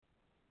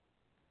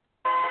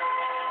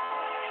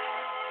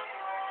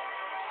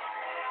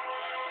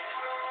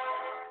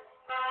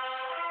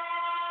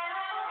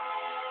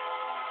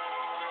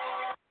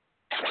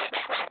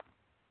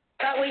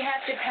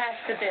pass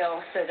the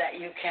bill so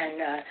that you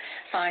can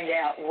find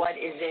out what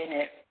is in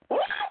it.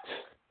 What?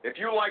 If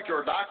you like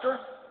your doctor,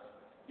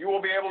 you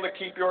will be able to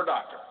keep your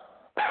doctor.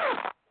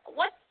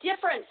 What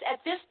difference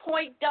at this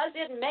point does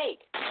it make?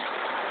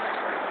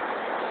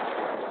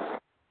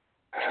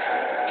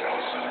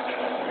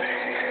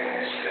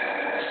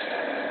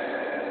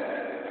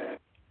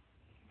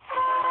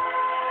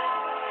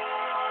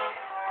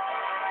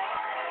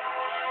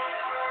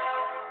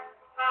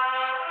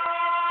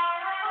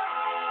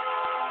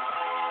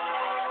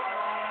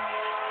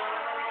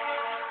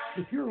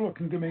 If you're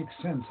looking to make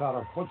sense out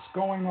of what's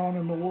going on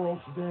in the world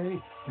today,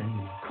 then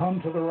you've come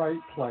to the right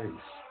place.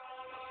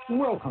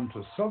 Welcome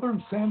to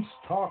Southern Sense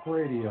Talk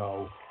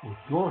Radio with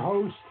your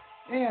host,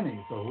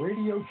 Annie, the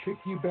radio chick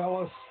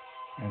Ubelis,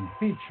 and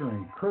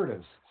featuring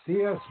Curtis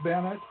C.S.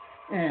 Bennett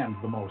and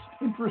the most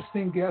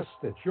interesting guests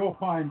that you'll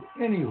find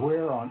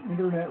anywhere on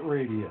Internet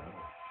radio.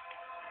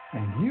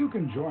 And you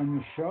can join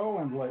the show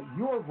and let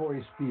your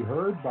voice be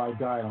heard by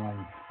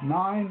dialing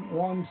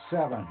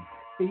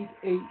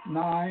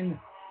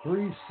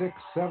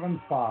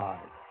 917-889-3675.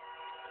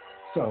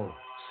 So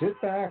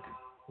sit back,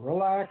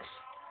 relax,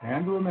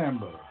 and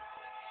remember,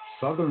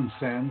 Southern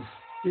Sense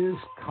is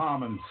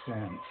common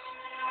sense.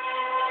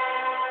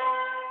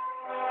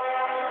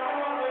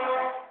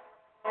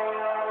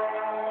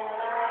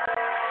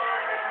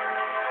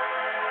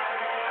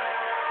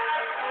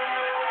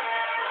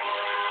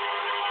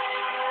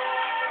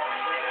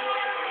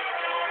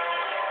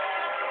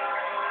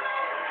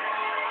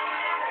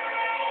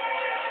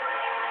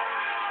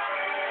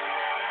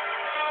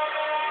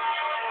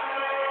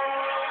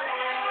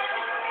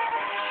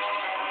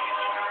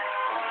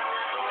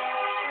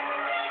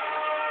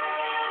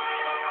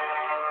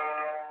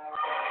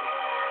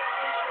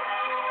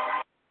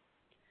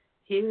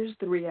 Here's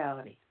the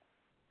reality.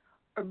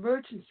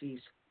 Emergencies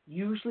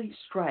usually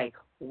strike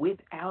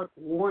without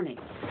warning.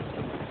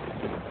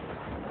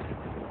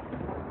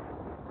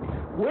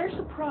 We're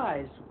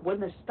surprised when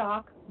the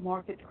stock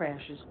market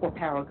crashes or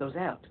power goes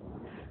out.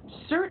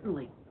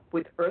 Certainly,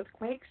 with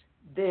earthquakes,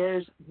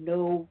 there's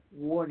no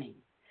warning.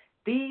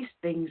 These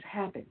things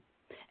happen.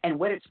 And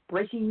when it's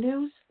breaking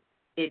news,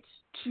 it's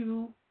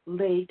too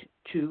late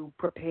to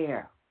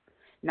prepare.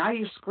 Now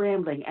you're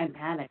scrambling and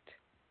panicked.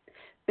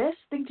 Best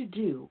thing to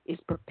do is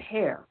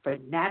prepare for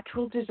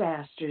natural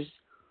disasters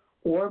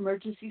or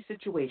emergency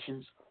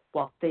situations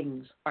while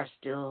things are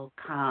still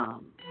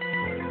calm.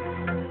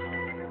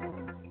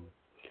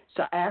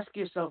 So ask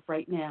yourself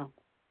right now,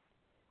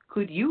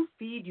 could you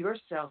feed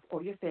yourself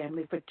or your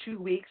family for 2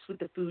 weeks with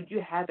the food you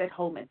have at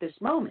home at this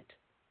moment?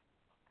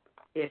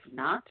 If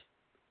not,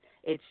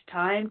 it's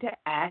time to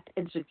act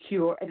and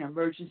secure an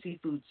emergency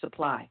food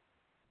supply.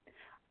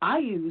 I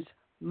use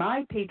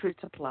My Patriot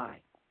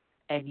Supply,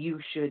 and you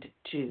should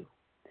too.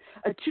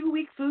 A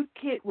 2-week food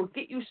kit will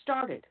get you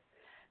started.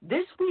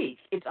 This week,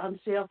 it's on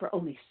sale for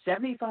only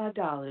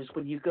 $75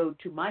 when you go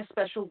to my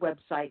special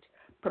website,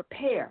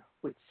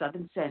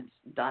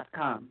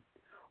 preparewithsouthernsense.com,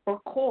 or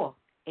call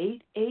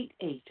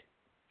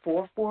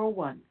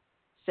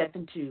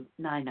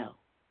 888-441-7290.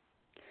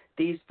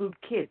 These food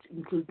kits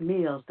include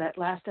meals that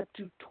last up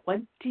to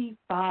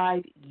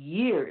 25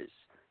 years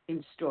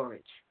in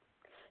storage.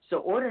 So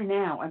order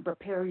now and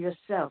prepare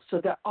yourself so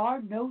there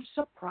are no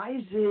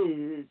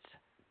surprises.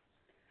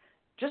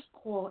 Just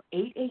call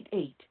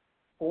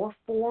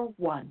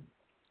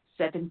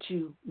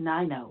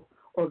 888-441-7290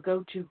 or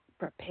go to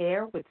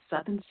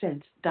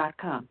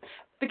preparewithsouthernsense.com.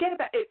 Forget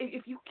about it.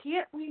 If you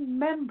can't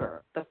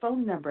remember the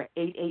phone number,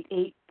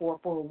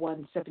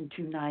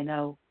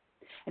 888-441-7290,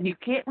 and you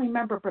can't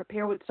remember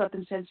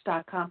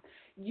preparewithsouthernsense.com,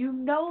 you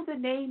know the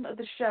name of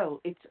the show.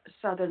 It's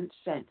Southern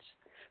Sense.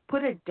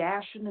 Put a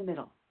dash in the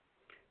middle.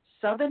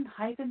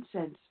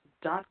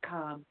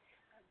 southern-sense.com.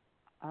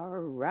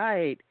 All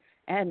right.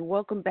 And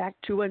welcome back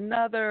to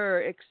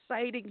another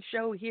exciting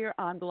show here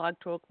on Blog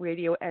Talk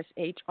Radio,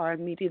 SHR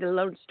Media, the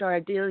Lone Star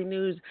Daily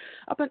News,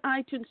 up on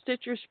iTunes,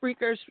 Stitcher,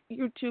 Spreaker,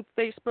 YouTube,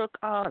 Facebook.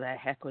 Oh, the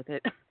heck with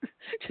it.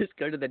 Just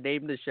go to the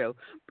name of the show.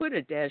 Put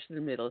a dash in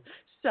the middle.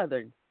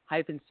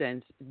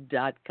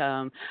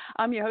 Southern-sense.com.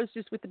 I'm your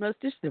hostess with the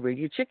mostest, the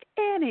radio chick,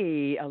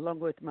 Annie, along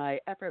with my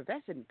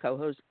effervescent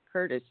co-host,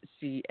 Curtis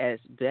C.S.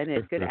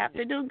 Bennett. Good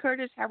afternoon,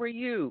 Curtis. How are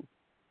you?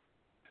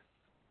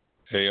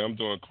 Hey, I'm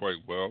doing quite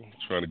well,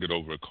 trying to get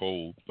over a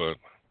cold, but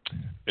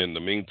in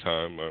the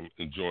meantime, I'm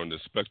enjoying the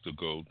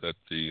spectacle that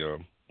the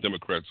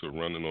Democrats are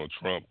running on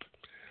Trump.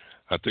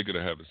 I think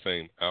it'll have the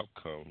same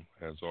outcome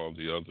as all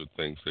the other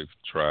things they've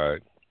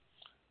tried.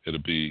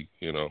 It'll be,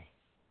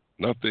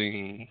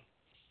 nothing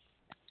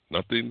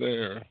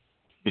there.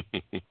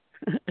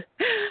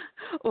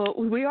 Well,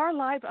 we are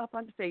live up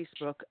on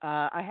Facebook.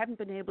 I haven't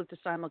been able to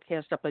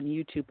simulcast up on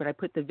YouTube, but I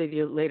put the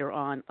video later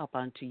on up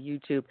onto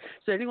YouTube.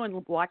 So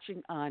anyone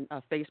watching on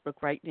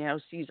Facebook right now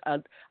sees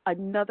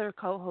another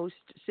co-host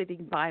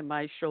sitting by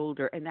my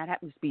shoulder, and that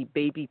happens to be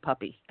Baby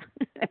Puppy.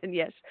 And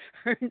yes,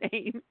 her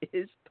name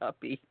is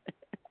Puppy.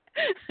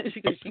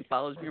 Because she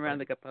follows me around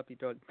like a puppy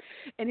dog.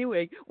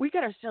 Anyway, we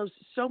got ourselves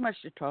so much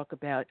to talk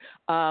about.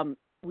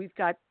 we've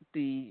got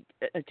the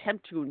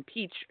attempt to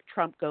impeach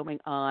Trump going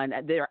on.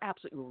 They're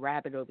absolutely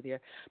rabid over there.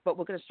 But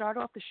we're going to start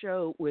off the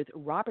show with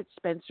Robert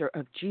Spencer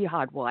of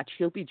Jihad Watch.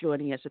 He'll be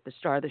joining us at the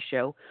start of the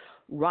show.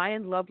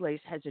 Ryan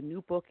Lovelace has a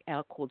new book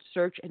out called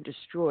Search and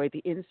Destroy,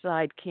 the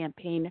Inside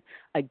Campaign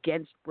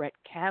Against Brett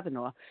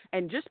Kavanaugh.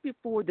 And just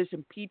before this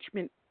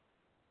impeachment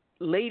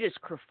latest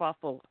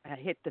kerfuffle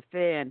hit the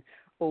fan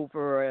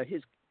over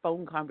his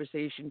phone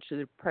conversation to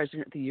the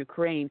president of the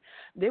Ukraine,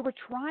 they were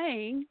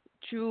trying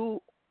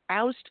to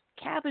oust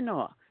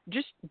Kavanaugh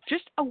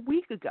just a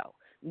week ago.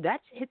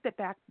 That's hit the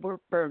back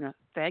burner,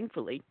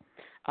 thankfully.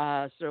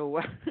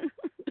 So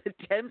the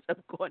Dems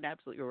have gone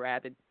absolutely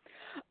rabid.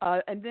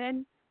 And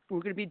then we're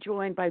going to be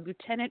joined by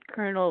Lieutenant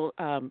Colonel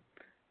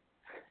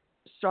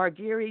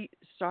Sargis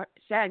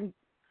Sangari.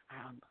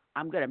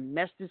 I'm going to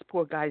mess this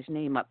poor guy's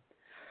name up.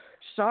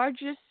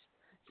 Sargis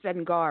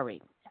Sangari,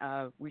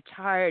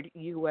 retired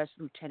U.S.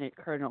 Lieutenant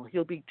Colonel.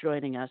 He'll be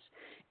joining us.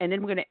 And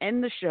then we're going to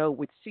end the show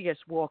with C.S.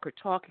 Walker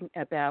talking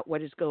about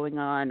what is going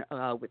on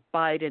with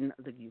Biden,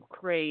 the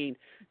Ukraine,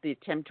 the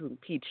attempt to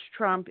impeach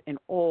Trump, and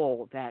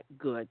all that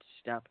good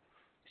stuff.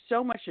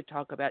 So much to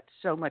talk about,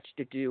 so much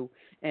to do.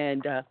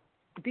 And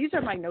these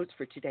are my notes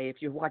for today if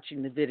you're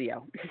watching the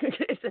video.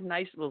 It's a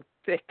nice little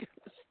thick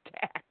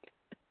stack.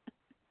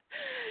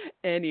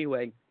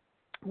 Anyway,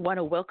 want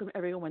to welcome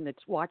everyone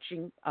that's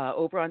watching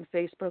over on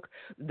Facebook,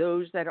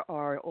 those that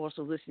are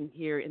also listening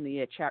here in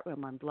the chat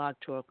room on Blog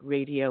Talk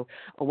Radio.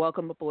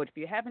 Welcome aboard. If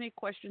you have any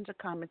questions or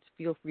comments,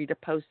 feel free to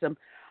post them.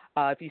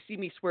 If you see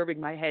me swerving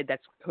my head,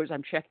 that's because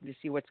I'm checking to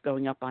see what's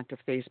going up onto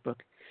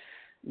Facebook.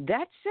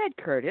 That said,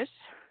 Curtis,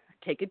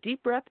 take a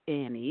deep breath,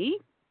 Annie.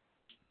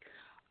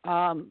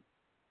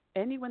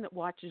 Anyone that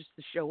watches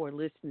the show or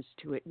listens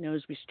to it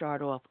knows we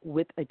start off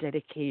with a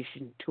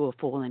dedication to a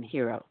fallen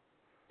hero.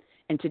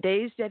 And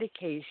today's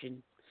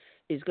dedication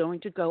is going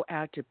to go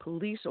out to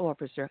Police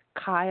Officer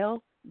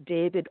Kyle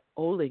David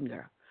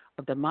Olinger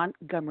of the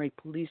Montgomery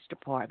Police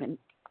Department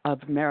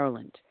of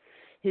Maryland.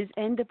 His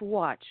end of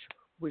watch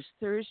was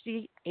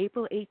Thursday,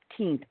 April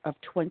 18th of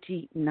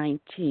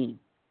 2019.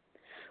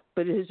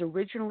 But his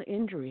original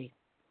injury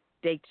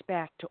dates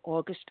back to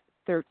August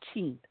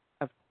 13th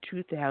of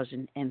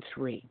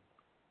 2003.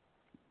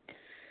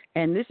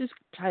 And this is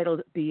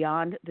titled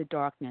Beyond the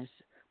Darkness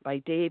by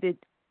David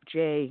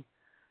J.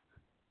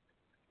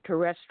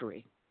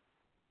 Terrestri,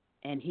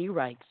 and he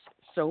writes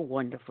so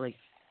wonderfully.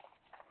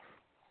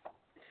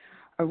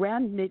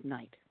 Around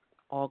midnight,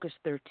 August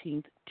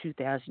 13th,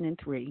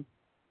 2003,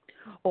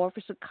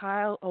 Officer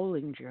Kyle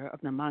Olinger of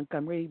the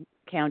Montgomery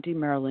County,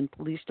 Maryland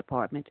Police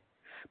Department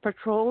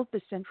patrolled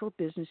the central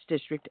business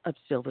district of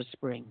Silver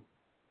Spring.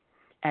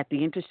 At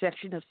the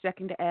intersection of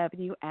 2nd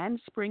Avenue and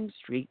Spring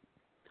Street,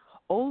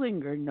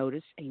 Olinger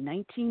noticed a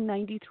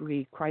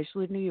 1993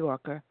 Chrysler New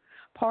Yorker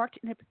parked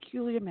in a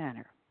peculiar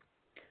manner.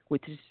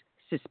 With his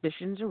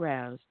suspicions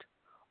aroused,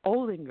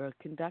 Olinger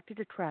conducted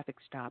a traffic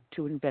stop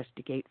to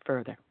investigate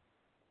further.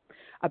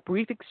 A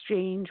brief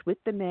exchange with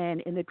the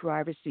man in the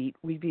driver's seat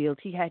revealed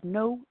he had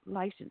no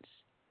license,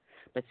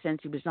 but since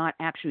he was not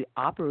actually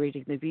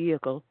operating the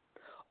vehicle,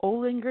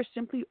 Olinger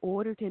simply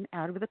ordered him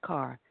out of the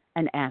car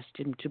and asked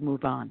him to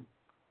move on.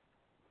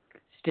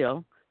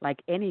 Still,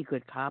 like any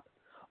good cop,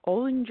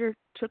 Olinger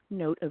took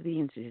note of the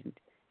incident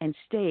and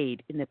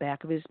stayed in the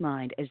back of his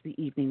mind as the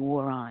evening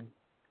wore on.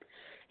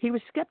 He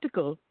was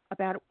skeptical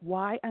about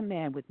why a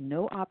man with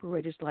no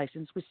operator's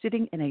license was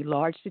sitting in a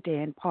large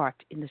sedan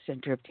parked in the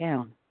center of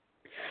town.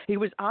 He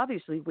was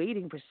obviously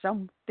waiting for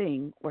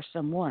something or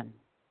someone.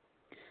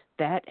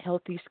 That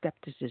healthy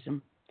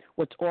skepticism,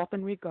 what's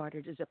often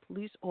regarded as a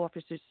police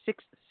officer's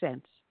sixth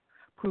sense,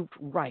 proved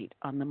right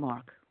on the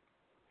mark.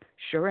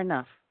 Sure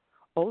enough,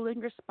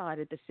 Olinger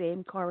spotted the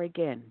same car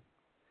again,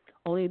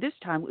 only this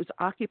time it was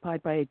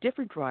occupied by a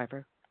different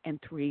driver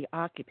and 3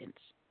 occupants.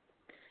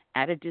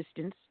 At a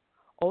distance,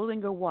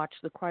 Olinger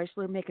watched the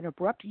Chrysler make an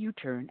abrupt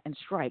U-turn and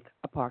strike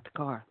a parked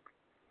car.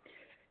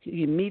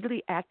 He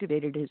immediately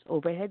activated his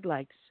overhead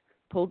lights,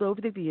 pulled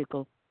over the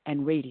vehicle,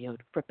 and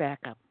radioed for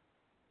backup.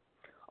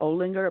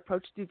 Olinger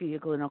approached the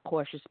vehicle in a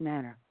cautious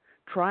manner,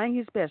 trying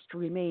his best to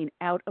remain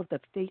out of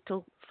the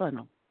fatal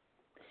funnel.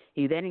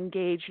 He then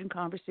engaged in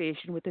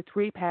conversation with the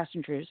 3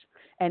 passengers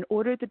and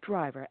ordered the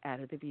driver out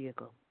of the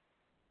vehicle.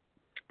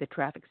 The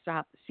traffic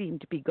stop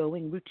seemed to be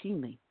going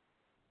routinely,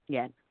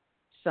 yet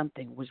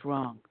something was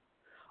wrong.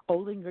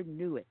 Olinger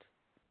knew it.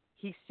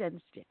 He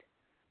sensed it.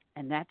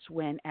 And that's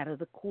when, out of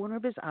the corner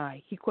of his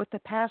eye, he caught the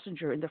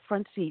passenger in the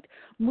front seat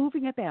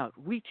moving about,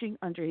 reaching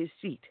under his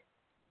seat.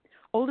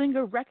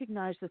 Olinger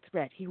recognized the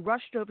threat. He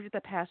rushed over to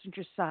the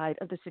passenger side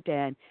of the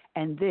sedan,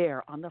 and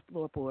there, on the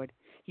floorboard,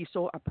 he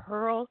saw a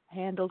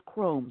pearl-handled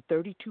chrome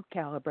 .32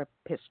 caliber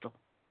pistol.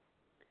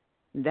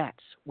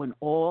 That's when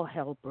all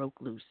hell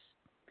broke loose.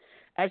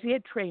 As he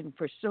had trained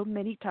for so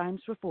many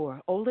times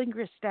before,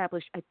 Olinger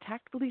established a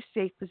tactfully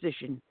safe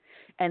position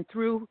and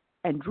drew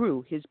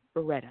his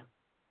Beretta.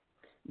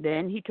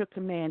 Then he took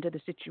command of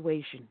the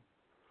situation.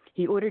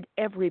 He ordered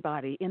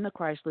everybody in the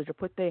Chrysler to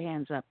put their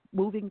hands up,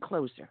 moving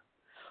closer.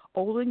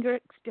 Olinger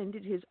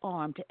extended his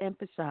arm to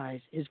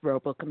emphasize his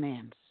verbal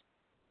commands.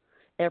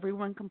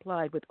 Everyone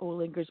complied with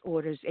Olinger's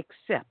orders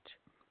except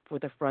for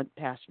the front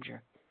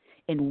passenger.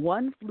 In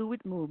one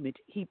fluid movement,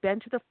 he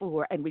bent to the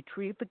floor and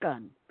retrieved the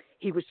gun.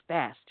 He was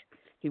fast.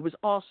 He was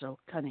also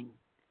cunning.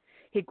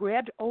 He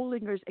grabbed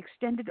Olinger's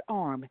extended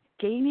arm,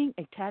 gaining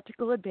a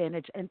tactical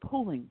advantage and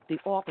pulling the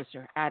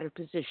officer out of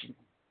position.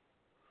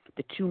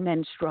 The two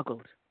men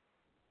struggled.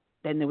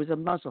 Then there was a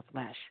muzzle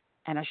flash,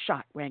 and a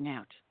shot rang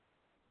out.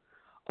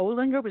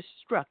 Olinger was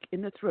struck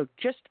in the throat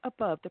just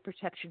above the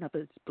protection of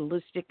his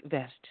ballistic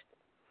vest,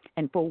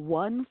 and for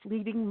one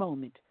fleeting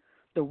moment,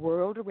 the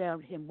world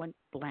around him went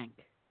blank.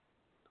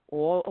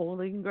 All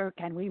Olinger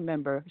can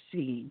remember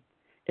seeing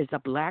is a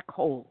black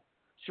hole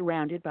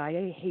surrounded by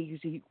a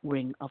hazy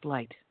ring of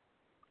light.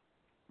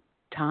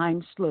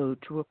 Time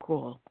slowed to a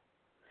crawl.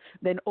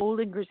 Then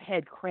Olinger's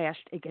head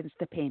crashed against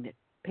the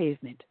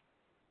pavement.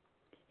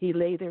 He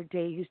lay there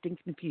dazed and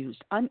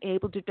confused,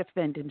 unable to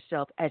defend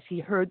himself as he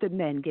heard the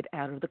men get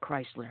out of the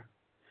Chrysler.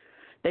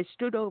 They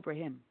stood over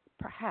him,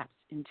 perhaps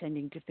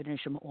intending to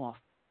finish him off.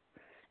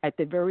 At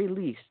the very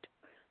least,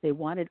 they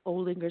wanted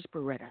Olinger's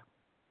Beretta.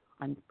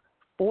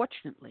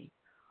 Unfortunately,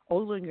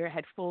 Olinger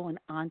had fallen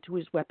onto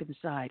his weapon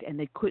side, and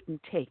they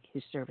couldn't take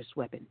his service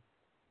weapon.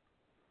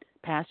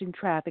 Passing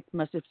traffic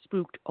must have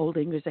spooked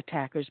Olinger's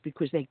attackers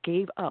because they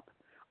gave up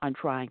on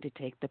trying to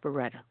take the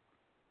Beretta.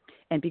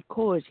 And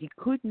because he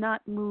could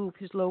not move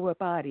his lower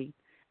body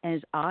and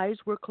his eyes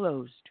were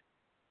closed,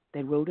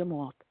 they wrote him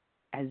off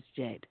as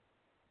dead.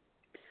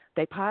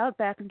 They piled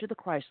back into the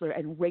Chrysler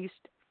and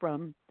raced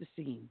from the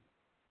scene.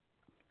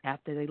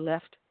 After they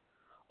left,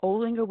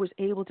 Olinger was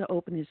able to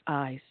open his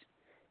eyes.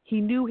 He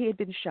knew he had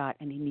been shot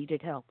and he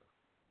needed help.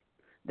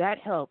 That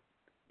help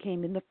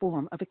came in the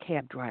form of a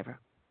cab driver.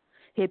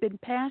 He had been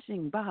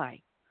passing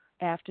by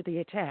after the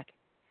attack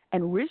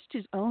and risked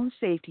his own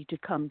safety to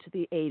come to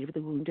the aid of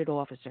the wounded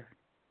officer.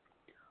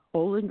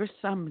 Olinger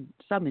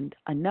summoned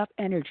enough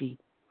energy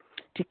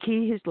to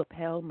key his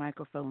lapel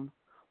microphone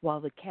while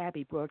the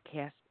cabbie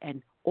broadcast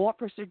an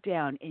officer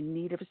down in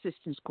need of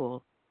assistance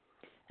call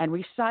and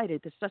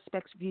recited the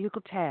suspect's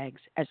vehicle tags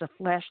as a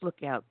flash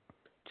lookout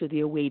to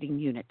the awaiting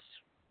units.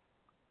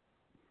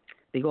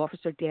 The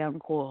officer down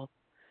call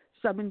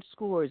summoned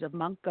scores of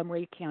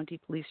Montgomery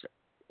County Police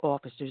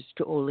officers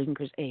to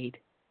Olinger's aid.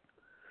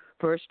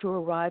 First to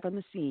arrive on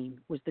the scene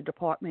was the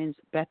department's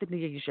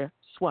Bethesda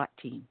SWAT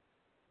team.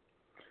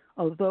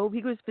 Although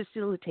he was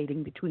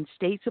facilitating between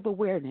states of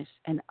awareness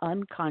and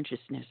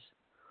unconsciousness,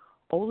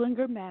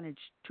 Olinger managed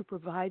to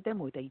provide them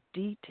with a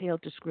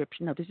detailed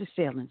description of his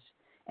assailants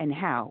and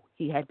how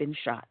he had been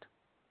shot.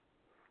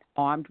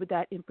 Armed with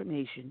that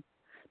information,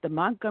 the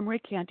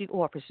Montgomery County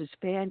officers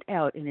fanned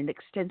out in an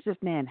extensive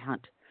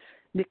manhunt,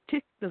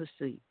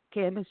 meticulously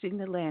canvassing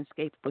the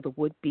landscape for the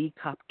would-be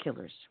cop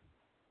killers.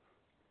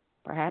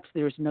 Perhaps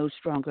there is no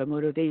stronger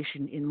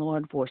motivation in law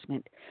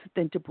enforcement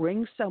than to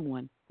bring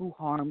someone who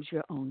harms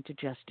your own to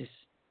justice.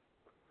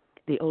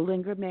 The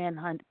Olinger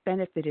manhunt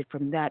benefited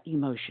from that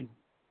emotion.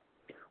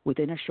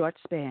 Within a short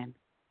span,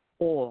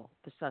 all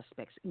the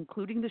suspects,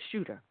 including the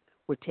shooter,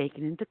 were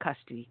taken into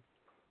custody,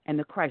 and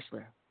the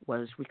Chrysler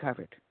was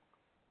recovered.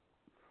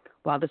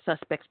 While the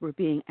suspects were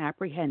being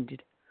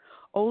apprehended,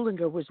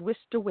 Olinger was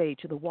whisked away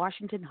to the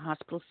Washington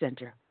Hospital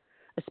Center,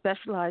 a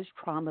specialized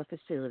trauma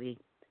facility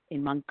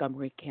in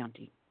Montgomery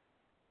County.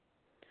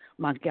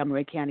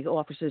 Montgomery County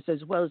officers,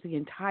 as well as the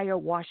entire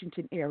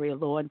Washington area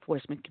law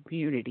enforcement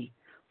community,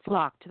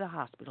 flocked to the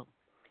hospital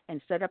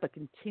and set up a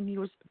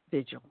continuous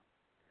vigil.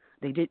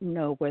 They didn't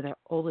know whether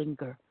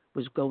Olinger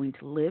was going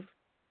to live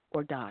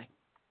or die.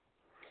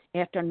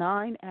 After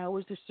 9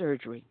 hours of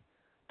surgery,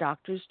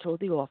 doctors told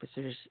the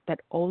officers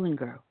that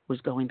Olinger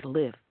was going to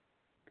live.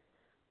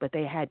 But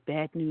they had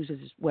bad news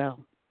as well.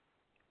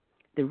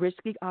 The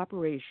risky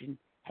operation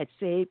had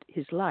saved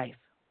his life,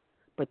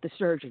 but the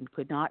surgeon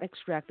could not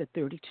extract the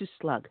 .32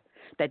 slug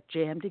that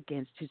jammed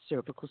against his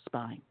cervical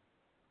spine.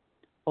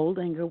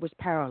 Olinger was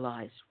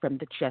paralyzed from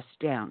the chest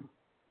down.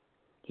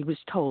 He was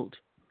told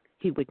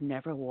he would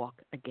never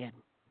walk again.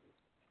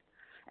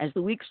 As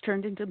the weeks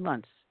turned into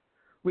months,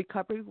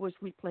 recovery was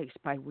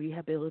replaced by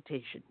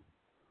rehabilitation.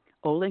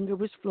 Olinger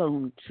was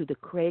flown to the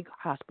Craig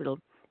Hospital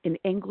in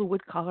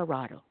Englewood,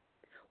 Colorado,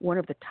 one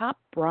of the top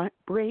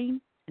brain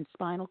and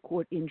spinal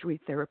cord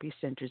injury therapy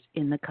centers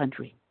in the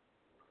country.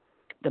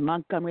 The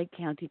Montgomery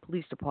County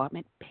Police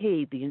Department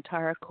paid the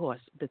entire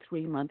cost of the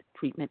 3-month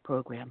treatment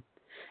program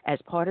as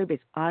part of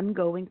its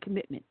ongoing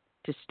commitment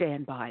to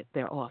stand by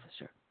their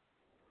officer.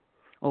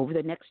 Over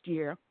the next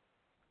year,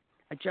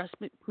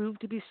 adjustment proved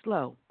to be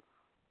slow,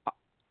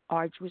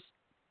 arduous,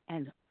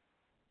 and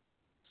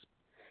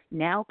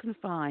now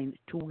confined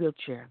to a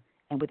wheelchair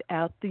and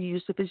without the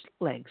use of his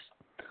legs.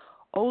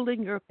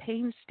 Olinger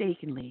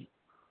painstakingly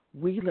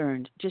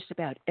relearned just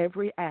about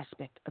every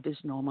aspect of his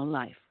normal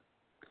life.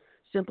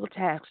 Simple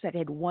tasks that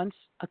had once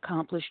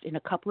accomplished in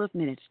a couple of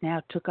minutes now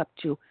took up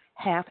to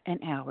half an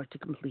hour to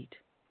complete.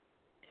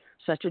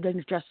 Such an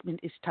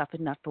adjustment is tough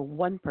enough for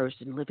one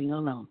person living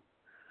alone.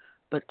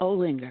 But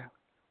Olinger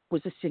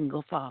was a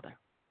single father,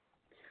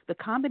 The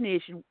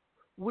combination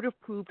would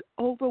have proved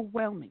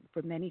overwhelming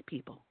for many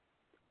people,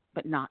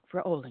 but not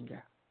for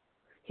Olinger.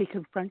 He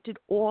confronted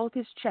all of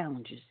his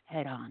challenges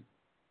head on.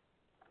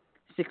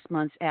 6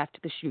 months after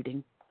the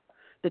shooting,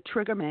 the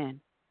trigger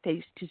man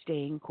faced his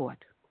day in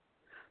court.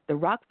 The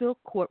Rockville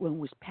courtroom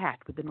was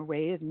packed with an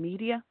array of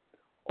media,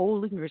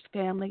 Olinger's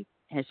family,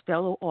 and his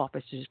fellow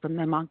officers from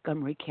the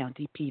Montgomery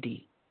County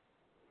PD.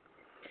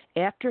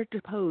 After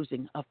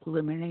deposing of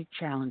preliminary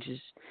challenges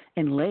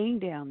and laying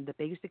down the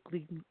basic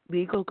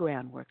legal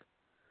groundwork,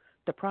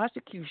 the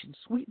prosecution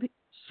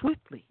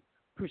swiftly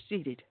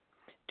proceeded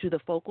to the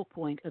focal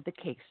point of the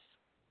case,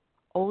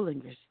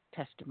 Olinger's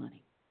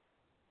testimony.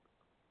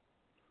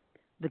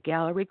 The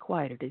gallery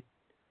quieted it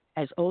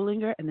as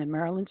Olinger and the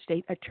Maryland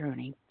State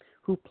Attorney,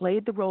 who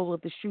played the role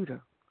of the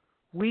shooter,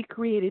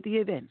 recreated the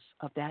events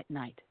of that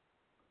night.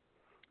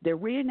 Their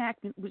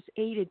reenactment was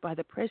aided by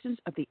the presence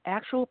of the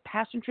actual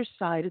passenger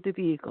side of the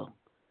vehicle.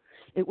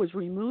 It was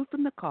removed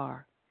from the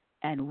car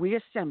and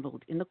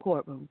reassembled in the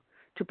courtroom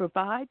to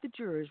provide the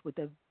jurors with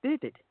a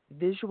vivid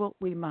visual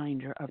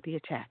reminder of the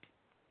attack.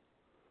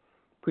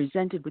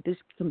 Presented with this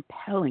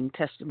compelling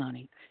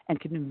testimony and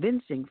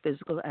convincing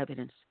physical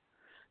evidence,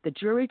 the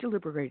jury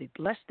deliberated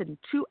less than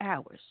 2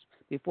 hours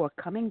before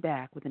coming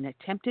back with an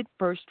attempted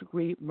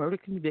first-degree murder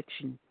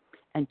conviction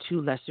and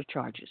 2 lesser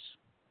charges.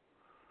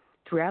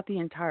 Throughout the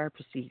entire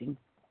proceeding,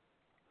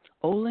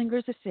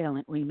 Olinger's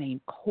assailant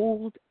remained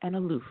cold and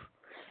aloof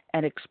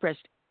and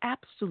expressed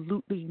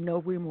absolutely no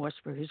remorse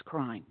for his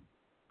crime.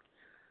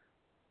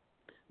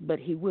 But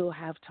he will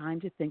have time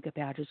to think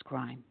about his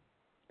crime.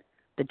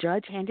 The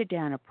judge handed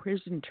down a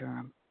prison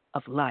term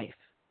of life,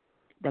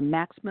 the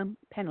maximum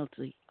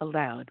penalty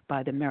allowed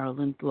by the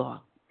Maryland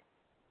law.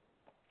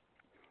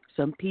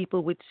 Some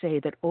people would say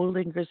that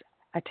Olinger's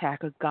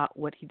attacker got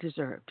what he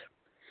deserved.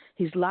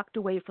 He's locked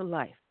away for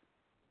life.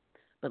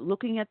 But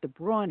looking at the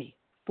brawny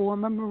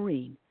former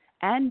Marine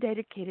and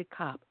dedicated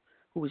cop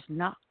who is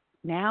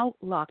now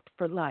locked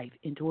for life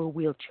into a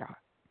wheelchair,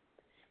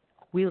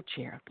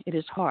 it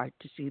is hard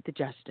to see the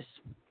justice.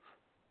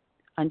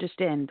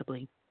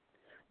 Understandably,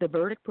 the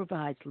verdict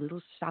provides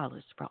little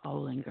solace for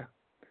Olinger.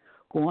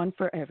 Gone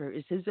forever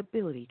is his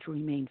ability to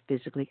remain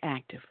physically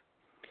active,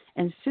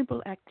 and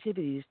simple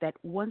activities that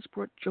once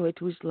brought joy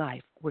to his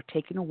life were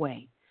taken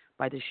away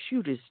by the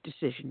shooter's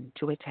decision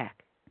to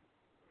attack.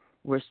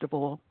 Worst of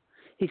all,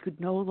 he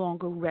could no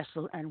longer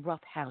wrestle and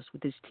roughhouse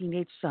with his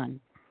teenage son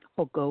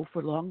or go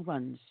for long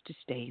runs to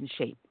stay in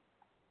shape.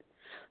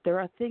 There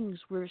are things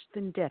worse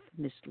than death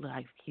in this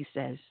life, he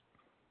says.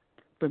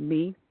 For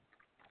me,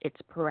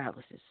 it's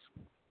paralysis.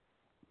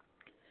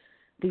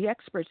 The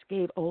experts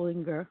gave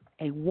Olinger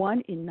a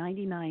 1 in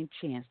 99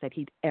 chance that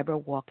he'd ever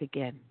walk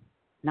again.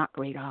 Not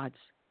great odds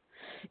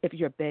if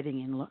you're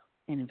betting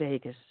in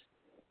Vegas.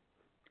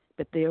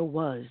 But there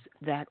was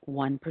that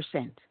 1%.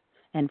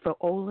 And for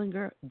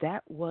Olinger,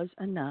 that was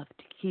enough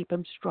to keep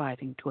him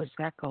striving towards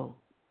that goal.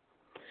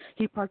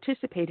 He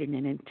participated in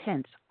an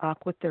intense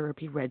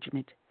aquatherapy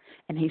regimen,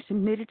 and he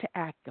submitted to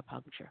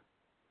acupuncture.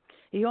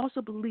 He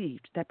also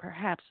believed that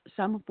perhaps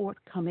some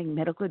forthcoming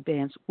medical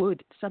advance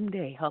would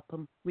someday help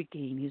him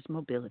regain his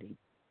mobility.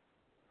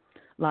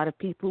 A lot of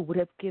people would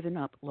have given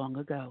up long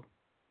ago,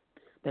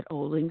 but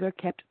Olinger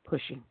kept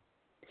pushing.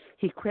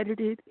 He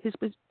credited his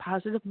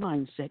positive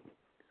mindset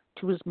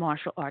to his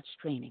martial arts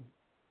training.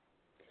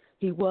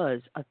 He was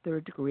a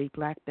third-degree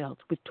black belt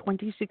with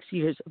 26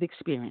 years of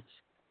experience,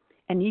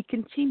 and he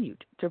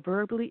continued to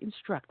verbally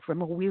instruct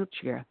from a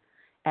wheelchair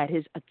at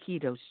his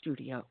Aikido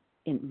studio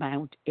in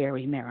Mount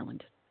Airy,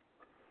 Maryland.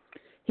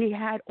 He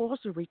had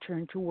also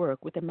returned to work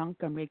with the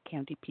Montgomery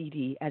County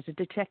PD as a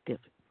detective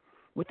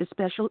with the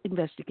Special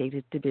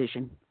Investigative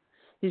Division.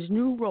 His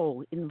new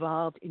role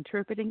involved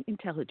interpreting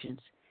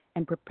intelligence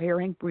and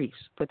preparing briefs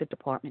for the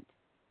department.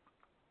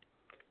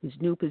 His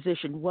new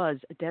position was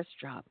a desk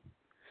job,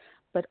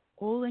 but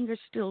Olinger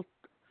still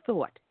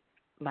thought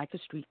like a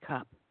street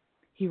cop.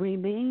 He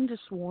remained a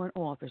sworn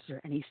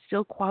officer, and he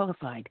still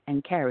qualified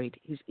and carried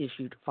his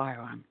issued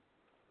firearm.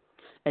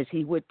 As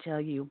he would tell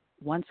you,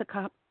 once a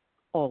cop,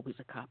 always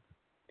a cop.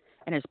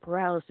 And his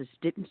paralysis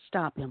didn't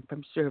stop him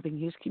from serving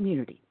his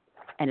community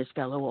and his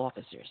fellow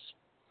officers.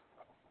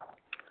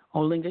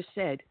 Olinger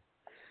said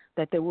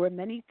that there were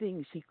many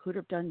things he could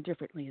have done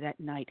differently that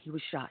night he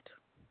was shot.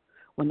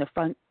 When the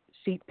front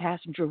seat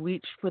passenger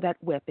reached for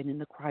that weapon in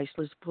the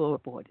Chrysler's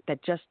floorboard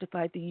that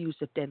justified the use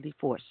of deadly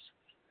force,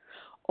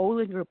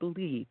 Olinger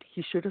believed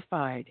he should have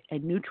fired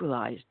and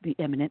neutralized the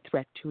imminent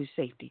threat to his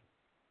safety.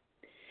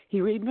 He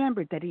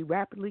remembered that he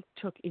rapidly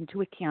took into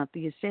account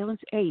the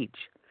assailant's age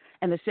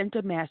and the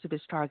center mass of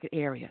his target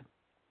area,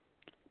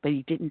 but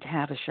he didn't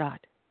have a shot.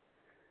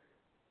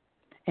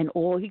 And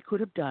all he could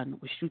have done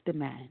was shoot the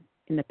man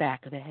in the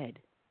back of the head,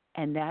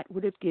 and that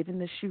would have given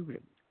the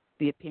shooter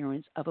the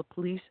appearance of a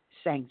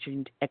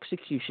police-sanctioned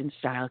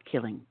execution-style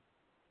killing.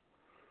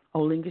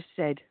 Olinger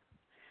said,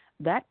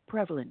 that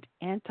prevalent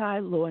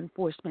anti-law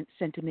enforcement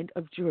sentiment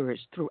of jurors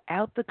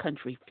throughout the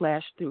country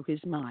flashed through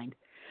his mind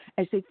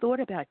as they thought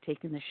about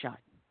taking the shot,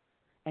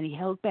 and he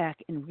held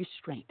back in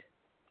restraint.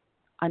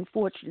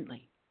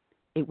 Unfortunately,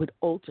 it would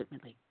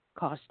ultimately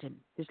cost him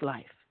his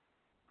life.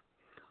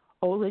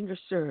 Olinger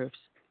serves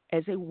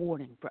as a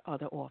warning for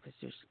other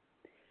officers,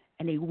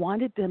 and he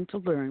wanted them to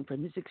learn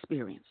from his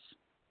experience.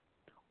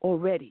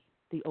 Already,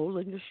 the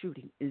Olinger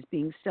shooting is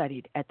being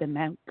studied at the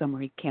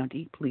Montgomery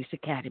County Police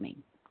Academy.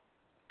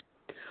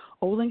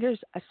 Olingers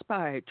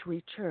aspired to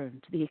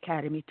return to the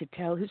academy to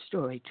tell his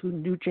story to a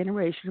new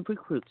generation of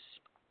recruits.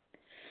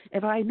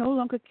 If I no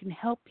longer can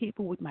help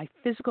people with my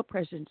physical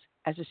presence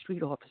as a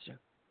street officer,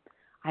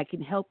 I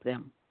can help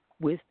them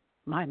with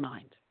my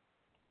mind.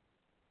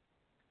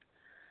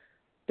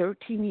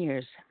 13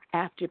 years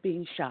after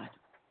being shot,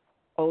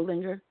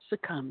 Olinger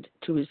succumbed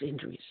to his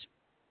injuries.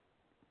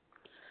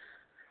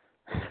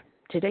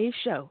 Today's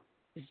show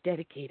is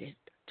dedicated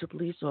to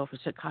police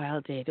officer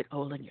Kyle David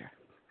Olinger.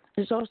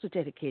 It is also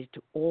dedicated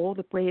to all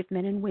the brave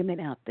men and women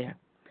out there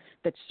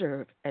that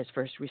serve as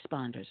first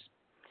responders,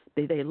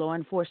 be they law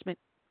enforcement,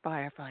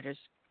 firefighters,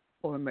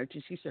 or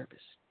emergency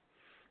service.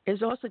 It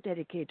is also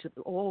dedicated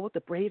to all the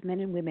brave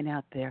men and women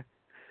out there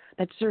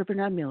that serve in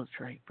our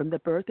military from the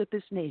birth of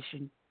this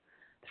nation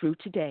through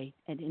today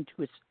and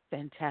into its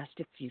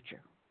fantastic future.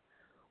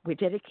 We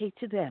dedicate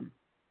to them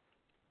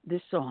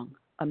this song,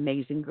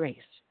 Amazing Grace.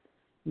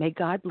 May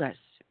God bless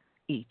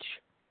each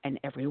and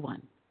every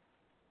one.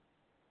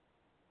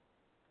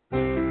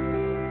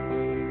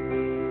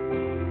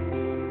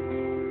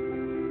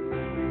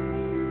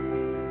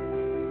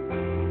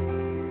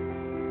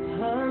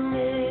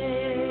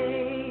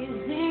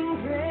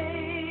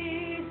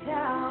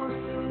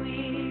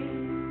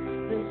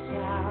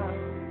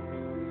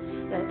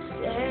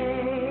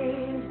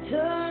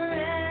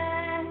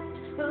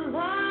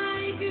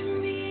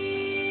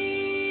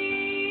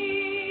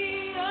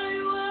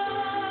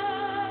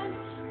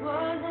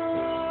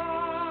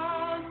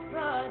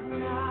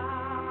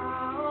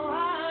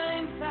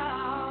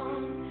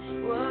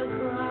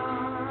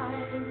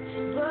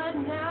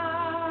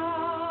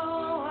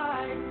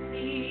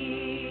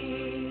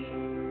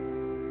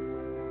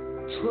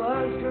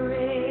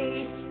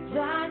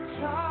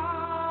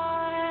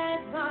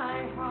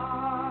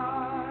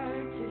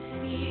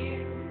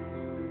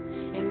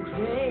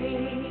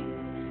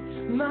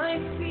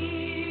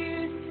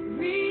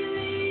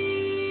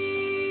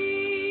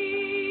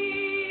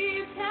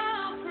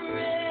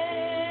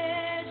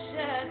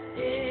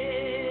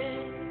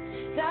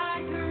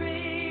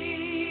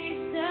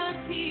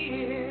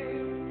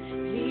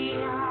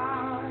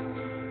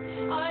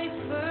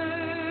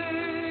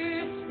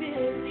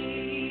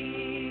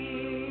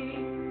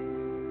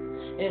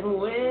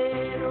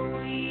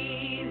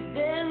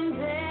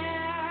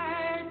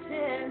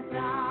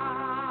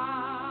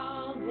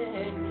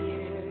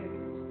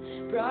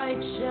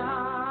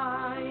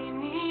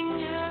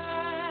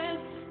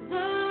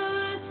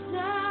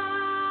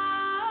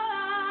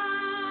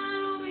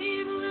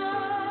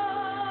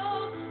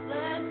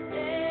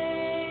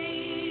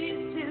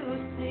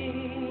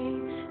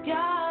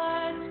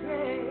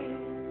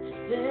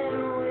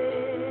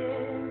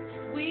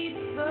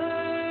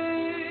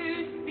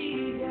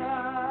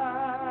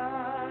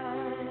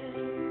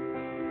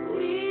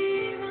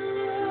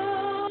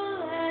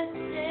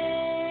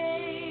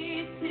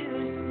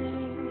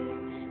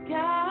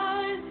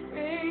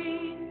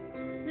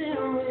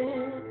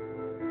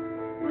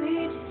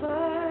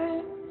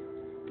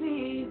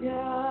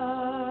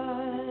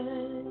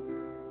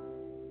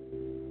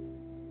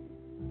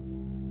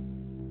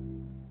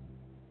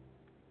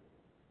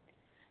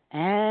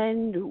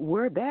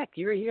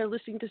 You're here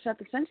listening to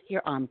Southern Sense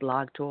here on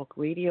Blog Talk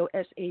Radio,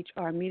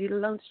 SHR Media,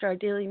 Lone Star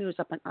Daily News,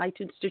 up on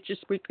iTunes, Stitcher,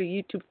 Spreaker,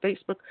 YouTube,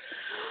 Facebook.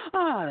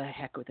 The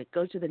heck with it.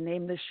 Go to the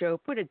name of the show,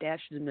 put a dash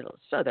in the middle,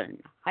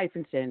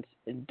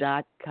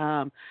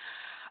 southern-sense.com.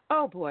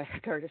 Oh, boy,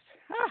 Curtis.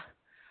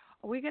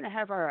 We're going to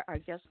have our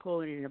guest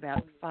calling in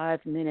about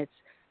 5 minutes,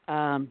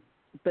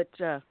 but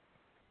I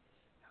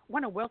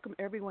want to welcome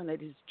everyone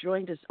that has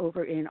joined us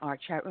over in our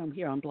chat room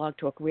here on Blog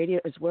Talk Radio,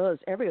 as well as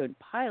everyone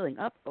piling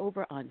up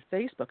over on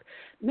Facebook.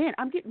 Man,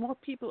 I'm getting more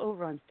people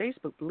over on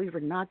Facebook, believe it or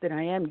not, than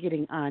I am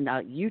getting on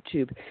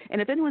YouTube. And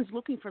if anyone's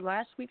looking for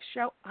last week's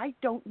show, I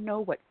don't know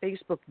what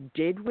Facebook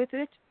did with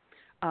it.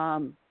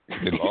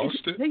 They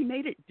lost it? They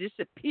made it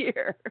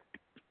disappear.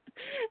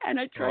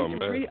 And I tried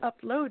to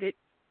re-upload it,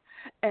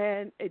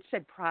 and it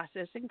said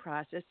processing,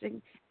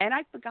 and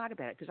I forgot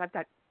about it because I've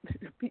got,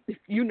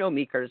 you know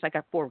me, Curtis, I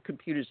got 4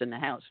 computers in the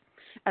house.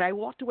 And I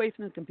walked away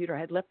from the computer. I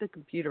had left the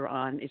computer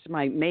on. It's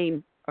my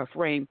main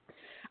frame.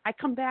 I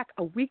come back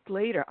a week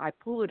later. I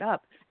pull it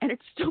up, and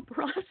it's still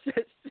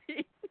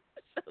processing.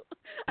 So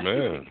I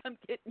think I'm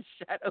getting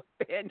shadow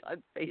banned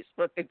on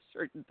Facebook and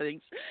certain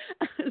things.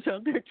 So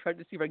I'm going to try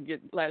to see if I can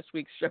get last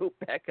week's show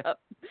back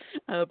up.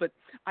 But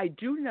I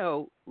do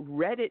know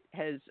Reddit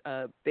has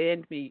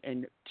banned me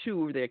in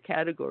 2 of their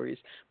categories,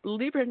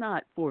 believe it or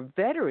not, for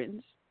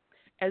veterans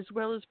as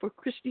well as for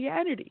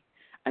Christianity.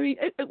 I mean,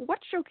 what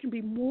show can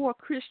be more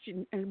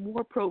Christian and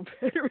more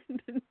pro-veteran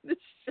than this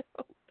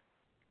show?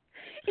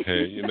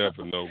 Hey, you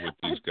never know with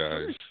these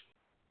guys.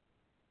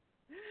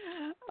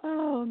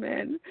 Oh,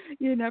 man.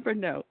 You never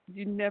know.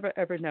 You never,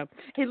 ever know.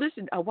 Hey,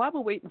 listen, while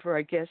we're waiting for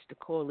our guest to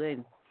call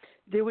in,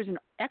 there was an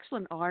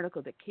excellent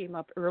article that came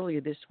up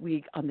earlier this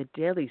week on the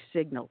Daily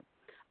Signal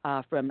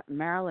from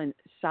Marilyn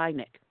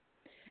Sinek.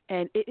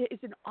 And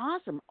it's an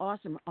awesome,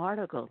 awesome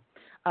article.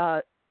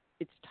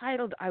 It's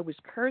titled, "I Was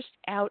Cursed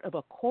Out of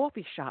a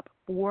Coffee Shop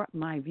for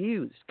My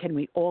Views. Can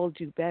We All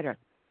Do Better?"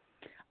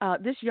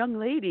 This young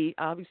lady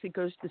obviously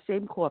goes to the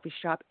same coffee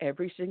shop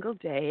every single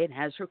day and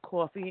has her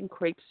coffee and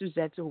crepe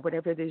Suzettes or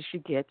whatever it is she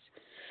gets.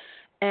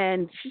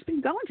 And she's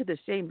been going to the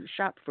same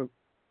shop for,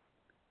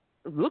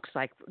 looks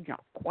like,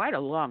 quite a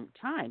long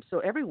time. So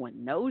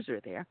everyone knows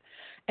her there.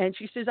 And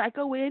she says, I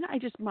go in, I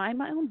just mind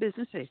my own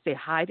business. I say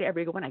hi to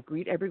everyone. I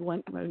greet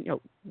everyone,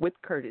 with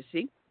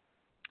courtesy.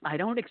 I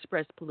don't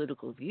express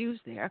political views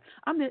there.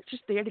 I'm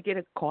just there to get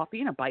a coffee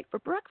and a bite for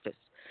breakfast.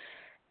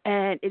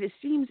 And it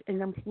seems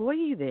an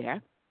employee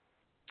there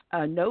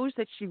knows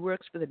that she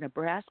works for the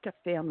Nebraska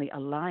Family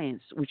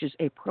Alliance, which is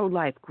a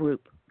pro-life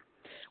group,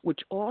 which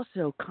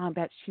also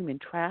combats human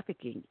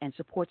trafficking and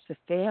supports the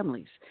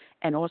families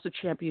and also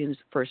champions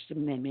First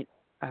Amendment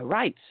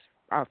rights,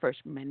 our First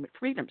Amendment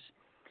freedoms.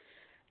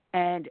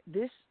 And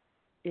this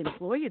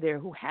employee there,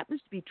 who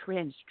happens to be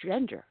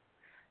transgender,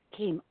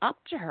 came up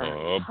to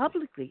her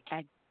publicly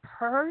and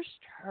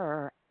pursed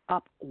her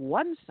up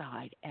one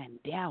side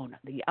and down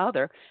the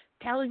other,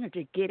 telling her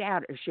to get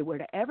out. If she were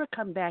to ever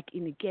come back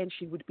in again,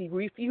 she would be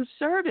refused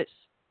service.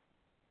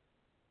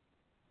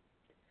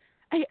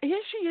 And here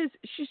she is.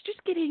 She's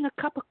just getting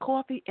a cup of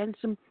coffee and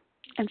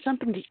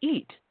something to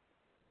eat.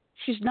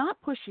 She's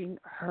not pushing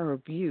her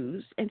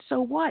views, and so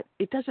what?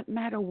 It doesn't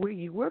matter where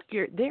you work.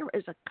 You're there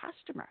as a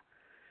customer.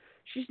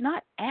 She's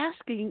not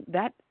asking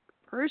that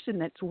person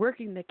that's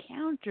working the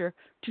counter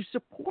to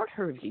support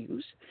her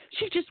views.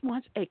 She just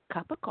wants a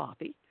cup of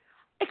coffee,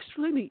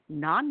 extremely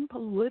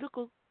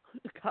non-political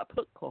cup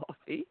of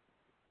coffee.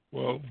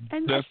 Well,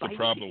 that's the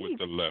problem with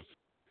the left.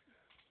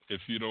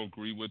 If you don't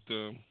agree with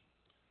them,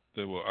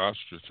 they will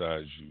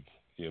ostracize you.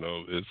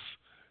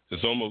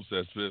 It's almost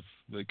as if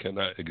they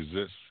cannot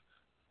exist,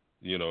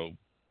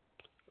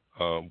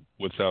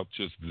 without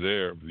just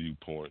their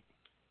viewpoint.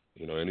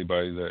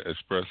 Anybody that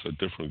expresses a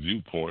different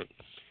viewpoint,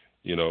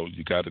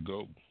 you got to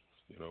go.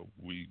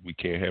 We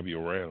can't have you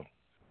around.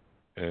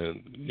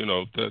 And,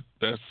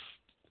 that's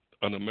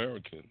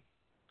un-American.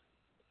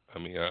 I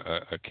mean,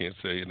 I can't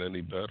say it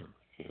any better,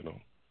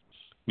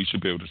 We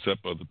should be able to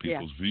accept other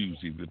people's views,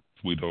 even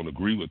if we don't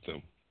agree with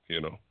them,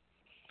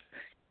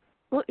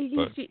 Well,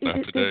 but see,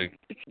 not today.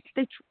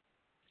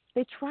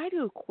 They try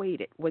to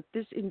equate it, what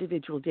this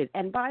individual did.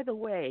 And by the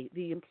way,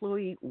 the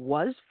employee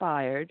was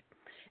fired,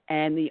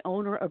 and the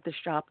owner of the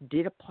shop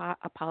did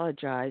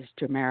apologize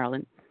to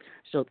Marilyn.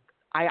 So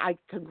I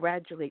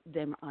congratulate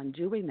them on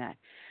doing that.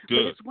 Good.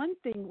 But it's one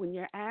thing when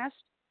you're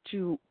asked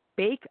to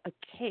bake a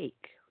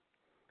cake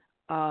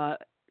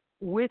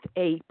with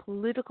a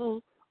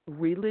political,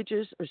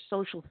 religious, or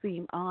social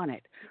theme on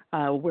it,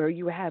 where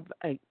you have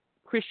a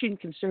Christian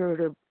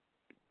conservative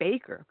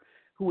baker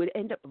who would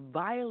end up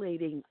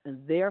violating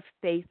their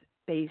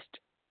faith-based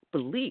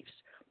beliefs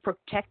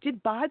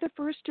protected by the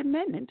First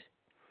Amendment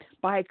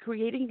by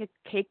creating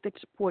a cake that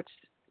supports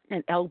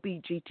an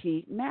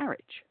LBGT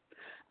marriage.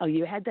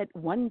 You had that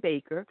one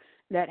baker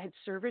that had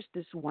serviced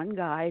this one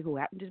guy who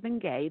happened to have been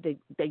gay.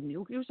 They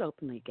knew he was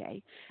openly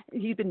gay.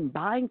 He'd been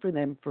buying for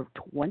them for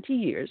 20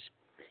 years.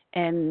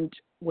 And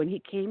when he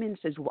came in and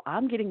says, well,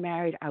 I'm getting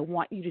married, I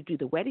want you to do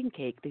the wedding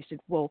cake, they said,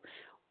 well,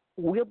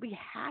 we'll be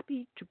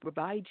happy to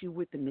provide you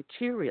with the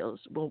materials.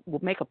 We'll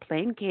make a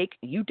plain cake.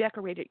 You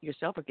decorate it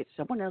yourself or get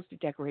someone else to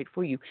decorate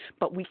for you,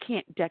 but we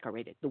can't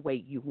decorate it the way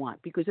you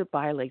want because it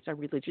violates our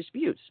religious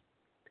views.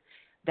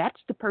 That's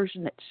the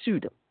person that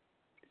sued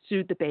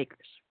the bakers.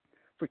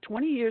 For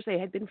 20 years, they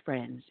had been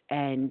friends,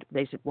 and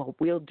they said, well,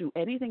 we'll do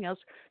anything else.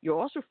 You're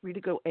also free to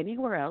go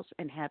anywhere else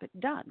and have it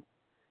done.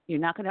 You're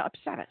not going to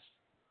upset us.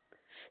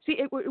 See,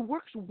 it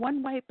works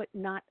one way, but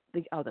not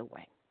the other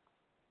way.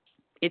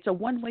 It's a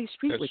one-way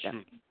street with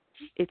them.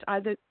 It's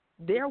either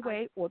their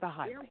way or the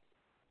highway.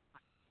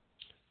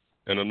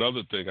 And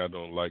another thing I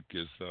don't like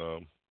is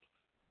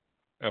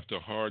after a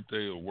hard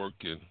day of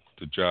working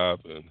the job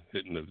and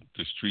hitting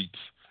the streets,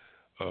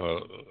 a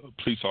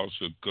police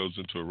officer goes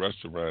into a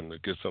restaurant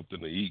and gets something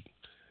to eat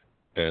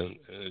and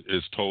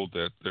is told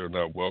that they're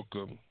not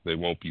welcome, they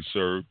won't be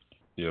served,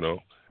 and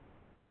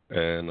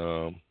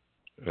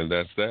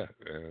that's that.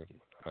 And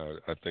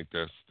I think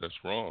that's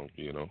wrong,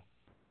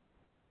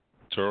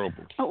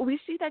 Terrible. Oh, we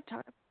see that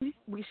time.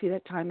 We see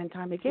that time and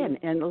time again.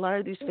 And a lot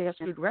of these fast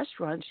food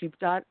restaurants, you've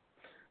got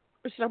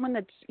someone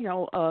that's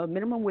a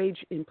minimum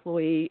wage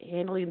employee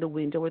handling the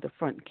window or the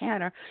front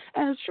counter.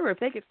 And sure, if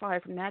they get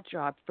fired from that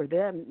job, for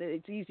them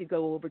it's easy to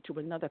go over to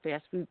another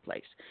fast food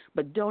place.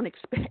 But don't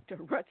expect a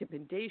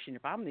recommendation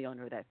if I'm the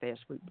owner of that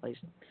fast food place.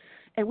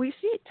 And we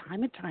see it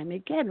time and time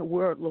again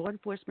where law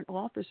enforcement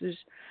officers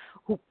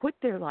who put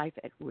their life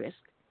at risk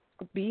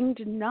are being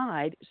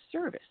denied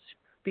service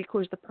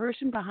because the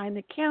person behind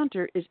the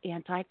counter is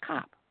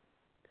anti-cop.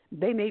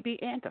 They may be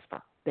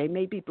Antifa. They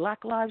may be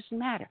Black Lives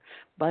Matter.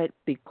 But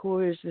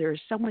because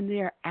there's someone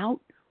there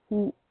out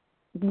who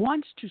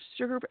wants to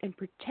serve and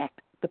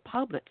protect the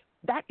public,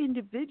 that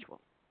individual,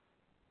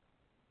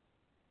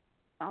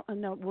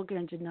 no, we're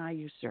going to deny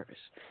you service.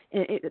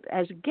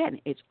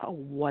 It's a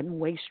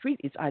one-way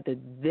street. It's either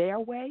their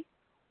way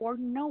or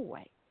no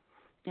way.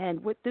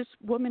 And what this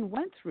woman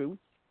went through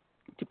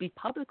to be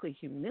publicly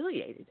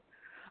humiliated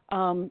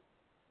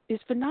is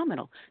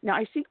phenomenal. Now,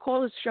 I see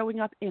callers showing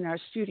up in our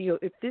studio.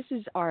 If this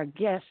is our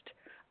guest,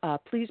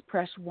 please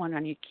press 1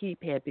 on your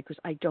keypad because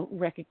I don't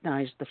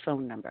recognize the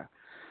phone number.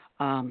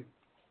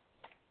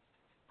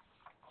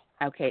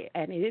 Okay,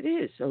 and it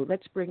is. So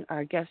let's bring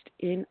our guest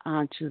in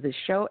onto the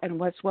show, and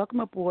let's welcome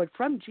aboard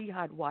from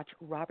Jihad Watch,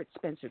 Robert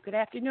Spencer. Good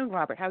afternoon,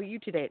 Robert. How are you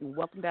today? And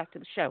welcome back to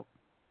the show.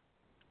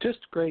 Just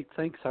great,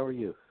 thanks. How are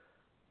you?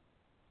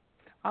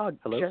 Oh,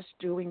 hello? Just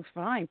doing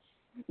fine.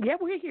 Yeah,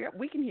 we're here.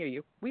 We can hear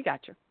you. We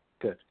got you.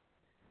 Good.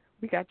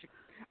 We got you.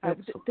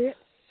 There's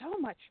so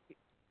much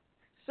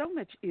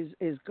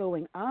is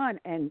going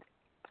on, and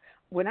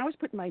when I was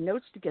putting my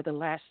notes together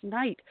last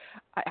night,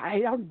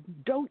 I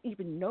don't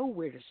even know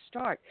where to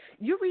start.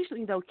 You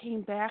recently, though,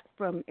 came back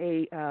from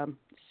a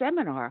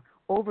seminar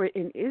over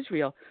in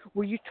Israel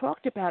where you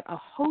talked about a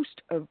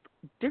host of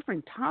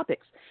different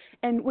topics.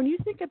 And when you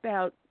think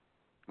about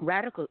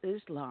radical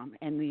Islam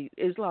and the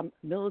Islam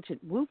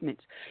militant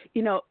movements,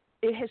 you know,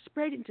 it has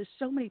spread into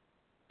so many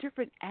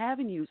different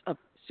avenues of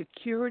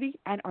security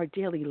and our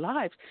daily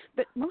lives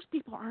that most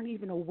people aren't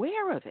even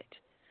aware of it.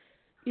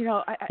 You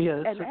know, that's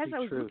and as I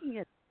was true. looking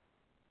at,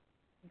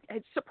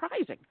 it's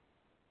surprising.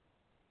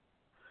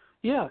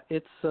 Yeah,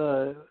 it's.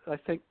 I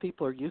think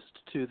people are used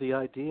to the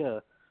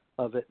idea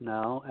of it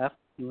now. After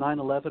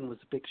 9/11 was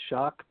a big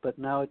shock, but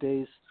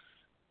nowadays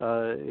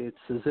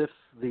it's as if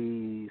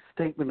the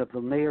statement of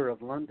the mayor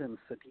of London,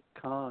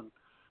 Sadiq Khan,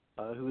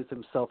 who is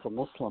himself a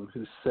Muslim,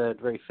 who said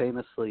very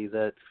famously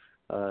that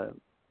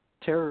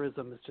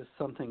terrorism is just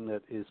something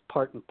that is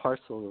part and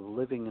parcel of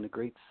living in a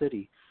great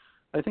city.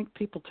 I think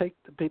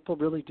people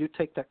really do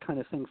take that kind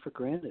of thing for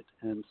granted,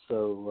 and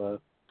so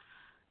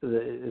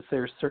if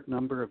there's a certain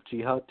number of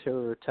jihad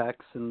terror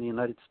attacks in the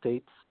United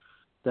States,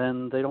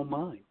 then they don't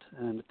mind.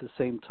 And at the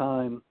same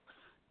time,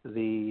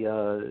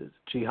 the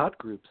jihad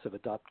groups have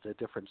adopted a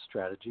different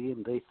strategy,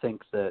 and they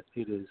think that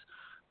it is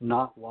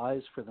not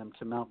wise for them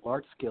to mount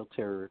large-scale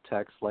terror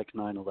attacks like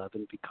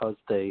 9/11 because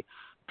they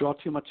draw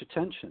too much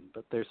attention.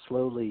 But they're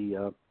slowly,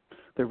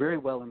 they're very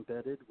well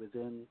embedded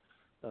within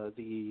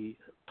the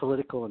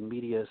political and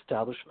media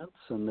establishments,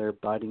 and they're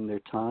biding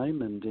their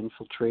time and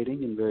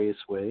infiltrating in various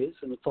ways,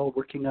 and it's all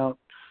working out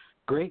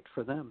great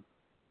for them.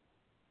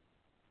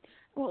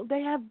 Well,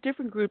 they have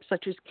different groups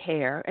such as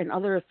CARE and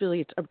other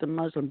affiliates of the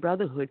Muslim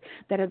Brotherhood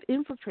that have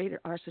infiltrated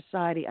our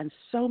society on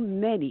so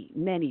many,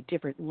 many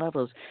different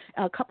levels.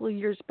 A couple of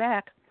years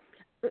back,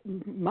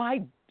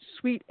 my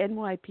sweet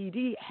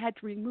NYPD had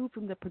to remove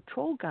from the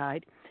patrol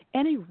guide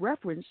any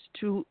reference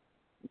to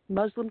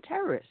Muslim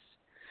terrorists.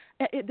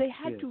 They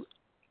had to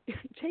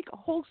take a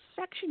whole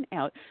section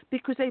out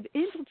because they've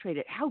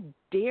infiltrated. How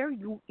dare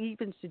you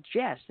even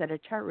suggest that a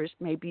terrorist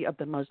may be of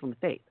the Muslim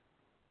faith?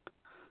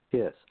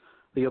 Yes.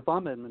 The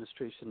Obama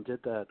administration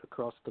did that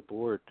across the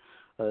board.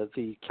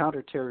 The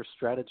counterterror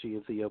strategy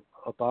of the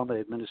Obama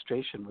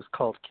administration was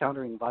called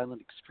Countering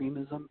Violent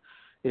Extremism.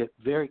 It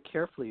very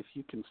carefully, if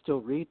you can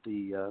still read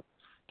the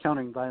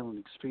Countering Violent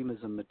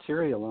Extremism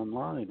material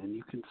online, and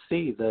you can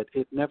see that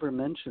it never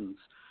mentions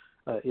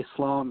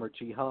Islam or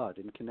jihad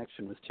in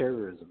connection with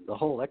terrorism. The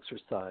whole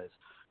exercise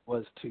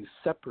was to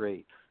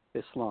separate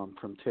Islam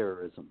from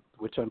terrorism,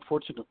 which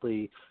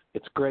unfortunately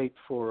it's great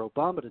for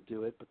Obama to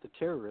do it, but the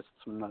terrorists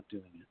are not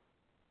doing it.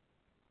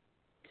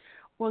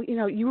 Well, you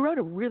know, you wrote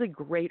a really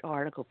great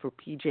article for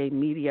PJ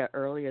Media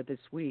earlier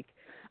this week,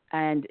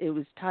 and it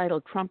was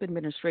titled Trump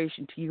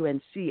Administration to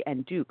UNC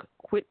and Duke,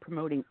 Quit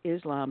Promoting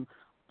Islam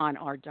on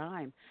Our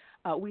Dime.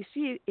 We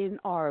see it in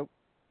our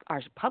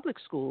public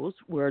schools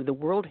where the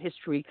world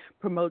history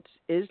promotes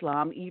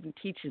Islam, even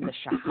teaching the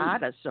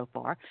Shahada so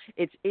far.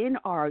 It's in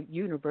our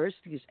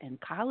universities and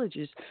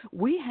colleges.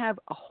 We have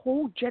a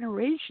whole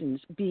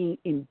generations being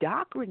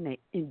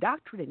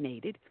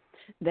indoctrinated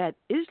that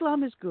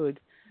Islam is good,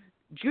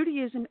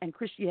 Judaism and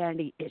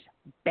Christianity is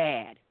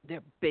bad.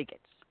 They're bigots.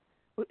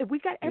 We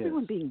got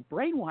everyone being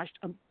brainwashed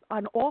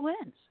on all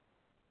ends.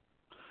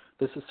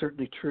 This is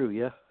certainly true.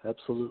 Yeah,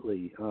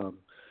 absolutely.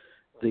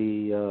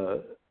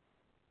 The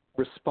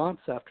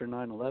response after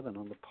 9/11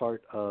 on the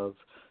part of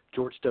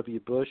George W.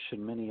 Bush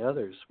and many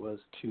others was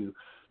to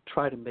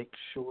try to make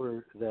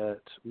sure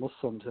that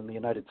Muslims in the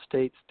United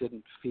States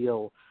didn't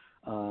feel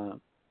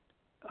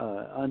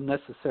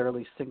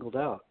unnecessarily singled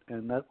out,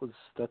 and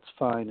that's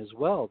fine as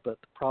well. But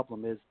the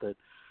problem is that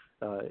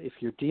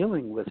if you're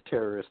dealing with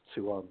terrorists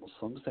who are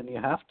Muslims, then you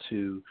have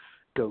to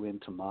go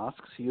into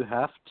mosques. You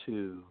have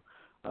to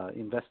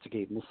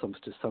investigate Muslims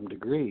to some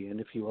degree.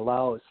 And if you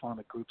allow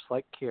Islamic groups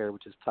like CARE,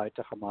 which is tied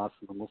to Hamas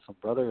and the Muslim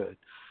Brotherhood,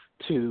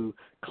 to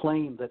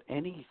claim that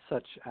any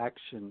such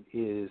action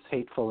is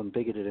hateful and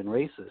bigoted and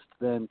racist,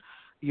 then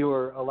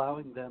you're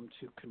allowing them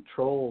to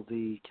control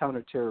the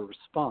counterterror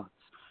response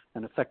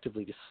and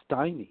effectively to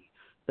stymie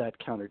that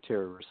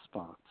counterterror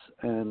response.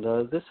 And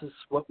this is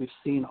what we've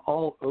seen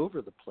all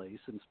over the place,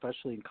 and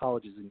especially in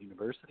colleges and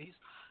universities,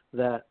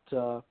 that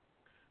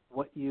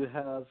what you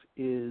have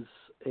is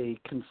a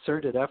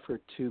concerted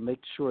effort to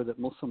make sure that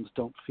Muslims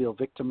don't feel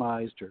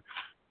victimized or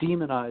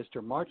demonized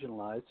or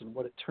marginalized. And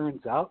what it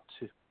turns out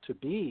to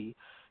be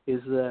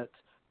is that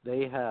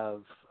they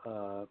have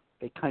a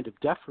kind of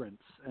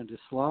deference, and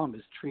Islam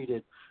is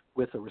treated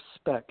with a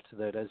respect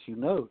that, as you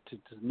note, is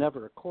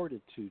never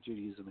accorded to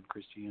Judaism and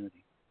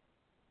Christianity.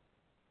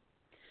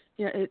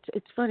 Yeah,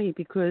 it's funny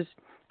because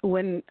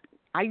when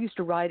I used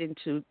to ride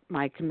into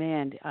my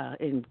command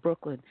in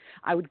Brooklyn,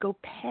 I would go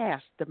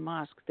past the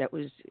mosque that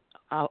was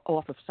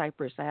off of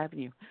Cypress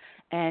Avenue,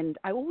 and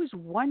I always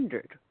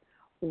wondered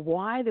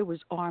why there was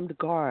armed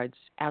guards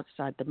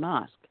outside the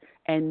mosque.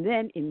 And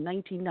then in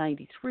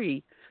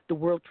 1993, the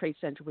World Trade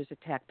Center was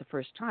attacked the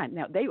first time.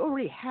 Now, they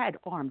already had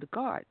armed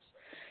guards.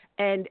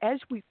 And as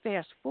we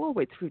fast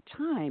forward through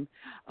time,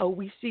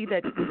 we see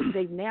that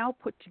they've now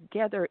put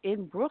together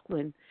in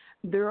Brooklyn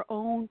their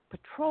own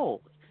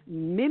patrol,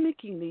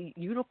 mimicking the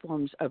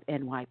uniforms of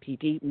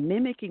NYPD,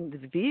 mimicking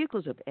the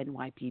vehicles of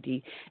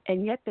NYPD,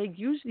 and yet they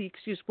use the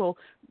excuse, well,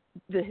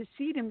 the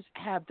Hasidims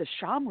have the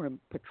Shamrim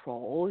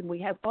patrol, and we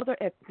have other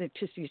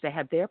ethnicities that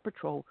have their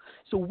patrol,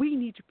 so we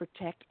need to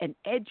protect and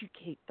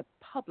educate the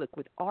public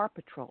with our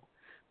patrol.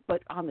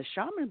 But on the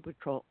Shamrim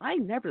patrol, I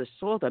never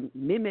saw them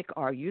mimic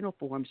our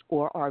uniforms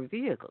or our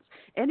vehicles.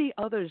 Any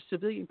other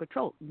civilian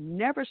patrol,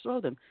 never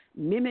saw them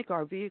mimic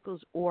our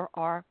vehicles or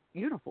our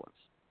uniforms.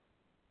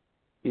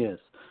 Yes,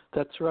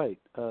 that's right.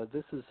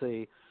 This is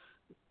a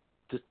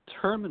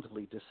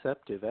determinedly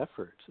deceptive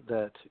effort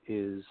that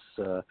is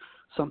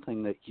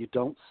something that you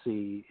don't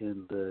see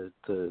in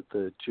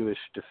the Jewish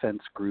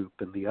Defense Group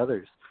and the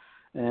others.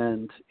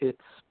 And it's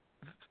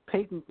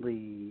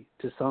patently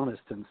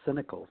dishonest and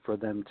cynical for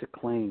them to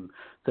claim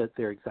that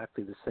they're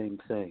exactly the same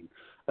thing.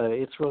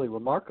 It's really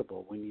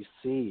remarkable when you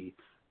see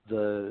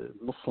the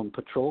Muslim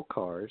patrol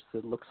cars.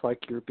 It looks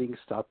like you're being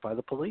stopped by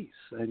the police,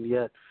 and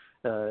yet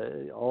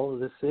all of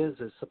this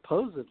is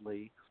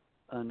supposedly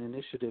an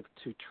initiative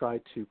to try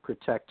to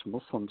protect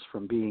Muslims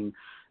from being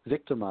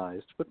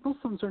victimized, but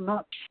Muslims are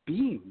not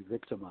being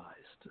victimized.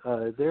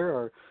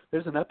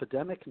 There's an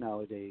epidemic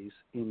nowadays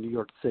in New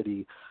York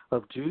City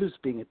of Jews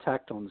being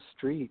attacked on the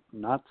street,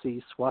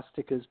 Nazi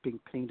swastikas being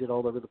painted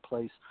all over the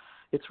place.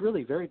 It's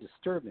really very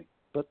disturbing,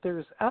 but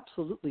there's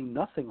absolutely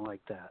nothing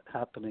like that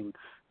happening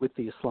with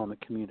the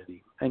Islamic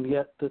community. And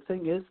yet the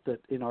thing is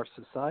that in our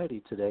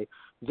society today,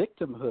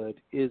 victimhood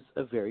is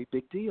a very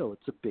big deal.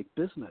 It's a big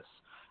business.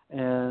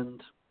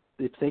 And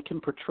if they can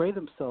portray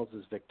themselves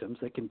as victims,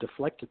 they can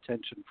deflect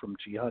attention from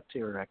jihad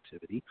terror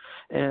activity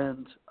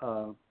and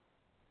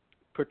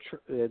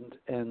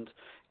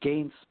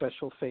gain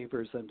special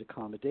favors and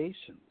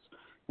accommodations.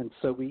 And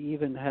so we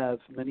even have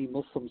many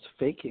Muslims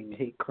faking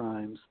hate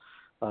crimes.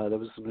 There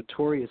was a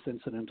notorious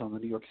incident on the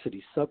New York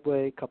City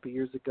subway a couple of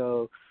years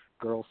ago.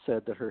 A girl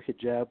said that her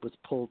hijab was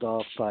pulled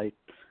off by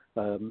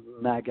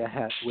MAGA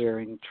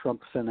hat-wearing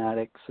Trump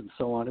fanatics and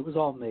so on. It was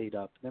all made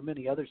up. There are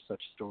many other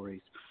such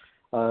stories.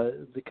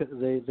 Because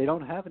they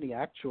don't have any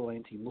actual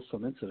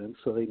anti-Muslim incidents,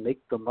 so they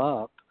make them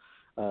up,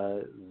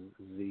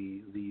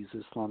 these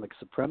Islamic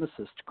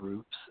supremacist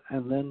groups,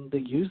 and then they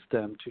use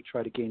them to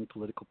try to gain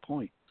political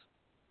points.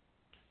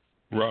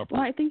 Robert.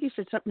 Well, I think you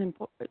said something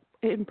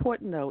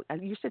important, though.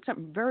 You said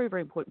something very,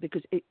 very important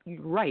because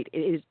you're right. It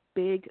is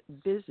big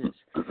business.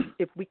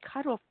 If we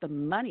cut off the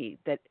money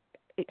that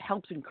it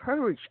helps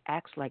encourage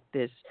acts like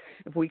this,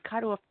 if we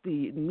cut off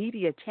the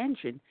media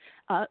attention,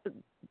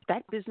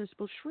 that business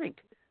will shrink.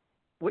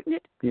 Wouldn't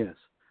it? Yes.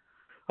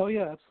 Oh,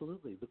 yeah,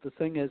 absolutely. But the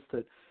thing is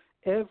that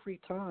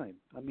every time,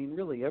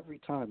 really every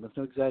time, with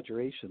no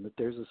exaggeration, that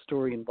there's a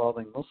story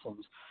involving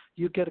Muslims,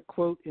 you get a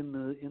quote in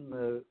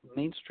the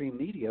mainstream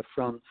media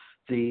from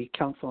the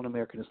Council on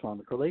American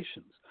Islamic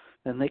Relations,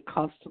 and they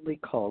constantly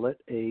call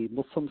it a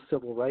Muslim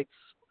civil rights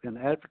and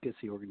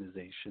advocacy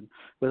organization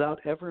without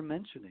ever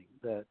mentioning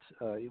that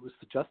it was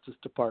the Justice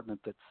Department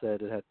that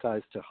said it had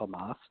ties to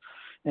Hamas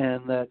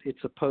and that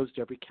it's opposed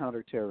every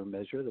counterterror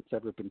measure that's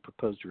ever been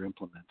proposed or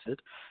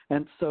implemented.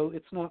 And so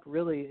it's not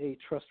really a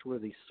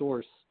trustworthy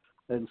source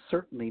and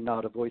certainly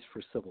not a voice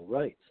for civil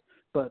rights,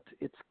 but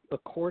it's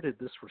accorded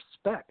this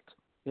respect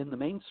in the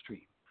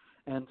mainstream.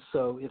 And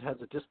so it has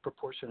a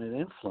disproportionate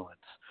influence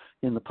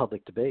in the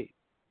public debate.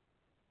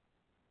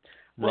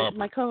 Well,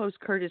 my co-host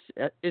Curtis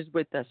is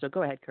with us, so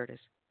go ahead, Curtis.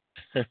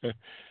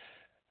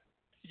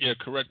 Yeah,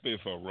 correct me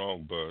if I'm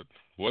wrong, but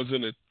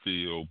wasn't it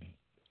the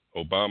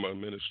Obama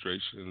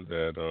administration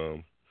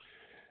that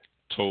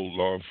told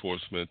law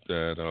enforcement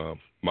that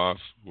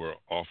mosques were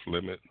off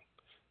limit?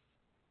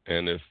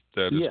 And if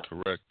that is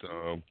correct,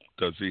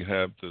 does he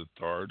have the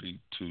authority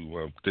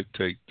to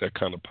dictate that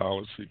kind of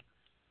policy?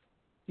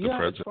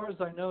 Yeah, as far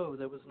as I know,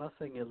 there was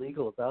nothing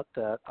illegal about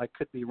that. I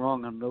could be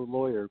wrong. I'm no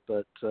lawyer,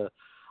 but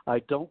I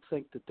don't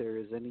think that there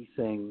is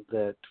anything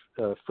that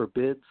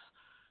forbids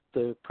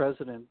the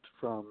president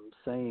from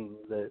saying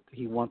that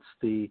he wants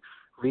the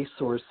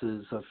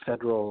resources of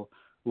federal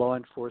law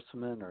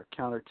enforcement or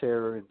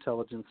counterterror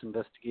intelligence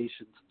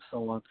investigations and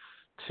so on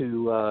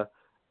to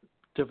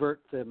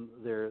divert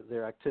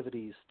their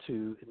activities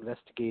to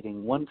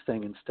investigating one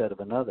thing instead of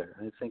another.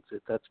 I think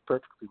that that's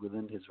perfectly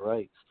within his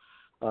rights.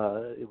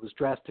 It was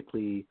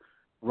drastically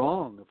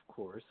wrong, of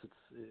course.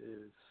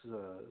 It's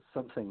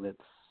something that's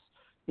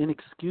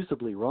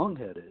inexcusably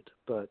wrongheaded,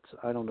 but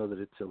I don't know that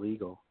it's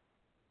illegal.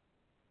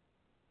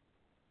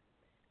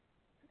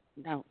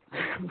 No,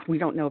 we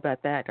don't know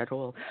about that at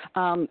all.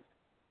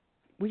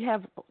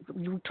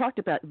 You talked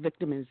about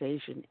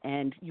victimization,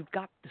 and you've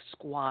got the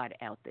squad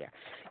out there.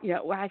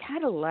 I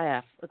had a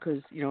laugh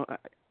because,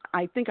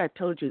 I think I've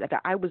told you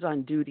that I was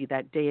on duty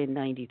that day in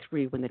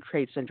 '93 when the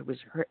Trade Center was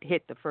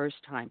hit the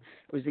first time.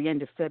 It was the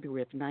end of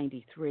February of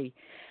 '93.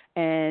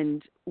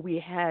 And we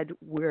had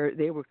where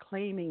they were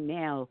claiming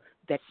now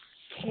that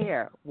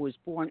CARE was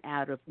born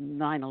out of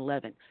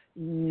 9/11.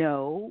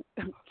 No,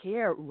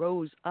 CARE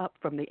rose up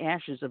from the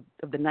ashes of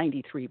the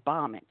 '93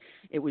 bombing.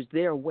 It was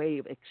their way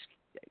of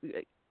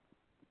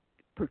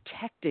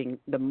protecting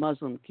the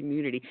Muslim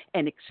community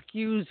and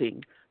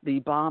excusing the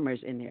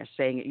bombers in there,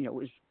 saying, it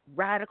was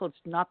radical, it's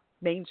not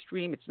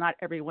mainstream, it's not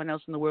everyone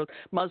else in the world.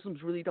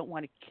 Muslims really don't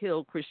want to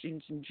kill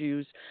Christians and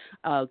Jews.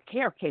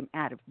 CARE came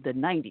out of the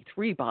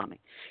 '93 bombing.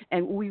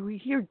 And we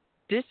hear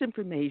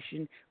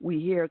disinformation. We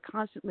hear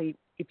constantly,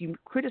 if you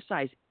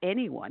criticize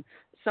anyone,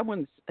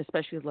 someone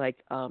especially like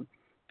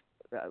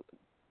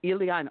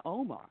Ilhan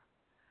Omar,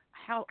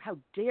 how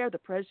dare the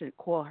president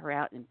call her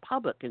out in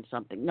public in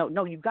something?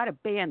 No, you've got to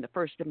ban the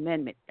First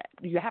Amendment.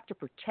 You have to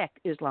protect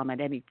Islam at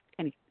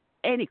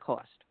any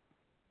cost.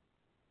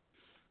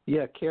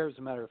 Yeah, CARE, as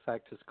a matter of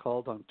fact, has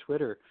called on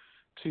Twitter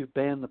to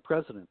ban the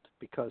president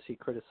because he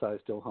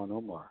criticized Ilhan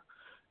Omar.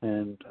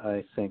 And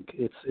I think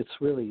it's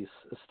really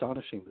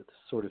astonishing that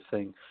this sort of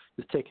thing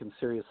is taken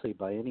seriously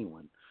by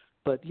anyone.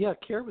 But yeah,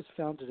 CARE was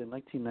founded in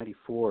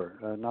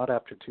 1994, not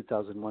after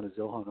 2001, as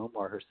Ilhan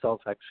Omar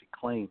herself actually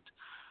claimed.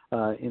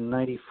 In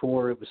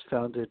 '94, it was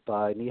founded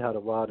by Nihad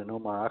Awad and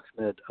Omar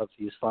Ahmed of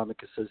the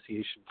Islamic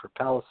Association for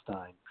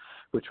Palestine,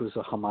 which was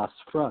a Hamas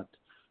front.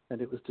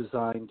 And it was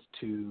designed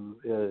to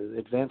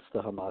advance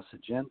the Hamas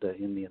agenda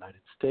in the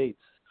United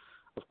States.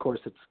 Of course,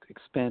 it's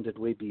expanded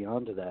way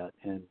beyond that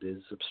and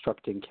is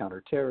obstructing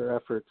counterterror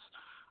efforts,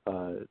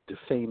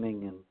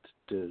 defaming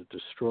and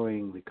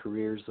destroying the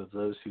careers of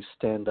those who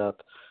stand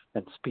up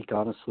and speak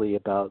honestly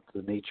about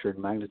the nature and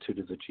magnitude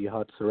of the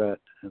jihad threat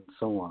and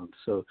so on.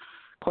 So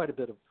quite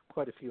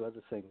a few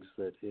other things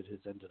that it has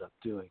ended up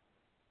doing.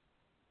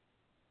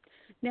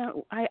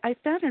 Now, I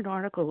found an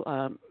article,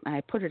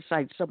 I put it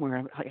aside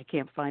somewhere, I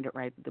can't find it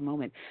right at the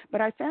moment,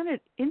 but I found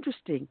it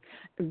interesting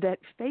that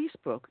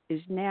Facebook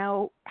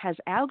has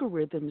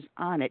algorithms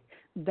on it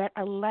that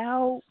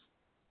allow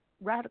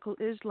radical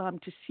Islam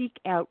to seek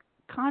out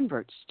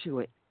converts to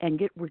it and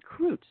get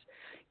recruits.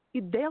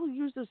 They'll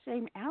use the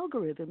same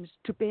algorithms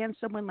to ban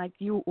someone like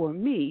you or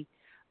me,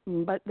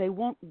 but they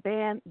won't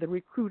ban the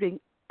recruiting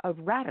of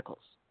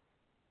radicals.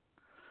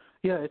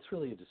 Yeah, it's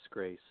really a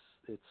disgrace.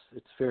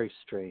 It's very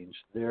strange.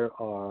 There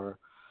are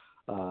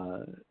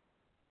Al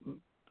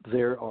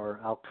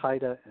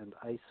Qaeda and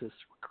ISIS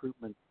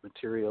recruitment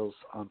materials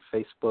on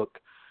Facebook.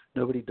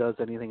 Nobody does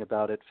anything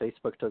about it.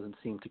 Facebook doesn't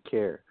seem to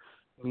care.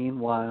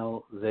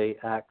 Meanwhile, they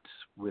act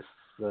with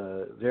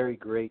very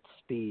great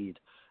speed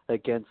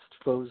against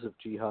foes of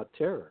jihad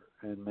terror,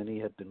 and many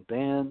have been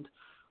banned.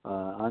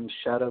 I'm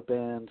shadow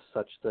banned,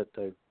 such that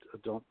I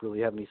don't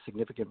really have any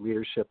significant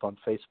readership on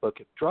Facebook.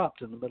 It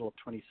dropped in the middle of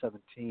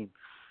 2017.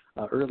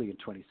 Early in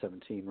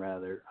 2017,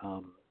 rather.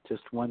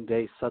 Just one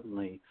day,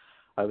 suddenly,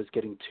 I was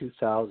getting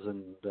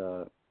 2,000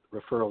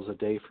 referrals a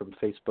day from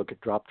Facebook. It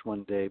dropped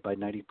one day by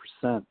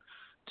 90%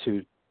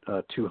 to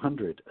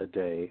 200 a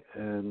day,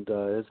 and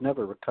has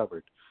never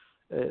recovered.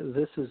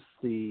 This is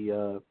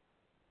the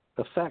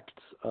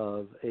effects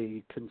of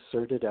a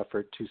concerted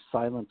effort to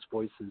silence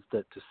voices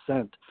that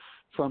dissent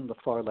from the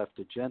far-left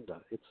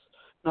agenda. It's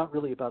not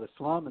really about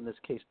Islam in this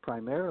case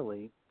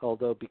primarily,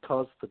 although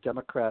because the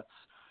Democrats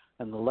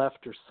and the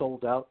left are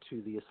sold out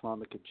to the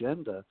Islamic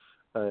agenda,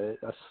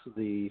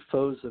 the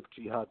foes of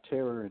jihad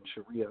terror and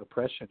Sharia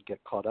oppression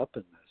get caught up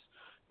in this.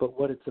 But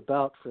what it's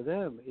about for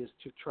them is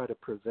to try to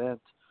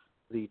prevent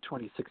the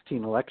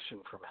 2016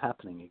 election from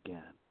happening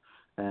again.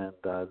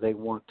 And they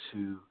want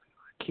to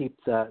keep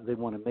that, they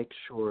want to make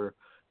sure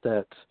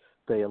that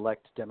they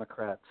elect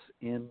Democrats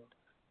in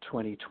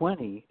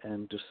 2020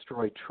 and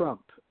destroy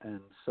Trump. And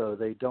so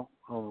they don't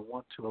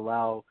want to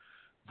allow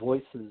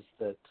voices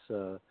that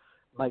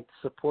might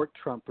support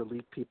Trump or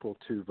lead people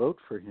to vote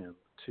for him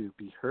to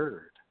be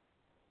heard.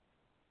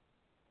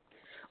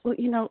 Well,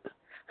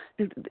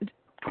 the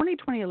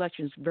 2020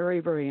 election is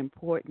very, very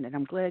important, and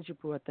I'm glad you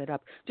brought that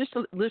up. Just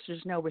so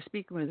listeners know, we're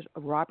speaking with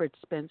Robert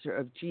Spencer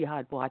of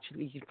Jihad Watch.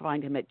 You can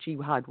find him at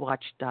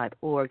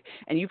jihadwatch.org.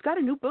 And you've got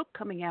a new book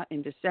coming out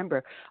in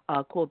December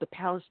called The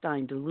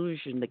Palestinian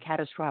Delusion, The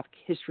Catastrophic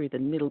History of the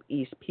Middle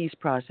East Peace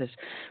Process.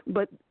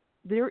 But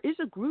there is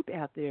a group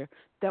out there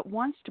that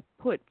wants to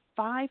put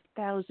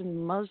 5,000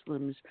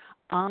 Muslims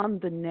on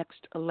the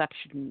next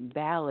election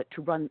ballot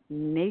to run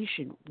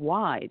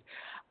nationwide.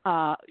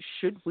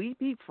 Should we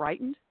be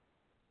frightened?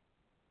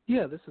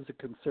 Yeah, this is a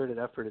concerted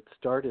effort. It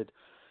started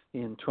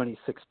in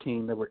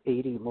 2016. There were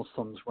 80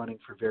 Muslims running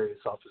for various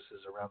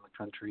offices around the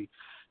country,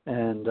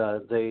 and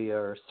they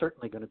are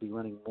certainly going to be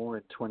running more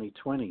in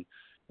 2020.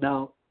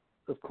 Now,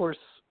 of course,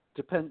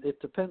 it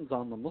depends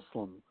on the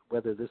Muslim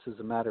whether this is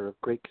a matter of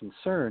great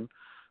concern,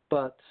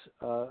 but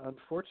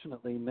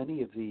unfortunately,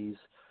 many of these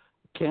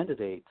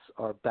candidates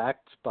are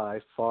backed by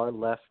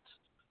far-left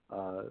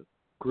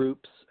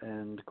groups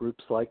and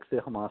groups like the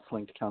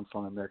Hamas-linked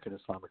Council on American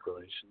Islamic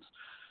Relations,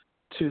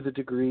 to the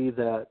degree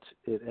that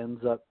it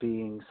ends up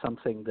being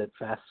something that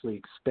vastly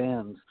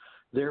expands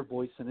their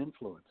voice and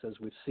influence, as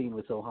we've seen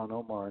with Ilhan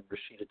Omar and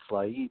Rashida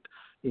Tlaib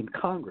in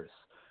Congress,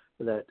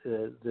 that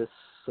this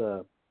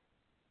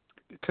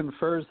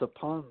confers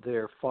upon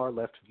their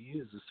far-left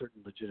views a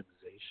certain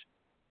legitimization.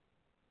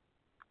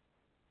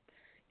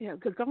 Yeah,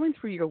 going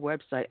through your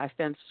website, I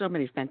found so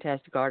many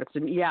fantastic articles.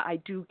 And, yeah, I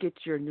do get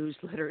your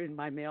newsletter in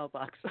my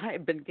mailbox. I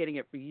have been getting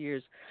it for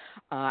years.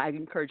 I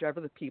encourage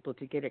other people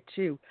to get it,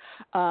 too.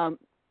 And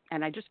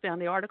I just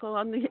found the article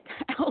on the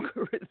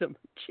algorithm.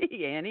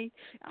 Gee, Annie,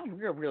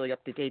 we're really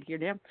up to date here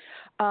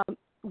now.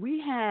 We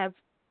have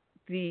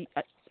the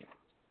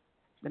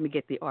let me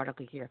get the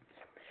article here.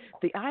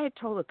 The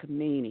Ayatollah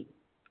Khomeini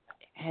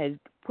has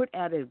put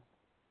out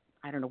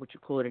I don't know what you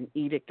call it, an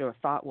edict or a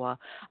fatwa,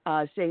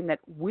 saying that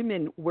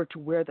women were to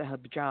wear the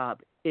hijab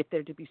if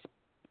they're to be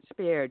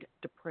spared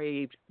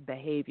depraved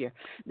behavior.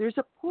 There's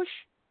a push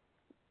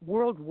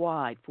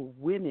worldwide for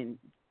women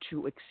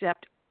to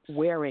accept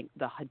wearing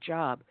the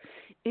hijab,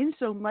 in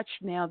so much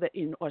now that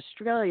in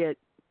Australia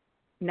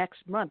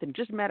next month, in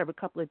just a matter of a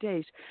couple of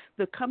days,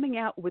 they're coming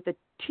out with a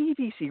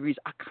TV series,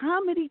 a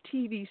comedy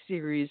TV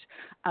series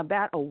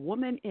about a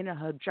woman in a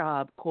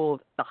hijab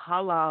called The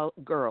Halal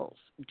Girls,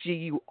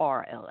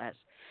 Gurls.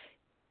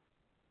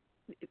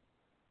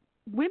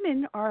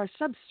 Women are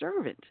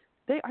subservient.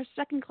 They are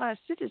second-class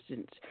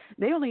citizens.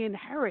 They only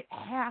inherit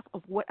half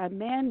of what a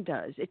man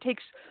does. It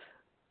takes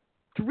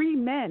three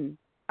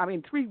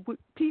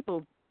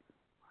people,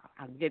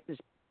 I'll get this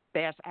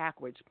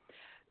backwards,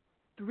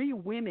 3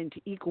 women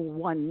to equal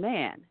 1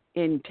 man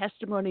in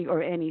testimony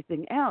or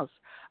anything else.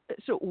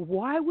 So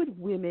why would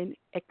women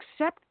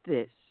accept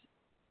this?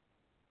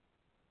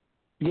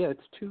 Yeah,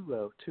 it's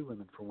two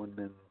women for 1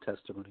 man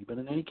testimony. But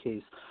in any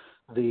case,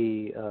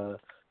 the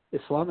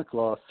Islamic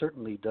law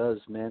certainly does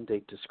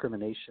mandate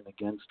discrimination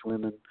against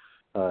women,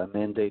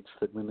 mandates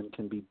that women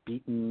can be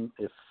beaten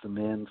if the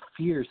man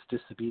fears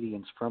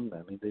disobedience from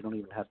them. I mean, they don't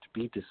even have to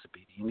be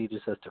disobedient. He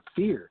just has to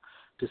fear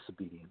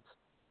disobedience.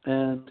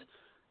 And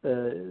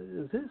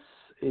this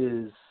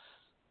is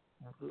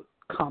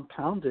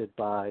compounded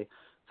by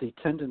the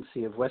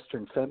tendency of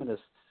Western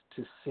feminists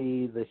to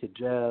see the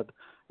hijab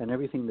and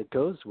everything that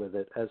goes with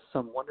it as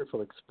some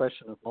wonderful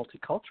expression of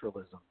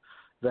multiculturalism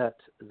that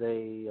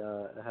they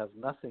have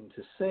nothing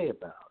to say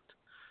about.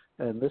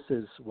 And this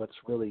is what's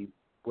really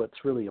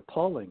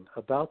appalling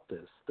about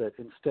this, that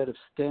instead of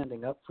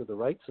standing up for the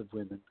rights of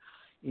women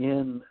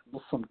in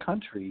Muslim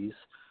countries,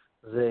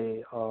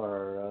 they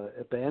are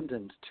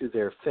abandoned to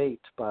their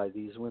fate by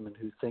these women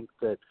who think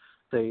that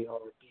they are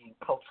being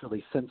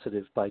culturally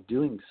sensitive by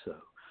doing so.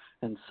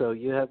 And so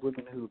you have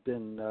women who've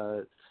been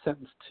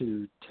sentenced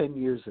to 10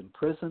 years in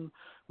prison,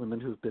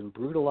 women who've been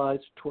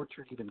brutalized,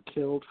 tortured, even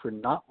killed for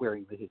not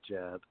wearing the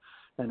hijab.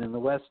 And in the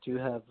West, you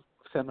have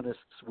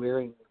feminists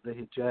wearing the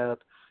hijab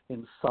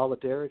in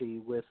solidarity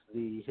with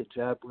the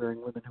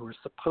hijab-wearing women who are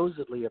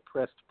supposedly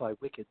oppressed by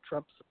wicked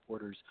Trump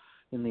supporters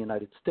in the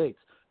United States.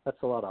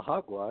 That's a lot of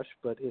hogwash,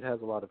 but it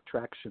has a lot of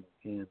traction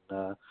in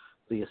the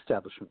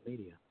establishment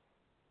media.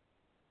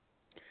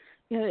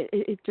 Yeah,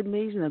 it's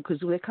amazing, though, because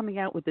they're coming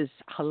out with this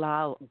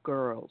Halal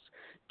Girls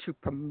to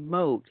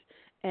promote.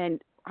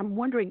 And I'm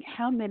wondering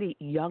how many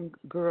young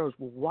girls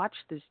will watch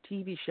this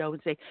TV show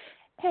and say,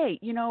 hey,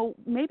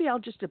 maybe I'll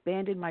just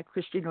abandon my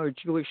Christian or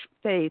Jewish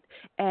faith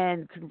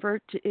and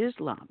convert to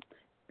Islam.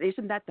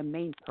 Isn't that the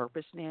main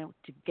purpose now,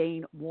 to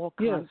gain more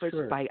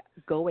converts by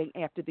going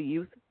after the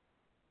youth?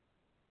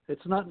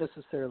 It's not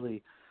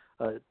necessarily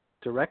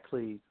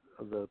directly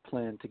the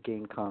plan to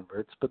gain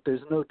converts, but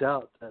there's no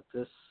doubt that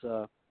this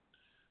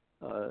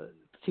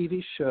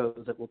TV show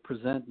that will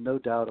present, no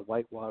doubt, a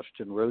whitewashed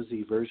and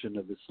rosy version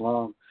of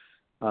Islam,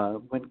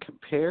 when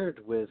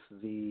compared with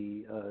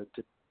the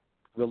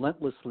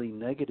relentlessly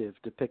negative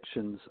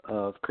depictions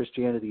of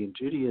Christianity and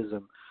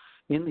Judaism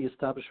in the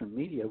establishment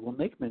media, will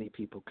make many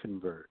people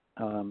convert.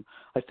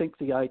 I think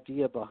the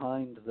idea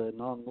behind the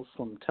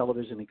non-Muslim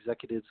television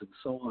executives and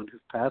so on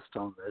who've passed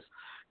on this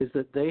is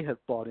that they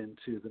have bought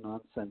into the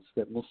nonsense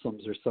that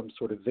Muslims are some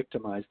sort of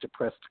victimized,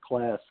 oppressed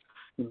class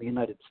in the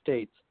United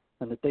States,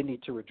 and that they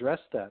need to redress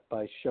that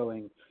by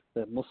showing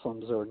that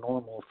Muslims are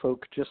normal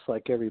folk just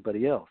like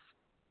everybody else.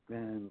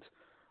 And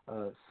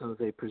So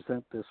they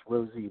present this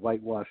rosy,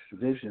 whitewashed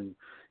vision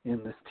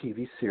in this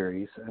TV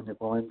series, and it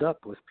will end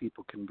up with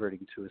people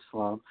converting to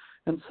Islam.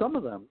 And some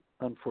of them,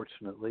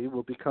 unfortunately,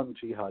 will become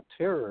jihad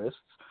terrorists.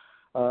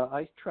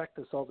 I track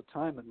this all the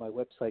time at my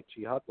website,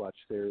 Jihad Watch.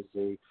 There is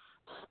a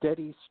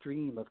steady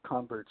stream of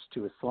converts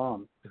to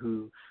Islam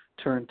who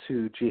turn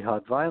to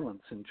jihad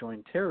violence and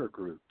join terror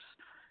groups.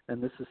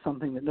 And this is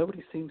something that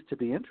nobody seems to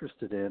be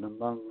interested in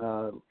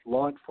among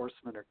law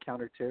enforcement or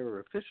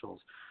counterterror officials,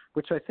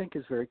 which I think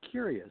is very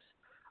curious.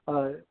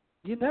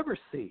 You never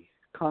see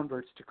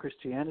converts to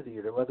Christianity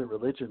or to other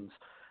religions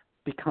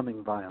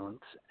becoming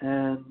violent,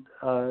 and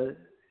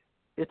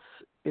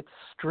it's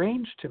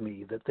strange to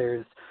me that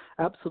there's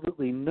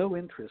absolutely no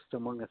interest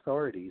among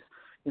authorities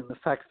in the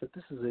fact that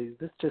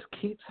this just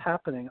keeps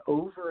happening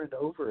over and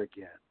over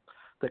again,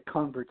 that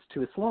converts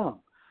to Islam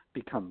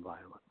become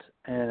violent.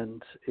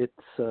 And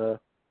it's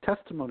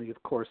testimony,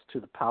 of course, to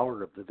the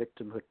power of the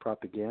victimhood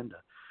propaganda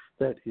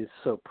that is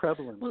so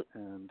prevalent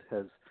and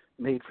has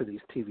made for these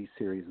TV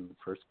series in the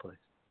first place.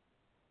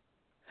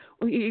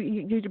 Well,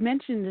 you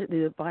mentioned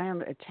the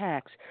violent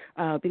attacks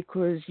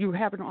because you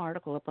have an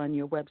article up on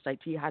your website,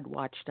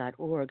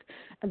 jihadwatch.org,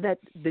 that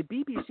the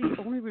BBC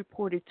only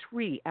reported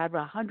 3 out of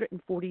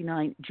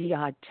 149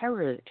 jihad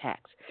terror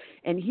attacks.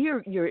 And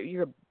here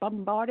you're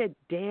bombarded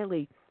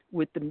daily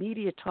with the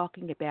media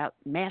talking about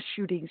mass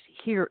shootings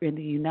here in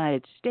the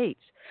United States,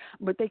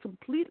 but they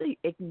completely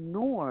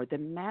ignore the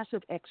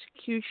massive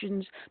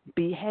executions,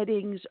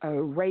 beheadings,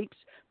 rapes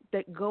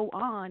that go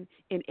on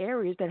in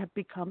areas that have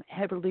become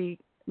heavily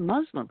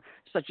Muslim,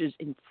 such as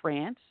in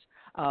France,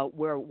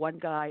 where one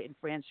guy in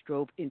France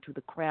drove into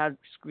the crowd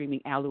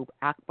screaming Allahu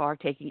Akbar,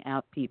 taking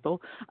out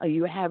people.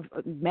 You have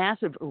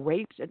massive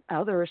rapes and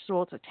other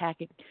assaults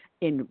attacking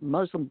in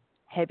Muslim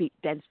heavy,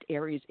 dense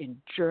areas in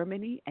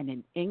Germany and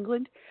in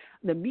England.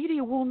 The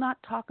media will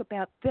not talk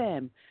about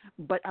them,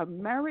 but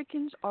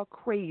Americans are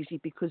crazy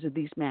because of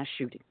these mass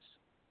shootings.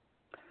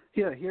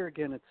 Yeah, here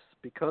again, it's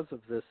because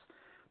of this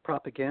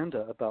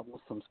propaganda about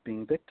Muslims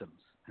being victims.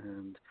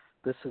 And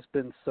this has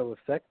been so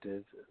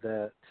effective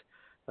that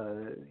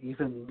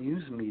even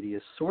news media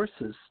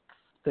sources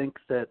think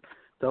that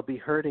they'll be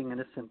hurting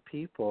innocent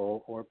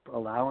people or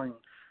allowing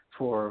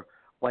for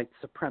white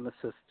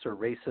supremacists or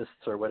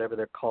racists or whatever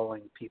they're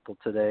calling people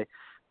today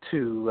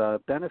to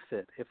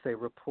benefit if they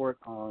report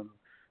on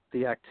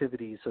the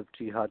activities of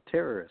jihad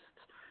terrorists.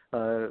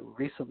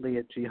 Recently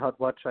at Jihad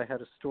Watch, I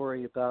had a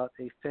story about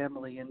a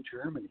family in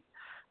Germany,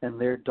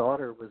 and their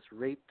daughter was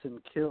raped and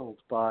killed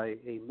by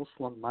a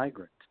Muslim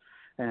migrant.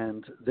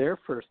 And their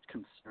first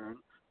concern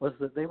was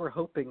that they were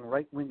hoping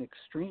right-wing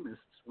extremists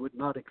would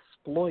not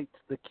exploit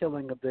the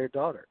killing of their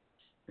daughter.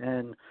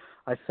 And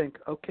I think,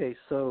 okay,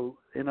 so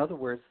in other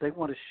words, they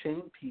want to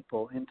shame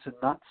people into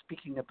not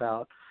speaking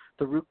about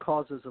the root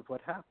causes of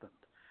what happened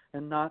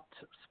and not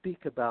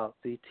speak about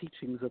the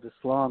teachings of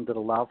Islam that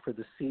allow for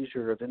the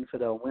seizure of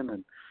infidel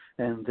women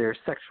and their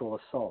sexual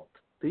assault.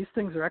 These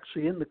things are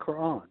actually in the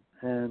Quran,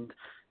 and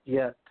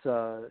yet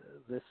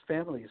this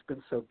family has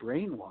been so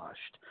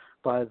brainwashed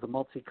by the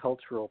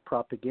multicultural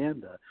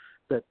propaganda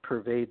that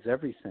pervades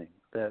everything,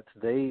 that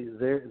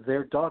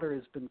their daughter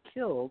has been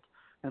killed,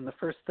 and the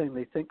first thing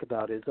they think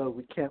about is, oh,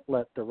 we can't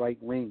let the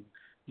right wing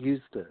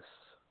use this.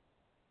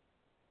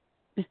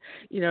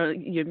 You know,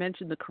 you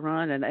mentioned the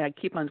Quran, and I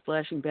keep on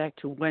flashing back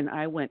to when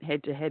I went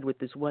head-to-head with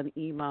this one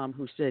imam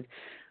who said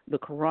the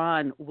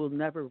Quran will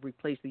never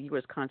replace the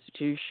U.S.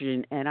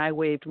 Constitution, and I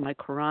waved my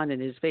Quran in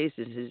his face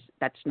and says,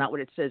 that's not what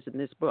it says in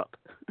this book.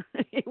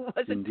 He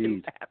wasn't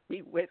too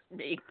happy with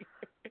me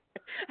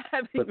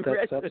having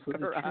read the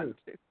Quran.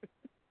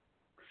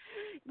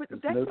 But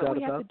There's that's no what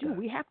we have to do. that.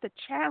 We have to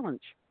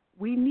challenge.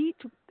 We need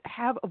to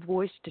have a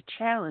voice to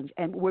challenge,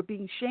 and we're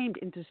being shamed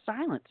into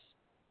silence.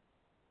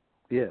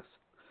 Yes.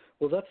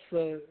 Well, that's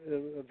a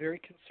very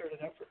concerted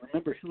effort.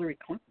 Remember, Hillary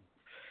Clinton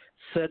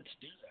said to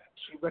do that.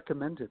 She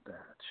recommended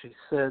that. She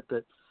said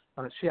that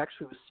she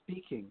actually was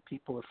speaking.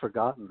 People have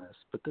forgotten this,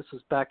 but this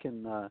was back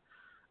in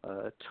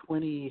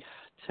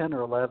 2010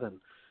 or 11,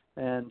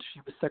 and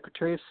she was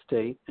Secretary of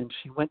State, and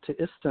she went to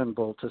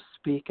Istanbul to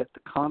speak at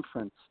the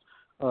conference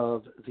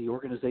of the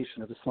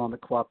Organization of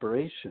Islamic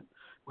Cooperation,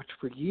 which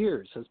for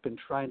years has been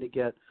trying to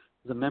get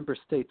the member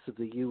states of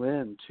the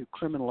UN to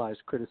criminalize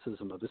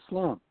criticism of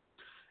Islam.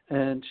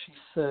 And she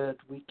said,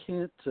 we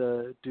can't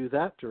do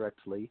that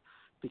directly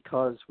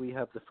because we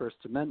have the First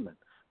Amendment,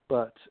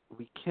 but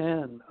we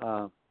can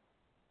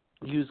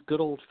use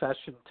good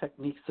old-fashioned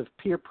techniques of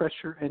peer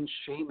pressure and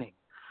shaming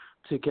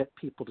to get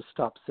people to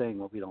stop saying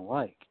what we don't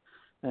like.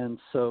 And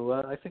so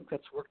I think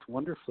that's worked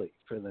wonderfully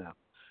for them,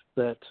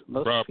 that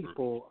most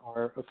people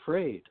are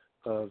afraid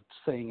of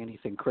saying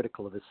anything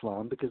critical of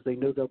Islam because they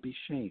know they'll be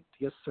shamed.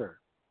 Yes, sir.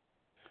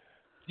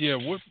 Yeah,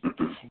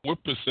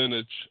 what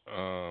percentage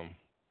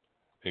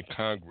in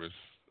Congress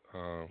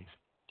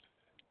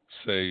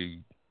say,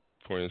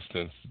 for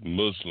instance,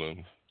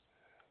 Muslim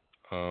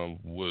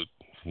would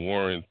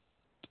warrant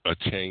a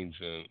change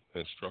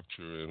in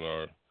structure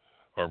in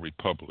our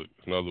republic?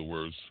 In other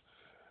words,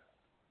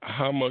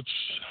 how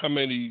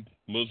many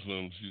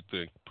Muslims you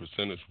think,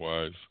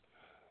 percentage-wise,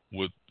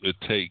 would it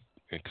take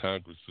in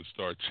Congress to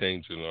start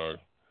changing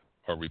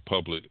our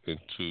republic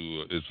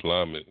into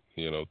Islamic,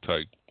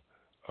 type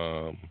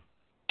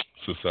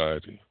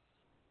society?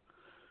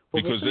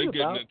 Well, because they're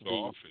getting into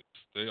office.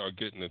 They are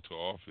getting into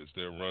office.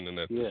 They're running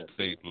at the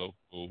state,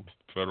 local,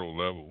 federal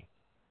level.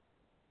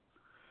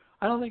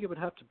 I don't think it would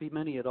have to be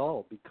many at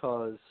all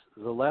because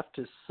the left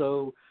is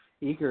so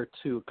eager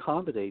to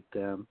accommodate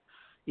them,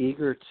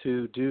 eager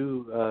to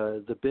do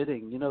the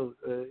bidding.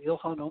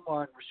 Ilhan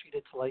Omar and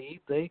Rashida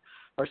Tlaib, they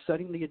are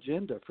setting the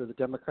agenda for the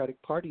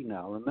Democratic Party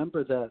now.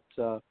 Remember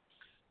that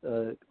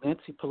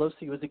Nancy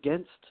Pelosi was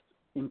against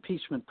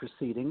impeachment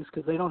proceedings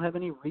because they don't have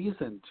any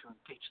reason to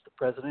impeach the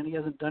president. He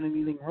hasn't done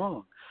anything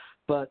wrong.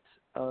 But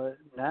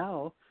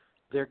now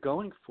they're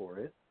going for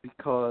it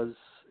because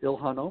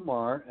Ilhan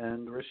Omar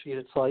and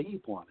Rashida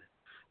Tlaib want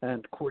it,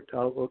 and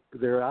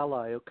their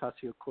ally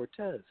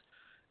Ocasio-Cortez.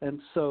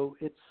 And so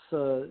it's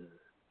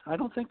I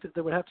don't think that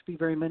there would have to be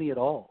very many at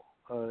all,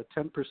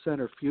 10%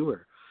 or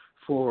fewer,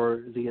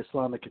 for the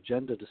Islamic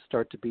agenda to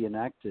start to be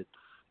enacted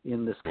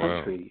in this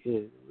country. Wow.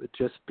 It would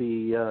just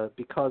be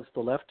because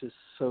the left is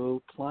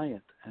so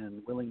pliant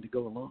and willing to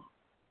go along.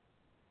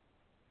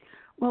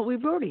 Well,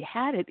 we've already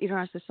had it in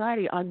our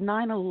society. On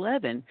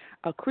 9/11,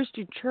 a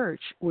Christian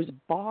church was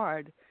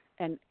barred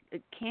and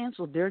it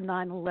canceled their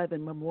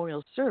 9/11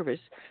 memorial service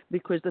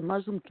because the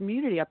Muslim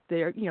community up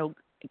there,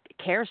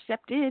 CARE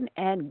stepped in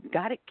and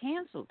got it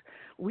canceled.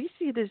 We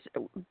see this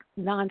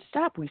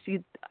nonstop. We see,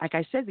 like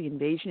I said, the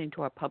invasion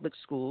into our public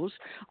schools,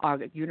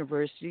 our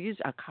universities,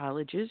 our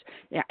colleges,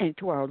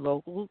 into our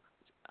local,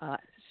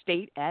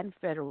 state, and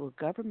federal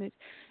government.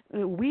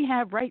 We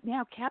have right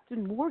now,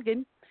 Captain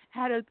Morgan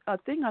had a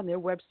thing on their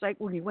website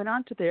when you went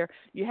onto there,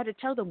 you had to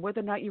tell them whether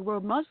or not you were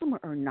a Muslim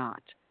or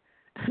not.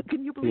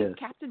 Can you believe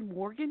Captain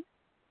Morgan?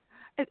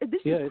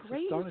 This is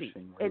crazy.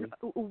 Astonishing, really. And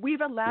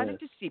we've allowed it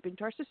to seep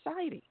into our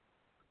society.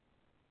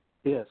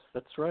 Yes,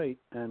 that's right.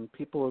 And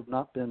people have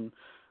not been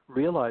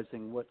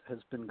realizing what has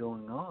been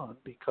going on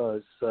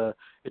because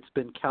it's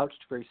been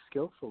couched very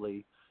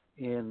skillfully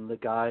in the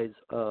guise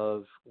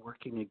of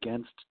working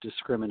against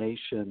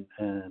discrimination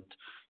and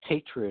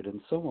hatred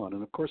and so on.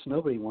 And, of course,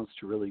 nobody wants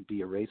to really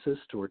be a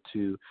racist or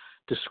to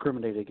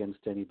discriminate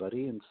against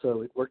anybody, and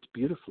so it worked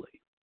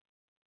beautifully.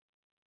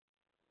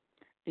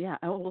 Yeah,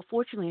 well,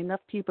 fortunately,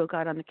 enough people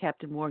got on the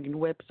Captain Morgan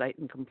website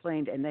and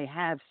complained, and they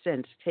have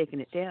since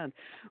taken it down.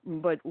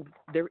 But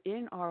they're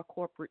in our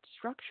corporate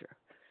structure,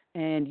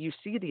 and you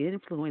see the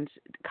influence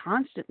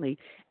constantly,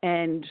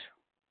 and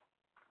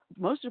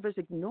most of us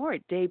ignore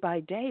it day by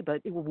day,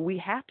 but we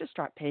have to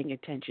start paying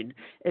attention.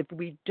 If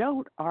we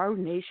don't, our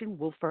nation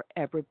will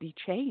forever be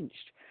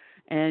changed.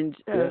 And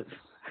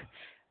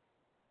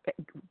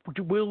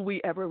will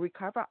we ever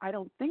recover? I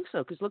don't think so,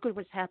 because look at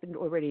what's happened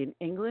already in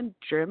England,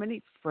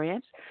 Germany,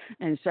 France,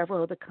 and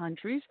several other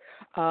countries.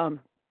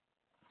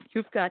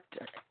 You've got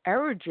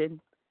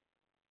Erdogan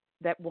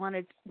that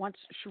wants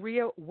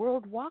Sharia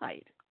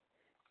worldwide.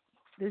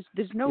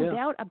 There's no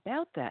doubt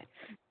about that.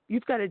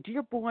 You've got a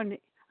Dearborn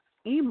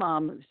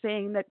imam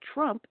saying that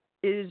Trump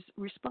is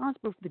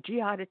responsible for the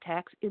jihad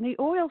attacks in the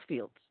oil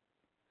fields.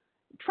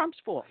 Trump's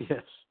fault.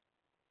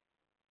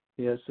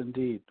 Yes,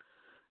 indeed.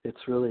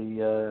 It's really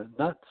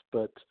nuts,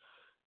 but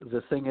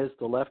the thing is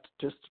the left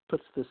just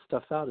puts this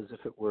stuff out as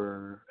if it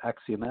were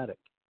axiomatic.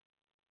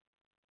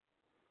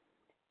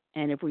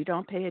 And if we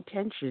don't pay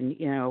attention,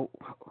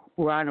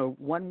 we're on a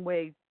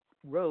one-way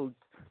road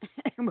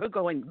and we're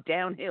going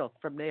downhill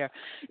from there.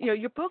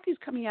 Your book is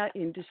coming out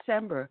in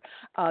December,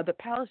 The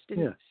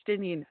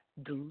Palestinian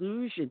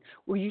Delusion,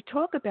 where you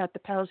talk about the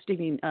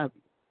Palestinian,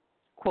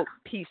 quote,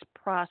 peace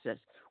process,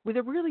 where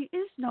there really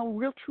is no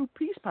real true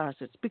peace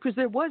process because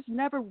there was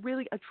never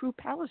really a true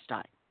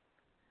Palestine.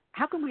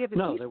 How can we have a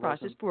peace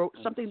process for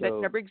something that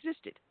never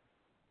existed?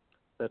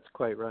 That's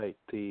quite right.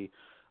 The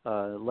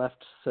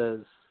left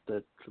says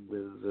that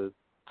the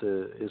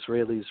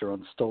Israelis are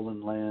on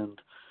stolen land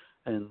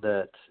and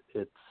that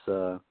it's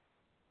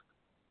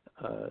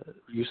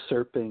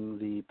usurping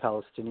the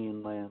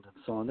Palestinian land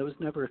and so on. There was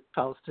never a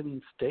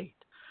Palestinian state.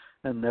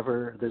 And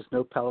there's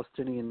no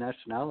Palestinian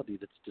nationality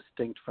that's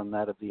distinct from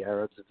that of the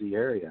Arabs of the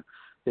area.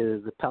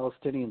 The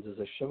Palestinians, as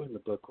I show in the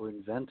book, were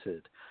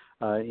invented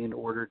in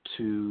order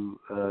to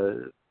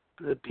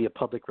be a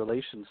public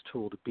relations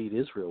tool to beat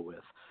Israel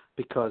with,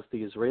 because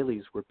the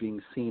Israelis were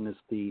being seen as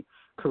the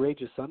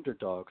courageous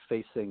underdog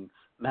facing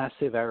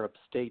massive Arab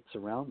states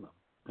around them.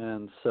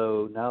 And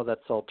so now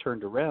that's all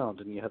turned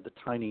around, and you have the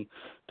tiny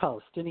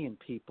Palestinian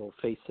people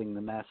facing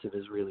the massive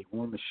Israeli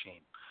war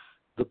machine.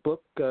 The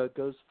book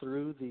goes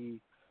through the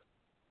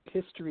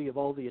history of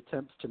all the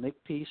attempts to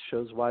make peace,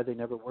 shows why they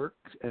never work,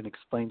 and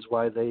explains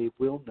why they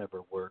will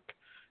never work,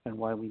 and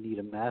why we need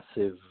a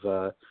massive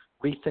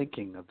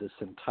rethinking of this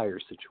entire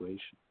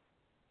situation.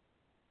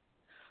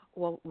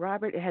 Well,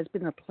 Robert, it has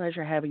been a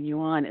pleasure having you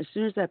on. As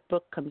soon as that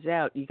book comes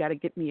out, you got to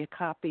get me a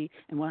copy,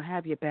 and we'll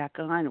have you back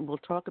on, and we'll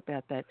talk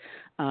about that.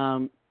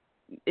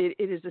 It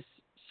is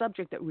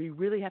subject that we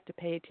really have to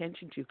pay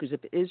attention to, because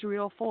if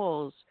Israel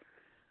falls,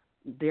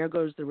 there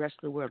goes the rest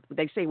of the world.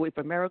 They say, well, if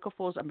America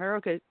falls,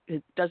 America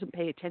doesn't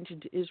pay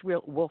attention to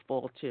Israel, will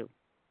fall too.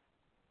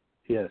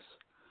 Yes,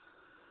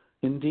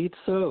 indeed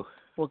so.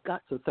 Well,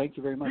 so thank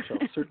you very much. I'll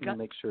certainly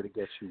make sure to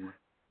get you one.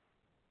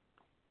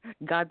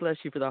 God bless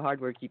you for the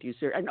hard work you do,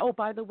 sir. And, oh,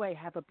 by the way,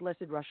 have a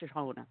blessed Rosh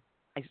Hashanah.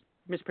 I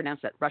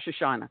mispronounced that, Rosh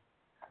Hashanah.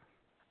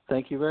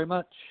 Thank you very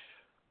much.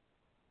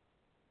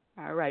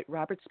 All right,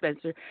 Robert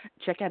Spencer.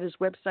 Check out his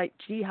website,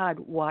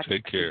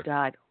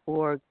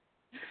 jihadwatch.org.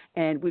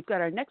 And we've got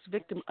our next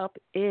victim up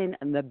in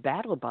the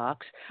battle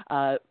box.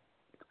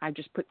 I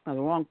just put the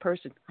wrong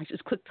person. I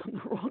just clicked on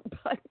the wrong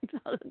button.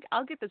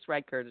 I'll get this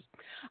right, Curtis.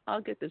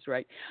 I'll get this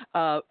right.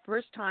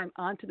 First time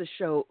onto the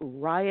show,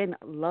 Ryan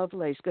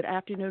Lovelace. Good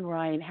afternoon,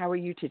 Ryan. How are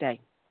you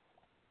today?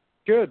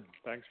 Good.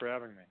 Thanks for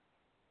having me.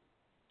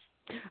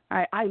 All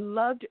right. I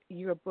loved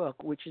your book,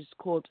 which is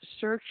called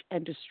Search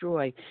and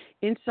Destroy,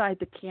 Inside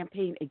the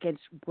Campaign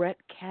Against Brett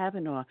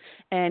Kavanaugh.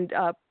 And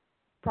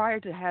prior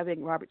to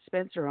having Robert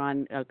Spencer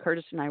on,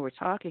 Curtis and I were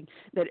talking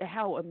that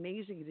how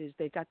amazing it is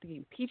they got the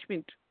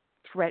impeachment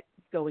threat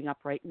going up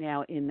right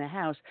now in the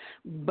House.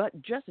 But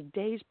just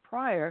days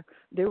prior,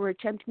 they were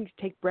attempting to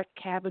take Brett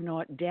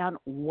Kavanaugh down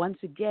once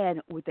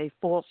again with a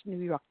false New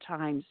York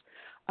Times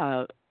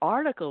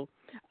article.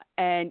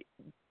 And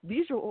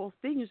these are all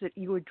things that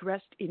you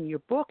addressed in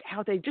your book,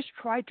 how they just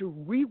tried to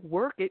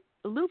rework it,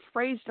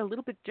 phrased a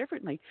little bit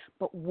differently,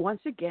 but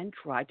once again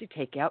tried to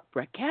take out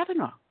Brett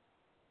Kavanaugh.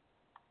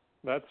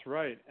 That's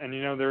right. And,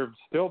 they're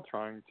still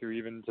trying to.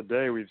 Even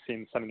today, we've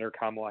seen Senator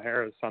Kamala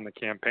Harris on the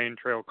campaign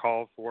trail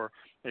call for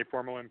a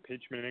formal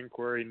impeachment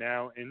inquiry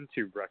now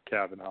into Brett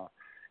Kavanaugh.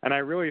 And I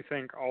really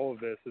think all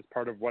of this is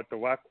part of what the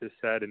left has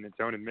said in its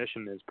own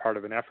admission is part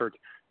of an effort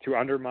to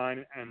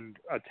undermine and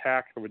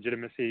attack the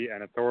legitimacy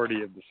and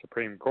authority of the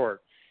Supreme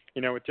Court.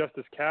 With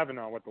Justice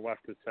Kavanaugh, what the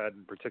left has said,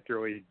 and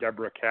particularly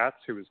Deborah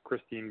Katz, who is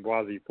Christine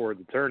Blasey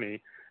Ford's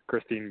attorney,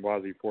 Christine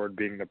Blasey Ford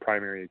being the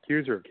primary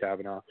accuser of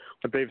Kavanaugh,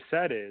 what they've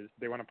said is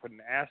they want to put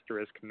an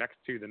asterisk next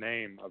to the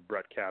name of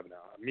Brett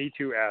Kavanaugh, a Me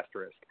Too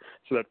asterisk,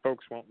 so that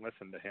folks won't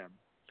listen to him.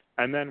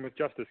 And then with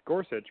Justice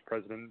Gorsuch,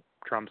 President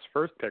Trump's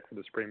first pick for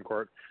the Supreme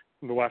Court,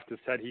 the left has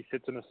said he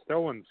sits in a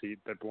stolen seat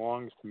that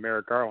belongs to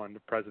Merrick Garland,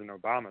 President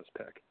Obama's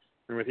pick.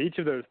 And with each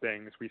of those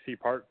things, we see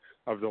part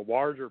of the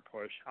larger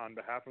push on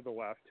behalf of the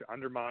left to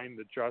undermine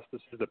the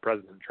justices that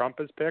President Trump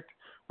has picked,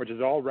 which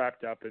is all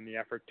wrapped up in the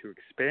effort to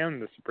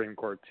expand the Supreme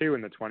Court too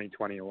in the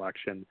 2020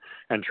 election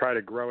and try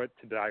to grow it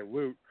to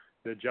dilute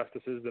the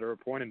justices that are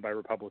appointed by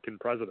Republican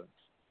presidents.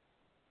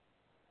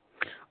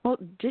 Well,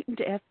 didn't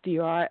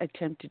FDR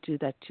attempt to do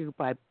that too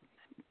by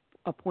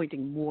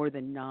appointing more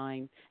than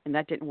 9, and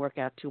that didn't work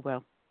out too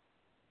well?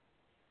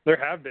 There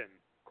have been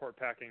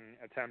court-packing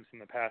attempts in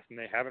the past, and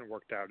they haven't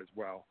worked out as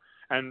well.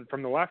 And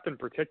from the left in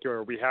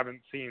particular, we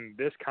haven't seen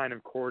this kind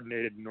of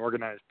coordinated and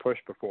organized push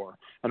before.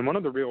 And one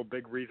of the real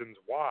big reasons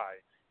why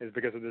is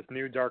because of this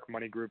new dark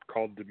money group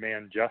called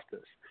Demand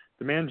Justice.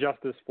 Demand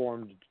Justice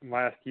formed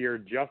last year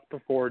just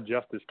before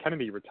Justice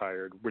Kennedy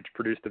retired, which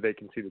produced a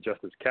vacancy that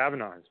Justice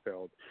Kavanaugh has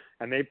filled.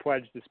 And they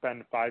pledged to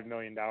spend $5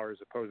 million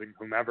opposing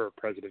whomever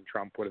President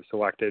Trump would have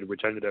selected,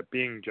 which ended up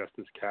being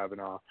Justice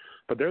Kavanaugh.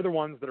 But they're the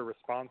ones that are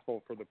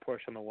responsible for the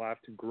push on the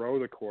left to grow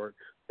the court.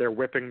 They're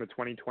whipping the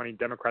 2020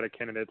 Democratic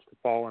candidates to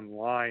fall in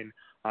line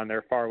on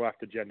their far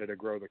left agenda to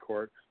grow the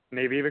court. And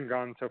they've even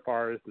gone so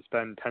far as to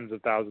spend tens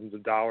of thousands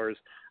of dollars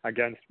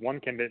against one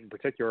candidate in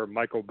particular,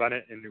 Michael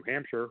Bennett in New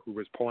Hampshire, who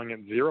was polling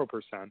at 0%.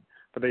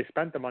 But they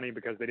spent the money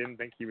because they didn't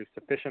think he was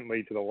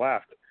sufficiently to the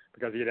left,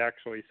 because he had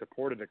actually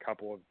supported a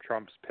couple of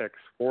Trump's picks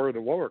for the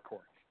lower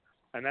courts.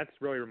 And that's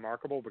really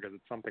remarkable because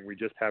it's something we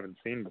just haven't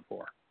seen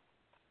before.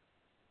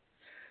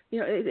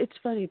 It's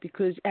funny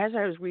because as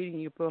I was reading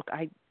your book,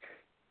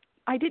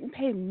 I didn't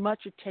pay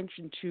much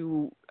attention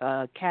to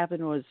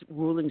Kavanaugh's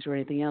rulings or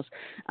anything else.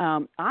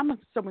 I'm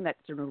someone that's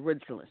an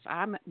originalist.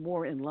 I'm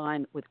more in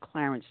line with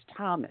Clarence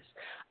Thomas.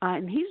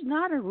 And he's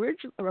not an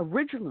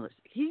originalist.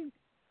 He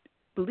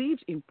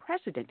believes in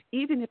precedent,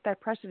 even if that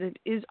precedent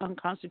is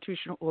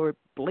unconstitutional or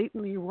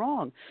blatantly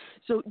wrong.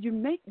 So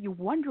you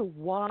wonder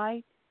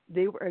why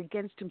they were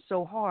against him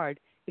so hard,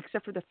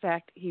 except for the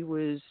fact he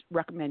was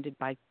recommended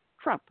by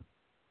Trump.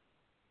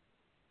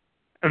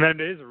 And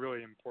that is a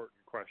really important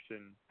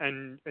question.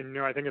 And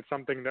I think it's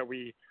something that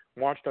we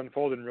watched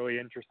unfold in really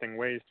interesting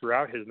ways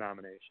throughout his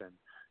nomination.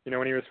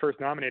 When he was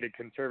first nominated,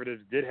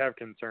 conservatives did have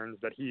concerns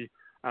that he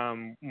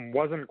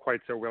wasn't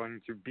quite so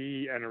willing to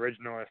be an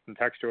originalist and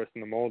textualist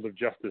in the mold of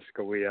Justice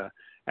Scalia.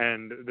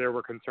 And there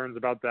were concerns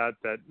about that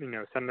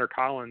Senator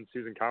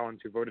Susan Collins,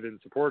 who voted in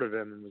support of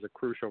him and was a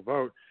crucial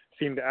vote,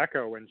 seemed to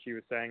echo when she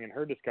was saying in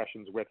her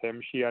discussions with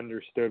him, she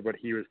understood what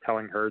he was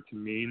telling her to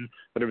mean,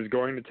 that it was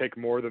going to take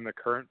more than the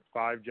current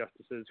 5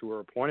 justices who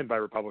were appointed by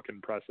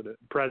Republican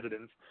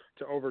presidents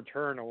to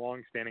overturn a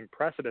longstanding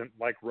precedent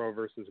like Roe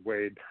versus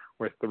Wade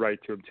with the right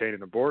to obtain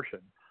an abortion.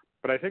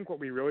 But I think what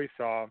we really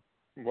saw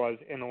was,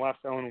 in the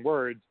left's own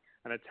words,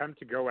 an attempt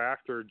to go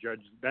after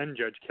then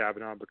Judge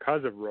Kavanaugh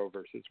because of Roe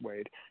versus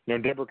Wade.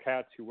 Deborah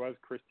Katz, who was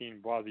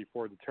Christine Blasey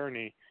Ford's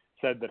attorney,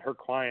 said that her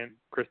client,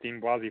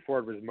 Christine Blasey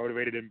Ford, was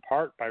motivated in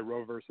part by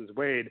Roe versus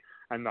Wade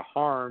and the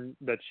harm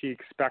that she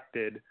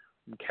expected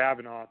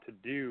Kavanaugh to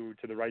do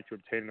to the right to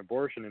obtain an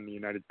abortion in the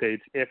United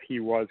States if he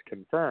was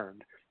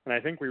confirmed. And I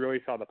think we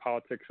really saw the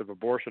politics of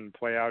abortion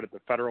play out at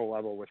the federal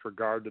level with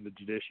regard to the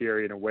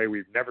judiciary in a way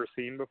we've never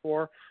seen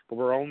before, but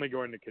we're only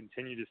going to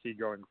continue to see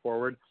going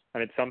forward.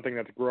 And it's something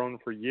that's grown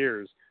for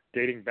years,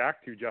 dating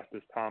back to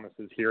Justice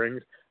Thomas's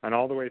hearings and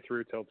all the way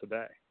through till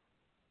today.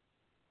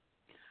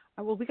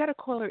 Well, we got a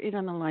caller in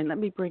on the line. Let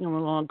me bring him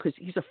along because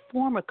he's a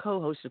former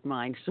co-host of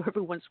mine, so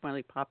every once in a while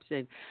he pops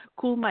in.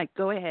 Cool, Mike,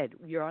 go ahead.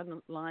 You're on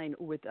the line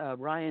with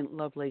Ryan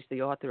Lovelace,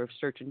 the author of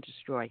Search and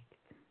Destroy.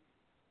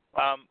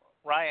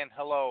 Ryan,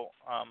 hello.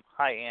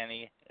 Hi,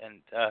 Annie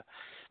and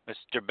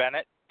Mr.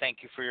 Bennett.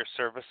 Thank you for your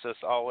service as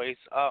always.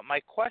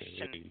 My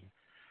question,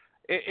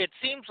 it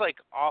seems like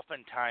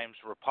oftentimes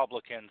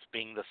Republicans,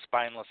 being the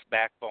spineless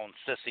backbone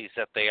sissies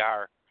that they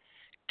are,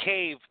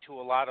 cave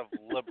to a lot of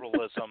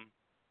liberalism.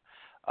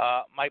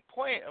 My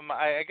point,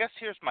 I guess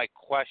here's my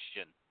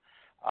question.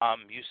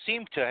 You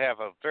seem to have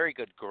a very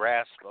good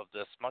grasp of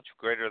this, much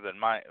greater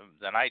than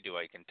I do,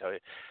 I can tell you.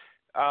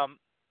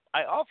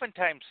 I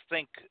oftentimes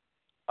think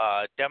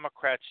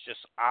Democrats just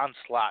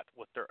onslaught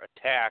with their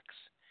attacks.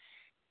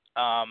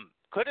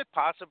 Could it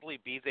possibly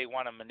be they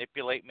want to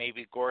manipulate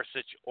maybe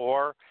Gorsuch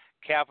or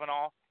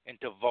Kavanaugh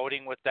into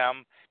voting with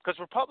them? Because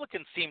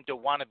Republicans seem to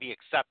want to be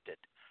accepted.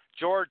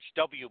 George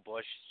W.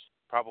 Bush,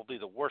 probably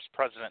the worst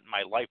president in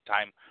my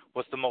lifetime,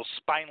 was the most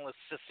spineless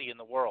sissy in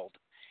the world.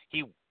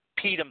 He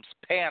peed his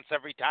pants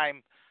every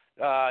time,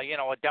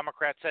 a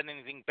Democrat said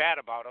anything bad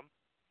about him,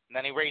 and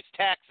then he raised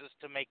taxes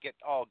to make it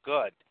all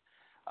good.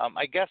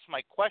 I guess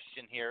my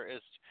question here is,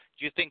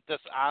 do you think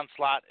this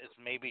onslaught is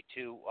maybe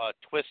to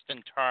twist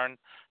and turn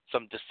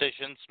some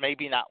decisions,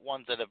 maybe not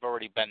ones that have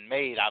already been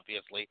made,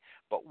 obviously,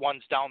 but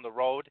ones down the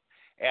road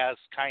as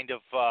kind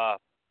of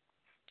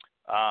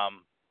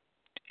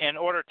in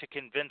order to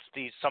convince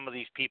some of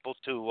these people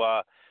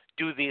to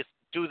do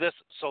this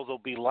so they'll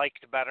be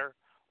liked better,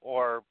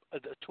 or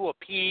to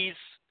appease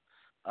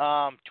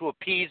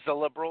the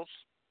liberals?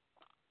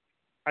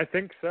 I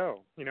think so.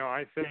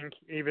 I think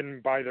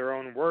even by their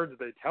own words,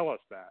 they tell us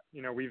that.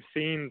 We've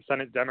seen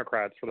Senate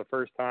Democrats for the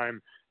first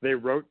time. They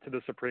wrote to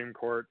the Supreme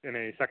Court in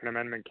a Second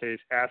Amendment case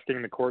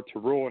asking the court to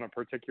rule in a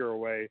particular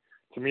way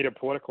to meet a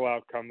political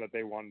outcome that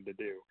they wanted to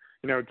do.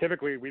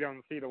 Typically we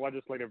don't see the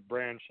legislative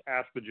branch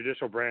ask the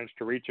judicial branch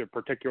to reach a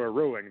particular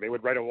ruling. They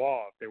would write a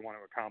law if they want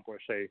to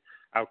accomplish a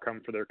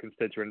outcome for their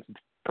constituents. It's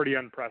pretty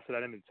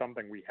unprecedented. It's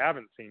something we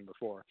haven't seen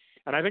before.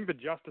 And I think the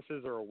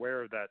justices are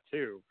aware of that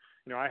too.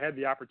 I had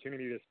the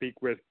opportunity to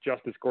speak with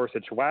Justice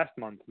Gorsuch last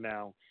month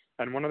now,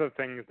 and one of the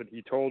things that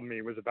he told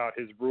me was about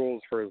his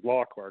rules for his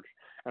law clerks,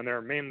 and there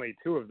are mainly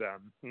two of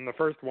them. And the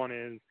first one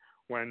is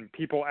when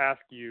people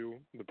ask you,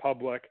 the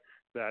public,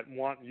 that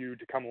want you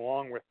to come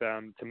along with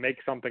them to make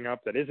something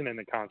up that isn't in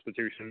the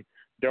Constitution,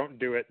 don't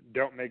do it,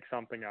 don't make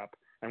something up.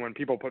 And when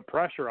people put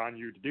pressure on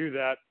you to do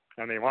that,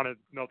 and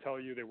they'll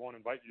tell you they won't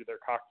invite you to their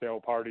cocktail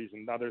parties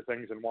and other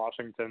things in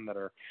Washington that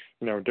are,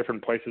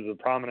 different places of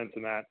prominence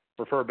in that,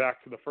 refer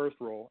back to the first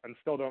rule and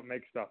still don't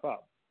make stuff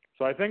up.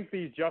 So I think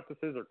these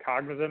justices are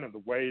cognizant of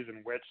the ways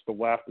in which the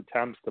left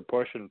attempts to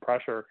push and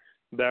pressure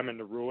them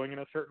into ruling in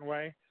a certain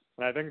way.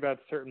 And I think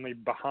that's certainly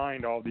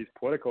behind all these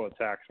political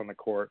attacks on the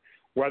court.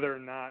 Whether or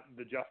not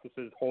the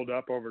justices hold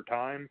up over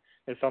time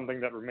is something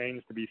that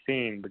remains to be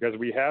seen, because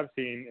we have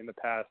seen in the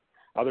past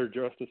other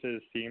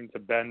justices seem to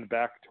bend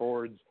back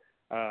towards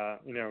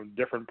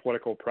different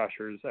political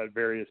pressures at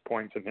various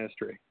points in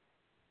history.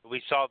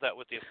 We saw that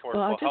with the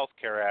Affordable Health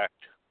Care Act.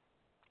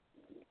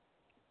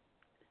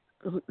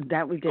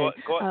 That we did.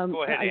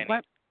 Go ahead,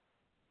 Annie.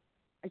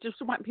 I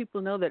just want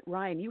people to know that,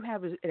 Ryan, you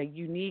have a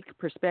unique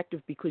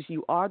perspective because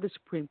you are the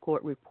Supreme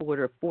Court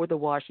reporter for the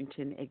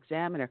Washington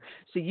Examiner.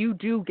 So you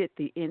do get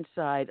the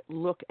inside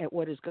look at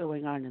what is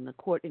going on in the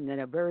court in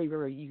a very,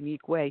 very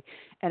unique way.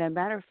 And a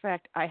matter of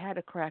fact, I had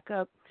to crack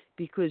up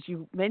because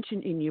you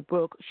mentioned in your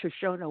book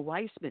Shoshana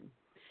Weissman.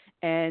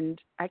 And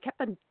I kept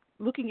on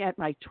looking at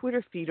my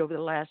Twitter feed over the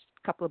last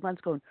couple of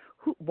months going,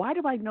 why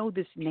do I know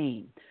this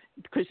name?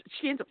 Because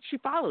she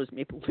follows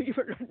me, believe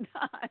it or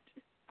not.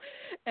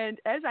 And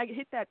as I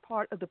hit that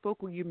part of the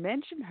book where you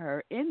mention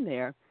her in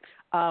there,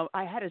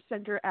 I had to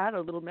send her out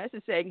a little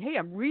message saying, hey,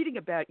 I'm reading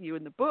about you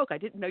in the book. I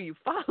didn't know you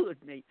followed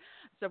me.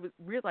 So I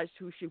realized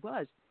who she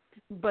was.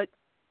 But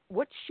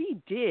what she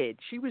did,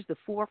 she was the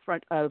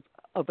forefront of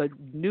a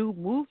new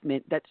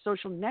movement that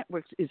social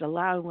networks is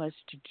allowing us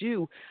to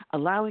do,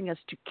 allowing us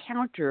to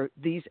counter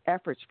these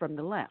efforts from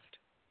the left.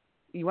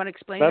 You want to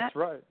explain that? That's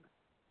right.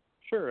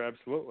 Sure,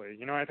 absolutely.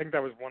 I think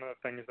that was one of the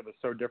things that was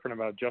so different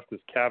about Justice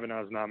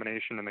Kavanaugh's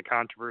nomination and the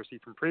controversy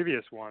from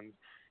previous ones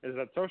is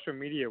that social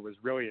media was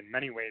really in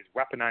many ways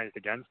weaponized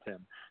against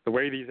him. The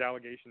way these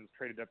allegations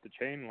traded up the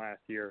chain last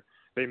year,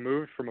 they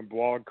moved from a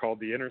blog called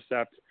The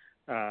Intercept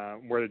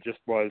where it just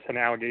was an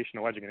allegation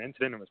alleging an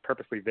incident. It was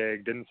purposely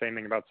vague, didn't say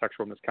anything about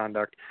sexual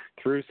misconduct,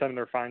 through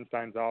Senator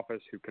Feinstein's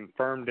office, who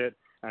confirmed it,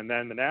 and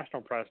then the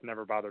national press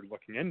never bothered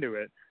looking into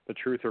it, the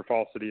truth or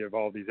falsity of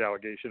all these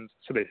allegations,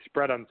 so they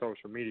spread on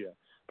social media.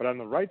 But on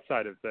the right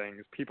side of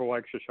things, people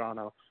like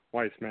Shoshana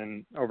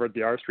Weissman over at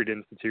the R Street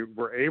Institute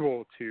were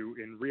able to,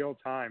 in real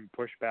time,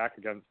 push back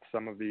against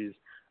some of these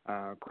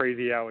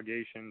crazy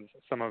allegations,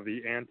 some of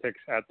the antics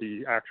at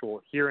the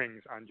actual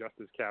hearings on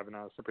Justice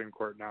Kavanaugh's Supreme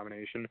Court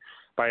nomination,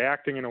 by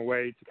acting in a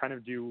way to kind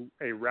of do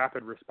a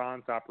rapid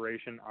response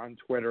operation on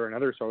Twitter and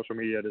other social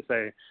media to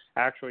say,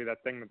 actually,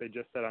 that thing that they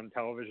just said on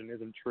television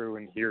isn't true,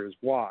 and here's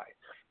why.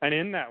 And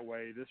in that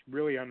way, this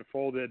really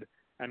unfolded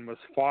and was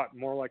fought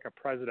more like a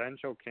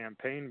presidential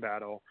campaign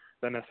battle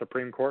than a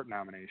Supreme Court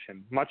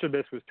nomination. Much of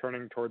this was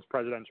turning towards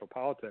presidential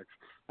politics,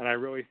 and I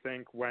really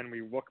think when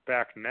we look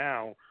back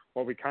now,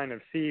 what we kind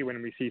of see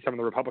when we see some of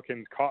the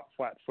Republicans caught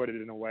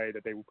flat-footed in a way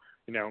that they,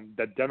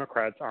 that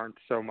Democrats aren't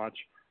so much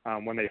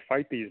when they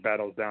fight these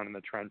battles down in the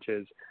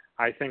trenches,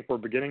 I think we're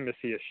beginning to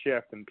see a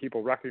shift and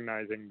people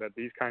recognizing that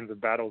these kinds of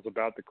battles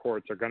about the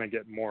courts are going to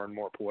get more and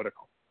more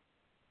political.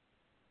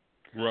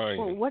 Right.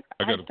 Well,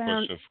 I got a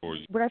question for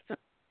you.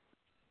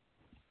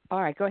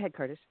 All right, go ahead,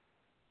 Curtis.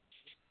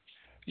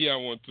 Yeah, I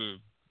want to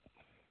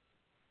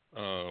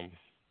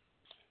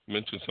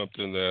mention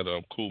something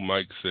that Cool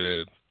Mike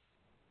said,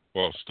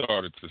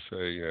 started to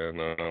say, and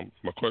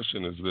my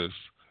question is this.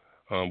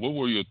 What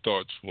were your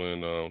thoughts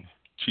when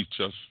Chief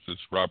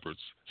Justice Roberts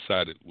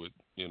sided with,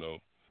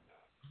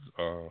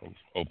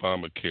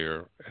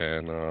 Obamacare,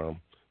 and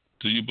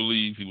do you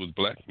believe he was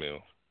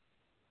blackmailed?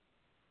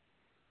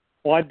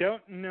 Well, I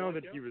don't know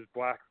that he was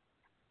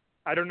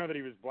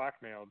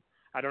blackmailed.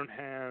 I don't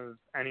have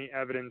any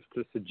evidence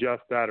to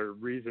suggest that or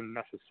reason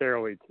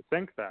necessarily to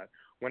think that.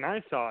 When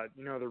I saw it,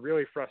 the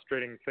really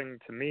frustrating thing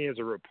to me as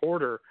a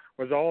reporter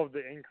was all of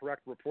the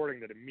incorrect reporting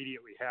that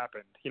immediately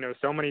happened.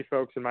 So many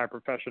folks in my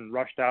profession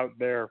rushed outside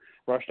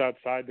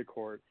the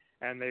court,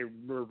 and they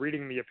were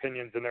reading the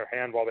opinions in their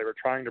hand while they were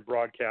trying to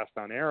broadcast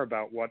on air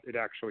about what it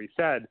actually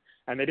said,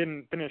 and they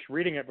didn't finish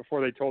reading it before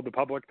they told the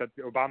public that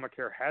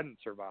Obamacare hadn't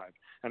survived.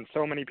 And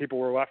so many people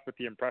were left with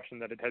the impression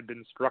that it had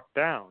been struck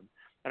down.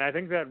 And I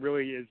think that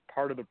really is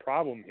part of the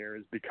problem here,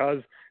 is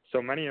because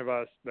so many of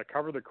us that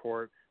cover the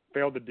court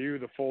failed to do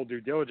the full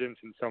due diligence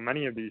in so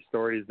many of these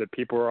stories that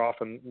people are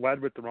often led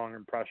with the wrong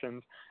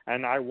impressions.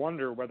 And I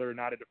wonder whether or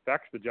not it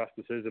affects the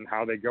justices and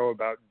how they go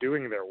about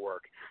doing their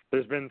work.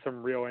 There's been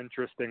some real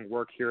interesting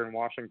work here in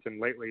Washington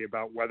lately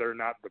about whether or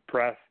not the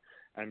press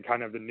and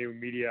kind of the new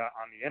media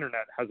on the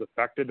internet has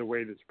affected the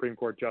way the Supreme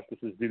Court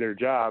justices do their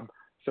job.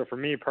 So for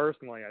me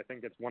personally, I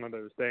think it's one of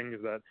those things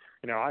that,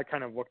 I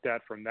kind of looked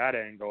at from that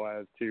angle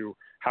as to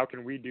how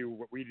can we do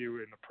what we do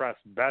in the press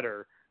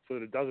better so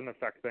that it doesn't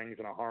affect things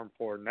in a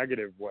harmful or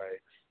negative way.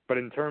 But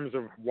in terms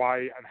of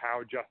why and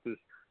how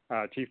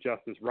Chief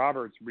Justice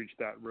Roberts reached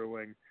that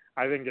ruling,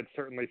 I think it's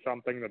certainly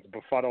something that's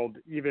befuddled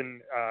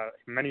even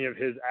many of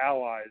his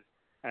allies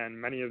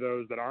and many of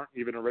those that aren't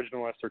even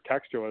originalists or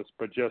textualists,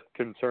 but just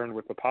concerned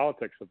with the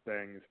politics of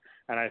things.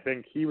 And I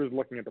think he was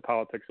looking at the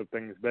politics of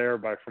things there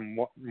from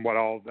what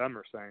all of them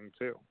are saying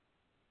too.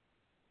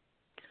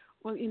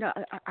 Well,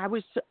 I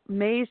was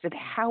amazed at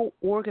how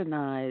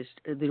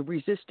organized the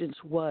resistance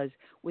was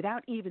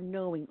without even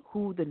knowing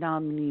who the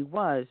nominee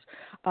was,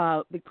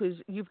 because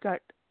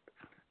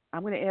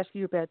I'm going to ask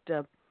you about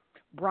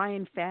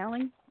Brian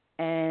Fallon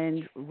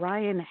and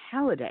Ryan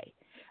Holiday,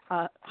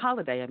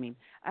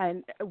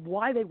 and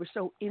why they were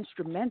so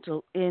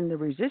instrumental in the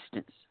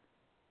resistance.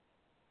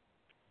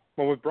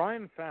 Well, with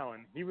Brian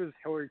Fallon, he was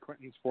Hillary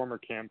Clinton's former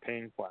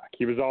campaign flack.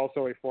 He was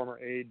also a former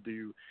aide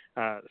to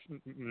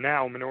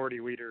now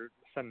Minority Leader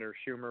Senator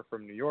Schumer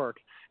from New York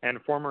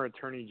and former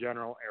Attorney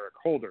General Eric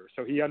Holder.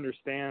 So he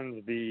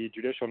understands the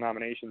judicial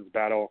nominations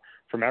battle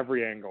from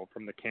every angle,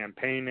 from the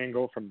campaign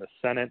angle, from the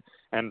Senate,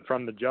 and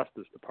from the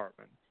Justice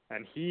Department.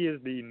 And he is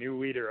the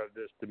new leader of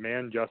this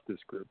Demand Justice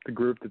group, the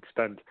group that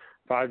spent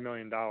 $5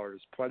 million,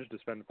 pledged to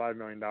spend $5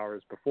 million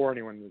before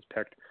anyone was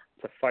picked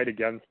to fight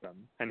against them.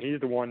 And he's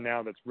the one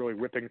now that's really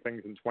whipping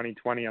things in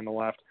 2020 on the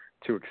left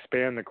to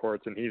expand the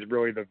courts, and he's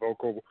really the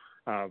vocal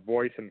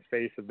voice and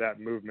face of that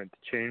movement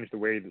to change the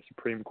way the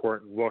Supreme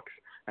Court looks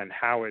and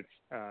how it's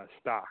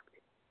stocked.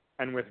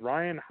 And with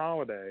Ryan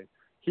Holiday,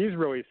 he's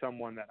really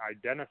someone that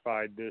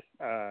identified this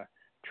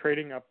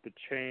trading up the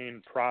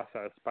chain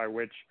process by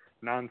which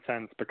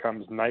nonsense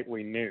becomes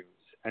nightly news.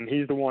 And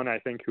he's the one, I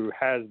think, who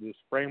has this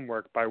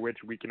framework by which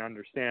we can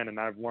understand, and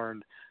I've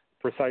learned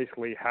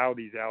precisely how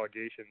these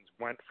allegations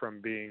went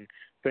from being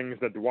things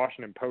that the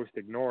Washington Post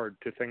ignored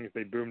to things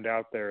they boomed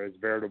out there as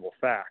veritable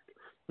fact.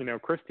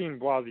 Christine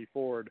Blasey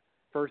Ford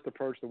first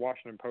approached the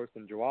Washington Post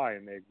in July,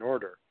 and they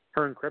ignored her.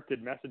 Her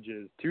encrypted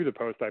messages to the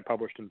Post I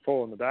published in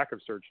full in the back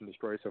of Search and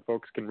Destroy so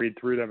folks can read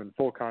through them in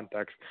full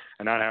context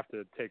and not have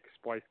to take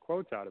spliced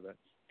quotes out of it.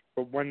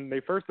 But when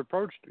she first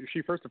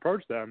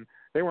approached them,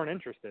 they weren't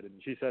interested.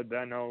 And she said,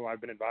 no,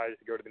 I've been advised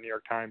to go to the New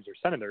York Times or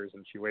Senators.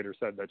 And she later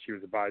said that she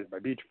was advised by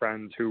Beach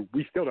Friends, who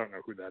we still don't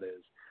know who that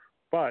is.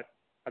 But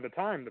At the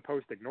time, the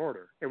Post ignored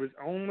her. It was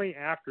only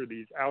after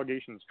these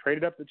allegations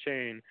traded up the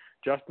chain,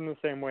 just in the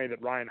same way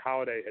that Ryan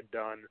Holiday had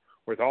done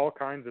with all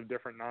kinds of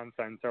different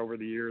nonsense over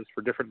the years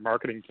for different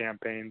marketing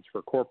campaigns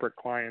for corporate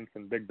clients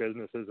and big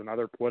businesses and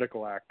other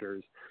political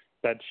actors,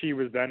 that she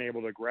was then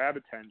able to grab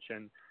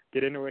attention,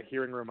 get into a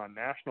hearing room on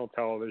national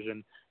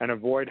television, and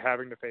avoid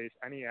having to face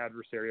any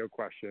adversarial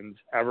questions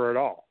ever at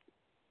all.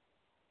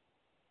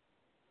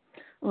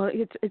 Well,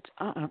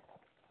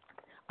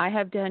 I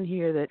have down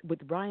here that with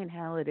Ryan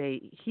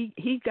Holiday,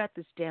 he got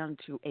this down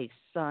to a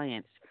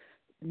science.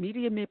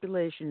 Media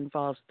manipulation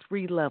involves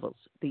 3 levels: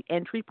 the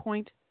entry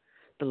point,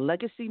 the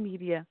legacy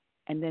media,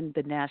 and then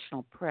the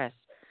national press.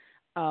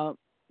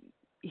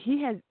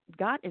 He has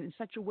got it in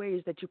such a way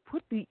is that you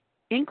put the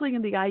inkling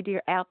and the idea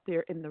out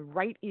there in the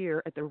right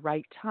ear at the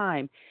right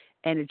time,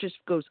 and it just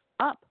goes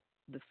up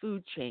the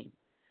food chain.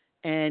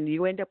 And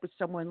you end up with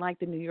someone like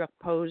the New York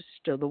Post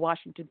or the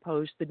Washington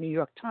Post, the New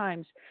York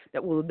Times,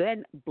 that will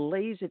then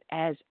blaze it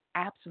as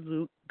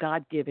absolute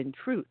God-given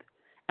truth.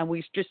 And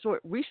we just saw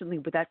it recently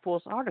with that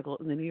false article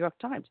in the New York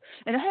Times.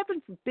 And heaven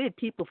forbid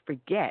people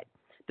forget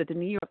that the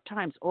New York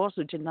Times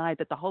also denied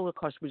that the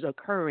Holocaust was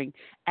occurring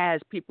as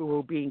people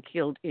were being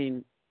killed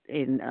in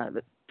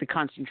the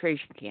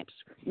concentration camps.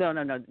 No.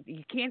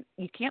 You can't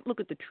look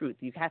at the truth.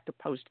 You have to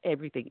post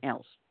everything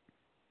else.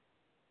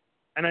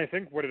 And I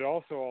think what it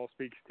also all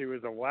speaks to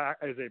is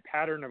a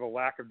pattern of a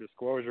lack of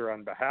disclosure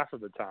on behalf of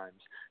the Times.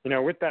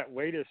 With that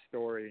latest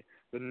story,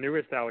 the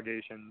newest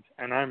allegations,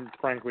 and I'm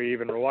frankly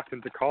even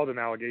reluctant to call them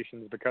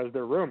allegations because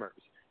they're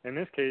rumors. In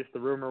this case, the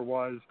rumor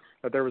was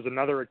that there was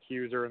another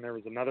accuser and there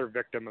was another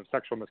victim of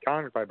sexual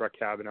misconduct by Brett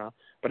Kavanaugh,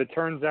 but it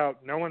turns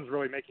out no one's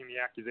really making the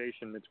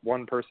accusation. It's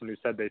one person who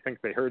said they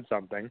think they heard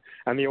something,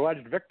 and the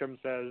alleged victim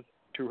says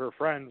to her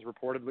friends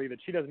reportedly that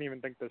she doesn't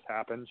even think this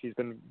happened. She's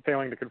been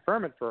failing to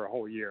confirm it for a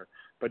whole year,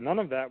 but none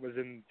of that was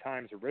in the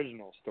Times'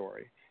 original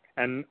story.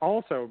 And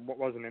also what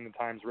wasn't in the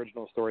Times'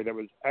 original story that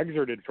was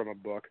excerpted from a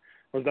book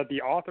was that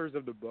the authors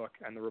of the book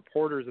and the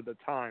reporters at the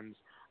Times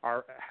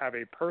have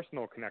a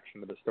personal connection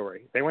to the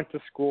story. They went to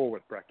school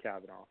with Brett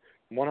Kavanaugh.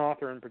 One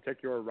author in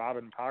particular,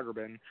 Robin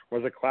Pogrebin,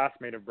 was a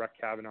classmate of Brett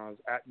Kavanaugh's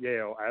at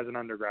Yale as an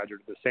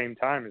undergraduate at the same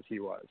time as he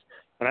was.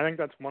 And I think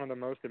that's one of the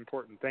most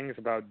important things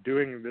about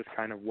doing this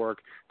kind of work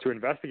to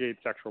investigate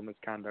sexual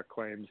misconduct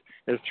claims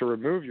is to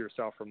remove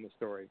yourself from the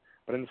story.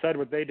 But instead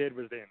what they did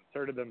was they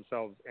inserted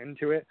themselves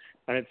into it,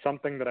 and it's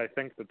something that I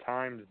think the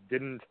Times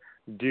didn't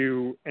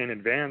do in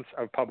advance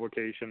of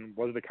publication,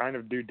 was the kind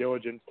of due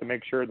diligence to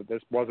make sure that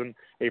this wasn't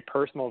a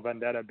personal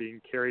vendetta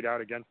being carried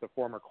out against a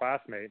former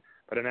classmate,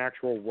 but an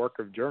actual work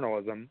of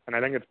journalism. And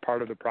I think it's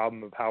part of the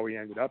problem of how we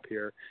ended up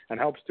here and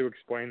helps to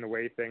explain the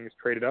way things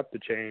traded up the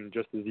chain,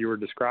 just as you were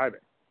describing.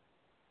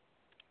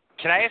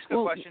 Can I ask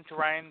a question to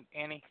Ryan,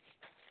 Annie?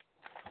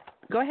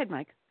 Go ahead,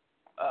 Mike.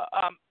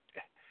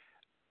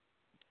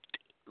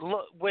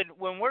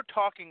 When we're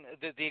talking,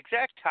 the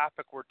exact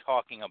topic we're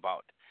talking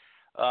about,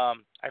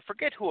 I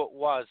forget who it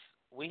was.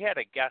 We had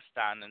a guest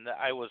on, and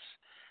I was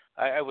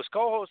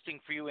co-hosting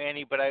for you,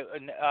 Annie, but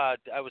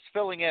I was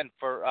filling in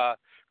for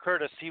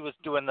Curtis. He was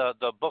doing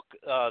the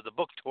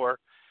book tour.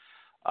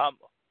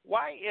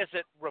 Why is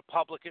it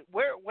Republican?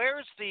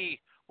 Where's the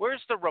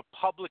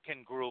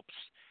Republican groups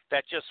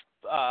that just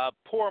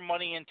pour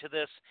money into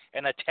this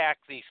and attack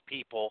these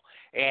people?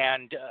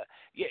 And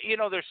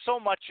there's so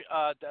much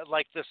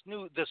like this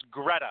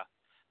Greta,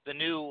 the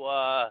new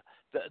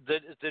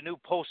the new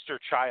poster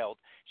child.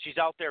 She's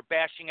out there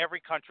bashing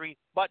every country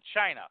but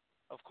China,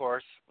 of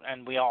course,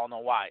 and we all know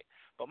why.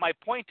 But my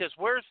point is,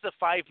 where's the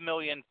 $5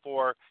 million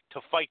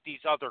to fight these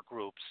other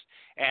groups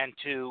and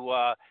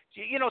to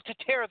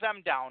tear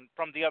them down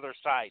from the other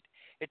side?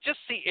 It just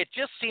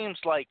seems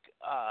like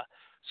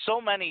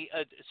so many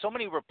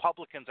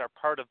Republicans are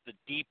part of the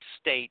deep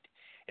state,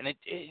 and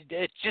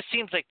it just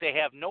seems like they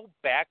have no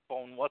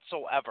backbone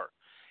whatsoever.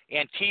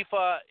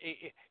 Antifa's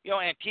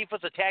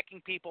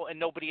attacking people and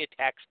nobody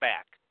attacks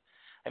back.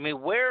 I mean,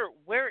 why?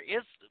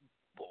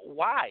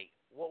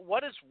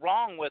 What is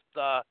wrong with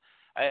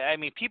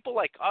people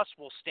like us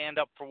will stand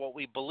up for what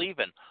we believe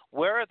in.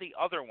 Where are the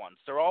other ones?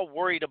 They're all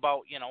worried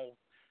about, you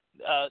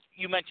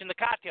mentioned the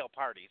cocktail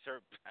parties.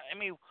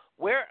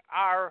 Where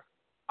are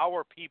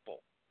our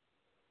people?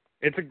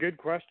 It's a good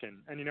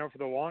question. And, for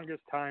the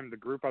longest time, the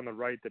group on the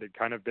right that had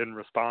kind of been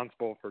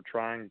responsible for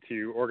trying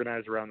to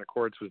organize around the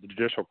courts was the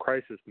Judicial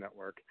Crisis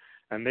Network.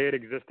 And they had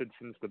existed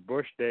since the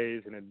Bush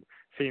days and had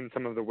seen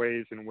some of the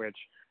ways in which,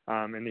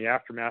 in the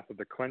aftermath of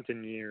the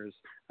Clinton years,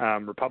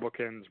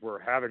 Republicans were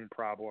having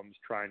problems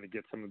trying to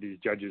get some of these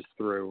judges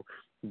through.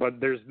 But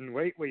there's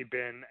lately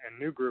been a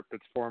new group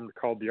that's formed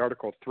called the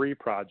Article 3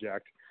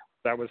 Project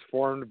that was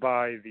formed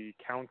by the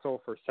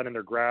counsel for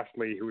Senator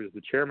Grassley, who is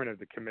the chairman of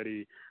the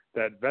committee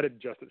that vetted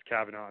Justice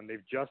Kavanaugh, and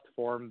they've just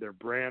formed. They're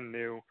brand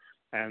new,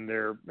 and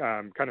they're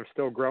kind of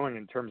still growing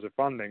in terms of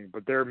funding,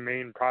 but their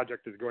main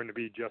project is going to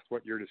be just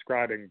what you're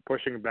describing,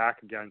 pushing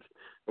back against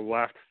the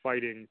left,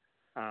 fighting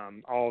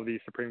all of these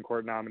Supreme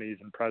Court nominees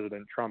and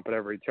President Trump at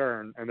every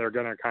turn, and they're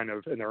going to kind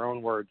of, in their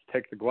own words,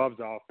 take the gloves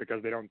off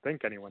because they don't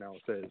think anyone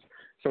else is.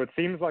 So it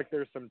seems like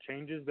there's some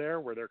changes there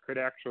where there could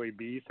actually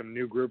be some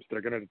new groups that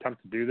are going to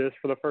attempt to do this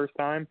for the first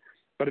time,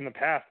 but in the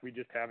past we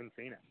just haven't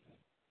seen it.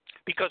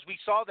 Because we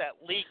saw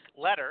that leaked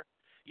letter.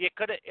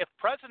 If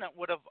President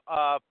would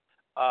have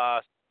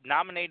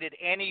nominated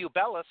Annie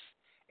Ubelis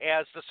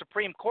as the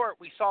Supreme Court,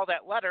 we saw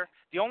that letter.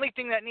 The only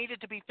thing that needed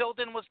to be filled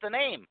in was the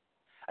name.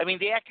 I mean,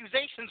 the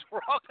accusations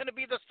were all going to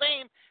be the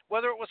same,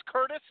 whether it was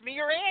Curtis, me,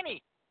 or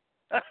Annie.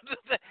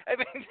 I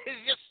mean,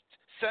 just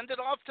send it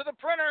off to the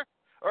printer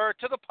or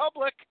to the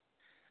public,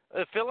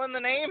 fill in the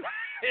name,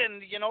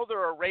 and,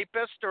 they're a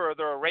rapist or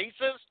they're a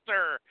racist.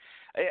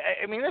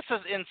 I mean, this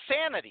is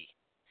insanity.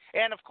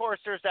 And, of course,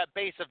 there's that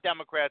base of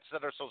Democrats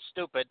that are so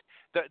stupid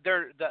that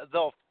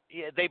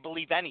they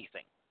believe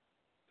anything.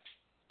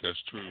 That's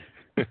true.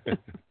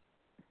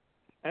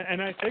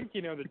 And I think,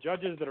 the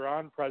judges that are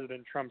on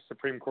President Trump's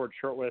Supreme Court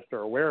shortlist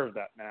are aware of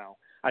that now.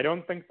 I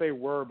don't think they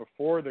were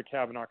before the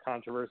Kavanaugh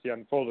controversy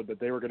unfolded, that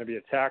they were going to be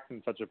attacked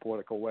in such a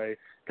political way,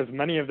 because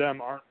many of them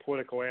aren't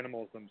political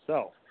animals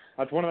themselves.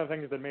 That's one of the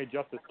things that made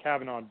Justice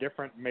Kavanaugh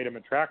different, made him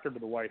attractive to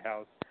the White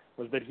House,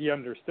 was that he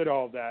understood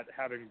all of that,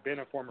 having been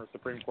a former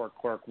Supreme Court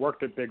clerk,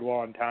 worked at big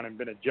law in town, and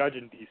been a judge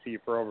in D.C.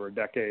 for over a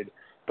decade.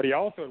 But he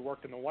also had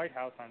worked in the White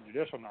House on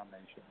judicial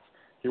nominations.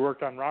 He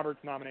worked on Robert's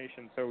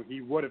nomination, so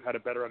he would have had a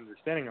better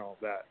understanding of all of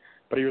that.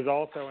 But he was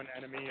also an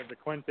enemy of the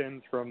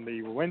Clintons from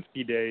the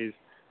Lewinsky days,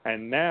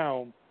 and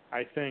now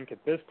I think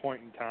at this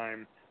point in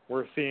time,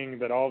 we're seeing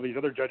that all these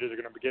other judges are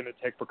going to begin to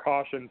take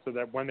precautions so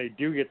that when they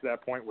do get to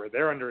that point where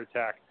they're under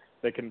attack,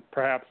 they can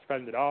perhaps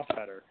fend it off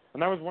better.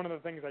 And that was one of the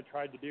things I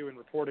tried to do in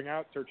reporting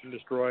out Search and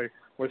Destroy,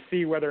 was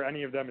see whether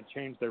any of them had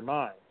changed their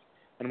minds.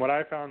 And what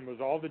I found was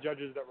all the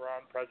judges that were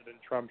on President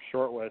Trump's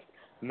shortlist,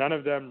 none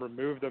of them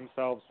removed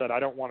themselves, said, I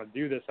don't want to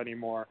do this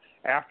anymore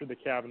after the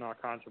Kavanaugh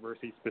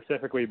controversy,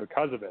 specifically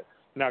because of it.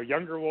 Now,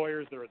 younger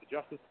lawyers that are at the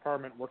Justice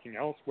Department working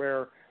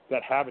elsewhere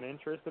that have an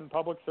interest in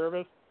public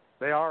service,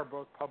 they are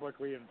both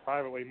publicly and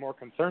privately more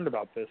concerned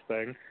about this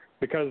thing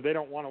because they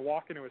don't want to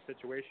walk into a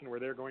situation where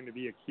they're going to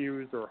be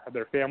accused or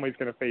their family's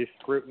going to face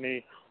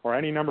scrutiny or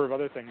any number of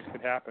other things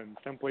could happen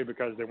simply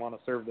because they want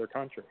to serve their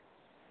country.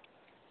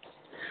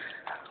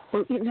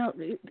 Well,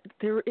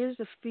 there is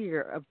a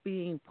fear of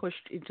being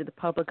pushed into the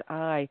public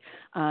eye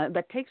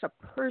that takes a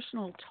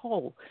personal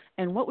toll.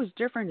 And what was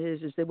different is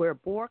that where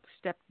Bork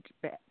stepped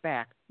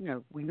back,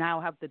 we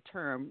now have the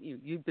term,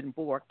 you've been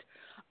borked.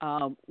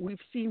 We've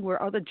seen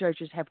where other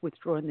judges have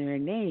withdrawn their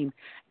name.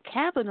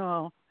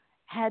 Kavanaugh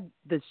had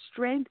the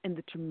strength and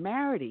the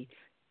temerity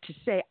to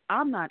say,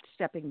 I'm not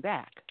stepping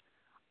back.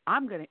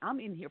 I'm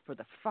in here for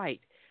the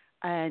fight.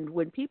 And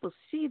when people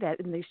see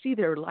that and they see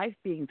their life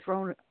being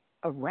thrown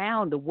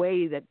around the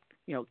way that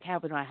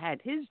Kavanaugh had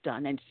his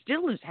done and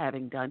still is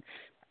having done,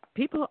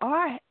 people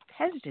are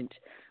hesitant.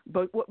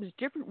 But what was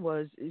different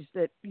is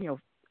that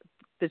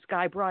this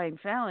guy Brian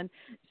Fallon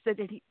said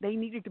that they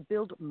needed to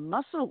build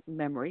muscle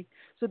memory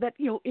so that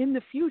in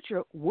the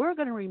future we're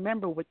going to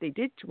remember what they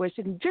did to us,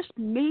 and just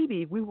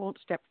maybe we won't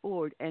step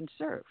forward and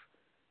serve.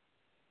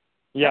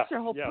 Yes, that's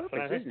their whole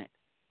purpose, isn't it?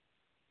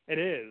 It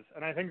is,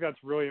 and I think that's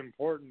really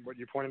important what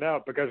you pointed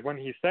out, because when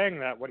he's saying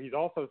that, what he's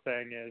also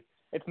saying is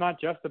it's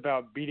not just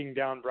about beating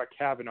down Brett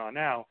Kavanaugh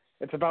now.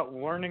 It's about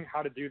learning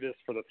how to do this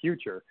for the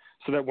future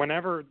so that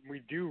whenever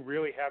we do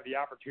really have the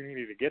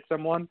opportunity to get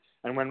someone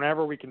and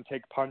whenever we can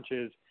take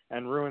punches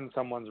and ruin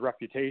someone's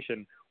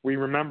reputation, we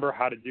remember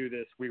how to do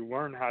this, we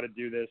learn how to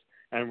do this,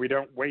 and we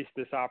don't waste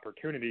this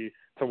opportunity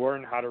to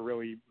learn how to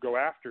really go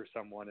after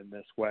someone in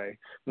this way.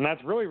 And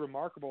that's really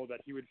remarkable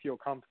that he would feel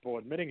comfortable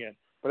admitting it.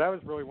 But that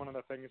was really one of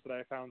the things that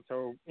I found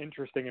so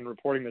interesting in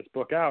reporting this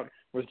book out,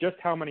 was just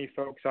how many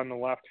folks on the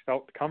left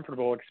felt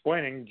comfortable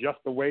explaining just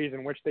the ways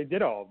in which they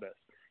did all of this.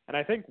 And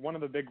I think one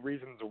of the big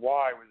reasons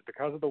why was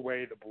because of the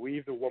way the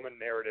Believe the Woman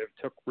narrative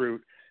took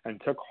root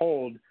and took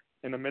hold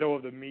in the middle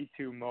of the Me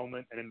Too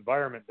moment and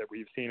environment that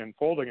we've seen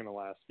unfolding in the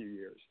last few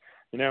years.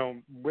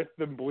 With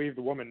the Believe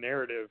the Woman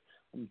narrative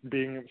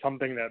being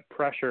something that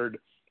pressured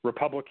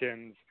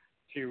Republicans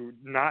to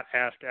not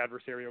ask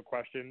adversarial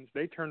questions,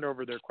 they turned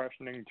over their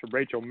questioning to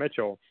Rachel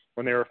Mitchell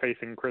when they were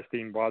facing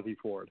Christine Blasey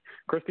Ford.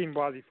 Christine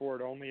Blasey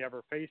Ford only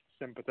ever faced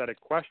sympathetic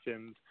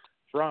questions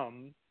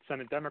from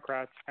Senate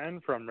Democrats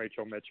and from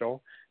Rachel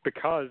Mitchell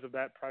because of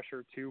that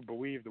pressure to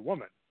believe the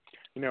woman.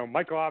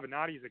 Michael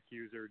Avenatti's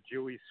accuser,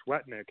 Julie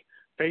Swetnick,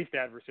 faced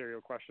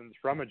adversarial questions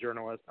from a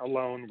journalist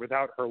alone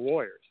without her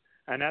lawyers.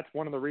 And that's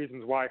one of the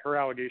reasons why her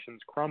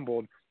allegations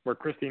crumbled where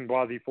Christine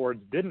Blasey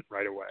Ford's didn't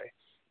right away.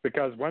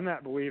 Because when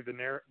that Believe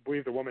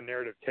the Woman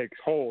narrative takes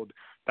hold,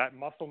 that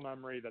muscle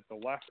memory that the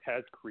left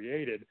has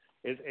created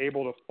is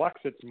able to flex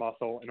its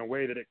muscle in a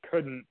way that it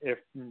couldn't if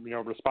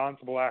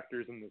responsible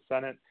actors in the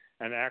Senate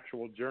and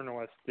actual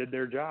journalists did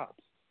their jobs.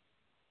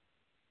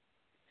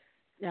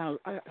 Now,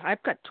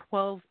 I've got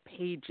 12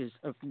 pages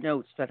of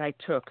notes that I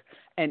took,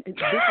 and this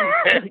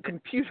is really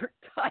computer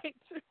typed.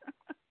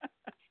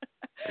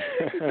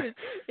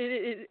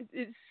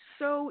 It's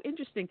so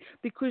interesting. interesting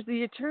because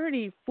the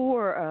attorney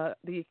for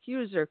the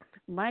accuser,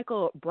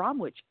 Michael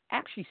Bromwich,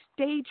 actually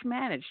stage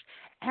managed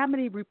how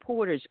many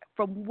reporters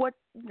from what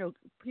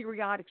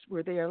periodics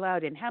were they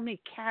allowed in, how many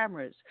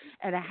cameras,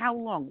 and how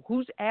long,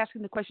 who's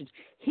asking the questions.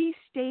 He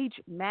stage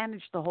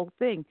managed the whole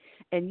thing,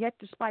 and yet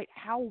despite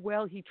how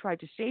well he tried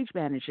to stage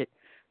manage it,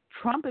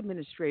 Trump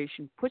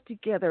administration put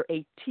together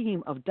a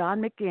team of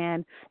Don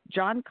McGahn,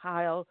 John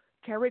Kyle,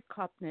 Kerry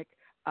Kupnick,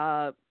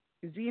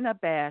 Zena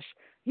Bash.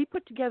 He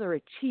put together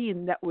a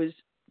team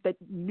that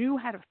knew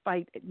how to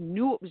fight,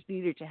 knew what was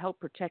needed to help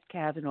protect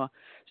Kavanaugh.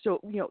 So,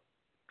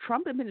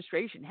 Trump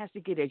administration has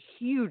to get a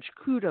huge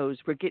kudos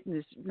for getting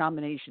this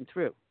nomination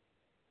through.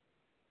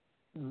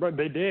 But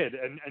they did,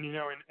 and in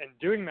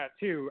doing that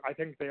too, I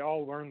think they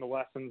all learned the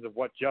lessons of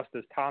what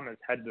Justice Thomas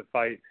had to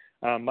fight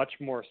much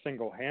more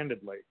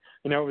single-handedly.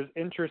 It was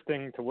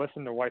interesting to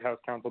listen to White House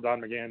counsel Don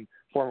McGahn,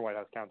 former White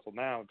House counsel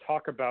now,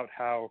 talk about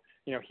how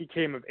he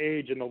came of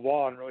age in the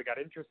law and really got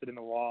interested in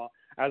the law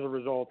as a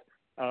result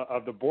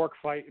of the Bork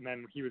fight, and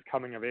then he was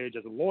coming of age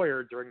as a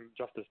lawyer during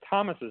Justice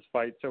Thomas's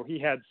fight, so he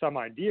had some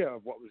idea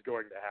of what was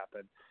going to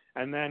happen.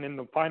 And then in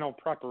the final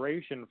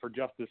preparation for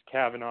Justice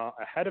Kavanaugh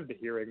ahead of the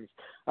hearings,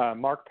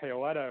 Mark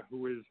Paoletta,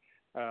 who is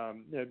a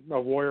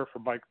lawyer for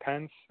Mike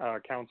Pence,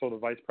 counsel to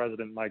Vice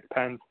President Mike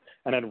Pence,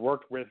 and had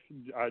worked with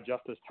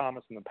Justice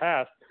Thomas in the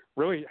past,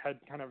 really had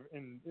kind of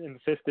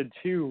insisted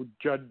to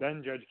Judge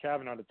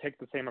Kavanaugh to take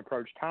the same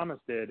approach Thomas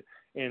did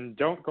in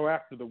don't go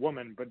after the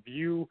woman, but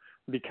view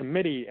the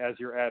committee as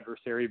your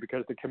adversary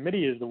because the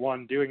committee is the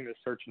one doing this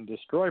search and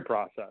destroy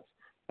process.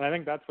 And I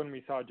think that's when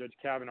we saw Judge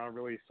Kavanaugh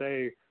really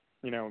say,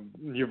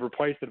 you've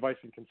replaced advice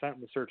and consent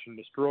with search and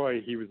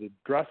destroy. He was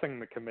addressing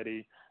the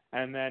committee,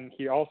 and then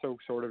he also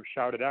sort of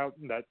shouted out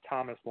that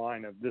Thomas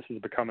line of this has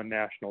become a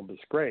national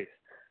disgrace.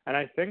 And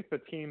I think the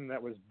team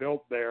that was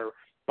built there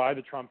by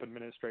the Trump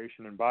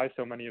administration and by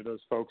so many of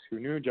those folks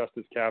who knew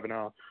Justice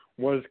Kavanaugh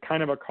was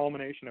kind of a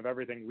culmination of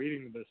everything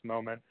leading to this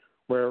moment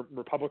where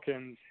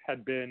Republicans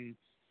had been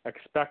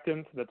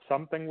expectant that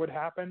something would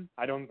happen.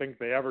 I don't think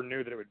they ever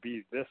knew that it would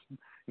be this,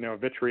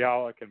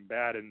 vitriolic and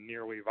bad and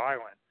nearly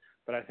violent.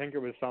 But I think it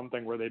was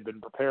something where they'd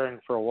been preparing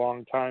for a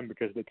long time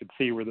because they could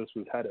see where this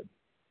was headed.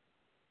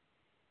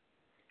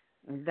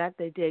 That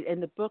they did.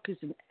 And the book is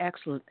an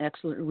excellent,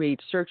 excellent read,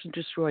 Search and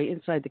Destroy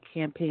Inside the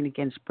Campaign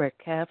Against Brett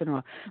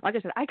Kavanaugh. Like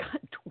I said, I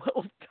got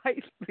 12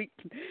 tight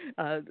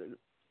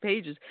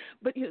pages.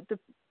 But the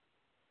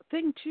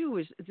thing, too,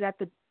 is that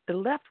the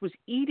left was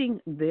eating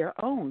their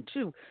own,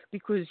 too,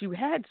 because you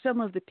had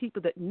some of the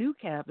people that knew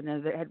Kavanaugh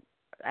that had,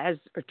 as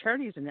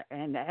attorneys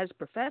and as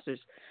professors,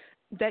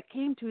 that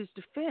came to his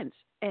defense.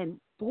 And,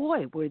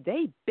 boy, were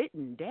they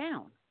bitten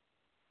down.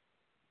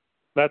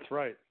 That's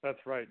right.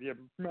 Yeah,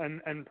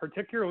 and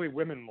particularly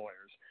women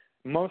lawyers.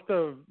 Most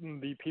of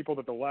the people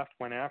that the left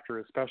went after,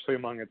 especially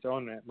among its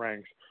own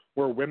ranks,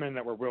 were women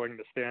that were willing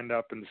to stand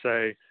up and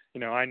say,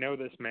 I know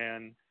this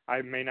man.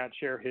 I may not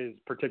share his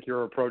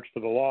particular approach to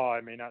the law. I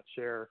may not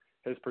share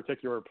his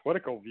particular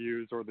political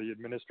views or the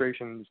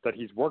administrations that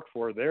he's worked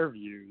for, their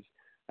views,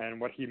 and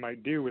what he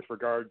might do with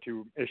regard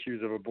to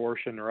issues of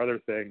abortion or other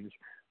things.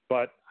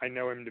 But I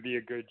know him to be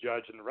a good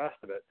judge and the rest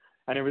of it.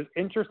 And it was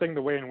interesting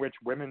the way in which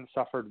women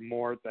suffered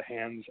more at the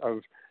hands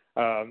of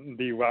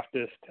the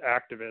leftist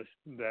activists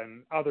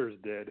than others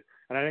did.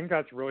 And I think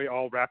that's really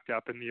all wrapped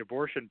up in the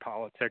abortion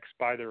politics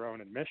by their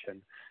own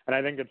admission. And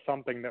I think it's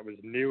something that was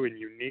new and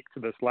unique to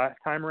this last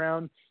time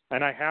around.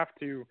 And I have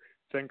to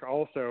think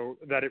also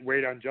that it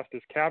weighed on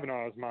Justice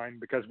Kavanaugh's mind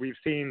because we've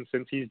seen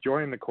since he's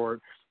joined the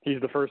court, he's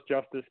the first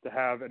justice to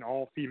have an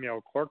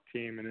all-female clerk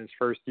team in his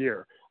first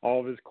year. All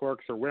of his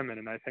clerks are women,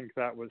 and I think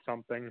that was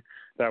something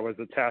that was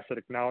a tacit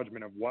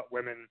acknowledgement of what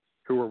women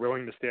who were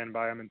willing to stand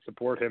by him and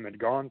support him had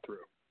gone through.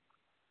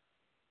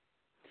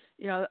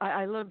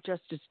 I love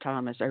Justice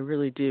Thomas. I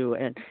really do.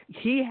 And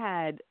he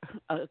had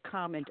a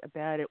comment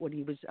about it when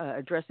he was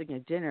addressing a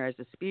dinner as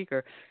a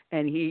speaker,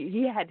 and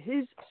he had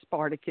his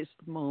Spartacus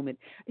moment.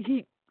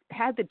 He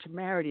had the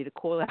temerity to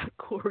call out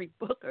Cory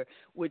Booker,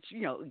 which,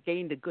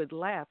 gained a good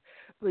laugh.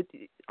 But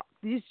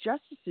these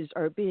justices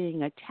are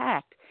being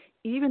attacked.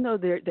 Even though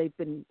they've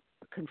been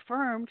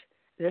confirmed,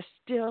 they're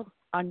still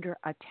under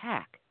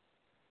attack.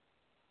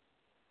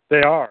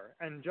 They are.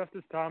 And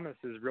Justice Thomas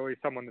is really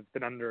someone that's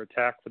been under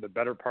attack for the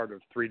better part of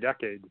 3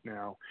 decades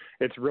now.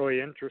 It's really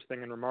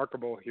interesting and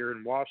remarkable here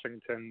in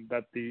Washington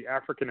that the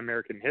African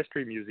American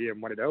History Museum,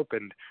 when it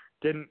opened,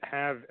 didn't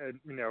have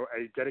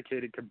a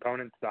dedicated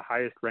component to the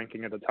highest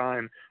ranking at the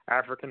time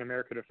African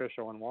American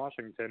official in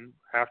Washington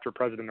after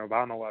President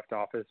Obama left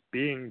office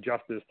being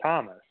Justice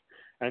Thomas.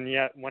 And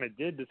yet, when it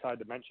did decide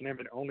to mention him,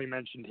 it only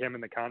mentioned him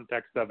in the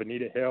context of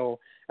Anita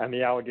Hill and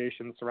the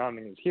allegations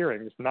surrounding his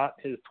hearings, not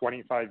his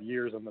 25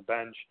 years on the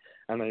bench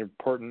and the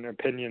important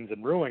opinions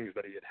and rulings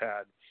that he had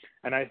had.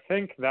 And I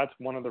think that's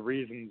one of the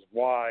reasons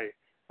why,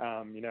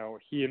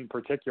 he in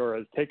particular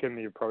has taken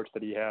the approach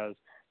that he has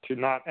to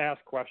not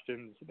ask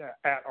questions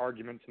at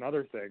arguments and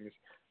other things.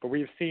 But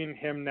we've seen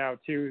him now,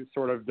 too,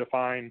 sort of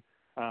define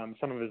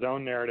some of his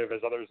own narrative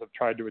as others have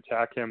tried to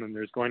attack him, and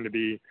there's going to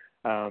be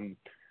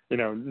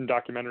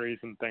documentaries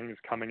and things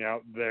coming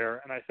out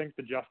there. And I think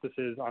the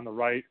justices on the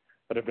right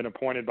that have been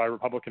appointed by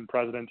Republican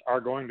presidents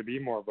are going to be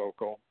more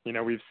vocal.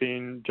 We've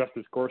seen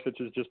Justice Gorsuch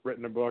has just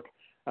written a book.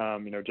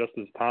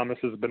 Justice Thomas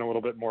has been a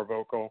little bit more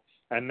vocal.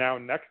 And now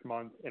next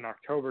month, in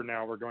October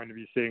now, we're going to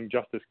be seeing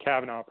Justice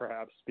Kavanaugh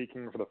perhaps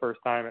speaking for the first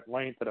time at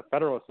length at a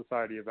Federalist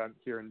Society event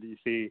here in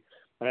D.C.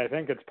 And I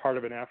think it's part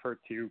of an effort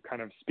to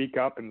kind of speak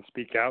up and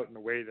speak out in a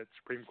way that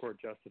Supreme Court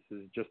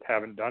justices just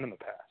haven't done in the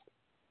past.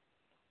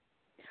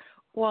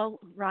 Well,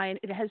 Ryan,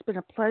 it has been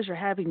a pleasure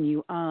having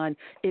you on.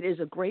 It is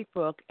a great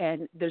book,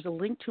 and there's a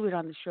link to it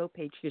on the show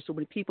page here. So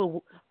when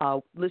people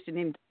listen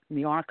in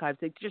the archives,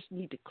 they just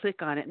need to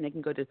click on it, and they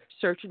can go to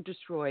Search and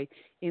Destroy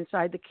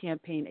Inside the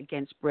Campaign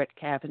Against Brett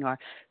Kavanaugh.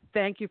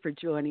 Thank you for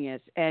joining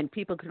us, and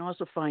people can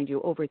also find you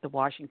over at the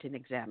Washington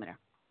Examiner.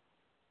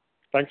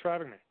 Thanks for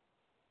having me.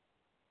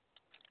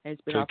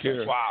 It's been Take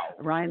care. Wow.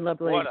 Ryan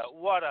Lovelace.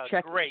 What a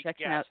great check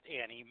guest,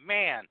 Annie.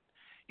 Man,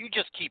 you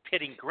just keep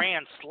hitting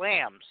grand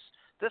slams.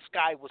 This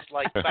guy was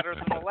like better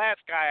than the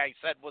last guy I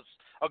said was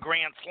a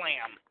grand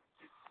slam.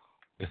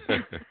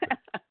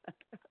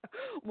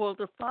 Well,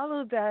 to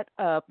follow that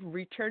up,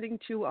 returning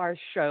to our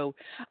show,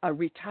 a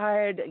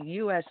retired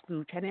U.S.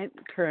 Lieutenant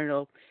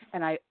Colonel,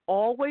 and I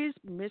always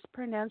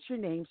mispronounce your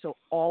name, so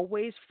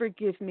always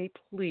forgive me,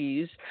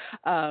 please.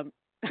 I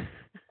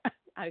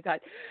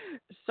got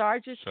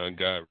Sargis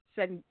Sangari.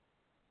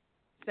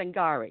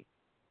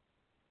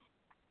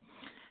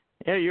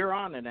 Yeah, you're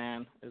on it,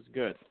 Ann. It's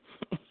good.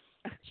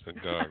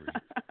 Sangari.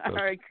 All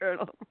right,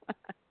 Colonel.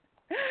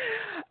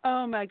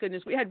 Oh, my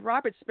goodness. We had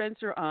Robert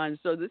Spencer on,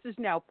 so this is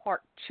now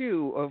part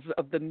 2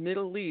 of the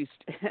Middle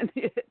East and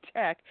the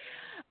attack.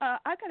 I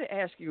got to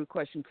ask you a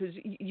question because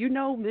you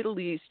know Middle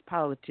East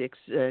politics,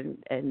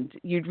 and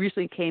you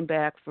recently came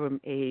back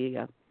from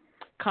a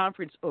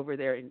conference over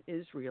there in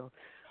Israel.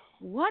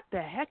 What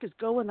the heck is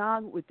going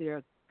on with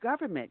their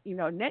government?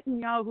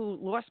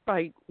 Netanyahu lost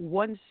by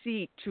 1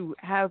 seat to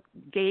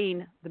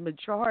gain the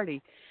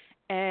majority,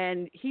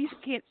 and he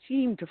can't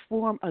seem to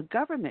form a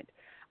government.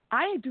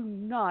 I do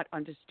not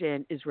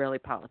understand Israeli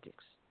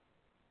politics.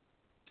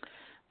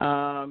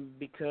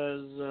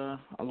 Because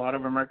a lot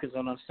of Americans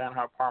don't understand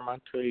how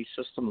parliamentary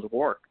systems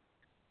work.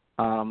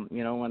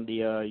 When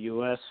the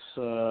U.S.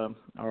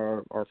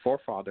 our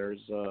forefathers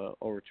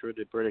overthrew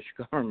the British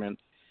government,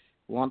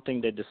 one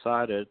thing they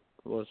decided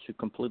was to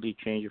completely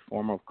change the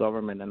form of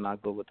government and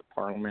not go with the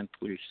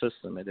parliamentary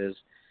system. It is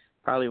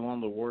probably one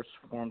of the worst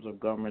forms of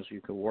governments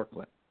you could work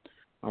with.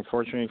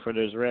 Unfortunately for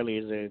the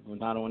Israelis, they've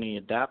not only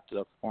adapted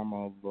a form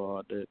of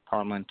the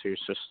parliamentary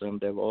system,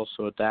 they've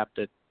also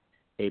adapted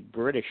a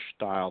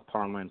British-style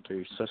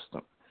parliamentary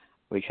system,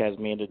 which has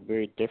made it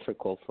very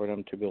difficult for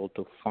them to be able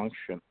to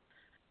function.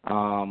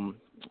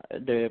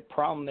 The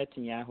problem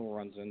Netanyahu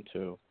runs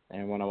into,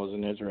 and when I was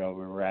in Israel,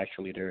 we were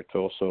actually there to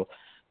also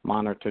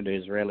monitor the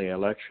Israeli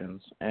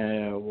elections,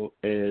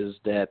 is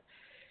that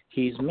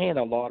he's made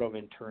a lot of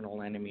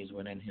internal enemies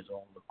within his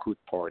own Likud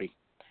party.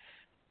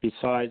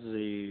 Besides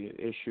the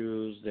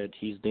issues that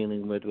he's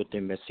dealing with the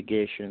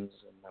investigations,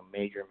 and a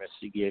major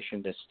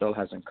investigation that still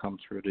hasn't come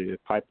through the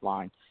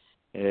pipeline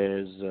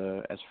is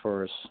as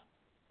far as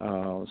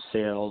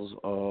sales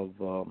of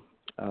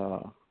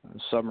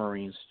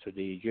submarines to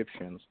the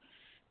Egyptians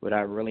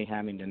without really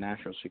having the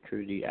national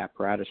security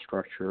apparatus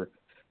structure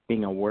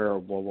being aware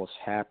of what was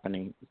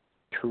happening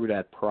through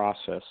that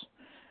process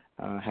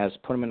has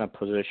put him in a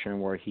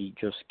position where he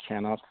just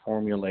cannot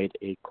formulate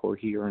a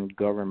coherent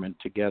government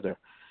together.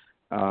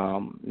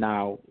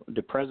 Now,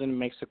 the president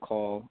makes a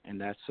call in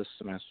that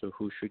system as to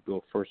who should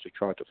go first to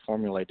try to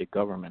formulate the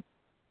government.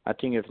 I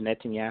think if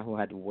Netanyahu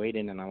had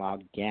waited and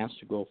allowed Gantz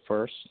to go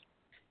first,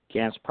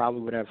 Gantz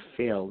probably would have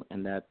failed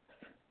in that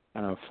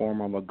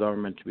form of a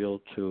government to be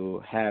able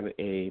to have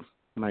a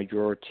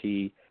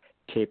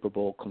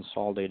majority-capable,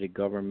 consolidated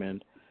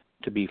government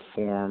to be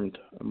formed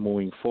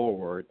moving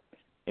forward.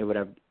 It would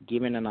have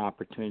given an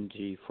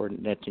opportunity for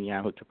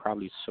Netanyahu to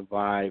probably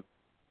survive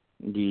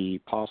the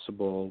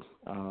possible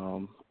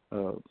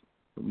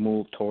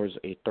move towards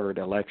a third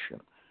election.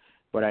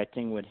 But I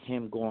think with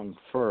him going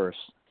first,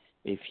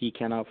 if he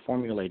cannot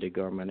formulate a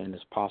government, and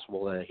it's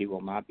possible that he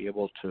will not be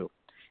able to,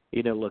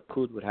 either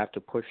Likud would have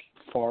to push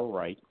far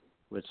right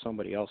with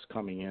somebody else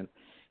coming in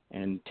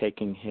and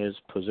taking his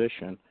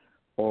position,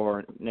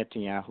 or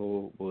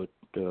Netanyahu would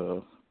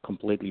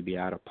completely be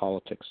out of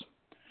politics.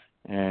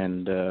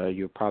 And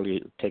you'll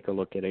probably take a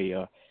look at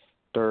a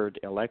third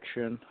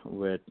election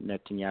with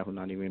Netanyahu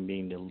not even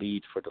being the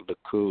lead for the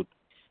Likud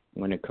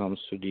when it comes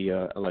to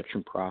the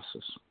election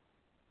process.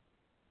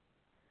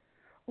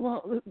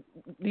 Well,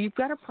 you've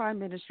got a prime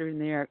minister in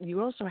there.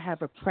 You also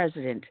have a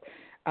president.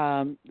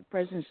 The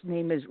president's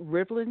name is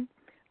Rivlin.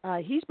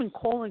 He's been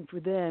calling for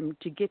them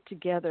to get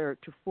together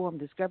to form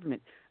this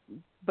government.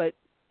 But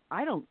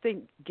I don't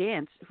think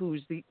Gantz,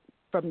 who's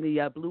from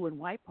the Blue and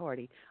White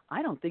Party,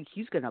 I don't think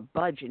he's going to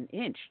budge an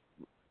inch.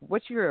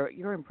 What's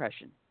your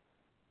impression?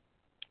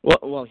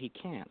 Well, he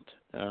can't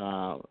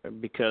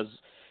because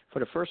for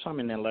the first time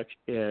in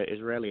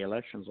Israeli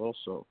elections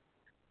also,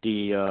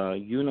 the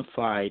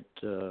unified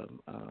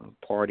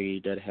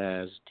party that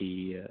has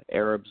the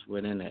Arabs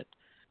within it.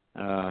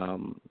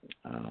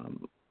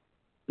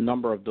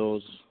 Number of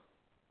those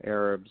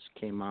Arabs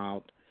came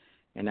out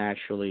and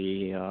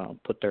actually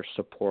put their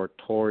support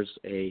towards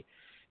a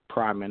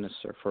prime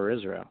minister for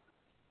Israel.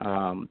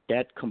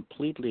 That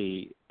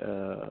completely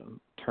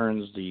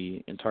turns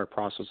the entire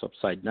process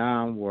upside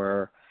down,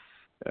 where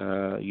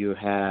you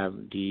have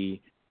the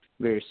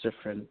various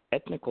different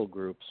ethnical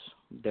groups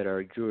that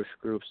are Jewish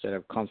groups that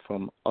have come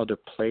from other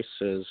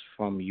places,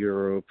 from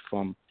Europe,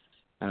 from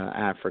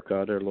Africa,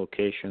 other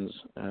locations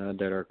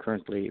that are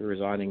currently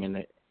residing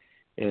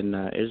in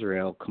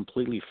Israel,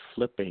 completely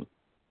flipping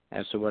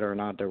as to whether or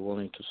not they're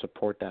willing to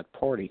support that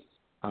party.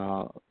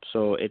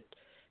 So it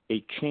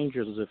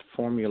changes the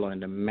formula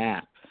and the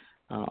map.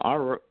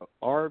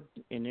 Our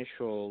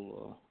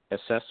initial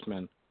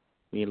assessment,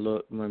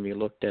 when we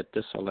looked at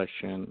this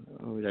election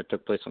that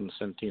took place on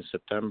the 17th of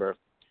September,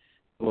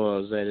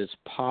 was that it's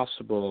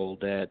possible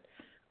that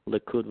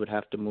Likud would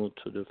have to move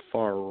to the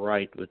far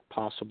right, with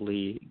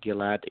possibly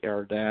Gilad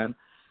Erdan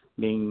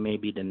being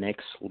maybe the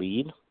next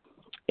lead.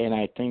 And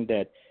I think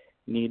that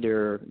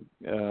neither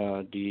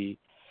the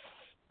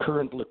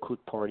current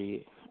Likud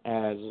party,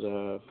 as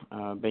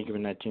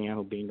Benjamin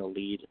Netanyahu being the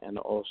lead, and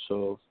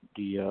also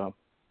the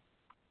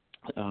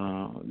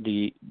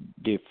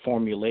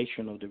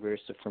formulation of the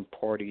various different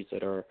parties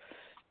that are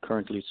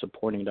currently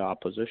supporting the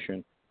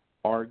opposition,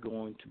 are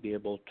going to be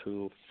able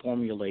to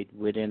formulate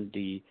within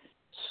the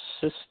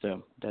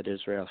system that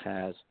Israel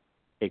has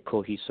a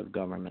cohesive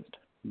government,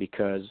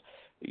 because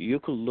you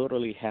could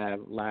literally have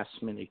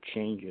last-minute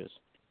changes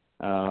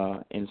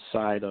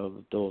inside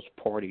of those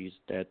parties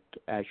that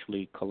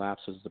actually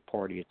collapses the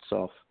party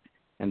itself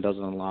and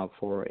doesn't allow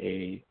for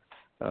a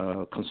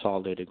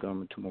consolidated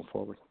government to move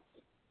forward.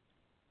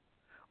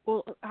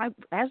 Well,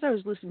 as I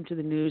was listening to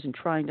the news and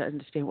trying to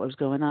understand what was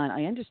going on,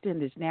 I understand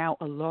there's now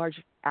a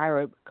large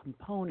Arab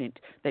component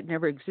that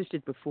never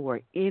existed before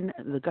in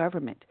the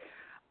government.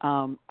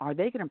 Are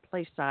they going to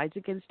play sides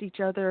against each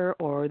other,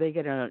 or are they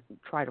going to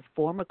try to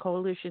form a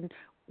coalition?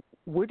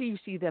 Where do you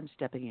see them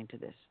stepping into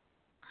this?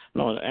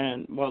 No,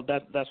 and well,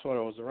 that's what I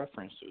was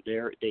referring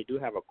to. They do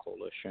have a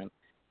coalition,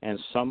 and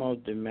some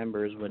of the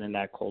members within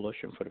that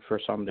coalition, for the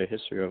first time in the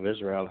history of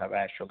Israel, have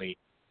actually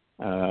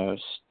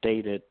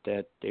stated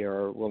that they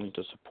are willing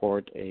to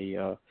support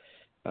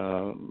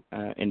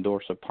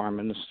endorse a prime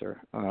minister.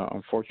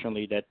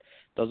 Unfortunately, that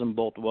doesn't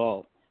bode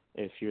well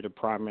if you're the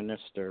prime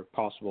minister,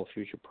 possible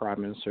future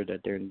prime minister that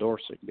they're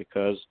endorsing,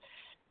 because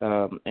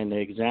in the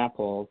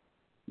example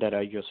that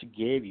I just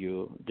gave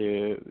you,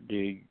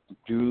 the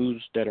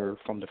Jews that are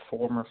from the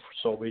former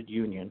Soviet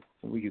Union,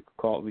 we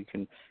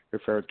can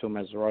refer to them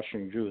as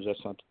Russian Jews.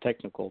 That's not the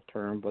technical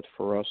term, but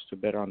for us to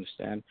better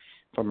understand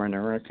from an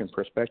American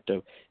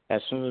perspective,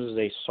 as soon as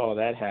they saw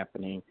that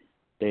happening,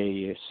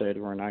 they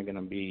said, we're not going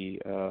to be,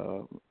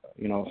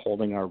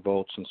 holding our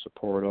votes in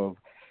support of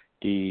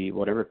the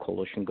whatever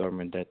coalition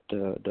government that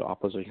the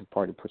opposition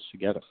party puts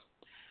together.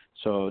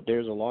 So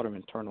there's a lot of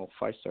internal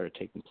fights that are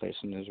taking place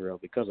in Israel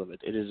because of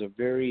it. It is a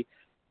very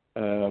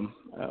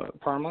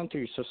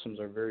parliamentary systems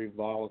are very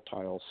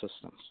volatile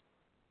systems,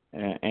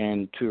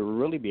 and to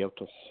really be able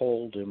to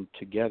hold them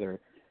together,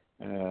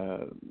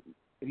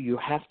 you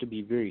have to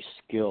be very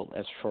skilled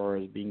as far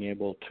as being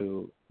able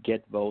to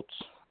get votes,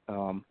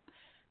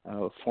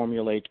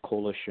 formulate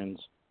coalitions,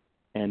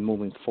 and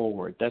moving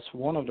forward. That's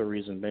one of the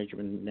reasons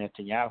Benjamin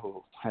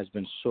Netanyahu has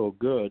been so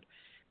good,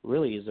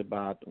 really is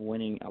about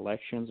winning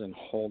elections and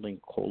holding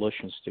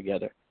coalitions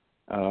together.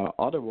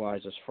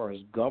 Otherwise, as far as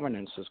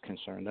governance is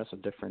concerned, that's a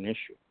different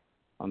issue.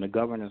 On the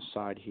governance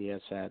side, he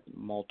has had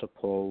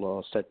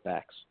multiple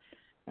setbacks,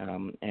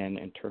 and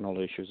internal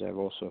issues that have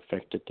also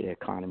affected the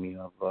economy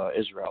of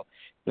Israel.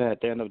 But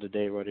at the end of the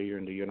day, whether you're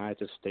in the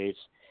United States,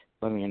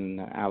 living in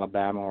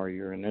Alabama, or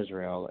you're in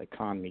Israel,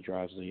 economy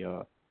drives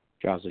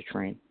the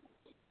train.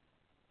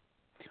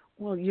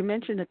 Well, you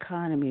mentioned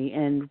economy,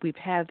 and we've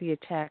had the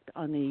attack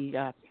on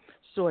the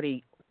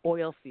Saudi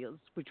oil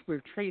fields, which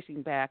we're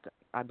tracing back,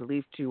 I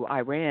believe, to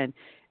Iran.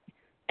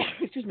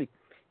 Excuse me.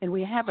 And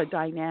we have a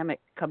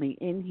dynamic coming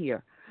in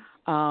here.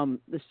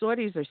 The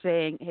Saudis are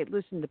saying, hey,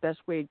 listen, the best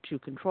way to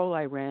control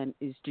Iran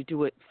is to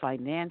do it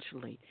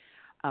financially.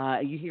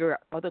 You hear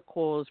other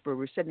calls where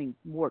we're sending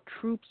more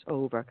troops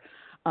over.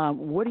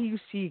 What do you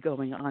see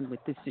going on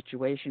with this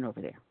situation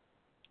over there?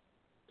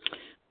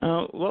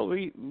 Well,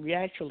 we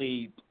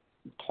actually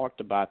talked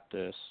about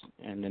this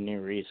in the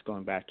Near East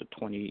going back to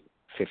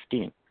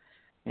 2015.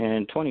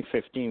 In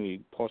 2015,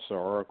 we posted an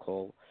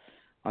article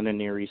on the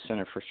Near East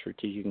Center for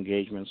Strategic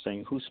Engagement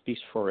saying who speaks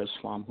for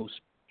Islam, who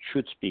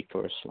should speak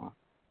for Islam.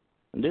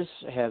 And this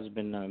has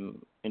been an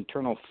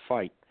internal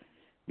fight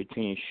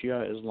between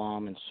Shia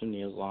Islam and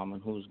Sunni Islam,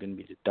 and who's going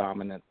to be the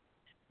dominant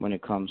when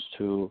it comes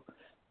to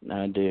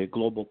the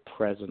global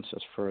presence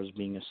as far as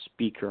being a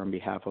speaker on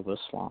behalf of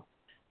Islam.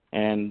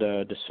 And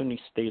the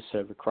Sunni states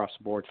have across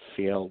the board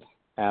failed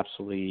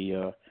absolutely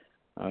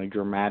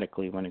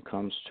dramatically when it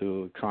comes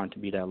to trying to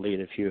be that lead.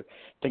 If you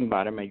think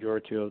about it,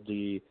 majority of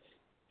the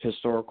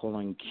historical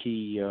and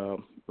key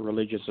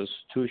religious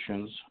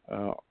institutions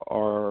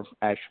are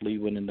actually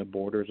within the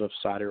borders of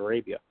Saudi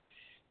Arabia.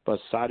 But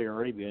Saudi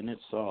Arabia in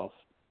itself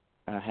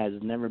has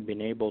never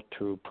been able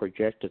to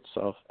project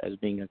itself as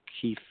being a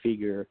key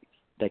figure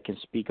that can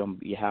speak on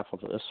behalf of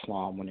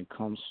Islam when it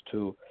comes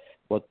to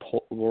what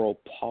world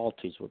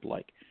polities would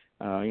like.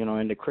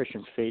 In the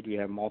Christian faith, we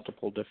have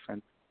multiple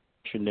different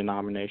Christian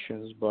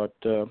denominations, but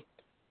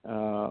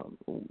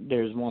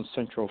there's one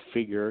central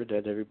figure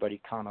that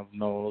everybody kind of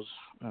knows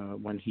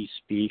when he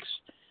speaks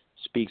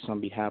on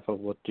behalf of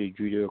what the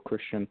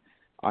Judeo-Christian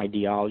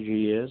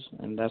ideology is,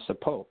 and that's the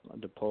Pope.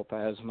 The Pope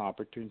has an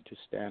opportunity to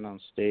stand on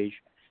stage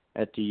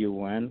at the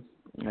UN.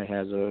 It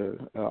has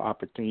an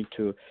opportunity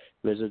to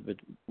visit with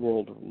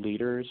world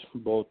leaders,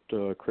 both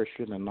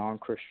Christian and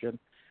non-Christian,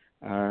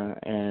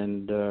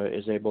 and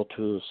is able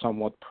to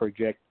somewhat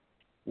project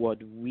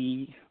what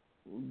we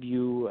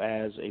view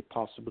as a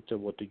possibility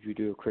of what the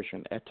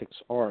Judeo-Christian ethics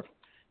are.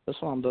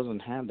 Islam doesn't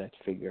have that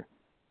figure.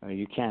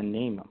 You can't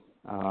name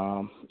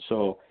him.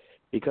 So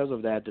because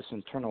of that, this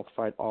internal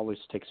fight always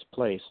takes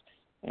place.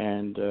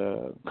 And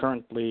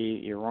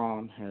currently,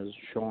 Iran has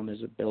shown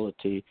its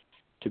ability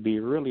to be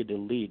really the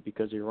lead,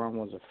 because Iran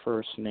was the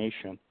first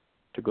nation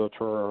to go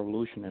through a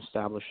revolution and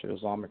establish the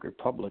Islamic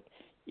Republic.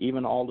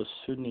 Even all the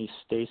Sunni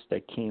states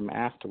that came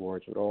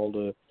afterwards, with all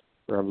the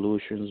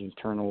revolutions,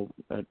 internal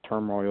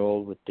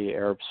turmoil with the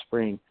Arab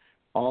Spring,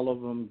 all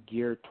of them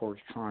geared towards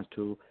trying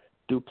to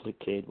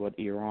duplicate what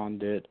Iran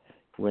did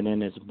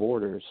within its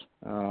borders,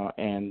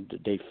 and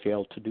they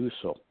failed to do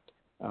so.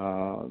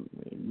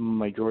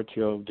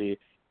 Majority of the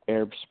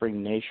Arab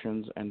Spring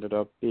nations ended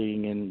up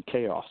being in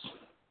chaos,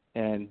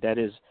 and that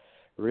is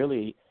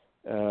really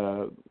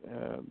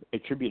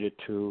attributed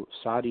to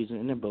Saudi's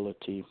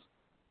inability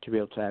to be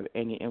able to have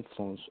any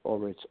influence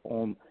over its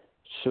own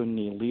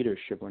Sunni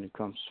leadership when it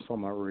comes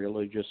from a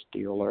religious,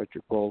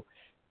 theological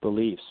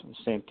beliefs.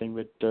 Same thing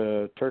with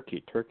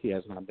Turkey. Turkey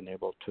has not been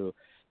able to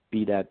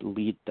be that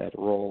lead, that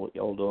role,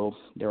 although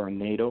they're a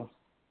NATO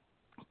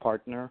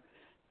partner,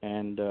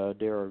 and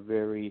they are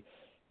very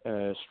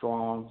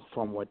strong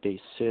from what they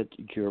sit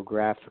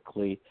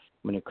geographically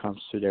when it comes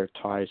to their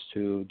ties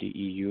to the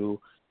EU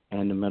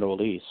and the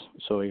Middle East.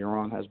 So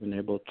Iran has been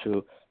able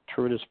to,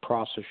 through this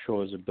process,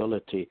 show its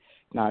ability.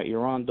 Now,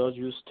 Iran does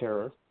use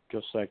terror,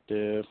 just like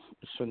the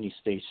Sunni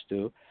states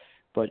do,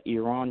 but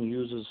Iran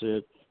uses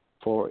it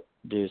for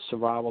the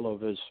survival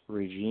of its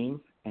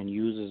regime and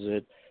uses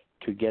it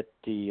to get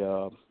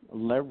the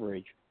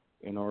leverage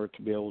in order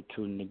to be able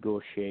to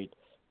negotiate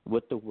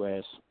with the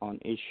West on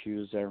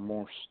issues that are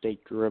more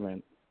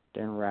state-driven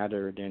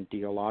rather than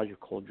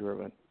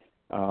theological-driven.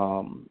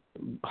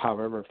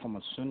 However, from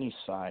a Sunni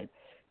side,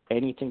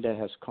 anything that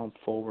has come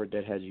forward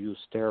that has used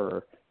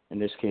terror, in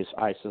this case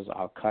ISIS,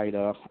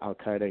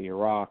 Al-Qaeda,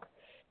 Iraq,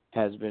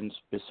 has been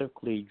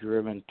specifically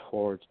driven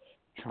towards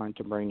trying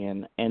to bring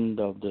an end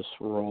of this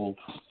world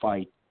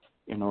fight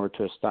in order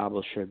to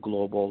establish a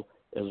global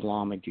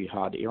Islamic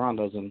jihad. Iran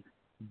doesn't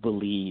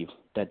believe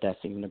that that's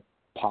even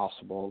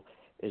possible.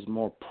 It's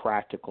more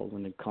practical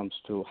when it comes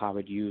to how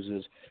it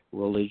uses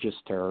religious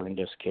terror in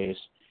this case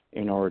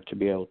in order to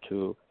be able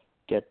to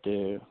get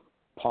the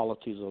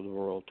polities of the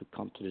world to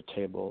come to the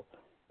table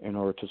in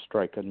order to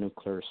strike a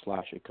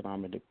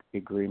nuclear/economic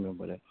agreement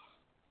with it.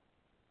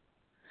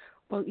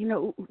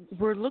 Well,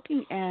 we're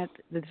looking at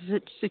the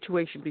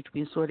situation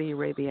between Saudi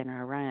Arabia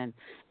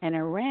and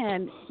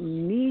Iran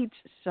needs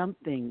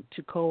something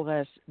to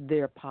coalesce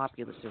their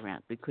populace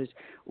around, because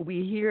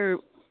we hear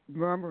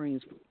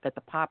murmurings that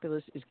the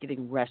populace is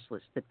getting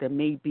restless, that there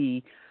may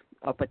be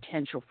a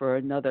potential for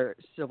another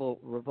civil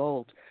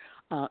revolt.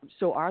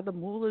 So are the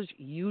mullahs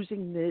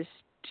using this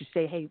to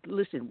say, hey,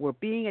 listen, we're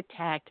being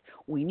attacked.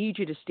 We need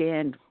you to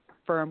stand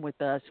firm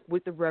with us,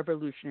 with the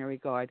Revolutionary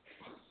Guard?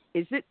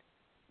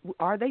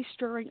 Are they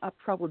stirring up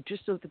trouble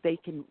just so that they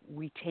can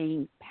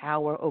retain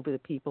power over the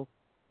people?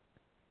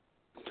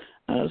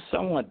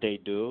 Somewhat they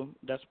do.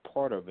 That's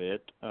part of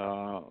it.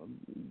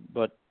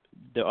 But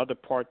the other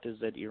part is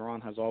that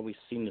Iran has always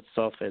seen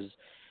itself as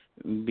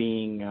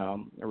being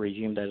a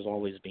regime that is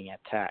always being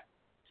attacked.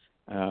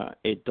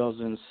 It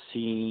doesn't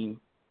see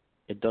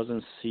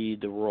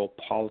the world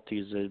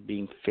polities as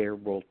being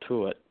favorable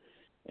to it.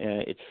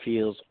 It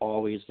feels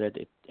always that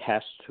it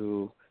has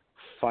to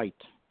fight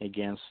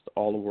against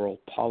all the world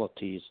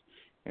polities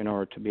in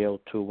order to be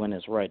able to win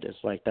its right. It's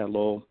like that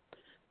little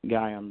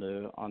guy on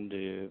the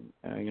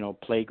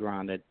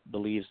playground that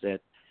believes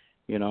that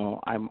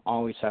I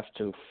always have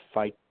to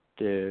fight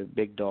the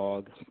big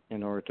dog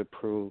in order to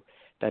prove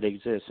that it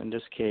exists. In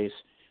this case,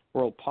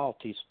 world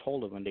polities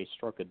told them when they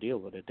struck a deal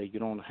with it that you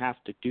don't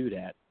have to do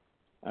that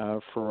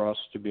for us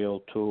to be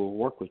able to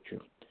work with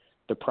you.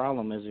 The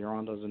problem is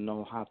Iran doesn't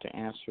know how to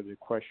answer the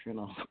question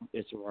of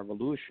its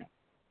revolution.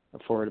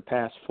 For the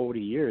past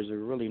 40 years, it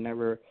really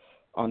never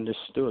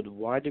understood,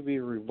 why did we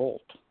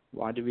revolt?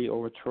 Why did we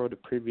overthrow the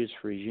previous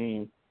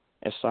regime,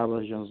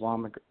 establish an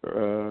Islamic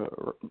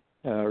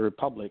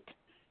republic,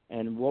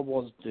 and what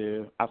was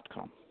the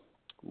outcome?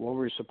 What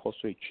were we supposed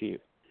to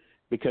achieve?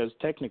 because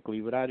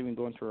technically, without even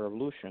going through a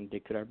revolution, they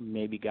could have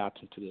maybe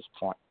gotten to this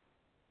point.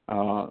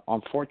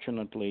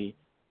 Unfortunately,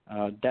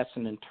 that's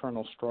an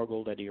internal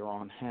struggle that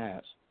Iran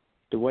has.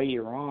 The way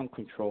Iran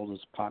controls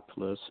its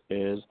populace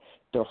is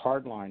the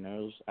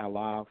hardliners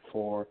allow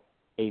for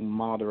a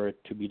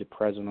moderate to be the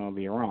president of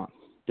Iran.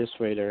 This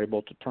way, they're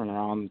able to turn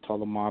around and tell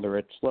the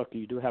moderates, look,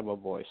 you do have a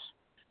voice.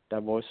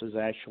 That voice is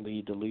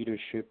actually the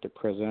leadership, the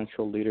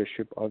presidential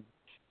leadership of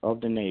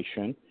the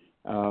nation.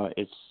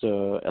 It's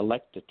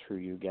elected through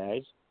you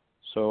guys.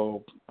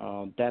 So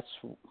that's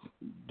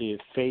the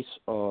face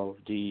of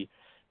the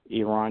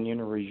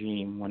Iranian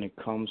regime when it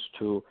comes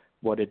to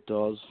what it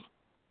does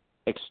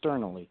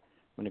externally,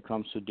 when it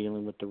comes to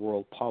dealing with the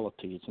world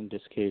politics. In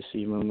this case,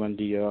 even when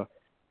the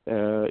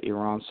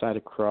Iran sat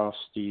across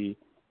the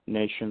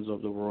nations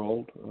of the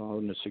world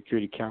in the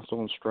Security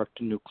Council and struck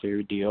the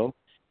nuclear deal,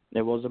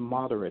 there was the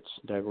moderates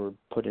that were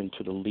put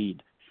into the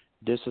lead.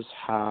 This is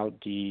how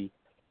the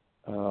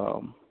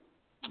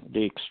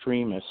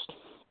extremists,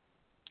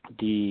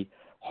 the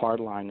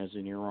hardliners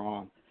in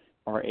Iran,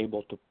 are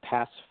able to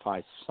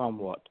pacify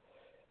somewhat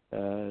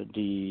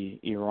the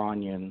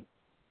Iranian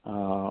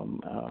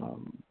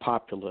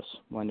populace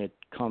when it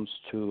comes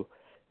to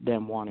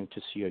them wanting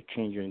to see a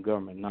change in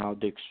government. Now,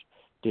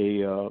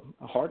 the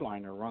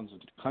hardliner runs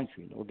the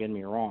country, don't get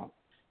me wrong,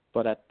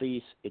 but at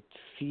least it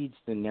feeds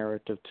the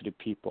narrative to the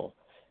people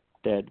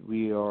that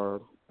we are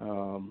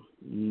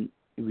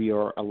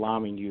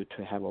allowing you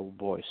to have a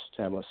voice,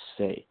 to have a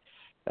say.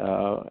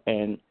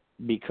 And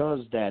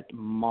because that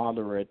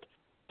moderate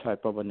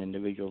type of an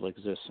individual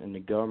exists in the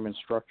government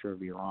structure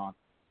of Iran,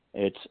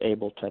 it's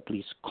able to at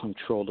least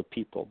control the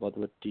people. But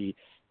with the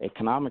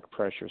economic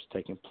pressures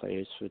taking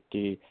place, with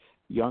the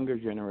younger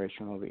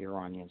generation of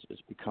Iranians,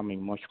 it's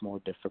becoming much more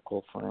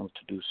difficult for them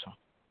to do so.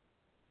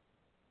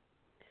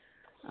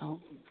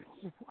 Oh,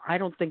 I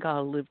don't think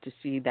I'll live to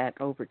see that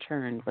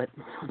overturned, but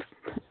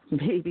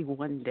maybe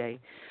one day.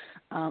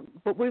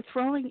 But we're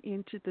throwing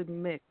into the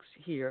mix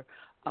here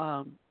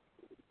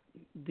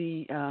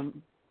the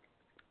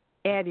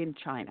ad in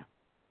China.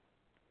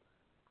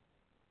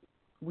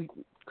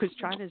 Because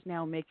China is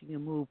now making a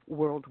move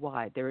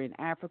worldwide. They're in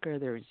Africa,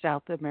 they're in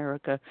South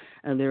America,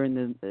 and they're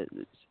in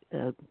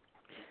the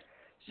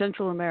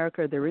Central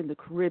America, they're in the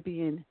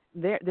Caribbean.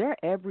 They're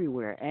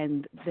everywhere,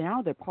 and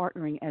now they're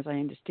partnering, as I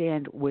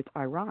understand, with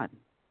Iran.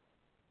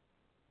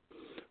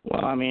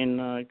 Well, I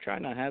mean,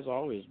 China has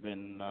always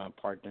been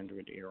partnered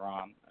with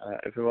Iran.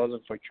 If it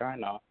wasn't for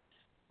China,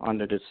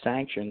 under the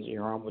sanctions,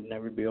 Iran would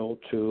never be able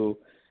to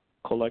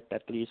collect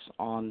at least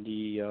on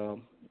the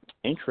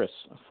interest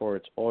for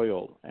its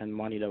oil and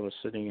money that was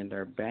sitting in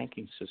their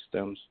banking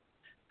systems,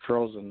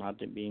 frozen, not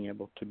being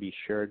able to be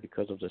shared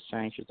because of the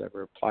sanctions that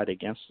were applied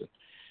against it.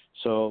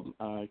 So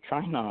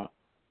China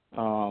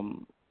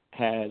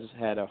has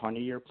had a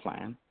 100-year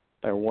plan.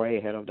 They're way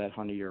ahead of that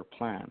 100-year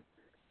plan.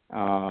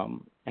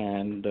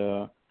 And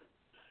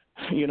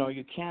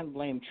you can't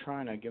blame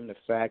China given the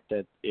fact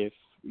that if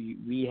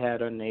we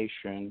had a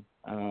nation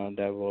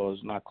that was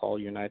not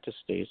called United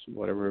States,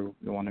 whatever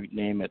you want to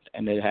name it,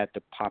 and it had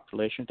the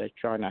population that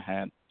China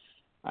had,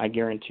 I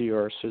guarantee you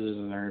our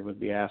citizenry would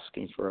be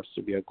asking for us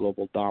to be a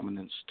global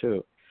dominance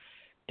too.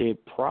 The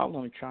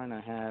problem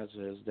China has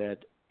is that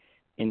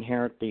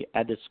inherently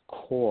at its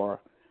core,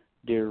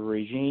 the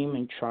regime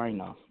in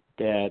China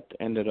that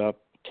ended up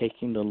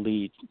taking the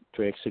lead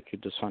to execute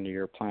this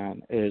 100-year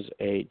plan is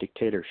a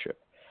dictatorship.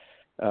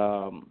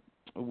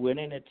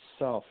 Within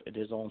itself, it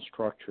is own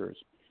structures,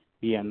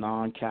 be a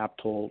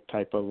non-capital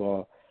type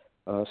of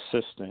a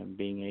system,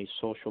 being a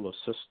socialist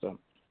system.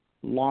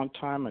 Long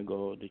time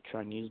ago, the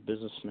Chinese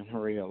businessmen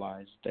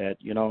realized that,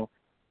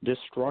 this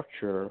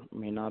structure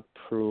may not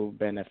prove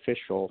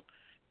beneficial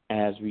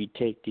as we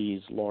take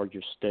these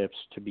larger steps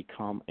to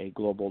become a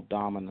global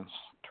dominance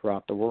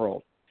throughout the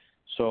world.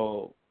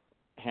 So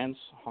hence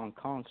Hong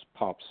Kong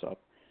pops up.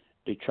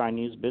 The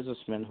Chinese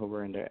businessmen who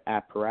were in the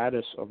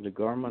apparatus of the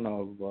government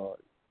of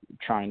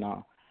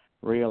China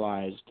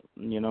realized,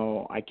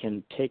 I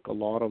can take a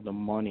lot of the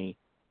money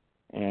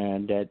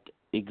and that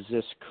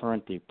exists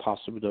currently,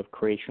 possibly the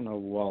creation of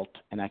wealth,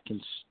 and I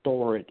can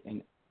store it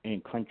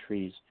in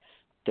countries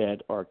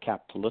that are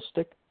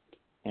capitalistic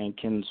and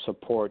can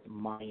support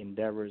my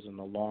endeavors in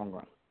the long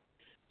run.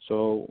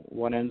 So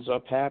what ends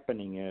up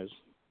happening is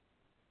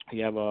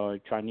you have a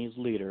Chinese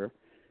leader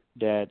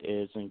that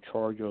is in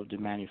charge of the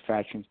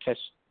manufacturing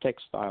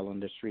textile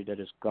industry that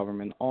is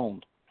government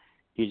owned.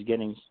 He's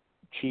getting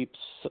cheap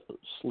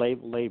slave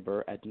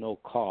labor at no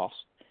cost,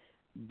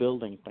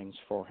 building things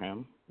for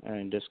him, and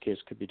in this case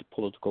could be the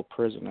political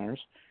prisoners.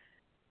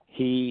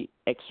 He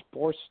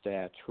exports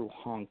that through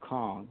Hong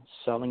Kong,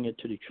 selling it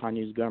to the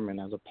Chinese government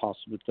as a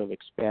possibility of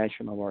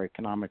expansion of our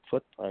economic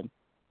footprint,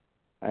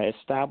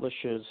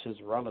 establishes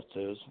his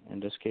relatives, in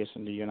this case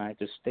in the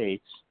United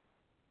States,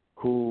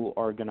 who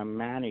are going to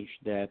manage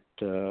that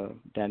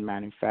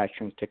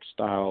manufacturing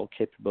textile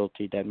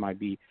capability that might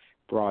be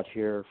brought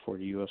here for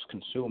the U.S.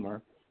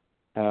 consumer,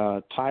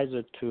 ties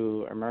it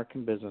to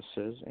American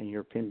businesses and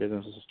European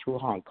businesses through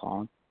Hong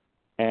Kong,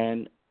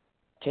 and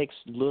takes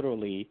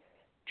literally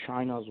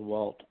China's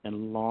wealth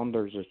and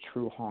launders it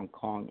through Hong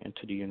Kong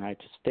into the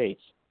United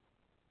States.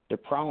 The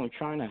problem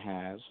China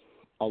has,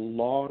 a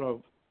lot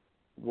of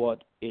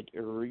what it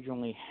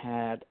originally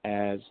had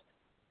as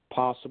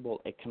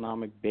possible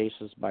economic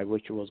basis by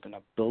which it was going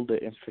to build the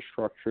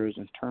infrastructures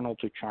internal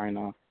to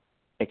China,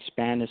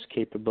 expand its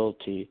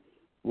capability,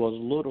 was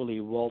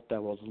literally wealth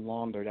that was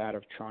laundered out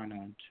of China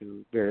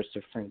into various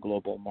different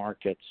global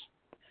markets.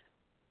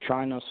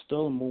 China's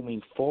still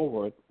moving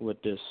forward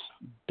with this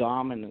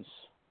dominance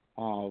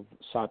of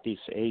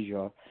Southeast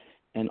Asia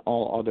and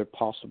all other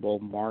possible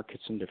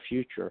markets in the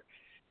future,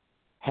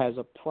 has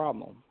a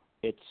problem.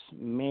 Its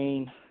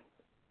main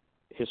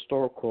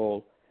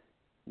historical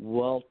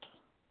wealth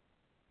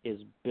is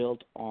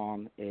built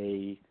on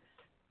a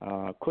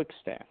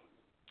quicksand.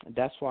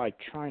 That's why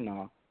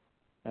China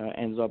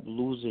ends up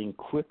losing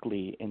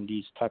quickly in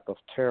these type of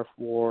tariff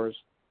wars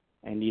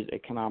and these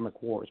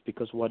economic wars,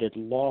 because what it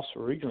lost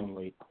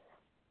originally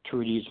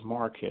through these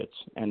markets,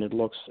 and it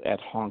looks at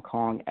Hong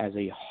Kong as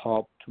a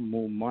hub to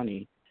move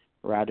money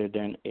rather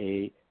than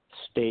a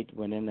state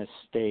within a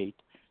state,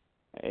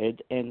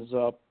 it ends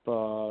up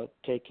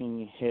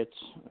taking hits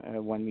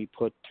when we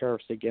put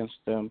tariffs against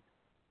them,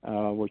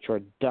 which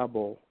are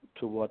double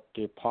to what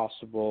the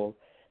possible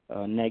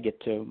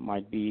negative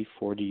might be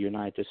for the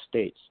United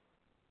States.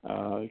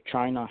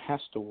 China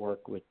has to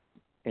work with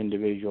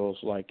individuals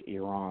like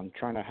Iran.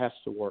 China has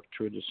to work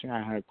through the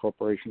Shanghai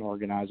Cooperation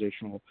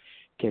organizational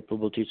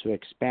capabilities to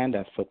expand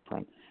that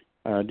footprint.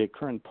 The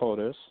current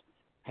POTUS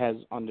has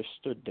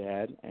understood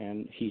that,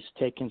 and he's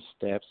taken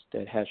steps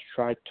that has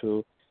tried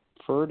to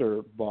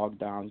further bog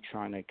down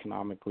China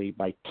economically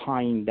by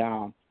tying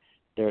down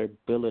their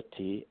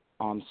ability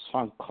on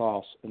sunk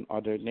costs in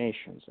other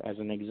nations. As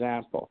an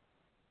example,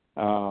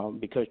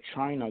 because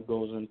China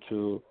goes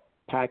into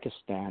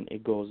Pakistan,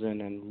 it goes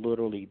in and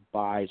literally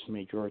buys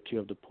majority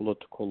of the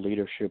political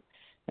leadership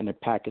in the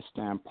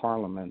Pakistan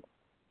parliament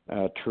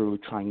through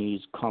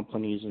Chinese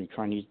companies and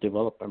Chinese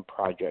development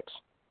projects.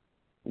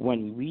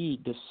 When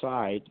we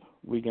decide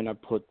we're going to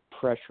put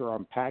pressure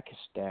on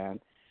Pakistan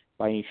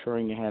by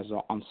ensuring it has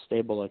an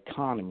unstable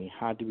economy,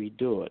 how do we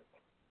do it?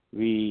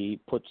 We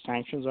put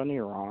sanctions on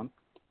Iran.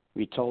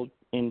 We told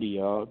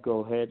India, go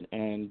ahead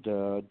and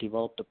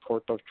develop the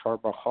port of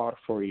Charbagh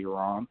for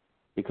Iran,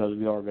 because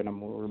we are going to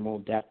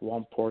remove that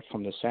one port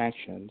from the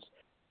sanctions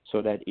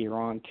so that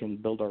Iran can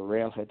build a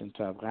railhead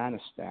into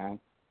Afghanistan,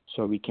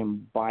 so we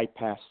can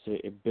bypass the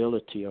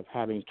ability of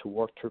having to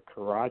work through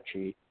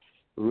Karachi,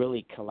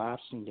 really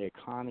collapsing the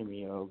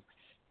economy of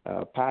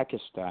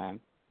Pakistan.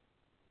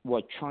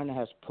 What China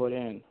has put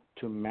in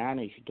to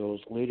manage those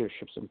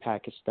leaderships in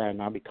Pakistan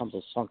now becomes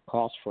a sunk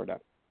cost for them,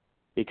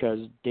 because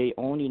they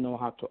only know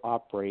how to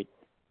operate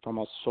from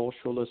a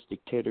socialist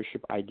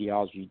dictatorship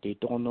ideology. They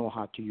don't know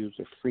how to use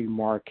the free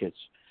markets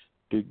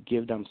to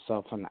give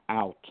themselves an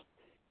out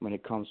when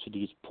it comes to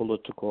these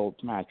political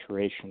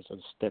maturations and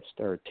steps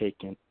that are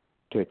taken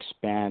to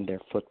expand their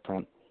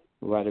footprint,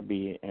 whether it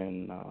be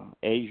in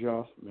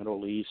Asia,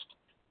 Middle East,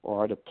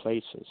 or other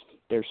places.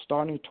 They're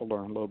starting to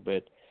learn a little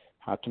bit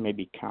how to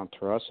maybe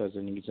counter us. As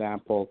an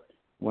example,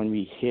 when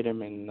we hit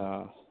them in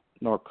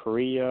North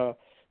Korea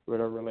with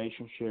our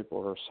relationship,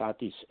 or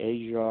Southeast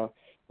Asia,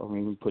 or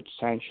when we put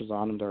sanctions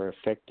on them that are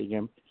affecting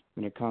them.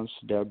 When it comes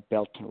to their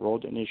Belt and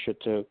Road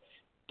Initiative,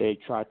 they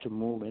try to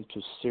move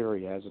into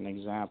Syria, as an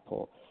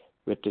example,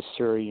 with the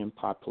Syrian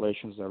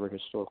populations that were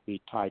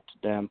historically tied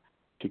to them,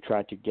 to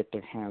try to get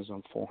their hands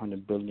on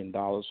 $400 billion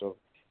of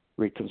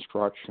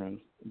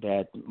reconstruction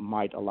that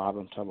might allow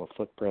them to have a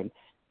footprint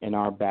in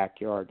our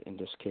backyard, in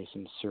this case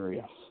in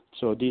Syria.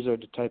 So these are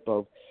the type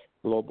of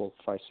global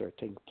fights that are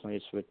taking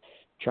place with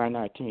China.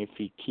 I think if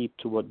we keep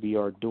to what we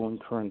are doing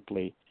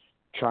currently,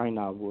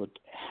 China would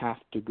have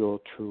to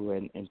go through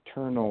an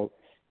internal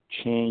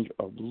change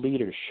of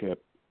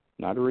leadership,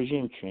 not a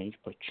regime change,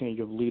 but change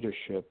of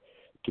leadership,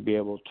 to be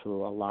able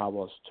to allow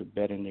us to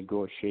better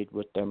negotiate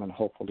with them and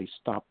hopefully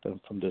stop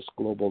them from this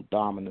global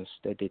dominance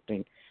that they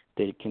think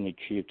they can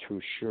achieve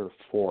through sheer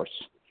force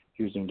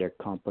using their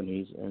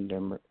companies and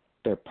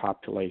their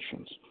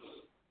populations.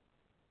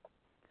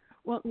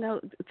 Well, now,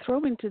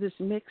 throw into this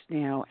mix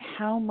now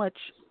how much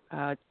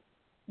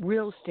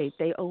real estate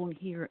they own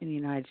here in the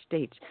United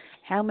States.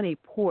 How many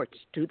ports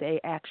do they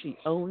actually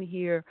own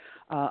here?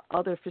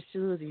 Other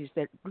facilities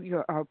that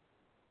are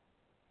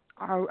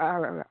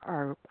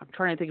I'm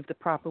trying to think of the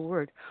proper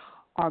word,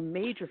 are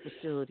major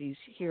facilities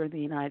here in the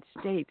United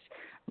States.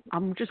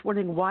 I'm just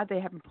wondering why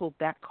they haven't pulled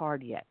that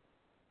card yet.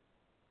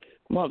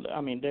 Well, I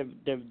mean,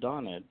 they've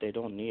done it. They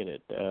don't need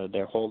it.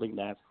 They're holding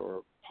that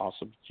for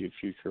possible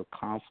future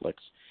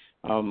conflicts.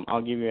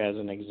 I'll give you as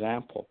an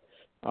example.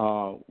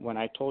 When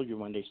I told you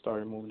when they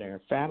started moving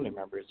their family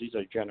members, these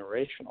are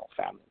generational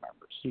family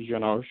members. These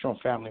generational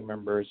family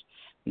members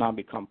now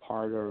become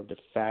part of the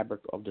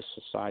fabric of the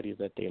society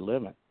that they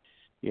live in.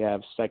 You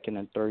have second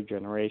and third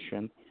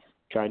generation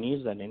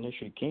Chinese that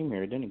initially came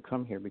here. Didn't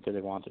come here because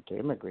they wanted to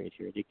immigrate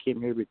here. They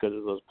came here because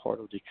it was part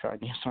of the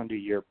Chinese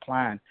 100-year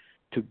plan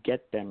to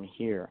get them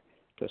here,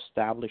 to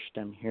establish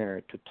them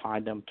here, to tie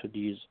them to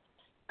these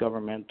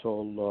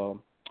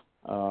governmental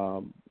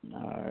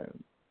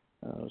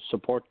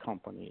support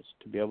companies,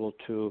 to be able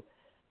to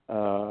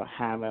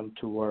have them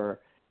to where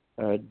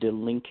the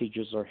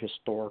linkages are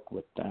historic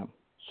with them.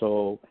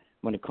 So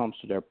when it comes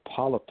to their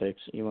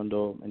politics, even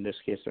though in this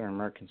case they're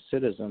American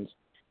citizens,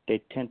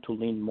 they tend to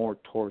lean more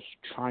towards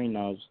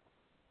China's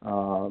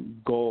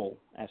goal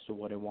as to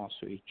what it wants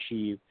to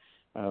achieve,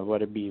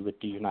 whether it be with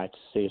the United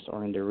States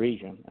or in the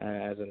region.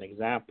 As an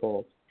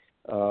example,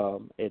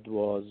 it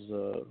was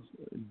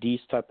these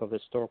type of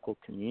historical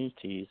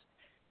communities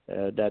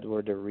that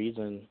were the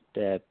reason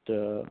that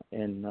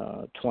in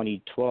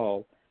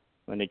 2012,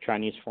 when the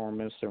Chinese Foreign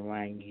Minister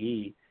Wang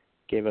Yi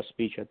gave a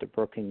speech at the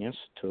Brookings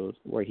Institute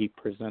where he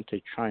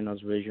presented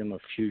China's vision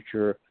of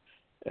future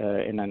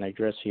in an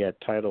address he had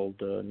titled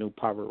New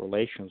Power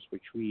Relations,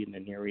 which we in the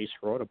Near East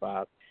wrote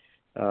about.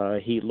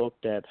 He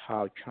looked at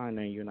how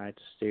China and the United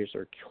States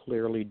are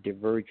clearly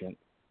divergent,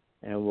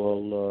 and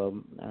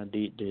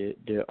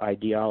the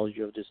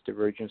ideology of this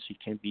divergency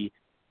can be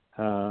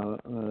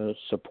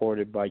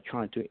supported by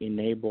trying to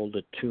enable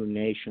the two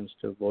nations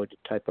to avoid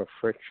the type of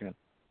friction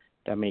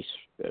that may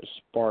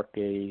spark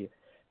a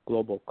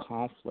global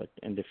conflict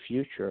in the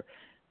future.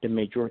 The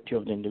majority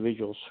of the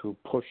individuals who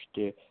pushed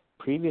the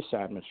previous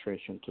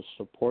administration to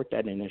support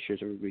that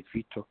initiative, which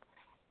we took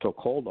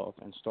hold of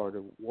and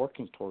started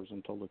working towards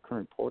until the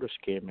current POTUS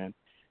came in,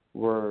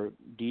 were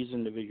these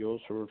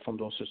individuals who were from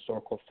those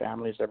historical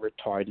families that were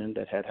tied in,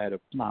 that had a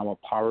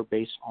power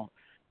base,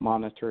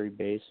 monetary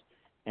base,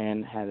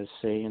 and had a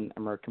say in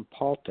American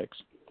politics.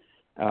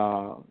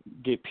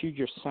 The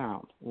Puget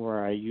Sound,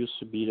 where I used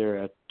to be there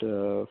at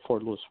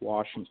Fort Lewis,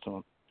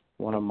 Washington,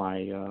 one of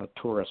my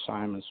tour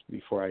assignments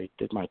before I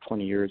did my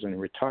 20 years and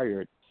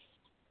retired,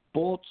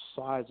 both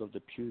sides of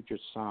the Puget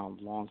Sound,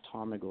 long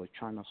time ago,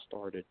 China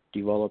started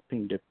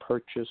developing the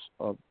purchase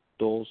of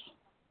those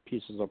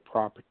pieces of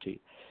property,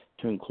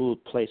 to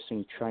include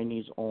placing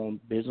Chinese-owned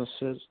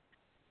businesses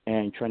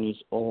and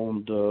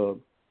Chinese-owned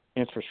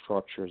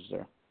infrastructures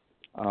there.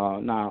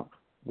 Now,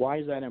 why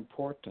is that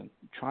important?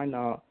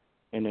 China,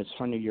 in its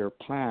 100-year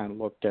plan,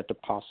 looked at the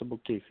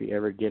possibility if we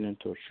ever get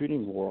into a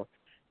shooting war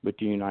with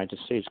the United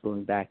States,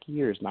 going back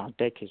years, not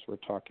decades we're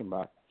talking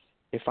about.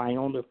 If I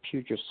own the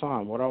Puget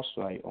Sound, what else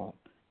do I own?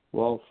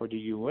 Well, for the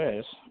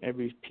U.S.,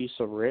 every piece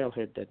of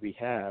railhead that we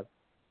have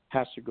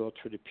has to go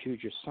through the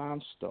Puget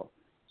Sound still.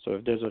 So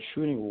if there's a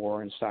shooting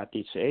war in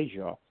Southeast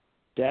Asia,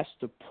 that's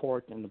the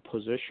port and the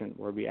position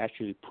where we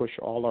actually push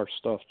all our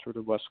stuff through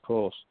the West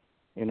Coast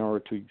in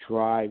order to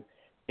drive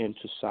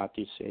into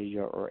Southeast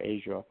Asia or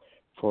Asia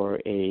for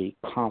a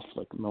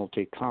conflict,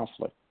 military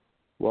conflict.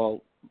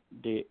 Well,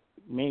 the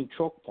main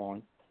choke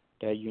point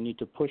that you need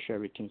to push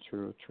everything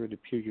through the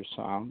Puget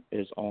Sound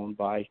is owned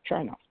by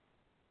China,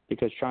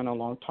 because China a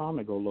long time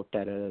ago looked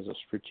at it as a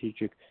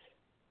strategic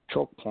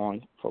choke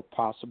point for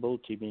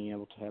possibility being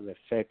able to have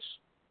effects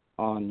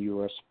on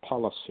U.S.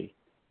 policy,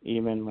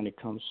 even when it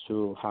comes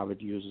to how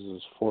it uses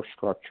its force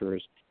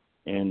structures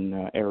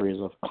in areas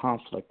of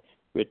conflict.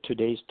 With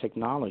today's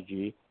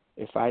technology,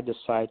 if I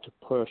decide to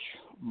push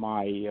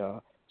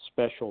my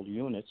special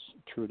units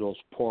through those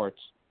ports,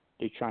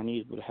 the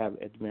Chinese would have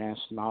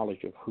advanced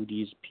knowledge of who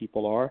these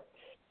people are,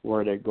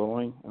 where they're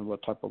going, and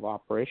what type of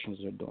operations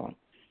they're doing.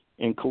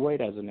 In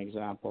Kuwait, as an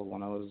example,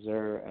 when I was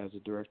there as a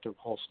director of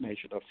Host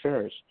Nation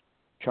Affairs,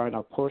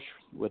 China pushed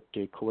with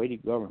the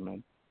Kuwaiti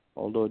government,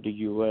 although the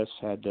U.S.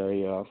 had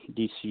a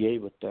DCA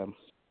with them,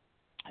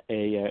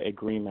 a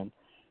agreement,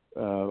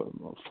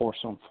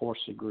 force-on-force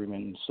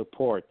agreement and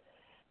support.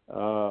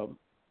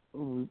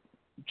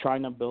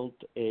 China built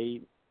a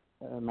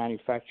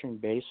manufacturing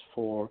base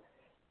for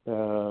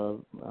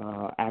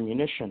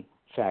ammunition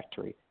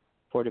factory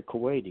for the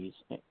Kuwaitis.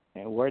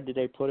 And where did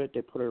they put it?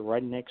 They put it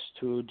right next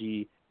to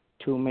the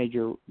two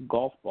major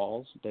golf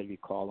balls, that we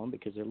call them,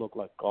 because they look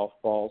like golf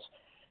balls,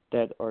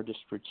 that are the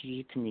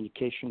strategic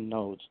communication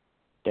nodes,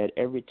 that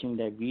everything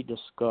that we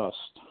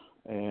discussed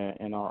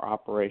in our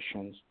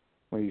operations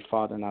when we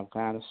fought in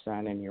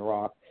Afghanistan and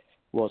Iraq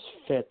was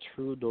fed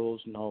through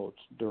those nodes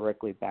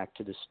directly back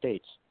to the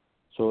States.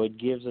 So it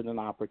gives it an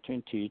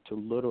opportunity to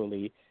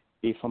literally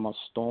be from a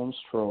stone's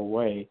throw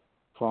away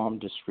from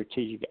the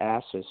strategic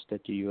assets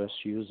that the U.S.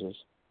 uses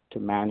to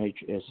manage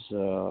its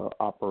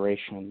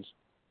operations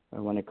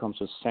when it comes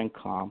to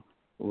CENTCOM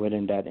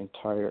within that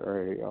entire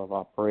area of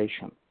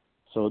operation.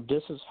 So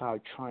this is how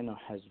China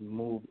has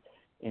moved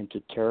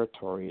into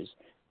territories,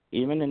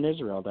 even in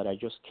Israel that I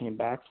just came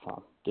back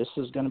from. This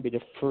is going to be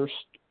the first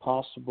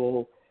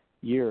possible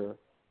year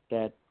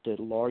that the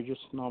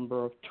largest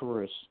number of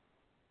tourists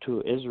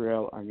to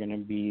Israel are going to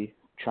be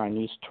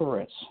Chinese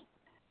tourists.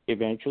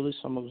 Eventually,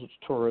 some of those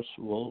tourists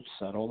will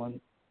settle in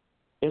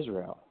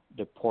Israel.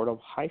 The port of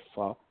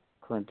Haifa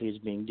currently is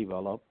being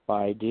developed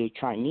by the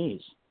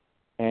Chinese.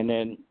 And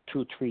then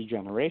 2-3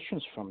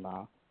 generations from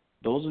now,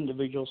 those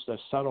individuals that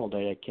settled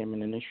there, that came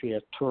in initially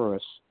as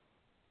tourists,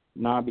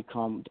 now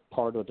become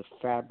part of the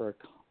fabric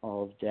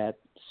of that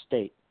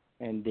state,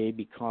 and they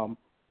become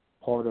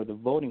part of the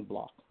voting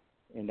bloc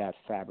in that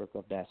fabric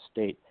of that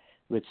state,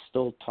 which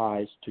still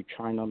ties to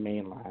China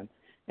mainland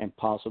and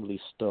possibly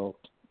still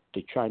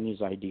the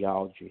Chinese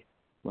ideology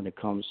when it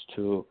comes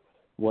to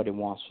what it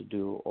wants to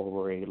do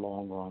over a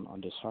long run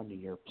on this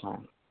 100-year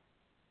plan.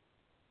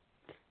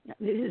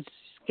 It is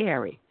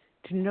scary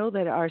to know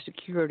that our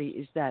security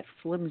is that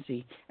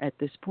flimsy at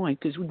this point,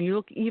 because when you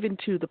look even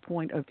to the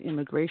point of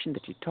immigration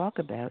that you talk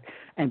about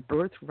and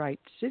birthright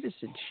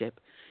citizenship,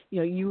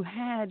 you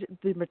had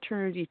the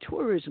maternity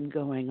tourism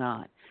going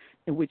on,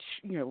 which,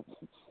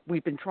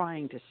 we've been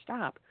trying to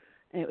stop.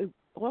 And it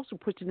also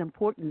puts an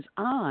importance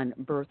on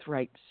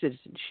birthright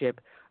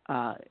citizenship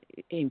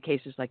in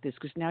cases like this,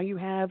 because now you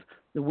have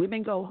the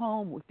women go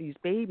home with these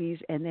babies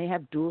and they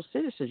have dual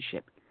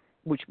citizenship,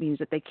 which means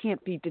that they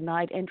can't be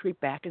denied entry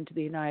back into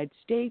the United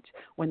States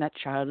when that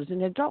child is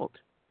an adult.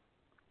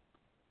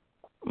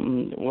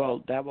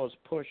 Well, that was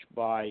pushed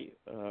by,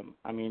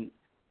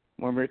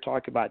 when we're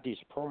talking about these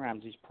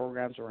programs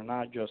were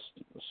not just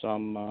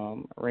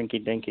some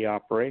rinky-dinky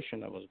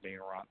operation that was being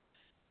run.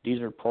 These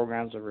are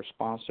programs that were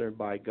sponsored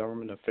by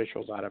government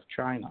officials out of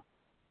China.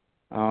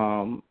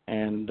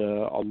 And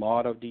a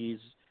lot of these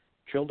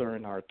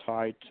children are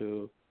tied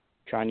to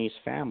Chinese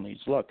families.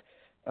 Look,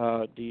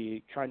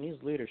 the Chinese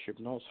leadership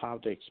knows how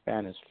to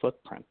expand its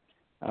footprint.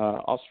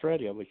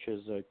 Australia, which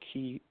is a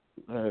key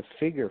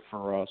figure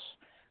for us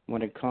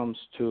when it comes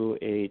to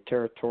a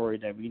territory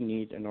that we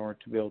need in order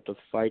to be able to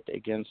fight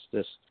against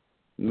this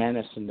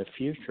menace in the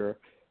future,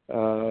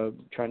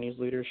 Chinese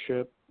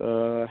leadership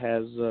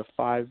has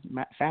 5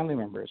 family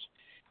members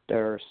that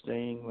are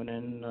staying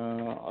within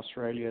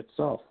Australia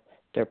itself.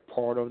 They're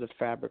part of the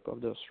fabric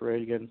of the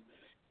Australian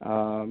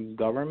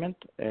government,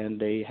 and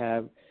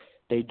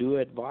they do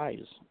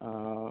advise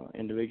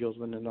individuals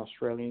within the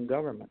Australian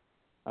government.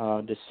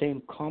 The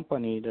same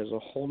company, there's a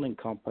holding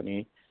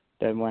company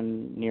that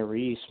when Near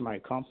East, my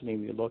company,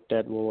 we looked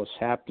at what was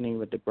happening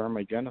with the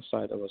Burma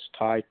genocide that was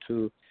tied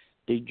to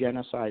the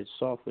genocide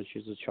itself, which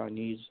is a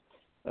Chinese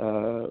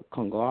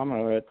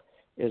conglomerate,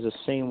 is the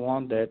same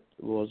one that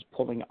was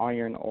pulling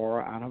iron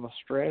ore out of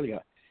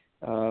Australia.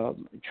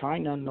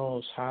 China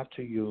knows how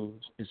to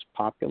use its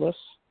populace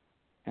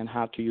and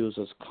how to use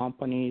its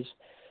companies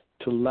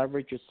to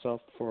leverage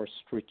itself for a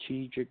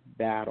strategic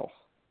battle.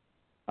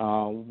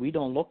 We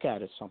don't look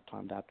at it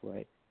sometimes that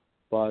way,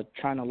 but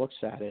China looks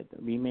at it.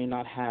 We may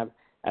not have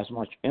as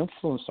much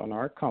influence on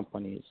our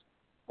companies,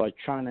 but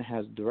China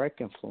has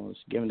direct influence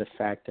given the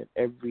fact that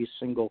every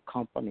single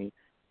company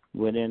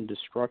within the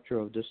structure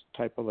of this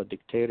type of a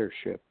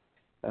dictatorship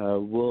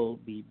will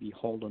be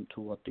beholden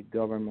to what the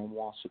government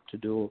wants it to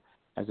do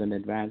as an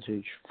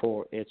advantage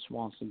for its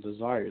wants and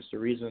desires. The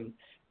reason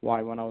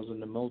why when I was in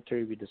the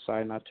military we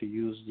decided not to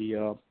use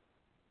the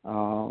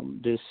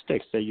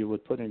sticks that you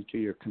would put into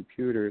your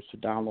computers to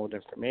download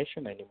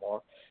information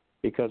anymore,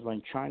 because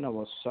when China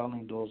was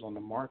selling those on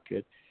the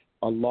market,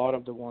 a lot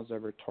of the ones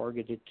that were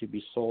targeted to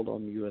be sold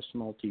on U.S.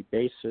 military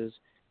bases,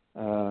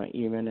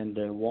 even in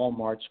the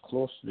Walmarts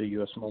close to the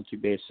U.S. military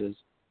bases,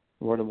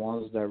 were the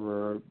ones that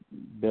were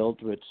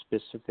built with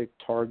specific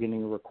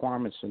targeting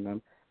requirements in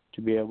them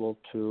to be able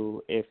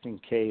to, if in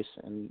case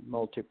a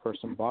military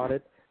person bought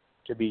it,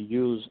 to be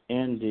used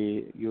in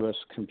the U.S.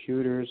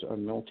 computers or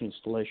military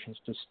installations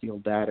to steal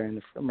data and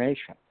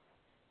information.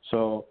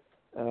 So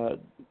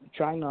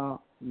China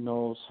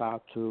knows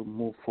how to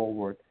move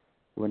forward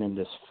within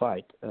this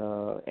fight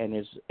and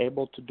is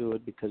able to do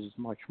it because it's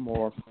much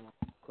more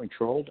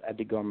controlled at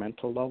the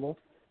governmental level.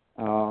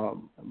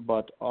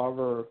 But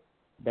our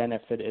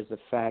benefit is the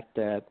fact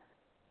that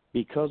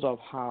because of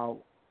how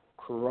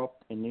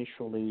corrupt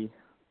initially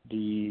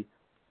the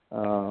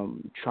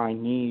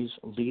Chinese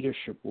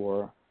leadership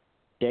were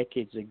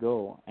decades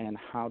ago, and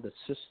how the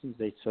systems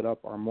they set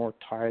up are more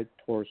tied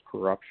towards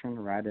corruption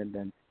rather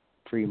than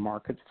free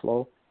market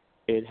flow,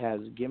 it has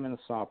given us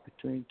the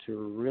opportunity to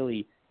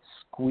really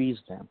squeeze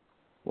them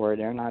where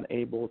they're not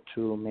able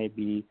to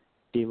maybe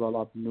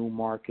develop new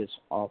markets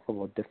off of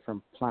a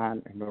different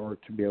plan in order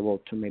to be able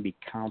to maybe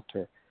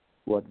counter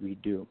what we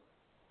do.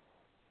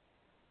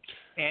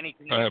 Annie,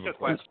 can you I have a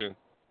question.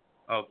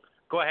 Oh,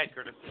 go ahead,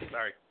 Curtis.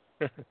 Sorry.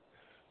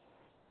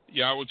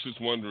 Yeah, I was just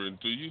wondering,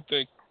 do you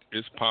think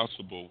it's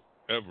possible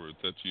ever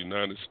that the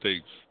United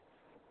States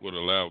would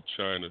allow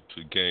China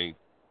to gain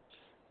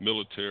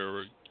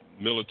military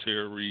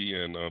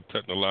and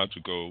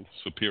technological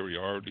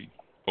superiority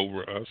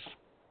over us?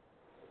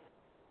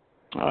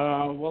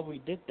 Well, we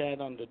did that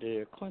under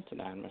the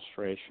Clinton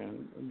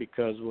administration,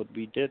 because what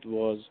we did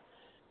was,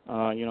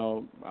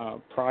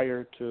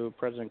 prior to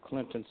President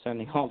Clinton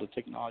sending all the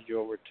technology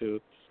over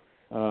to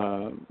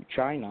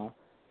China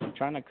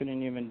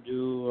couldn't even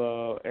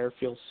do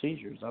airfield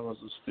seizures. That was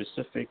a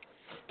specific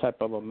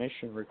type of a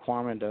mission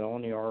requirement that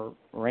only our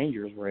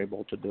Rangers were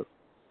able to do.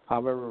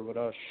 However, with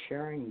us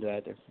sharing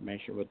that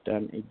information with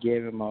them, it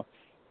gave them a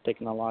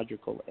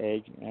technological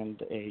edge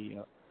and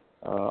a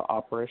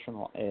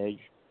operational edge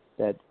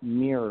that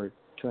mirrored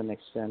to an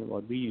extent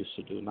what we used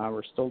to do. Now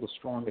we're still the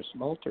strongest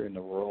military in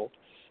the world,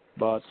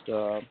 but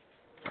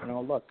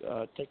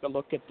take a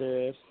look at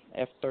the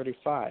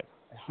F-35.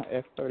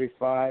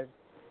 F-35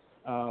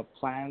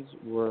 plans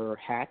were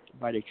hacked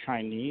by the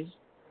Chinese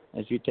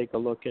As you take a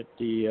look at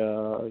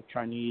the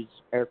Chinese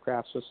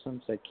aircraft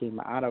systems that came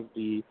out of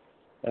the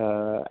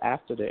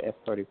after the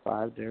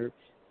F-35, they're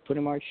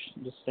pretty much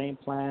the same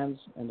plans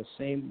and the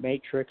same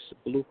matrix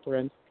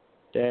blueprint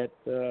that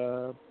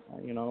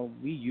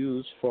we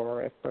use for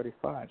our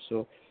F-35.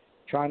 So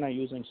China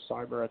using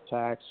cyber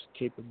attacks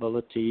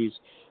capabilities,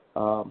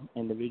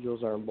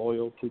 individuals are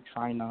loyal to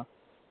China,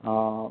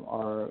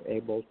 are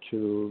able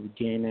to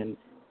gain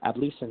at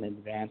least an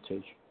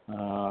advantage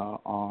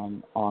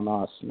on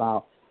us.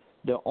 Now,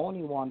 the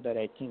only one that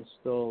I think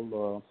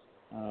still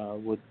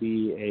would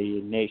be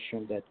a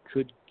nation that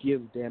could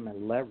give them a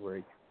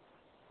leverage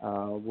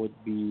would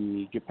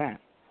be Japan.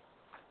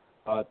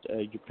 But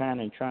Japan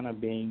and China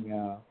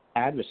being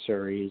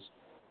adversaries,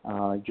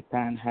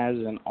 Japan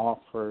hasn't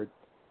offered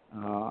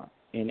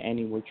in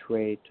any which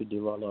way to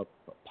develop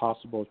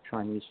possible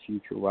Chinese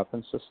future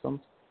weapon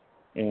systems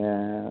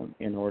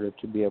in order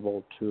to be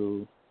able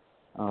to,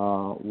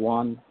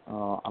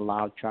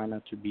 allow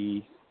China to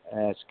be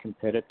as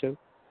competitive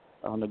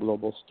on the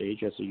global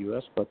stage as the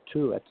U.S., but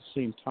two, at the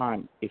same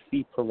time, if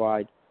we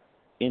provide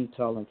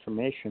intel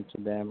information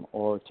to them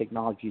or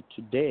technology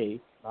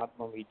today, not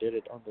when we did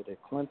it under the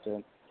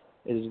Clinton,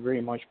 it is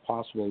very much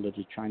possible that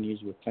the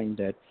Chinese would think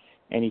that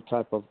any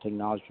type of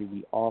technology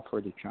we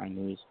offer the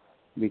Chinese,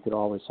 we could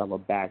always have a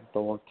back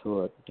door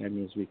to it. That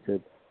means we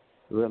could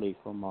really,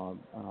 from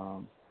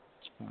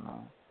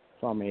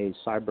a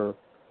cyber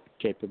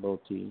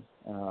capability,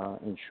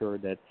 ensure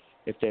that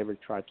if they ever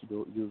try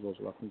to use those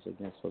weapons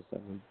against us,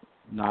 that we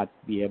not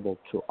be able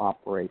to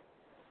operate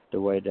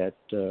the way that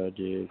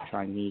the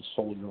Chinese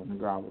soldier on the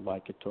ground would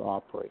like it to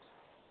operate.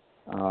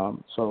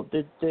 So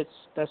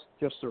that's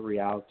just a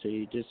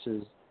reality. This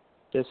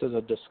is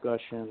a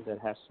discussion that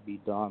has to be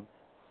done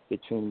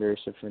between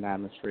various different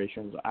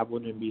administrations. I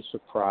wouldn't be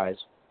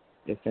surprised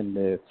if in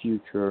the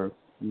future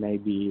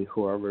maybe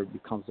whoever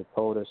becomes the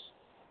POTUS,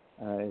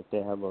 if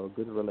they have a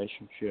good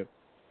relationship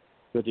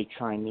with the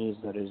Chinese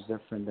that is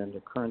different than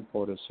the current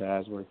POTUS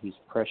has, where he's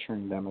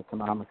pressuring them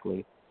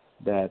economically,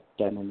 that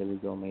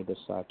individual may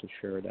decide to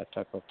share that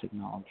type of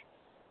technology.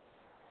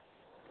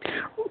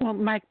 Well,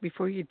 Mike,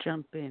 before you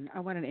jump in, I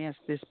wanted to ask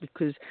this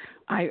because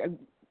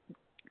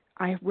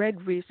I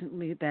read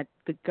recently that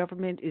the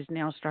government is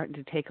now starting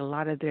to take a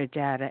lot of their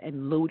data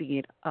and loading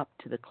it up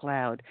to the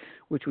cloud,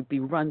 which would be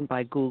run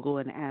by Google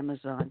and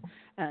Amazon.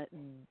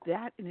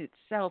 That in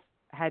itself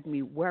had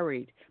me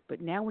worried. But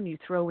now when you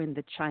throw in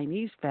the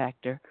Chinese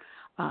factor,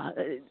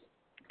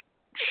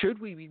 should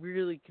we be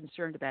really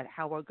concerned about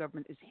how our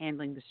government is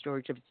handling the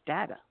storage of its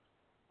data?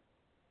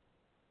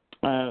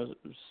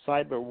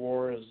 Cyber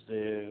war is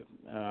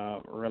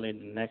really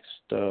the next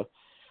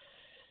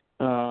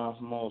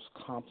most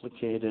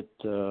complicated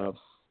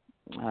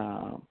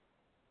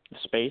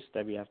space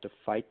that we have to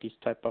fight these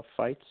type of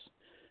fights.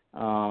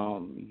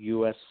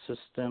 U.S.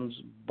 systems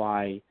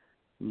by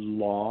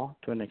law,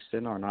 to an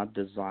extent, are not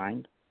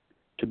designed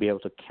to be able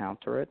to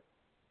counter it.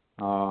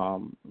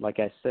 Like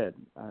I said,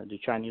 the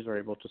Chinese are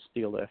able to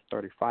steal the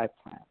F-35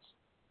 plans.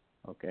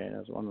 Okay,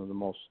 that's one of the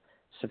most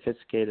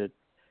sophisticated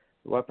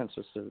weapon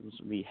systems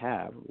we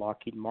have.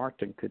 Lockheed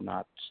Martin could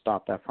not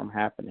stop that from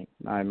happening.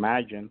 Now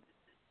imagine,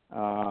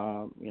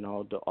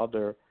 the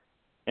other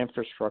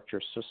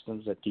infrastructure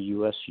systems that the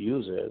U.S.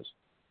 uses,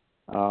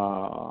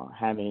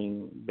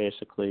 having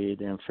basically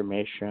the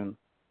information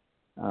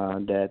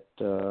that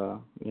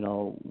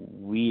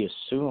we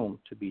assume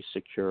to be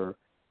secure,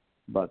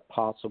 but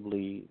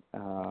possibly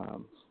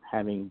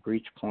having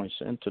breach points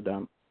into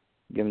them,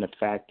 given the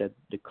fact that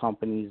the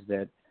companies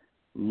that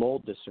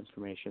load this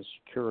information,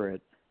 secure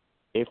it,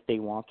 if they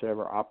want to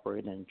ever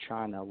operate in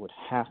China, would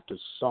have to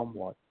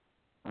somewhat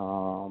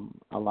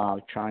allow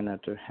China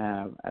to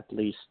have at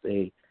least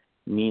a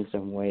means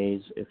and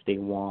ways, if they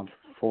want,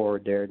 for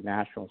their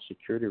national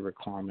security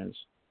requirements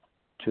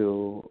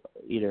to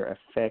either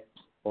affect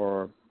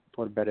or,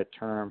 for a better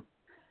term,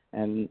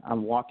 and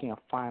I'm walking a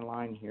fine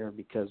line here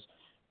because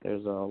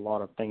there's a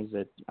lot of things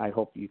that I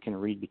hope you can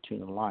read between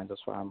the lines.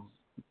 That's why I'm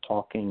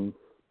talking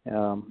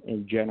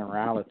in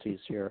generalities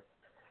here,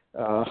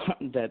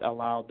 that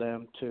allow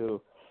them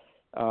to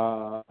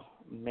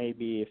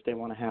maybe, if they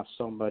want to have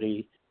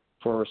somebody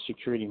for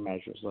security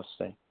measures, let's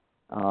say,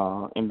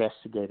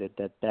 investigated,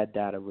 that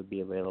data would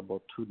be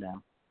available to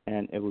them.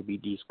 And it would be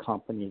these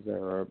companies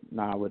that are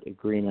now with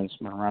agreements,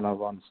 memorandum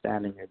of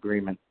understanding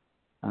agreement,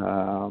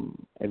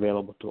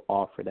 available to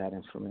offer that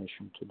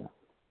information to them.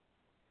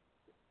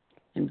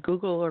 And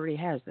Google already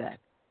has that.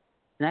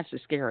 And that's the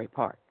scary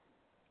part.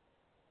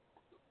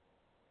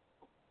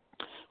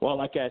 Well,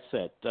 like I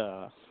said,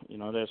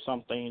 there's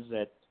some things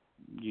that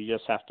you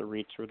just have to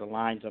read through the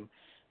lines.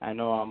 I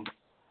know I'm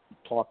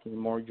talking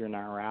more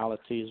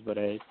generalities, but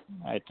I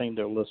think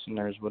the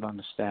listeners would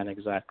understand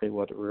exactly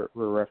what we're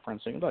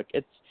referencing. Look,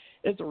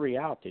 it's a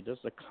reality. There's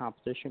a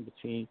competition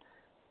between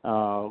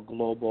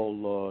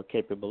global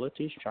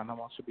capabilities. China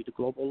wants to be the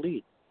global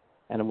lead,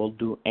 and it will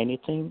do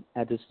anything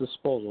at its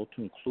disposal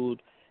to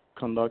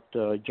conduct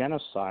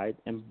genocide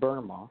in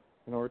Burma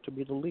in order to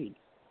be the lead.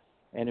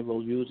 And it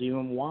will use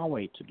even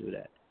Huawei to do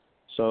that.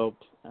 So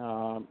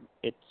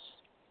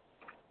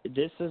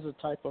This is a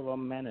type of a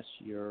menace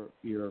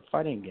you're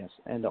fighting against,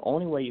 and the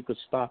only way you could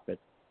stop it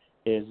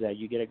is that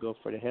you got to go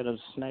for the head of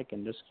the snake.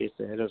 In this case,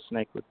 the head of the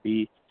snake would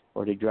be,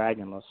 or the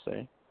dragon, let's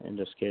say. In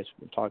this case,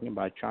 we're talking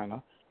about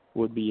China,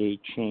 would be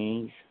a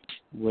change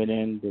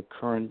within the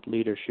current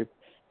leadership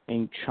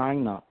in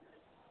China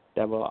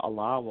that will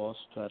allow us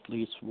to at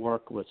least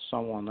work with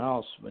someone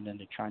else within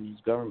the Chinese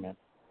government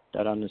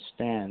that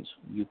understands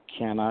you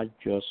cannot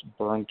just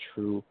burn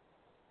through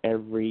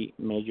every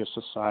major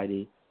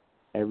society,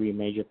 every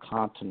major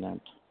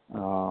continent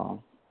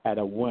at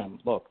a whim.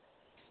 Look,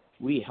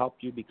 we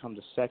helped you become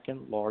the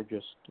second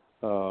largest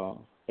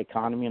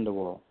economy in the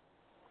world.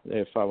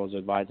 If I was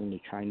advising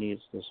the Chinese,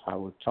 this is how I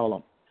would tell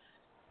them.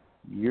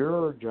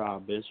 Your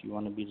job is, you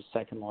want to be the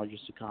second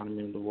largest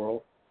economy in the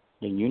world,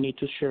 then you need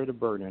to share the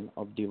burden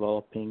of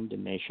developing the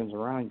nations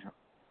around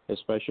you,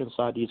 especially in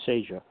Southeast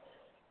Asia,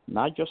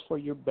 not just for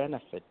your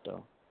benefit,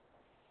 though,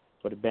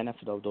 for the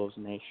benefit of those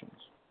nations.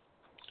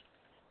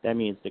 That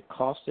means the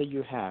costs that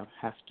you have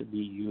to be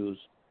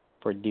used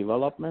for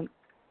development,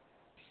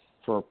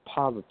 for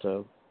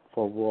positive,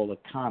 for world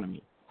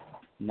economy,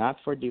 not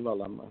for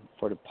development,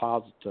 for the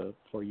positive,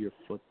 for your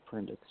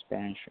footprint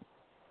expansion.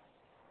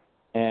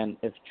 And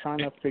if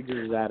China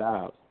figures that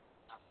out,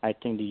 I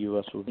think the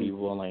U.S. will be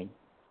willing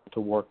to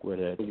work with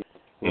it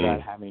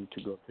without having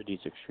to go through these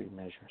extreme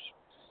measures.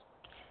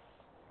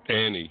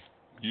 Annie,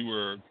 you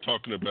were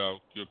talking about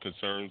your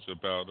concerns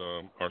about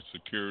our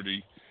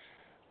security,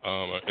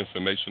 our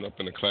information up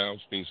in the clouds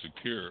being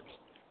secure,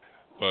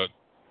 but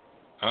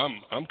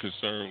I'm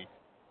concerned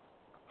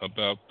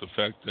about the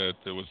fact that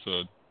there was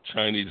a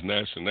Chinese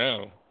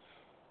national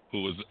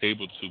who was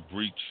able to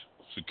breach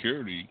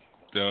security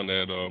down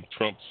at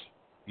Trump's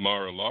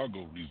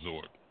Mar-a-Lago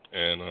resort,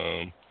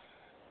 and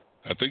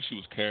I think she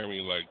was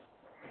carrying like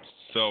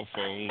cell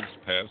phones,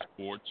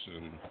 passports,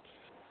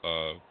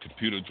 and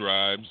computer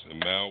drives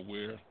and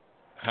malware.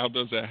 How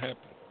does that happen?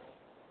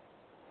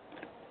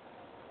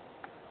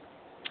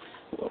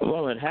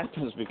 Well, it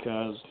happens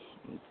because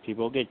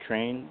people get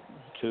trained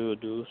to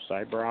do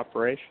cyber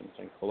operations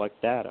and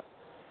collect data,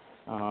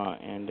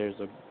 and there's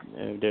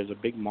a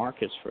big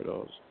market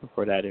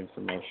for that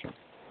information.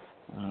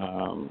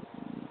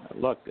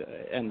 Look,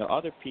 and the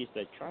other piece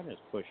that China is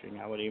pushing,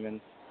 I would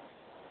even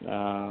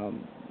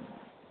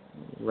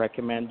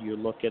recommend you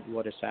look at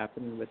what is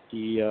happening with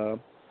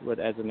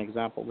as an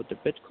example, with the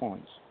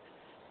bitcoins.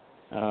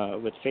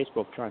 With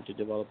Facebook trying to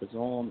develop its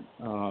own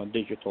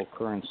digital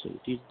currency.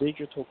 These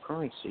digital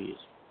currencies,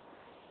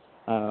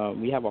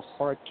 we have a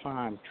hard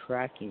time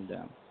tracking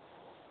them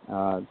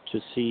to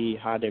see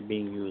how they're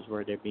being used,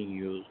 where they're being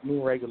used.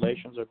 New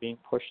regulations are being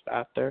pushed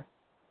out there,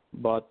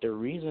 but the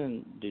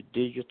reason the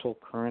digital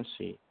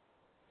currency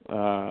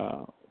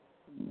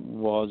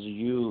was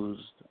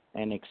used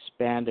and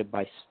expanded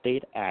by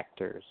state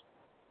actors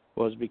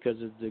was because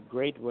it's a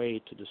great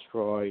way to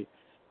destroy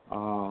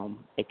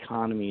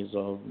economies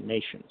of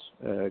nations.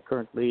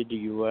 Currently, the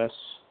U.S.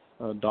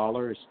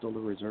 dollar is still the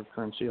reserve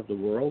currency of the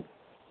world.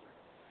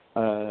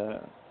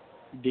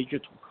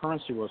 Digital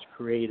currency was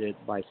created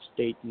by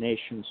state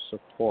nation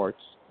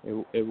supports.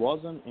 It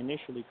wasn't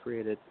initially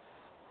created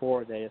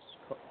for this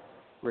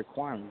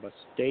requirement, but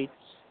states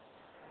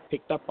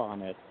picked up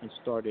on it and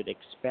started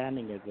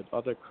expanding it with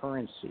other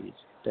currencies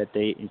that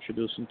they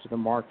introduced into the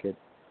market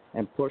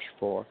and pushed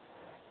for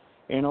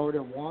in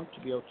order, one,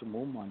 to be able to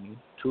move money,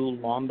 two,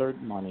 launder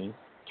money,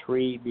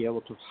 three, be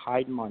able to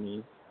hide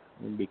money,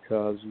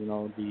 because,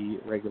 the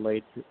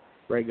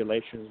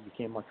regulations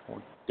became much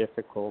more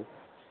difficult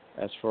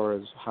as far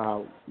as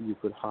how you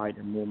could hide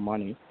and move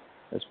money,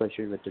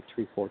 especially with the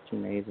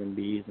 314As and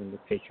Bs and the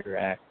Patriot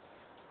Act.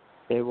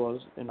 It was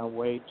in a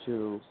way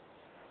to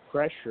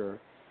pressure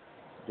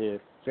the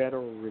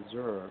Federal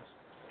Reserve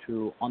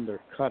to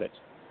undercut it.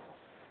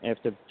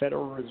 If the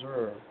Federal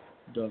Reserve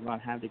does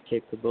not have the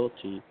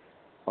capability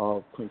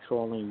of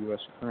controlling U.S.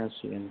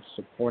 currency and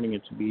supporting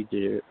it to be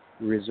the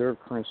reserve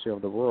currency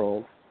of the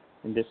world,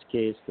 in this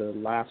case, the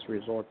last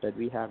resort that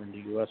we have in the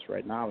U.S.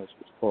 right now is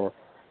for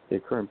the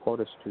current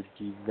POTUS to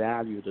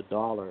devalue the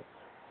dollar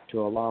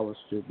to allow us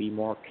to be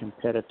more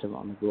competitive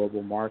on the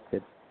global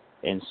market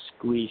and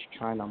squeeze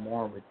China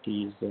more with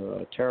these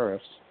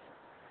tariffs.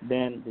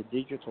 Then the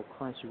digital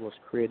currency was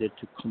created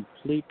to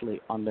completely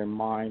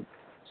undermine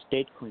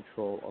state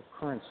control of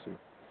currency.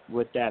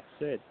 With that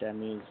said, that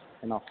means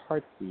in a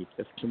heartbeat,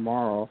 if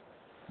tomorrow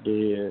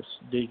this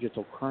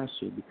digital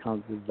currency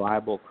becomes the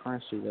viable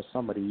currency that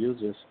somebody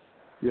uses,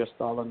 U.S.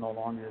 dollar no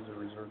longer is a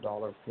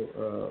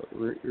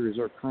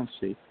reserve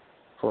currency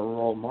for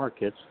world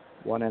markets.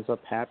 What ends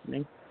up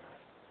happening?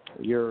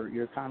 Your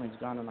economy's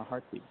gone in a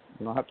heartbeat.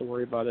 You don't have to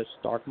worry about a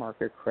stock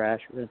market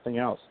crash or anything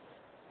else.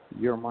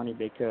 Your money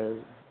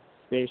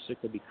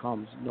basically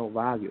becomes no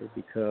value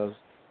because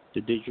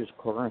the digital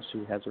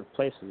currency has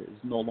replaced it.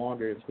 It's no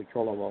longer in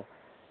control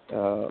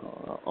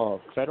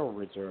of Federal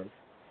Reserve.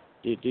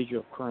 The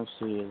digital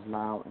currency is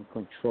now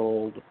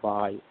controlled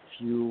by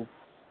few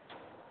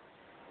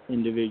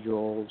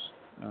individuals,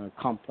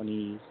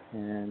 companies,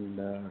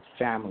 and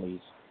families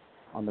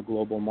on the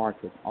global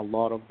market. A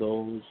lot of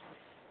those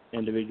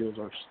individuals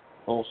are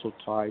also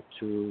tied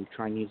to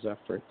Chinese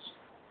efforts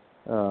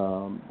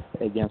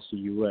against the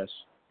U.S.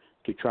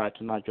 to try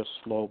to not just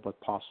slow but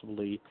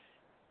possibly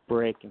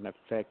break and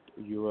affect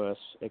U.S.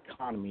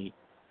 economy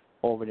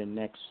over the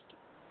next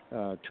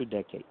 2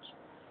 decades.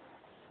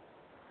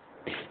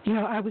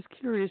 I was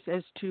curious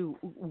as to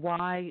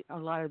why a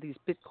lot of these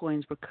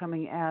Bitcoins were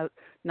coming out,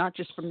 not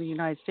just from the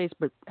United States,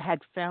 but had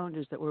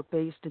founders that were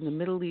based in the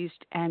Middle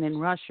East and in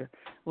Russia.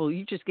 Well,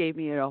 you just gave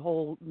me a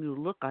whole new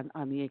look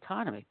on the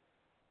economy.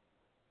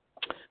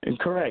 And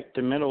correct.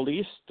 The Middle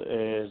East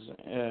is,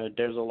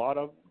 there's a lot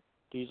of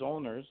these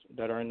owners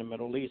that are in the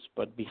Middle East,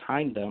 but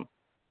behind them,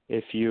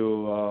 if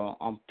you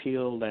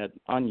unpeel that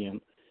onion,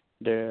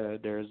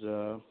 there's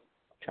a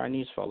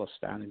Chinese fellow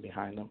standing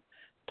behind them,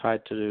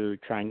 tied to the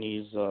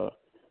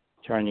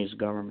Chinese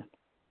government.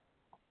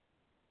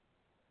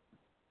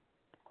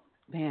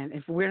 Man,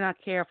 if we're not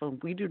careful,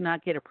 we do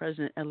not get a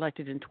president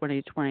elected in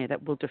 2020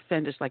 that will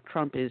defend us like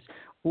Trump is,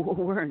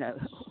 we're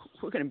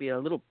going to be a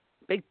little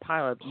big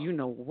pile of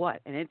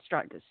you-know-what, and it's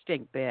starting to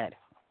stink bad.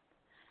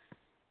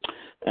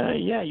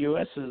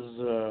 U.S.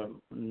 is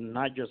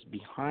not just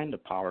behind the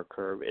power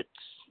curve.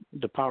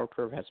 The power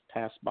curve has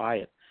passed by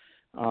it.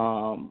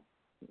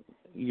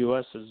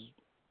 U.S. is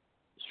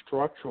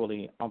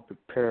structurally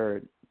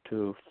unprepared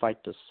to fight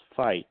this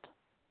fight.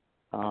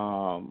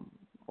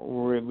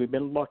 We've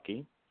been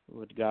lucky,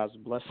 with God's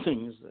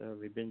blessings,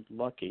 we've been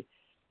lucky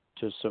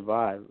to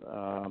survive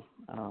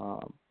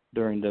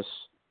during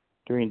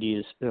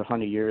these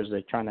 100 years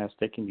that China has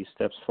taken these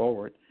steps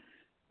forward.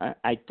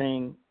 I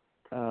think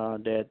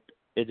that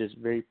it is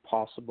very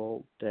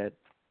possible that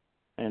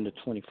in the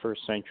 21st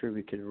century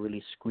we could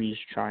really squeeze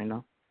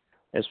China,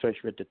 especially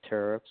with the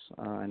tariffs.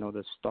 I know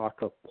the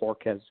stock of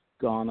pork has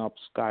gone up,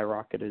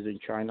 skyrocketed in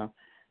China.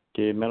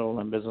 The middle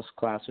and business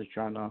class of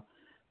China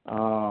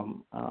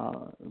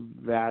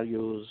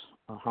values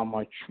how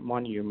much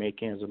money you're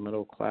making as a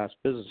middle class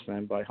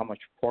businessman by how much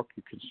pork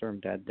you consume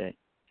that day.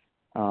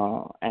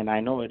 And I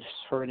know it's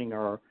hurting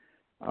our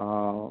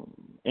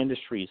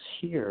industries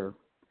here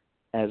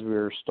as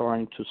we're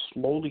starting to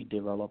slowly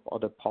develop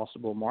other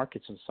possible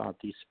markets in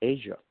Southeast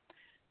Asia.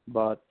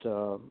 But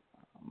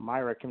my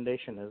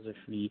recommendation is if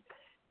we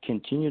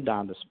continue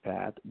down this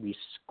path, we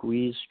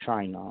squeeze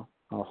China.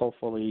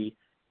 Hopefully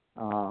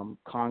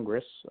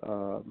Congress,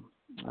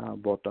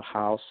 both the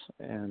House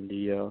and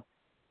the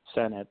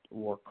Senate,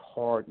 work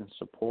hard in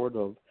support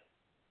of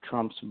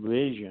Trump's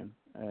vision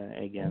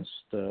against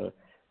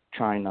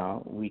China.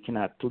 We can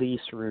at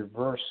least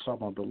reverse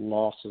some of the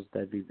losses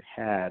that we've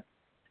had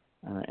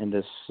in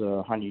this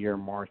 100-year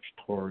march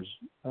towards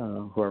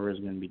whoever is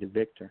going to be the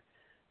victor.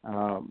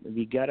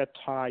 We got to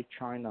tie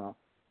China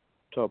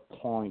to a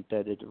point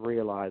that it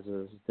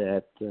realizes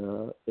that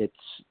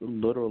it's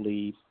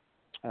literally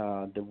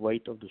the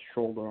weight of the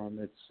shoulder on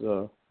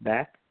its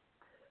back.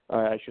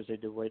 I should say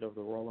the weight of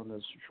the world on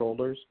its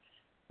shoulders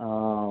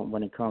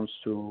when it comes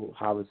to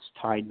how it's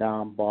tied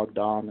down, bogged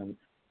down in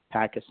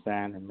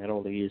Pakistan and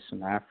Middle East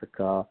and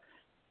Africa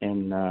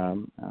and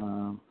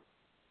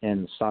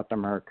South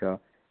America,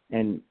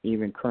 and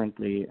even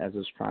currently as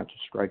it's trying to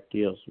strike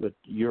deals with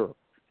Europe.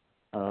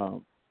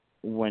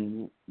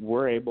 When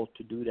we're able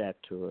to do that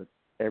to it,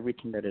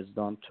 everything that is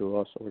done to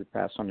us over the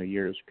past 100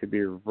 years could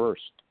be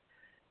reversed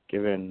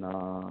given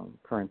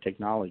current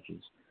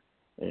technologies.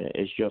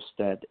 It's just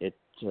that it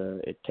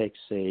takes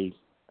a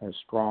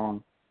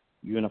strong,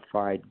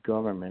 unified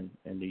government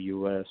in the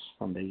U.S.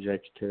 from the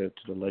executive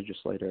to the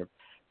legislative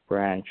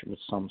branch with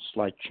some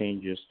slight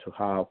changes to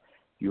how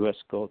U.S.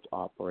 code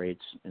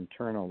operates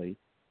internally,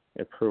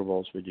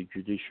 approvals with the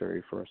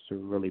judiciary for us to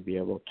really be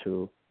able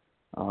to,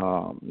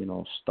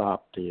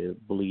 stop the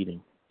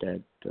bleeding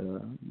that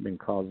been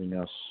causing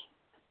us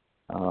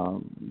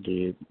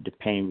the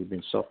pain we've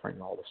been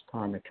suffering all this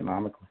time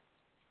economically.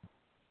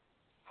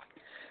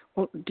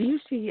 Well, do you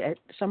see at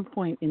some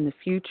point in the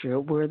future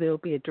where there will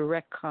be a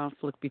direct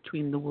conflict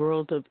between the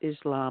world of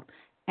Islam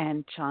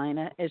and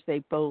China as they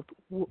both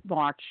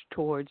march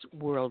towards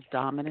world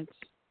dominance?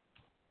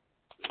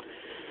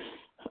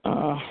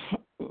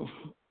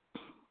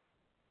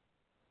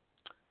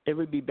 It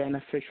would be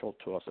beneficial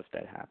to us if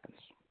that happens.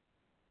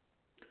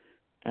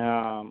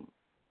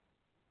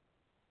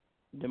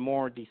 The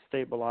more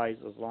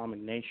destabilized Islamic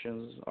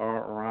nations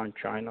are around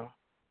China,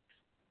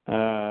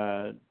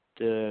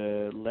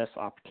 the less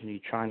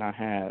opportunity China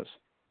has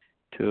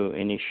to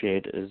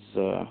initiate its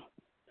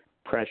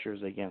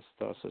pressures against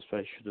us,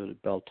 especially through the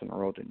Belt and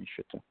Road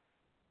Initiative.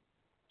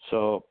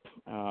 So,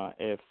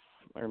 if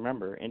I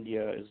remember,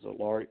 India is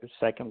the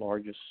second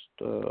largest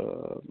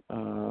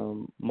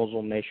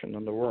Muslim nation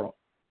in the world.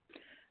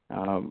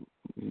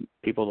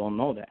 People don't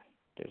know that.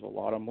 There's a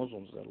lot of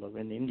Muslims that live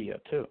in India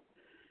too.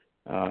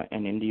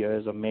 And India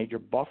is a major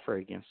buffer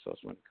against us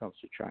when it comes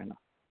to China.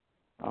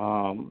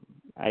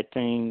 I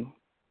think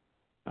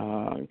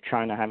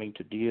China having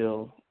to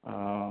deal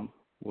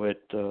with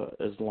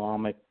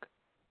Islamic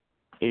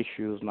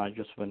issues, not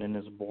just within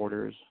its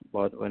borders,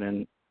 but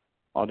within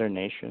other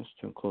nations,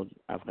 to include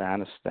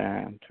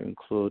Afghanistan, to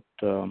include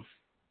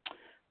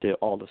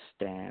all the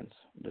stands,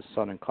 the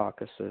Southern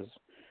Caucasus,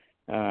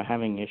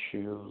 having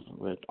issues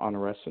with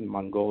unrest in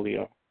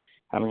Mongolia,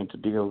 having to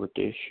deal with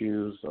the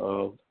issues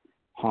of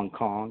Hong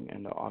Kong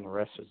and the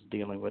unrest it's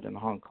dealing with in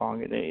Hong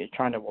Kong.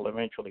 China will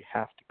eventually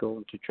have to go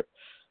into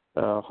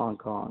Hong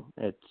Kong.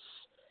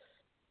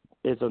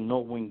 It's a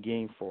no-win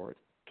game for it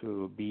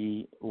to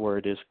be where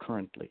it is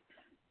currently.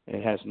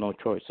 It has no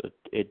choice.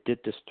 It did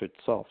this to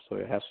itself, so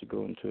it has to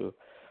go into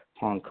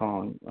Hong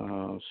Kong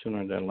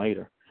sooner than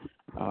later.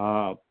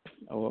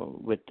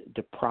 With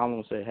the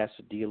problems that it has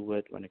to deal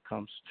with when it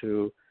comes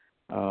to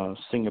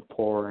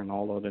Singapore and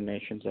all other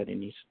nations that it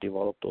needs to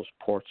develop those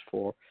ports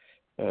for,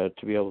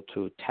 to be able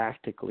to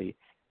tactically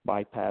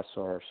bypass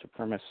our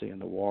supremacy in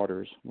the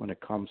waters when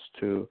it comes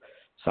to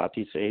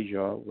Southeast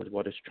Asia with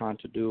what it's trying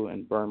to do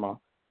in Burma.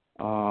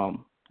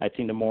 I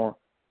think the more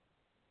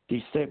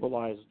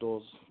destabilized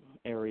those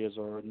areas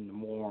are, the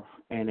more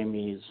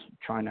enemies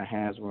China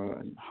has,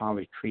 and how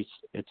it treats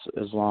its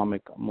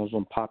Islamic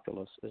Muslim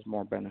populace is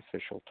more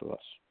beneficial to us.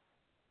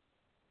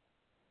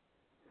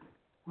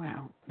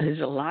 Wow,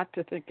 there's a lot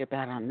to think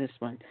about on this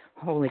one.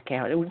 Holy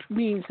cow. Which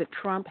means that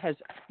Trump has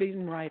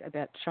been right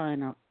about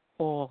China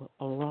all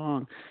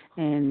along,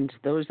 and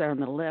those on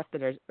the left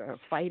that are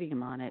fighting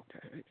him on it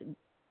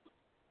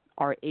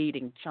are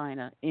aiding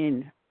China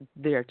in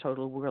their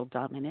total world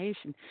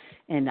domination.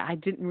 And I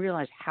didn't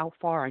realize how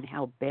far and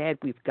how bad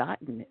we've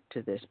gotten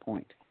to this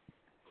point.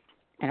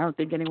 I don't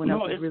think anyone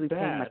else is really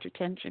paying much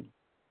attention.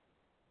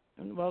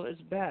 Well,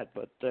 it's bad,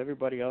 but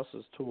everybody else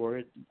is too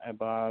worried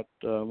about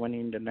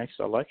winning the next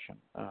election.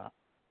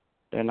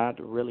 They're not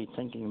really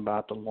thinking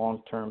about the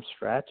long-term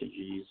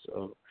strategies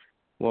of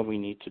what we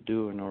need to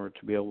do in order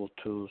to be able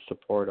to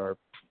support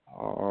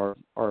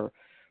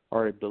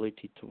our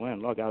ability to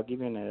win. Look, I'll give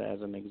you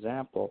as an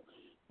example,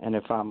 and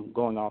if I'm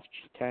going off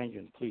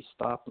tangent, please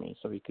stop me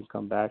so we can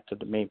come back to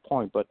the main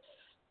point. But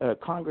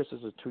Congress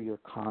is a 2-year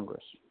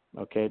Congress,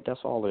 okay? That's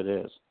all it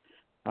is.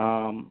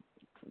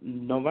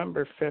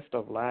 November 5th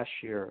of last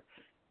year,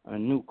 a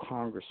new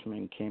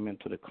congressman came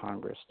into the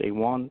Congress. They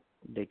won,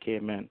 they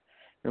came in.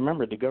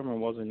 Remember, the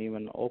government wasn't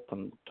even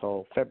open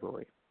till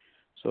February.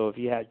 So if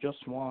you had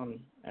just won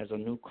as a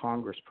new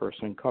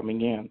congressperson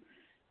coming in,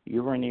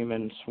 you weren't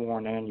even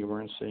sworn in, you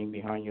weren't sitting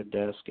behind your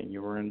desk, and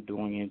you weren't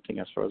doing anything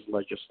as far as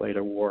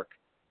legislative work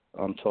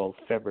until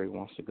February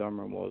once the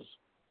government was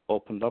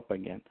opened up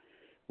again.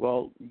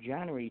 Well,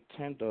 January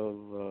 10th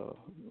of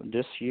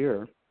this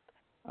year,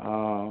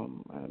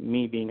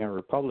 me being a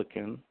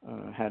Republican,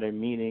 had a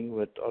meeting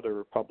with other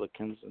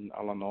Republicans in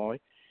Illinois,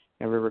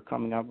 and we were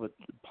coming up with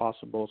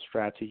possible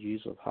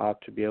strategies of how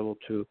to be able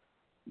to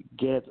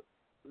get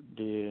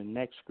the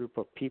next group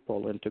of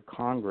people into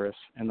Congress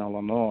in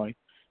Illinois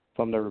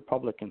from the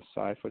Republican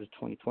side for the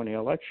 2020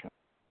 election.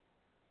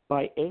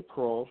 By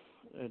April,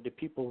 the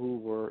people who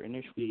were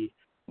initially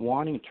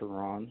wanting to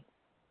run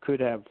could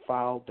have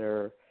filed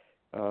their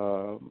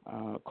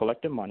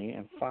collected money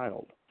and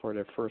filed for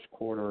their first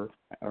quarter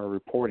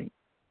reporting.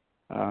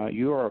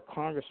 You are a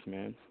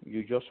congressman.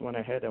 You just went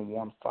ahead and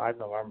won 5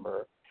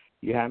 November.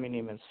 You haven't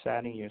even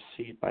sat in your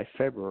seat by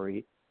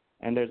February,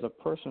 and there's a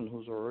person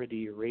who's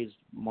already raised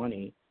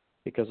money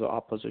because the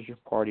opposition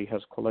party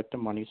has collected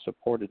money,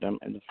 supported them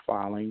in the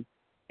filing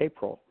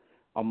April,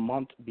 a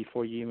month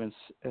before you even,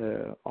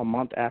 a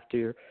month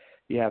after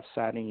you have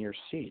sat in your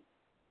seat.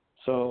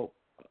 So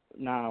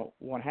now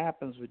what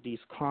happens with these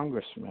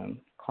congressmen,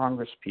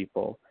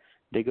 congresspeople,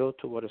 they go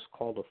to what is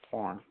called a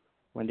farm.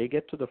 When they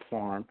get to the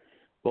farm,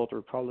 both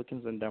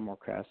Republicans and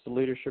Democrats, the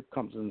leadership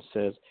comes and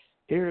says,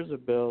 here's the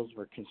bills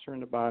we're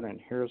concerned about, and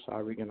here's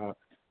how we're going to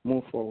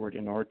move forward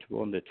in order to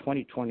go in the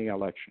 2020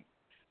 election.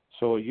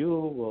 So you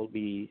will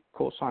be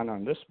co-signer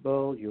on this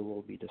bill. You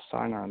will be the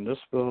signer on this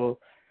bill.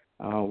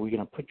 We're going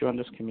to put you on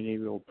this committee.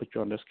 We will put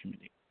you on this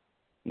committee.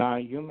 Now,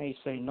 you may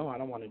say, no, I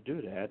don't want to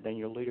do that. Then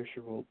your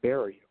leadership will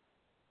bury you.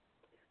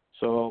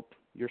 So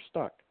you're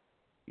stuck.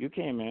 You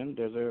came in.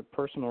 There's a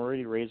person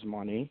already raised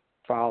money,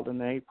 filed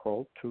in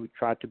April to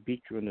try to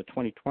beat you in the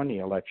 2020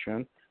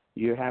 election.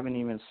 You haven't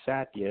even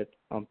sat yet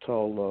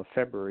until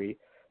February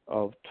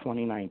of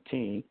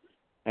 2019.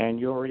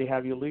 And you already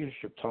have your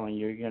leadership telling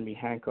you you're going to be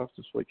handcuffed.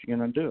 This is what you're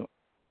going to do.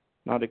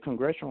 Now, the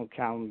congressional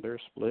calendar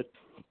split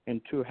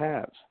in 2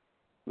 halves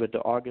with the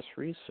August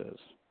recess.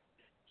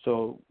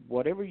 So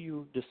whatever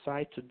you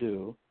decide to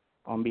do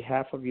on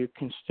behalf of your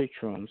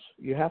constituents,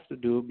 you have to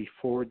do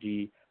before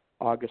the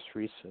August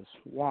recess.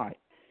 Why?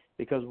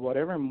 Because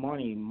whatever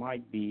money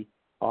might be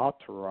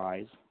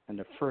authorized in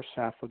the first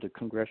half of the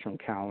congressional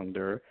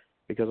calendar,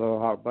 because of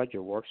how our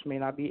budget works, may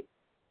not be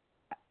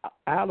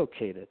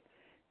allocated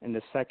in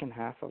the second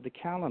half of the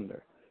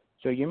calendar.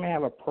 So you may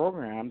have a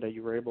program that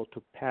you were able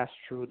to pass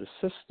through the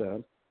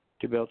system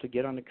to be able to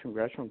get on the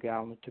congressional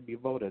calendar to be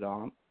voted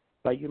on,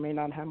 but you may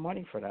not have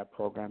money for that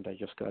program that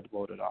just got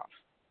voted off.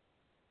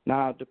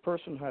 Now, the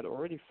person who had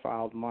already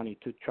filed money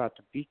to try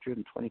to beat you in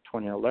the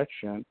 2020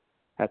 election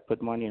had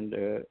put money in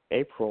the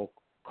April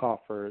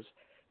coffers.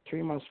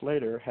 3 months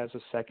later has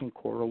a second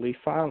quarterly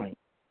filing.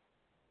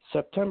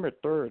 September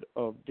 3rd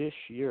of this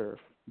year,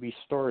 we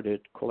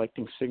started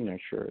collecting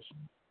signatures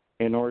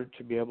in order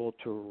to be able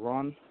to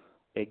run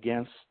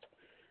against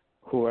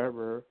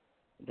whoever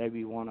that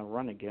we want to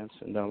run against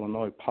in the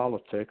Illinois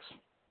politics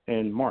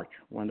in March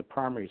when the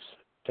primaries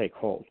take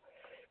hold.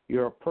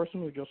 You're a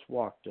person who just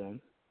walked in.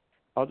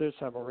 Others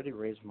have already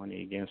raised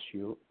money against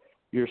you.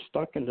 You're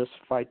stuck in this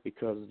fight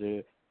because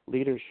the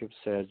leadership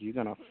says you're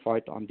going to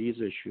fight on these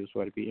issues,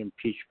 whether it be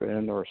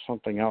impeachment or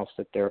something else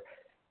that they're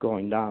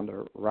going down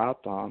the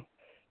route on.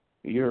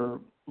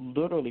 You're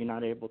literally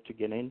not able to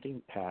get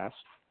anything passed.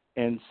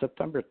 And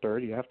September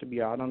 3rd, you have to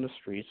be out on the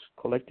streets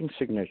collecting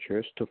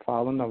signatures to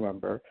file in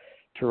November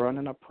to run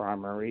in a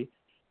primary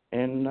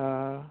in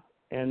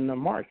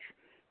March.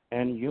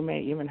 And you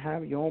may even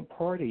have your own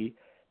party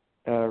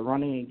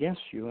running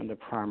against you in the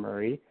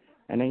primary,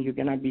 and then you're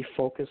going to be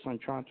focused on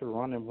trying to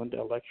run and win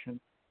the election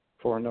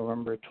for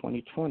November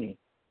 2020.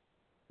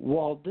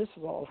 While this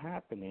is all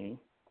happening,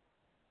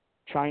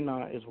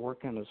 China is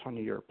working on its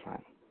 100-year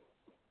plan.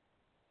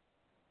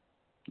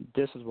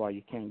 This is why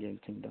you can't get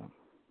anything done.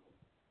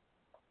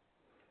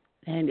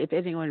 And if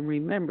anyone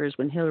remembers,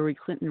 when Hillary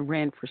Clinton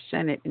ran for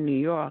Senate in New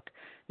York,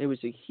 there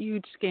was a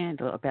huge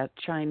scandal about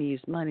Chinese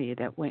money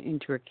that went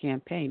into her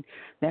campaign.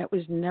 That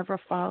was never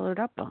followed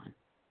up on.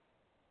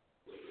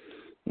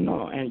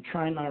 No, and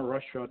China and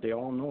Russia, they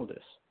all know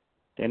this.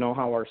 They know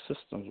how our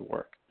systems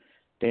work.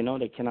 They know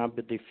they cannot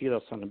defeat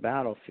us on the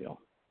battlefield.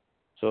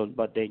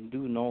 But they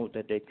do know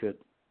that they could,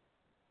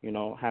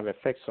 have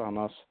effects on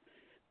us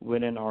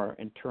within our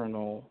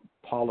internal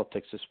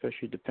politics,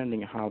 especially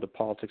depending on how the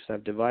politics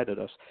have divided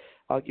us.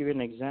 I'll give you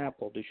an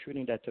example. The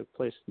shooting that took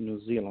place in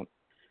New Zealand,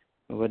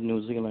 with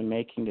New Zealand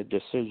making the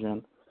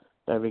decision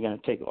that we're going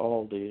to take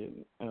all the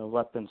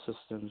weapon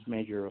systems,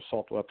 major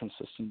assault weapon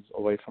systems,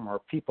 away from our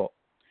people.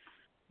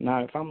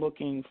 Now, if I'm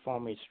looking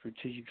from a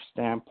strategic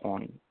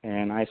standpoint,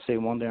 and I say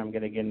one day I'm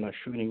going to get in a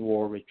shooting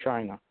war with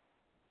China,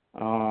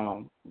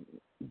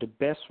 the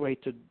best way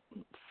to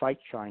fight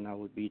China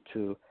would be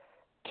to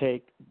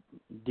take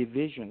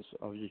divisions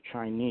of the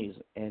Chinese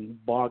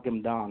and bog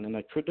them down in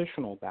a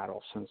traditional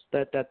battle, since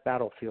that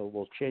battlefield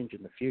will change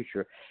in the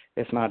future,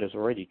 if not has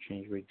already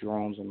changed with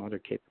drones and other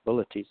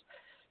capabilities,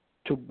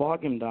 to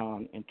bog them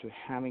down into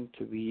having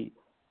to be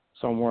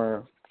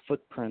somewhere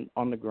footprint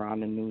on the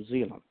ground in New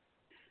Zealand.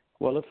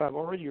 Well, if I've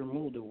already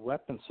removed the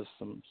weapon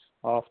systems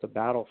off the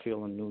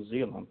battlefield in New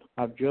Zealand,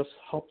 I've just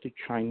helped the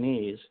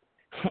Chinese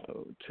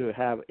to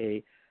have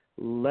a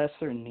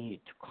lesser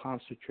need to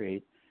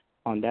concentrate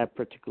on that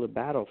particular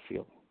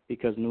battlefield,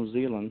 because New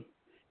Zealand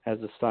has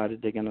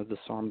decided they're going to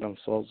disarm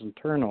themselves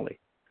internally.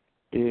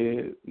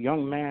 The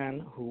young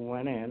man who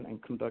went in and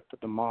conducted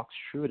the mock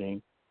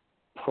shooting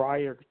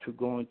prior to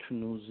going to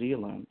New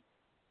Zealand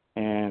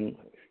and,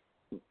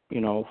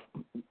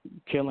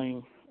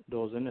 killing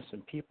those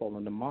innocent people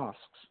in the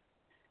mosques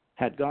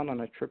had gone on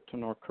a trip to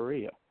North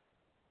Korea.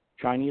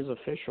 Chinese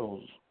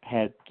officials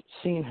had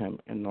seen him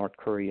in North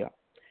Korea.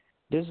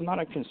 This is not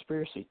a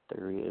conspiracy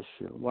theory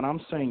issue. What I'm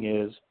saying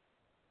is,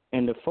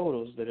 in the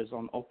photos that is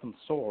on open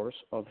source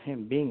of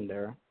him being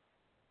there,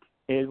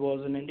 it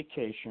was an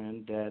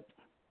indication that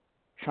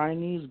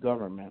Chinese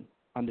government,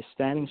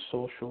 understanding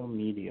social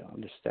media,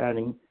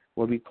 understanding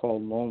what we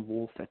call lone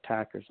wolf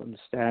attackers,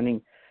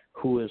 understanding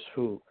who is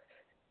who,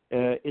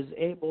 is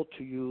able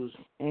to use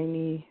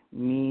any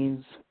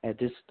means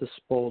at its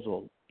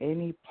disposal,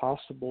 any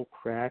possible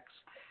cracks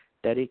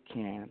that it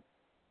can,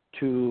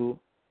 to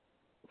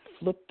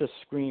flip the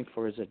screen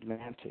for its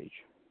advantage.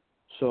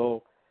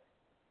 So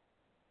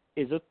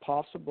is it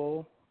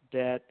possible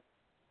that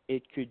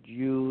it could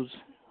use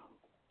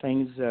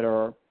things that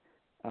are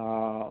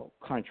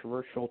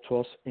controversial to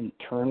us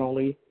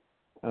internally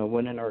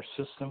within our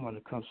system when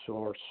it comes to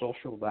our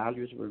social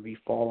values, where we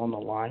fall on the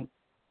line,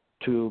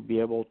 to be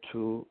able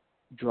to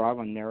drive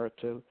a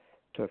narrative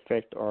to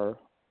affect our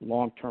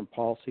long-term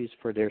policies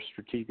for their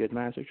strategic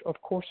advantage? Of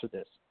course it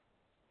is.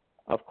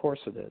 Of course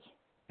it is.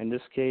 In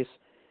this case,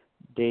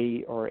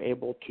 they are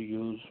able to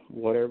use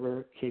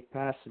whatever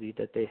capacity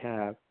that they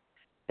have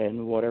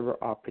and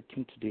whatever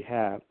opportunity they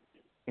have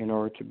in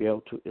order to be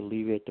able to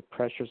alleviate the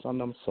pressures on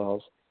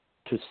themselves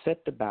to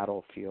set the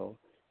battlefield,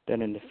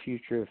 that in the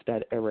future, if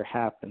that ever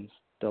happens,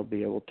 they'll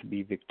be able to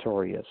be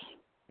victorious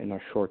in a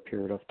short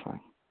period of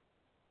time.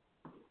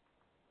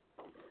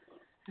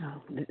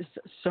 Oh, there's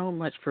so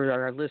much for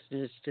our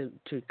listeners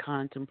to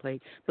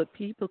contemplate, but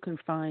people can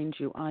find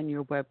you on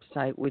your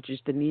website, which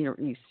is the Near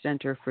East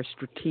Center for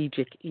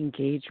Strategic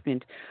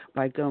Engagement,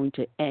 by going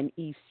to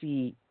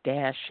nec-se.com.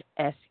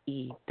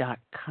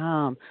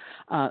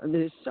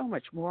 There's so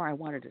much more I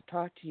wanted to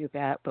talk to you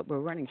about, but we're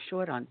running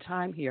short on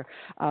time here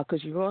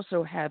because you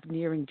also have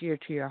near and dear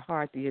to your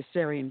heart the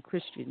Assyrian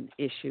Christian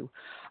issue,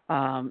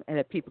 and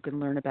that people can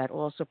learn about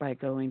also by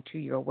going to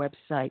your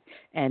website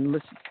and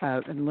listen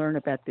and learn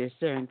about the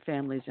Assyrian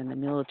families and the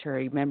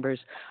military members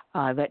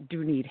that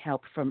do need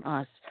help from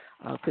us,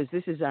 because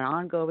this is an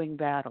ongoing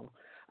battle,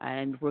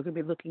 and we're going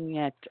to be looking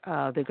at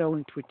they're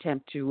going to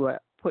attempt to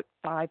put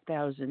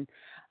 5,000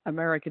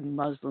 American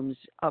Muslims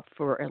up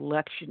for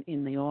election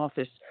in the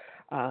office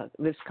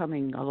this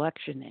coming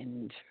election,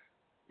 and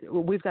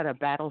we've got a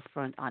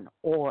battlefront on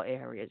all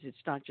areas.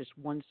 It's not just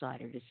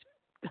one-sided; it's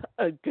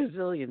a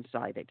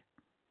gazillion-sided.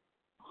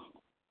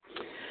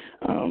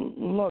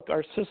 Look,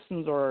 our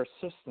systems are our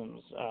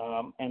systems,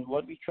 and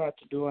what we try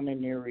to do in the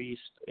Near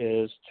East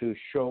is to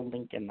show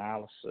link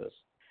analysis.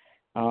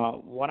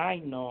 What I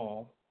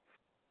know,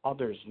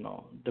 others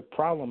know. The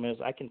problem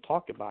is I can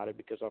talk about it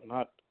because I'm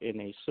not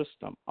in a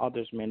system.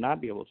 Others may not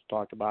be able to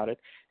talk about it.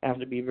 I have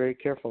to be very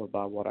careful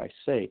about what I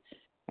say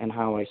and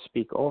how I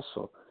speak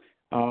also.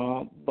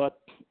 But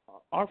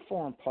our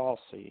foreign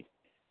policy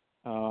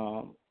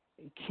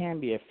can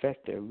be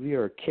effective. We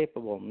are a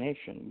capable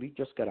nation. We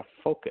just got to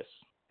focus.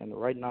 And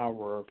right now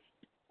we're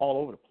all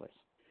over the place.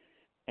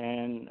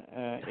 And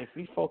if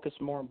we focus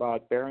more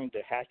about burying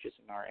the hatchets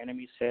in our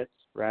enemies' heads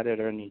rather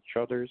than each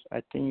other's,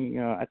 I think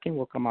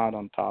we'll come out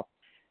on top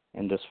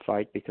in this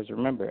fight. Because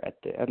remember, at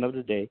the end of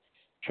the day,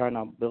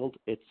 China built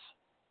its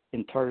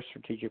entire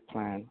strategic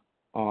plan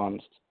on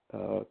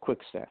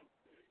quicksand,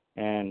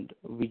 and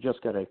we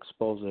just got to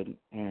expose it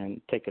and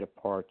take it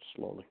apart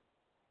slowly.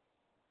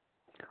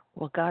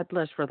 Well, God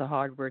bless for the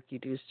hard work you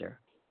do, sir.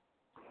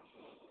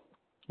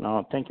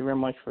 No, thank you very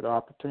much for the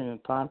opportunity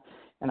and time,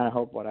 and I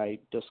hope what I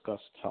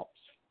discussed helps.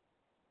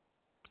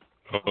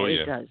 Oh,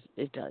 yeah. It does.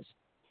 It does.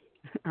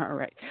 All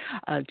right.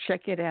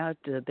 Check it out,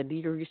 the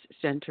Leaders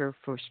Center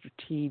for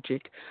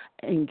Strategic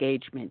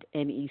Engagement,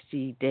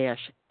 NEC-SE.com.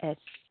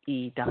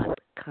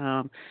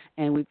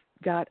 And we've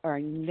got our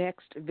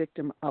next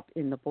victim up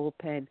in the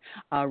bullpen.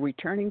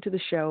 Returning to the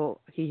show,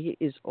 he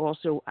is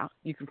also,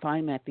 you can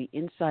find him at the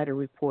Insider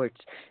Reports,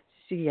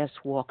 C.S.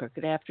 Walker.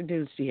 Good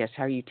afternoon, C.S.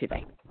 How are you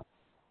today?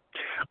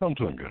 I'm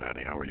doing good,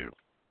 Annie. How are you?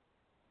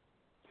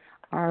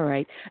 All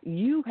right.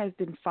 You have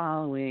been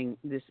following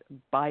this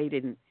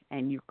Biden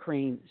and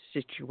Ukraine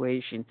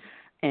situation,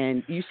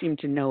 and you seem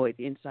to know it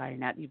inside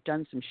and out. You've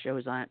done some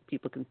shows on it.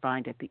 People can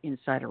find at the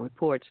Insider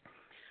Reports.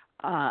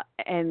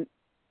 And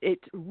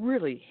it's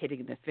really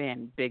hitting the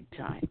fan big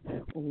time.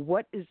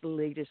 What is the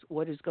latest?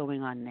 What is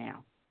going on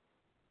now?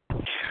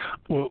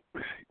 Well,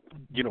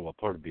 you know, a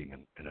part of being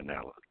an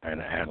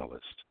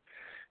analyst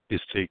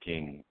is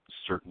taking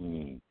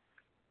certain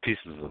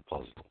pieces of the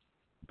puzzle,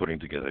 putting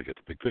together to get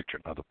the big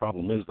picture. Now, the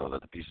problem is, though,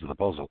 that the pieces of the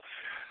puzzle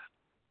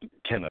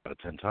 10 out of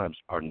 10 times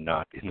are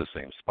not in the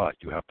same spot.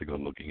 You have to go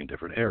looking in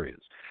different areas.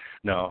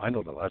 Now, I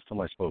know the last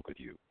time I spoke with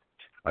you,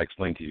 I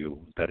explained to you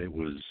that it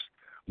was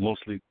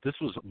this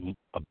was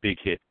a big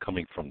hit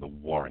coming from the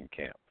Warren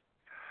camp.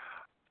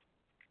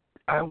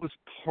 I was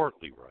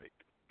partly right,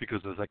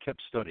 because as I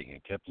kept studying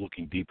and kept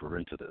looking deeper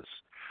into this,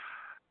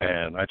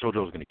 and I told you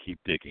I was going to keep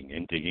digging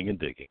and digging and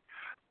digging,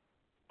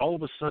 all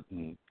of a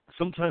sudden,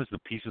 sometimes the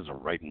pieces are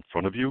right in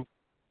front of you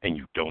and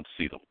you don't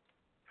see them.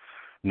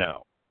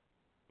 Now,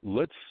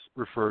 let's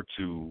refer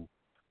to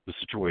the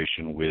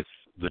situation with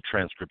the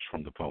transcripts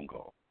from the phone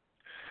call.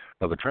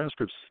 Now, the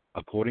transcripts,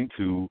 according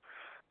to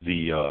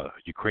the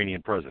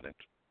Ukrainian president,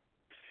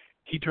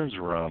 he turns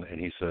around and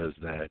he says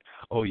that,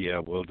 oh, yeah,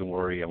 well, don't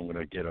worry, I'm going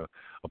to get a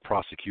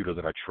prosecutor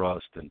that I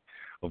trust and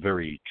a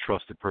very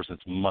trusted person.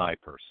 It's my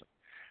person.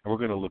 And we're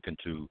going to look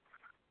into,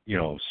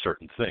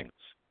 certain things.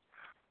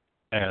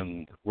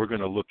 And we're going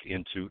to look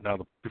into – now,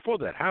 before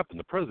that happened,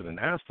 the president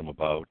asked him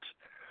about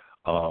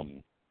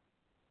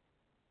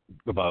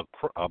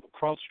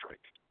CrowdStrike.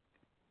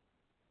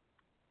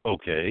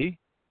 Okay,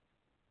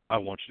 I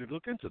want you to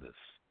look into this,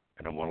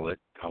 and I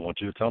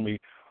want you to tell me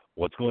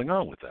what's going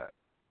on with that,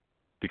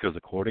 because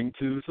according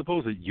to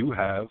supposedly you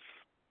have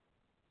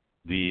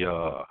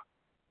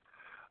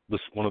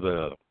one of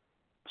the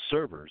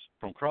servers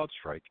from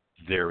CrowdStrike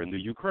there in the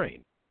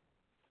Ukraine.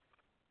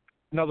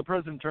 Now, the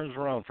president turns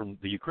around from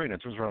the Ukraine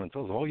and turns around and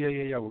tells them, oh,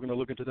 yeah, we're going to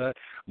look into that.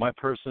 My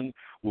person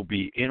will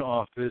be in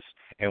office,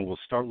 and we'll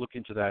start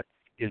looking into that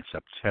in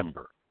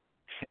September.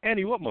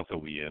 Annie, what month are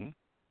we in?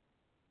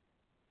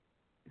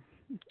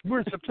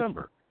 We're in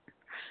September.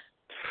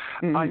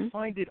 Mm-hmm. I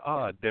find it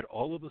odd that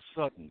all of a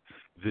sudden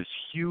this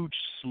huge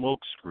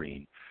smoke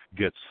screen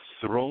gets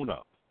thrown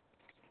up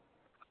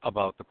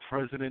about the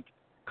president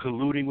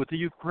colluding with the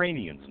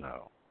Ukrainians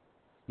now.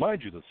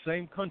 Mind you, the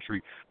same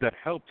country that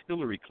helped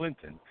Hillary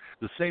Clinton,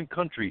 the same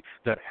country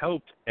that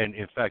helped and,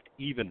 in fact,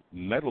 even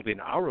meddled in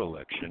our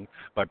election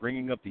by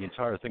bringing up the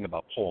entire thing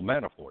about Paul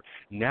Manafort.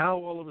 Now,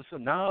 all of a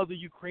sudden, now the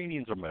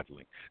Ukrainians are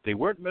meddling. They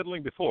weren't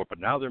meddling before, but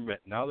now they're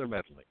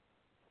meddling.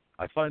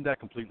 I find that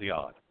completely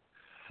odd.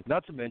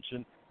 Not to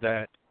mention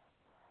that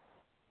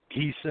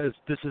he says,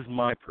 this is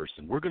my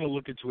person. We're going to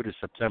look into it in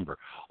September.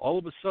 All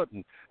of a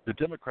sudden, the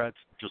Democrats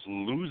just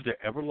lose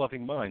their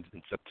ever-loving minds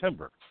in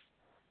September.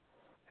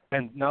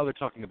 And now they're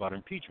talking about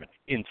impeachment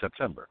in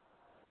September.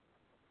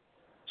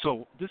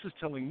 So this is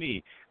telling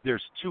me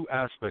there's two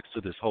aspects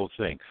to this whole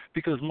thing.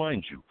 Because,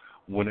 mind you,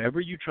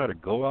 whenever you try to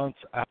go on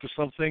after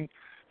something,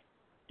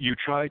 you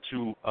try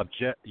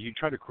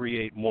to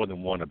create more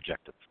than one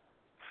objective.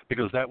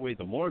 Because that way,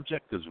 the more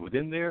objectives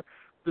within there,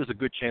 there's a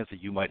good chance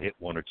that you might hit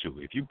one or two.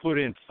 If you put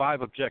in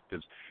 5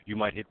 objectives, you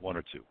might hit 1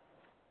 or 2.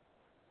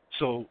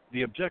 So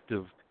the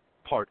objective,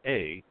 part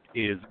A,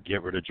 is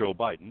get rid of Joe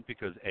Biden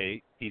because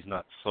A, he's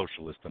not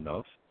socialist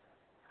enough.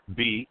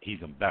 B,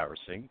 he's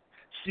embarrassing.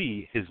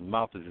 C, his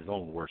mouth is his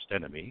own worst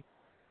enemy.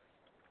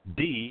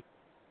 D,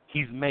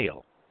 he's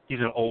male. He's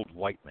an old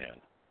white man.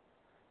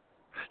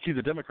 See,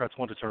 the Democrats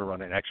want to turn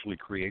around and actually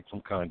create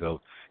some kind of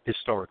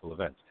historical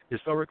event.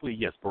 Historically,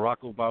 yes, Barack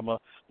Obama,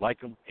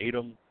 like him, hate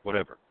him,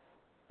 whatever.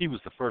 He was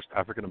the first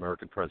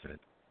African-American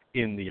president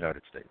in the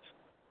United States.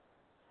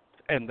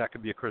 And that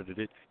can be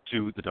accredited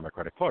to the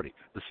Democratic Party,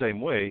 the same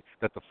way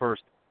that the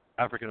first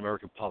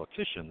African-American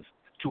politicians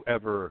to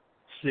ever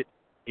sit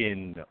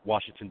in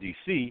Washington,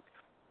 D.C.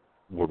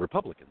 were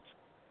Republicans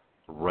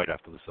right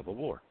after the Civil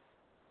War.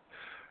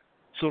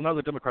 So now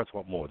the Democrats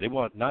want more. They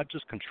want not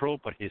just control,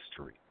 but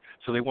history.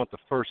 So they want the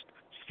first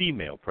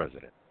female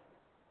president.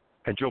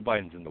 And Joe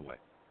Biden's in the way.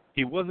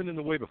 He wasn't in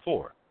the way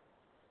before.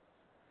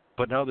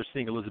 But now they're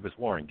seeing Elizabeth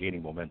Warren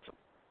gaining momentum.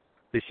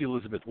 They see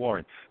Elizabeth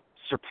Warren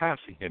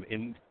surpassing him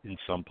in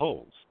some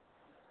polls.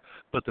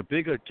 But the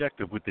big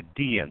objective with the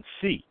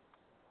DNC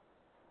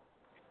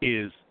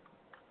is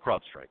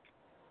CrowdStrike.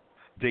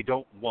 They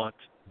don't want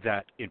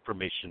that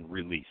information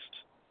released.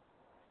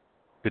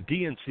 The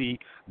DNC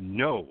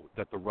know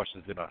that the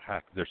Russians did not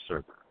hack their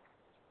server.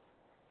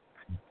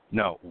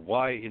 Now,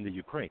 why in the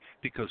Ukraine?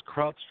 Because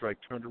CrowdStrike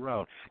turned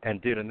around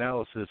and did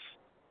analysis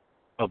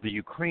of the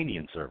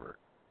Ukrainian server.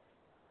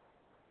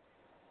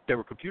 There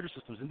were computer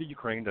systems in the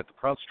Ukraine that the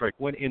CrowdStrike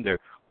went in there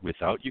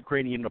without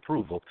Ukrainian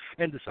approval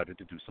and decided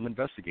to do some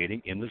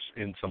investigating in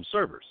some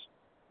servers.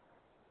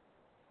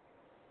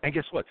 And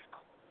guess what?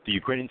 The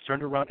Ukrainians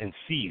turned around and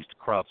seized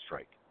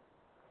CrowdStrike.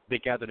 They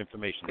gathered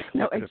information. They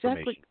collected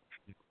information.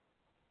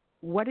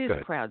 What is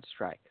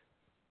CrowdStrike?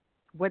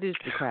 What is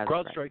the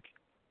CrowdStrike?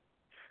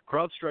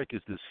 CrowdStrike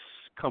is this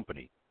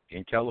company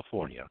in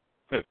California,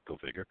 go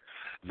figure,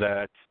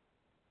 that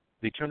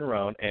they turn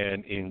around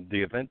and in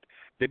the event,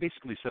 they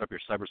basically set up your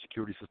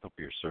cybersecurity system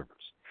for your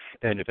servers.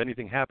 And if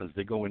anything happens,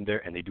 they go in there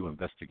and they do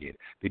investigate.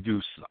 They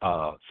do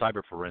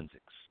cyber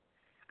forensics.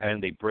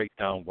 And they break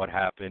down what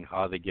happened,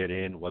 how they get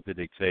in, what did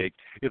they take,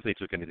 if they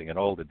took anything at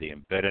all, did they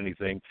embed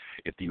anything.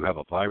 If you have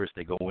a virus,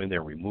 they go in there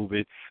and remove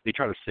it. They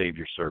try to save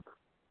your server.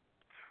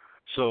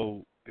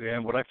 So,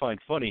 and what I find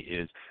funny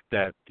is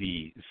that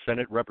the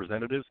Senate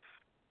representatives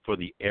for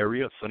the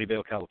area,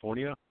 Sunnyvale,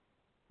 California,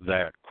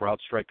 that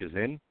CrowdStrike is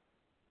in,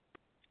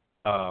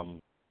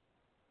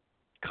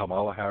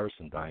 Kamala Harris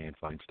and Dianne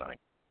Feinstein.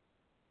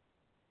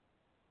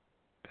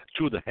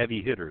 Two of the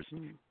heavy hitters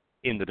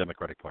in the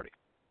Democratic Party.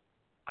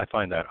 I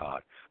find that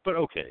odd. But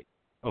okay,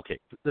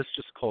 let's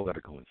just call that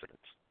a coincidence.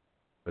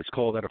 Let's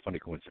call that a funny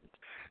coincidence.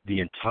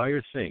 The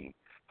entire thing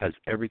has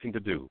everything to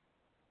do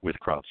with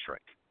CrowdStrike.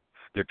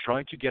 They're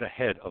trying to get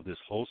ahead of this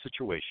whole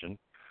situation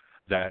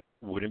that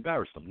would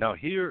embarrass them. Now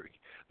here,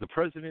 the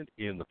president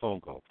in the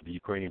phone call, the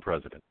Ukrainian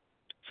president,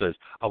 says,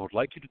 I would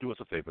like you to do us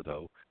a favor,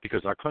 though,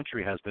 because our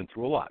country has been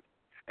through a lot.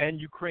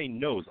 And Ukraine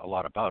knows a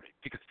lot about it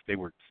because they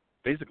were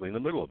basically in the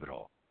middle of it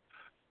all.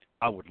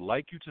 I would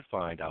like you to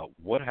find out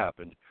what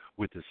happened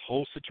with this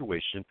whole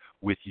situation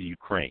with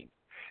Ukraine.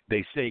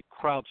 They say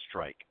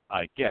CrowdStrike.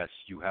 I guess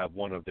you have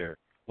one of your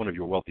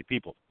wealthy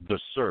people, the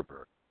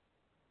server.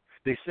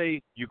 They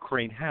say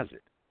Ukraine has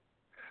it.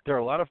 There are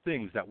a lot of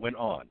things that went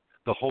on,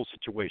 the whole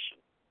situation.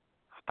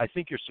 I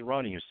think you're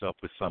surrounding yourself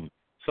with some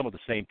of the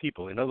same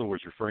people. In other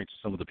words, referring to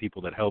some of the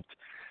people that helped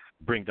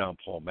bring down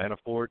Paul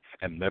Manafort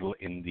and meddle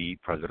in the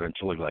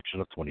presidential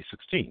election of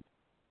 2016.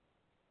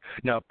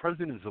 Now,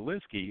 President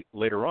Zelensky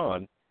later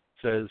on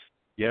says,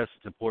 yes,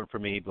 it's important for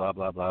me, blah,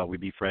 blah, blah. We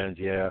be friends,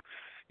 yeah.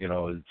 You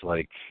know, it's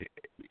like,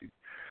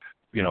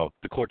 you know,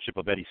 the courtship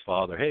of Eddie's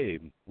father. Hey,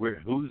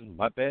 who's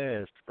my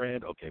best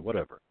friend? Okay,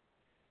 whatever.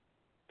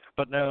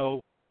 But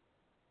now,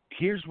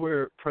 here's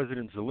where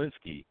President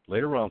Zelensky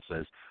later on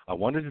says, I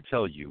wanted to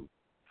tell you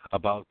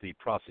about the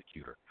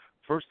prosecutor.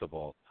 First of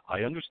all,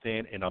 I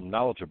understand and I'm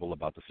knowledgeable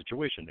about the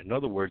situation. In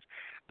other words,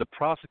 the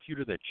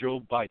prosecutor that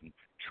Joe Biden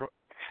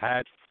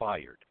had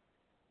fired.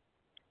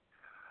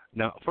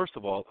 Now, first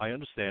of all, I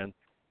understand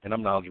and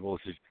I'm knowledgeable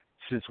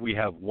since we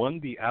have won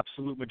the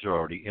absolute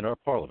majority in our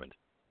parliament,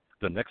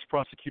 the next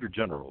prosecutor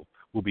general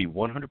will be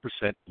 100%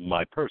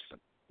 my person,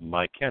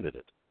 my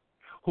candidate,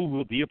 who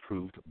will be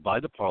approved by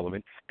the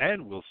parliament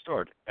and will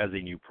start as a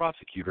new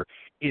prosecutor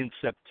in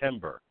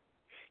September.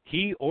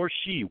 He or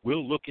she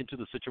will look into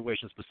the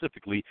situation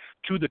specifically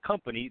to the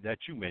company that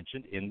you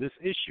mentioned in this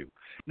issue.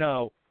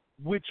 Now,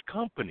 which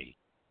company?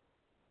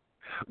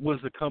 Was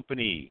the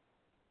company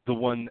the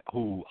one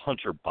who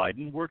Hunter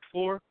Biden worked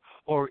for,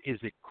 or is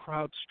it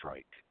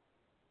CrowdStrike?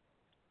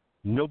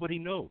 Nobody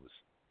knows,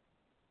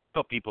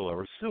 but people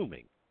are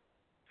assuming.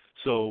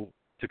 So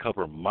to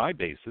cover my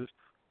bases,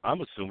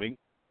 I'm assuming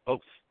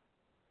both.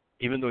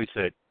 Even though he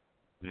said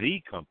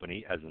the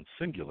company, as in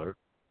singular,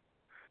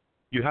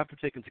 you have to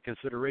take into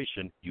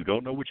consideration you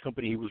don't know which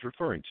company he was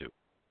referring to.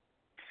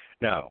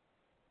 Now,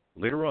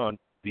 later on,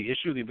 the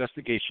issue of the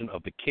investigation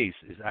of the case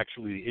is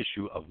actually the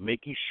issue of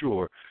making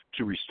sure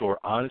to restore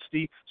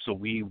honesty, so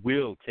we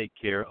will take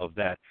care of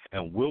that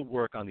and we'll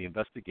work on the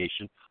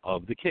investigation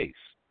of the case.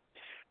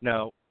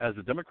 Now, as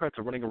the Democrats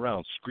are running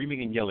around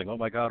screaming and yelling, oh,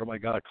 my God,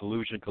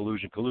 collusion,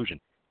 collusion, collusion,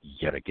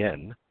 yet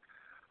again,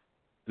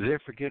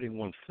 they're forgetting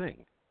one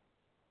thing.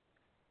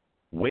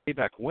 Way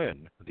back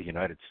when the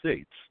United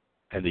States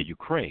and the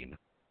Ukraine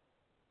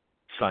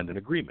signed an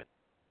agreement.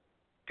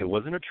 It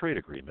wasn't a trade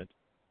agreement,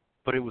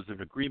 but it was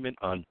an agreement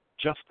on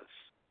justice.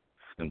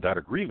 And that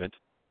agreement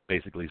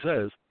basically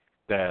says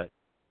that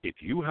if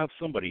you have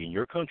somebody in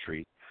your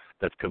country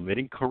that's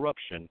committing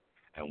corruption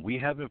and we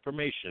have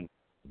information,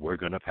 we're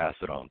going to pass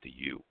it on to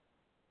you.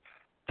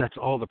 That's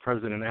all the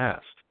president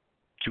asked,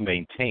 to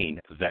maintain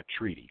that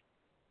treaty.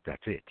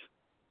 That's it.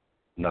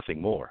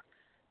 Nothing more.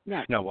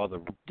 Now, while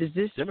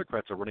the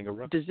Democrats are running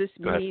around... Does this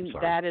mean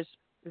that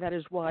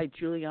is why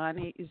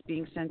Giuliani is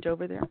being sent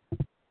over there?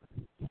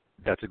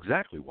 That's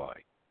exactly why.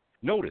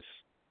 Notice,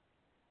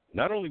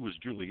 not only was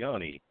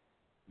Giuliani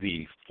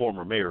the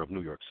former mayor of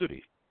New York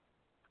City,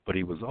 but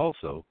he was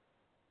also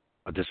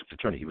a district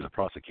attorney. He was a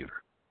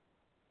prosecutor.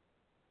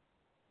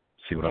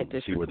 See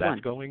where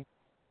that's going?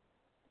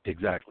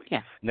 Exactly.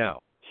 Yeah. Now,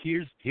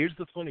 here's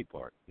the funny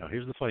part.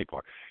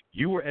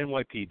 You were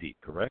NYPD,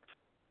 correct?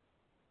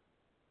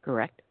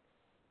 Correct.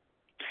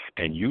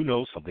 And you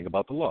know something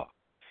about the law.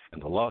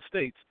 And the law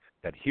states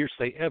that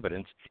hearsay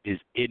evidence is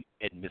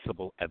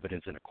inadmissible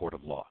evidence in a court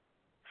of law.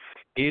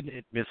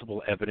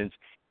 Inadmissible evidence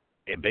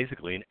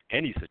basically in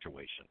any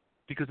situation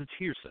because it's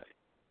hearsay.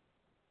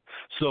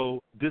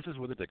 So this is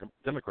where the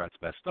Democrats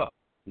messed up.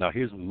 Now,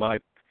 here's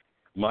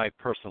my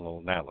personal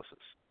analysis.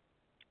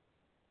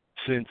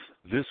 Since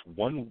this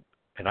one,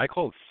 and I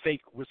call it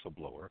fake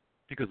whistleblower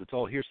because it's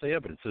all hearsay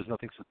evidence. There's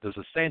nothing to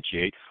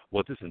substantiate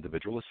what this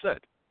individual has said.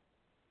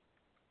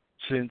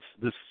 Since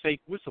this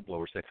fake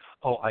whistleblower said,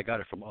 oh, I got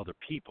it from other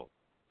people.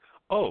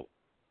 Oh,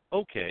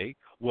 okay.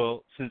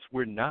 Well, since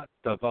we're not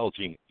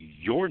divulging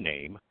your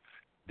name,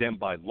 then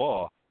by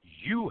law,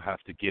 you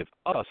have to give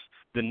us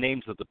the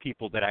names of the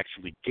people that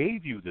actually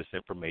gave you this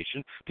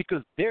information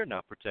because they're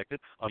not protected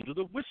under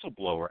the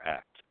Whistleblower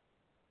Act.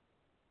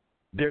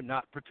 They're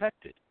not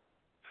protected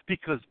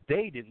because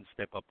they didn't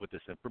step up with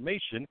this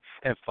information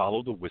and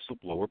follow the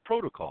whistleblower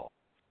protocol.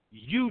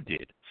 You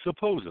did,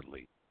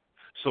 supposedly.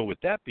 So with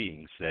that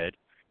being said,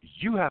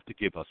 you have to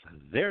give us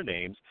their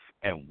names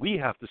and we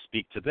have to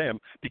speak to them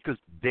because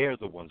they're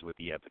the ones with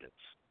the evidence.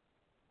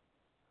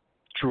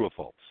 True or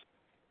false?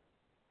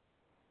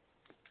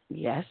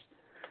 Yes.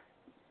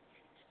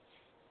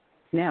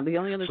 Now, the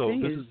only other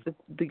thing is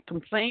the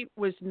complaint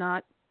was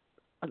not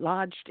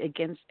lodged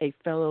against a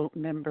fellow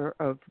member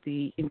of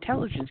the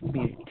intelligence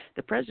community.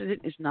 The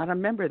president is not a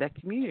member of that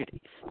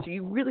community. So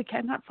you really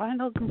cannot file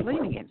a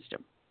complaint against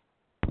him.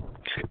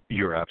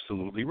 You're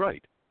absolutely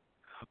right.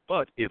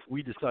 But if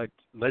we decide,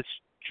 let's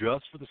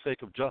just for the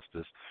sake of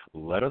justice,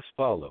 let us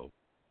follow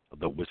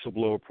the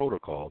whistleblower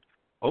protocol,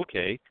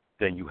 okay,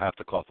 then you have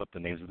to cough up the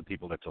names of the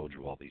people that told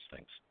you all these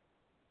things.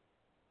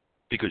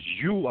 Because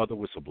you are the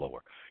whistleblower.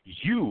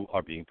 You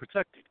are being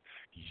protected.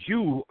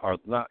 You are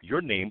not.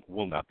 Your name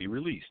will not be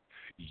released.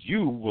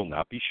 You will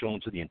not be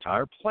shown to the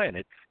entire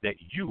planet that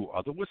you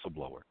are the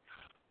whistleblower.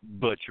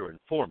 But your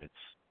informants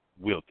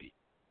will be.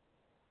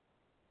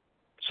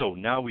 So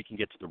now we can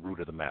get to the root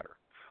of the matter.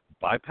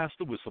 Bypass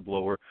the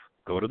whistleblower,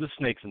 go to the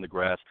snakes in the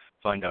grass,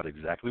 find out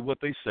exactly what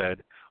they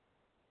said.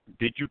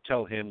 Did you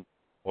tell him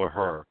or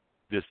her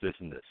this, this,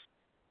 and this?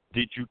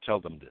 Did you tell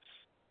them this?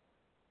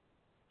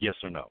 Yes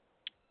or no?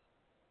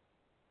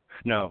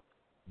 Now,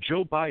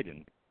 Joe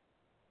Biden,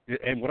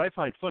 and what I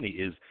find funny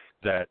is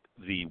that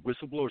the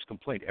whistleblower's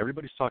complaint,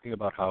 everybody's talking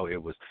about how it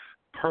was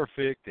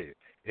perfect.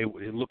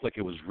 It looked like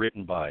it was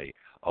written by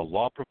a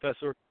law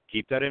professor.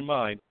 Keep that in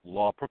mind,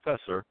 law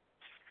professor.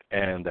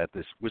 And that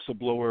this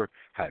whistleblower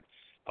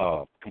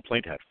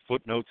complaint had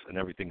footnotes and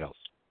everything else.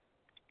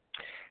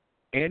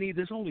 Annie,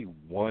 there's only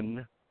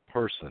one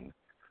person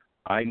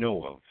I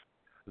know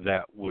of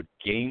that would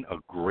gain a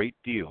great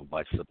deal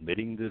by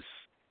submitting this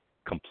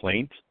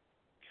complaint.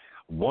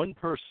 One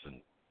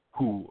person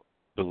who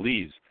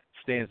believes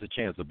stands a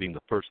chance of being the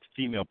first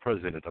female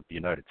president of the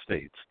United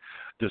States.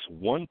 This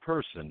one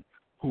person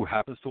who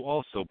happens to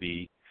also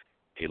be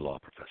a law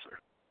professor,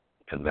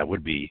 and that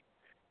would be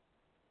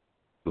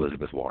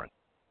Elizabeth Warren.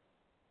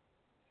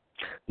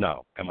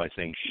 Now, am I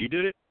saying she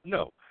did it?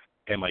 No.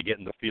 Am I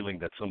getting the feeling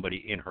that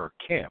somebody in her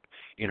camp,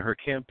 in her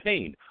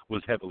campaign,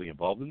 was heavily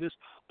involved in this?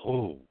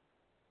 Oh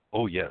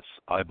yes,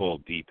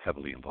 eyeball deep,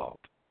 heavily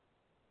involved.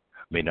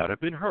 May not have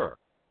been her.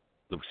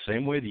 The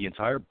same way the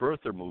entire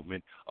birther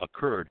movement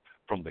occurred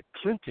from the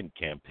Clinton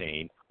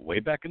campaign way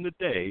back in the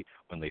day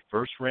when they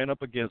first ran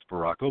up against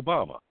Barack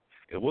Obama.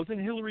 It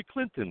wasn't Hillary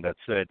Clinton that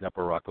said that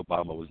Barack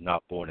Obama was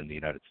not born in the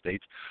United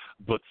States,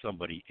 but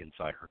somebody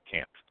inside her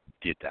camp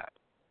did that.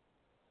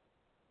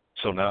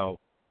 So now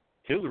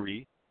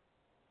Hillary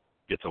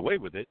gets away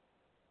with it,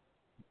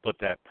 but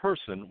that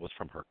person was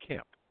from her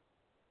camp.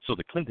 So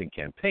the Clinton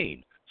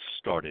campaign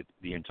started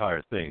the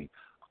entire thing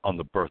on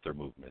the birther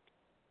movement.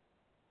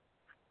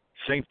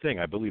 Same thing,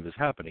 I believe, is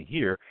happening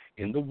here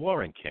in the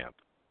Warren camp,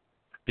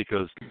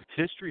 because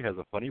history has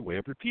a funny way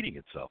of repeating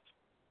itself.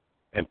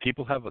 And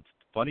people have a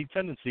funny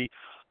tendency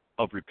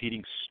of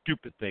repeating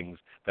stupid things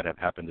that have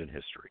happened in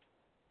history.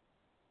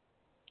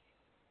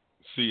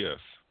 CS.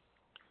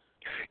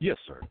 Yes,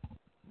 sir.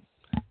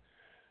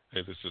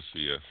 Hey, this is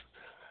CS.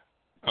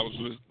 I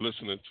was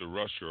listening to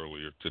Rush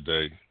earlier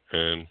today,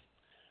 and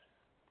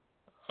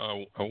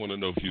I want to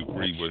know if you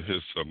agree with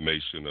his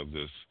summation of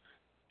this.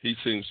 He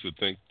seems to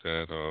think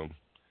that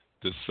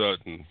this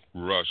sudden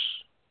rush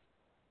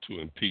to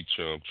impeach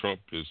Trump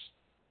is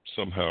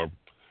somehow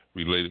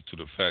related to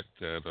the fact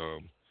that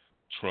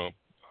Trump,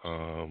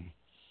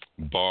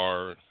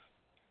 Barr,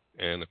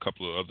 and a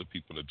couple of other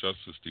people in the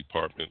Justice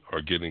Department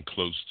are getting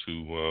close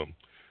to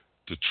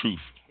the truth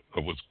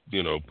of what's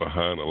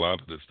behind a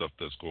lot of the stuff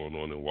that's going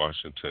on in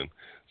Washington.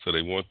 So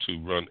they want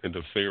to run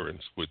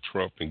interference with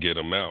Trump and get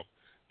him out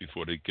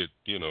before they get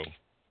to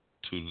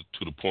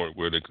the point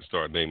where they can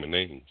start naming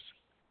names.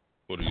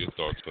 What are your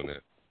thoughts on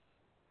that?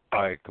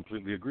 I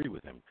completely agree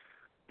with him,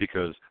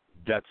 because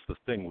that's the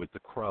thing with the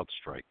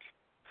CrowdStrike.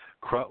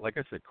 Like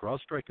I said,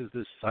 CrowdStrike is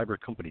this cyber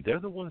company. They're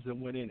the ones that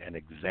went in and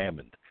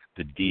examined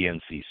the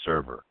DNC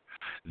server.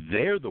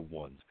 They're the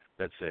ones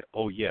that said,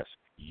 oh, yes,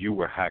 you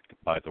were hacked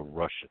by the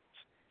Russians.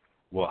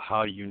 Well,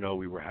 how do you know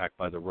we were hacked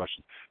by the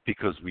Russians?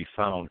 Because we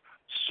found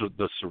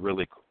the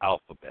Cyrillic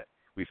alphabet.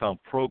 We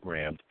found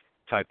programmed,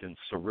 typed in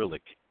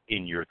Cyrillic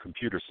in your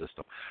computer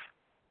system.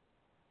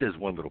 There's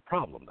one little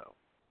problem, though.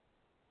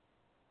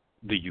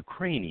 The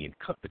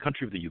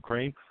country of the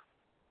Ukraine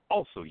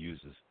also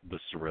uses the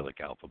Cyrillic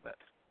alphabet.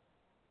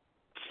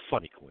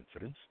 Funny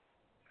coincidence.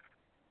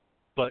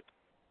 But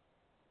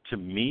to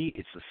me,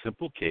 it's a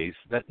simple case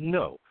that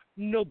no,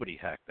 nobody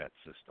hacked that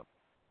system.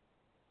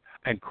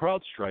 And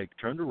CrowdStrike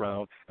turned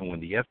around, and when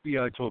the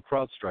FBI told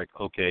CrowdStrike,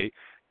 okay,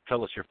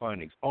 tell us your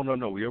findings. Oh,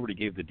 no, we already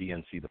gave the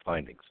DNC the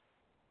findings.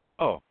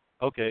 Oh,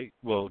 okay,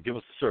 well, give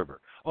us the server.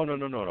 Oh,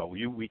 no,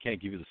 we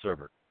can't give you the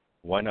server.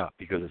 Why not?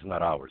 Because it's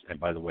not ours. And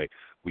by the way,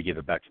 we give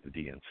it back to the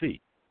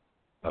DNC.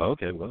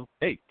 Okay, well,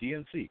 hey,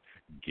 DNC,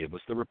 give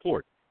us the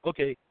report.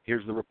 Okay,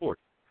 here's the report.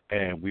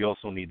 And we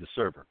also need the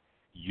server.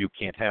 You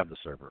can't have the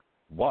server.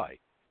 Why?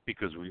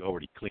 Because we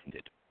already cleaned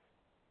it.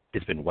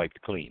 It's been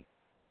wiped clean.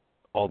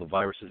 All the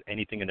viruses,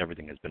 anything and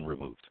everything has been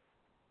removed.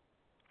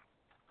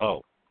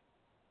 Oh,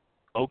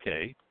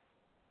 okay.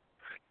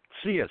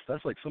 CS,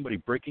 that's like somebody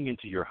breaking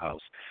into your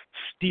house,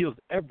 steals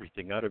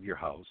everything out of your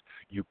house.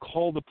 You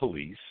call the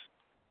police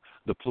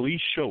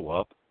show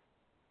up,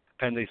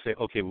 and they say,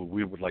 okay, well,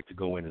 we would like to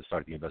go in and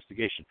start the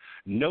investigation.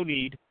 No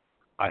need.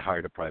 I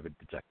hired a private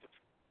detective,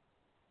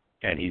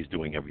 and he's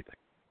doing everything.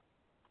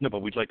 No,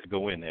 but we'd like to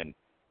go in and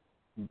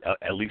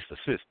at least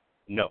assist.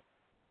 No,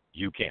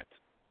 you can't.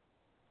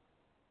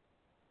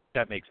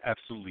 That makes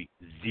absolutely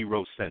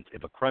zero sense.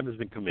 If a crime has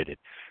been committed,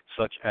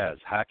 such as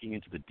hacking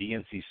into the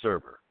DNC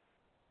server,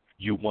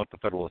 you want the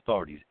federal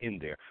authorities in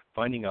there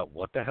finding out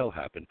what the hell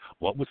happened,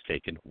 what was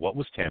taken, what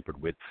was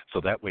tampered with, so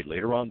that way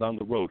later on down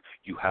the road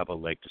you have a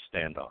leg to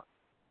stand on.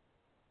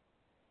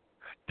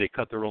 They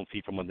cut their own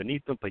feet from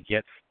underneath them, but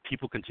yet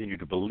people continue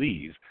to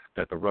believe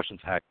that the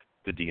Russians hacked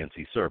the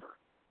DNC server.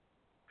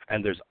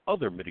 And there's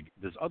other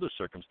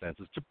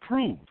circumstances to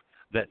prove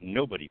that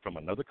nobody from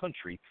another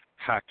country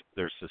hacked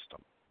their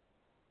system.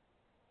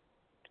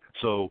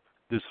 So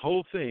this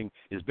whole thing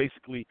is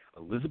basically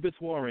Elizabeth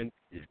Warren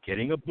is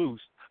getting a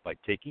boost by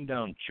taking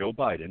down Joe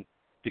Biden,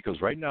 because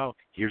right now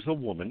here's a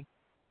woman,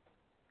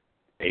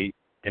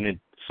 an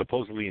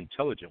supposedly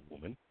intelligent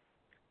woman,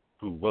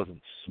 who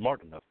wasn't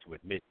smart enough to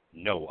admit,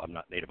 no, I'm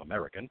not Native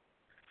American.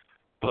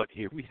 But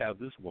here we have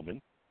this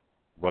woman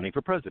running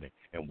for president.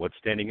 And what's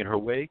standing in her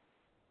way?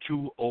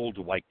 2 old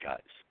white guys.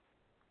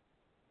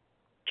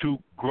 2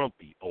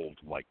 grumpy old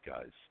white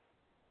guys.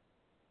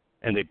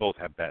 And they both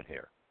have bad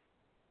hair.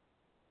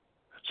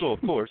 So,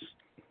 of course,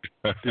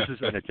 this is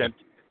an attempt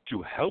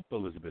to help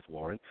Elizabeth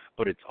Warren,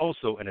 but it's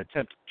also an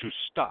attempt to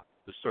stop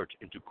the search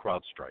into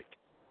CrowdStrike.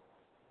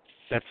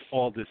 That's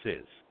all this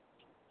is.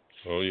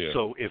 Oh, yeah.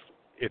 So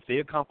if they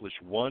accomplish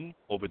one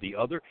over the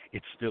other,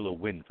 it's still a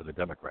win for the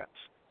Democrats.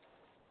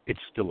 It's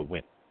still a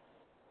win.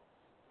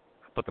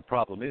 But the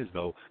problem is,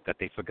 though, that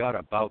they forgot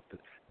about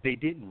they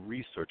didn't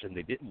research and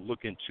they didn't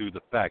look into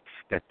the fact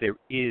that there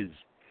is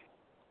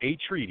a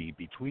treaty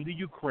between the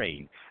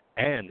Ukraine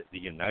and the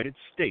United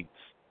States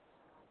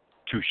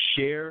to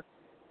share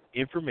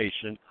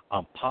information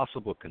on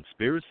possible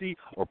conspiracy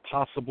or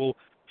possible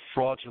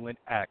fraudulent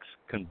acts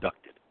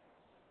conducted.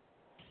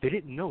 They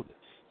didn't know this.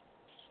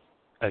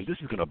 And this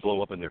is going to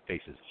blow up in their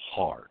faces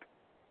hard.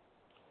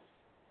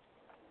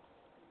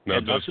 Now,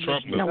 does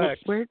Trump know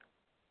this?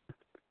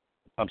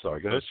 I'm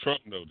sorry, go ahead. Does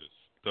Trump know this?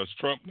 Does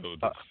Trump know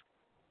this?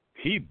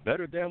 He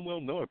better damn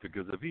well know it,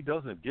 because if he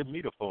doesn't give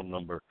me the phone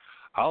number,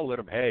 I'll let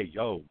him, hey,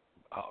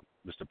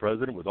 Mr.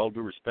 President, with all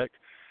due respect,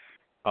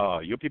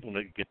 your people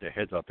need to get their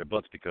heads out their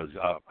butts, because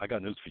I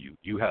got news for you.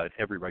 You had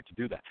every right to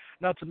do that.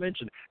 Not to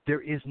mention,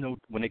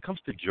 when it comes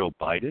to Joe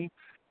Biden,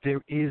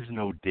 there is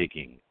no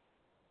digging.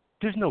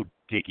 There's no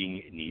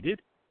digging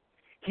needed.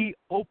 He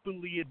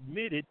openly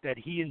admitted that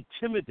he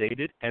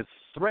intimidated and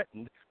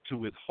threatened to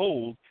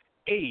withhold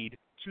aid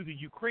to the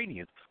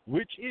Ukrainians,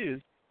 which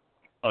is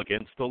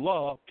against the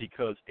law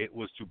because it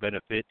was to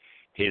benefit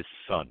his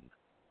son.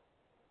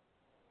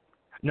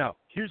 Now,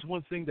 here's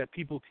one thing that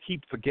people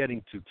keep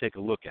forgetting to take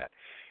a look at.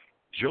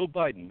 Joe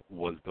Biden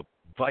was the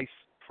vice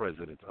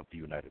president of the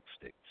United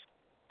States.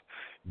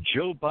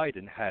 Joe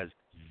Biden has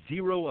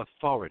zero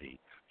authority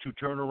to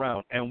turn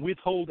around and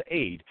withhold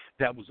aid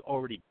that was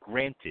already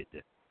granted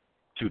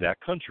to that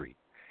country.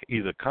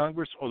 Either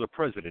Congress or the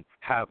president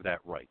have that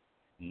right,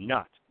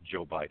 not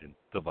Joe Biden,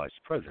 the vice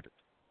president.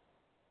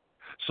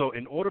 So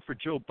in order for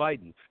Joe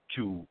Biden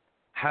to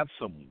have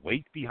some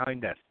weight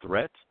behind that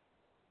threat,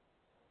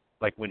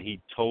 like when he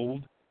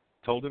told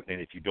him,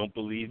 and if you don't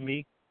believe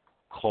me,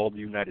 call the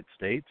United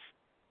States,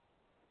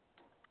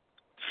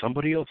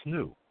 somebody else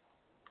knew.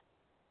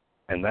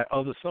 And that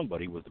other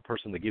somebody was the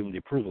person that gave him the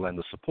approval and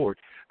the support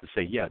to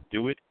say, yeah,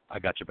 do it, I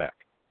got your back.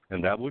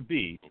 And that would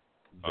be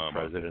the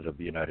President of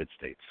the United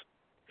States.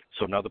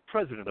 So now the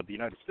President of the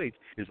United States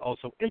is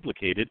also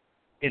implicated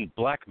in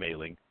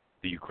blackmailing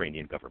the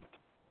Ukrainian government.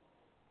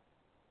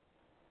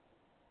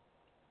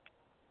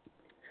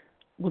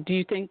 Well, do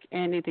you think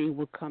anything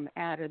will come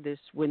out of this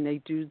when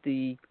they do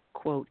the,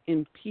 quote,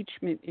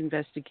 impeachment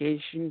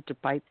investigation to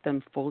bite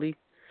them fully?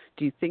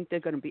 Do you think they're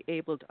going to be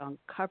able to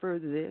uncover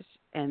this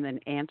and then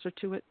answer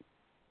to it?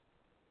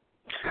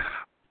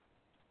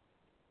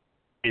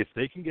 If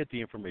they can get the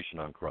information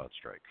on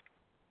CrowdStrike.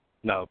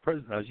 Now,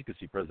 as you can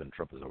see, President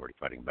Trump is already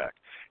fighting back.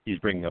 He's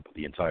bringing up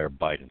the entire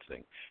Biden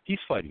thing. He's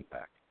fighting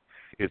back.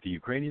 If the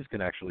Ukrainians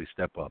can actually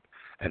step up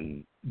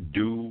and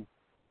do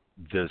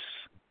this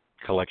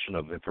collection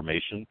of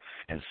information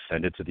and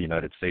send it to the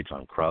United States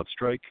on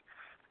CrowdStrike,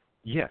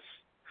 yes.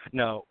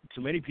 Now,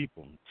 to many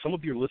people, some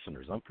of your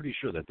listeners, I'm pretty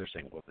sure that they're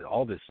saying, well,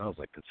 all this sounds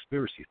like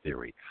conspiracy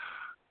theory.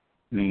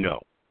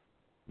 No.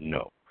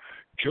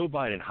 Joe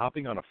Biden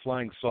hopping on a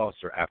flying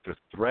saucer after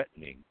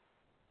threatening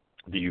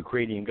the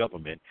Ukrainian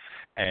government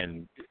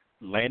and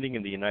landing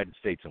in the United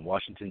States in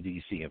Washington,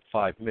 D.C. in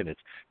 5 minutes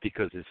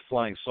because his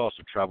flying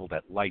saucer traveled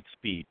at light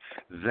speed,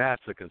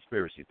 that's a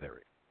conspiracy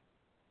theory.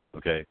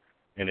 Okay?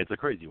 And it's a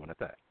crazy one at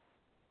that.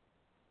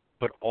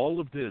 But all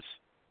of this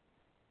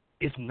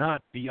is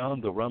not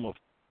beyond the realm of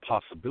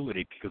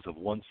possibility because of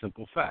one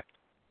simple fact.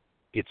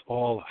 It's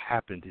all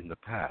happened in the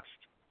past.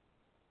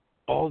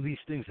 All these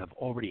things have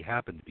already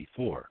happened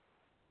before.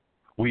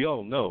 We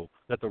all know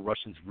that the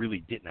Russians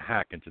really didn't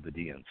hack into the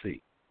DNC.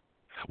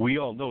 We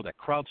all know that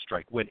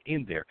CrowdStrike went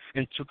in there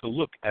and took a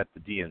look at the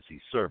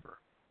DNC server.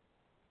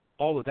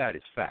 All of that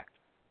is fact.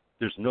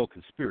 There's no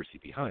conspiracy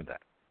behind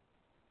that.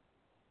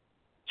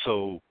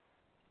 So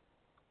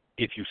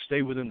if you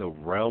stay within the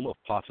realm of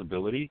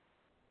possibility,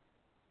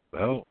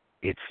 well,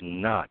 it's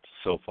not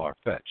so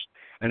far-fetched,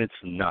 and it's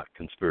not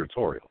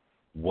conspiratorial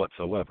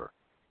whatsoever.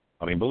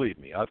 I mean, believe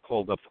me, I've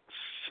called up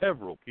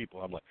several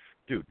people. I'm like,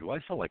 dude, do I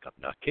sound like a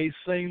nutcase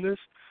saying this?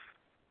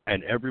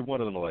 And every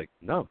one of them are like,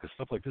 no, because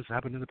stuff like this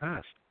happened in the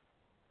past.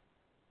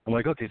 I'm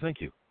like, okay,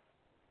 thank you.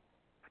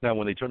 Now,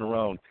 when they turn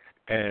around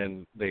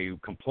and they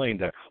complain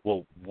that,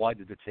 well, why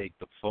did they take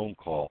the phone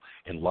call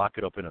and lock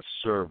it up in a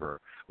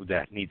server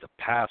that needs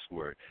a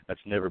password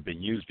that's never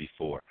been used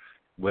before?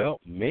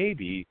 Well,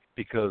 maybe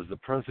because the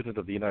President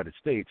of the United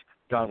States,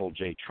 Donald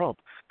J. Trump,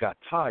 got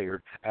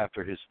tired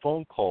after his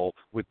phone call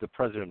with the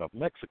President of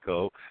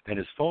Mexico and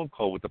his phone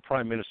call with the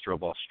Prime Minister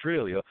of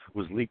Australia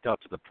was leaked out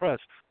to the press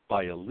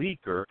by a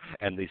leaker,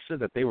 and they said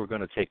that they were going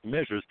to take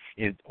measures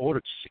in order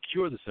to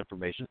secure this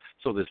information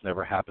so this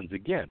never happens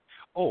again.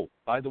 Oh,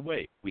 by the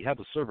way, we have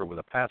a server with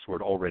a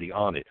password already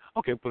on it.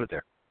 Okay, put it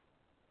there.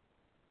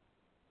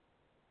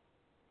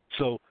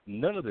 So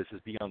none of this is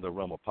beyond the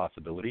realm of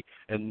possibility,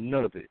 and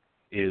none of it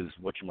is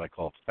what you might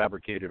call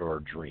fabricated or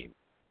a dream.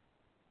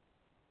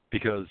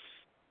 Because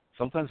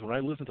sometimes when I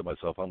listen to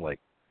myself, I'm like,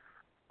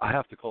 I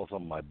have to call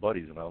some of my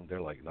buddies, and they're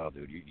like, no,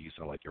 dude, you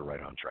sound like you're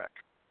right on track.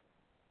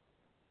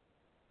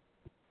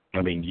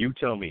 I mean, you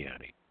tell me,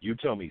 Annie. You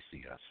tell me,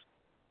 CS.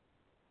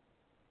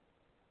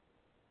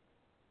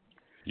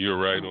 You're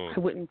right on. I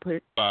wouldn't put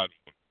it. Body.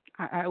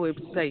 I would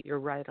say you're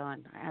right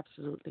on,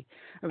 absolutely.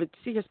 But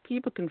CS,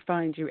 people can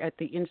find you at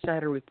the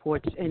Insider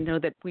Reports and know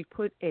that we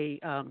put a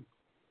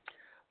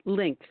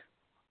link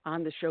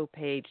on the show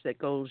page that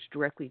goes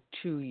directly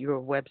to your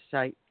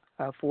website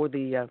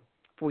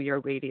for your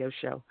radio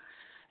show,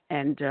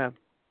 and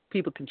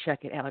people can check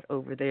it out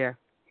over there.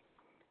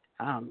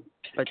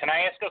 But can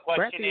I ask a question?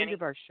 We're at the end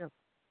of our show.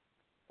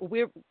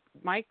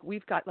 Mike,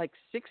 we've got like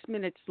 6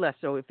 minutes left,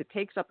 so if it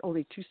takes up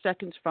only 2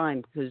 seconds,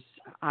 fine, because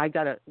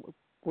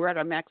we're at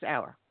our max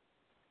hour.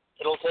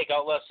 It'll take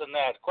out less than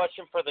that.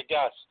 Question for the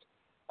guest.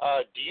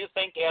 Do you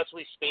think as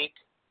we speak,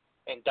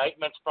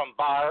 indictments from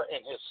Barr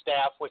and his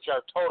staff, which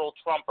are total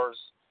Trumpers,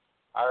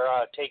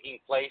 are taking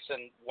place,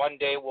 and one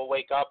day we'll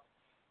wake up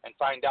and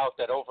find out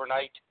that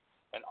overnight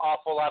an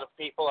awful lot of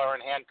people are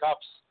in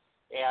handcuffs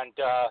and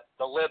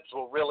the libs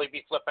will really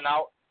be flipping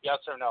out? Yes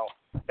or no?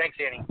 Thanks,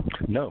 Annie.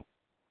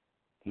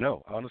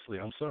 No, honestly,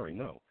 I'm sorry,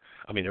 no.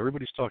 I mean,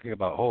 everybody's talking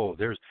about,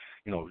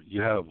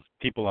 you have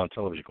people on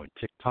television going,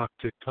 tick-tock,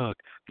 tick-tock,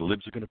 the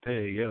libs are going to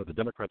pay, yeah, the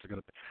Democrats are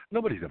going to pay.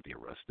 Nobody's going to be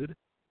arrested.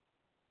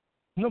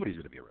 Nobody's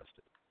going to be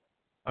arrested.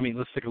 I mean,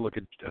 let's take a look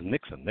at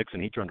Nixon.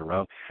 Nixon, he turned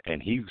around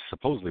and he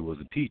supposedly was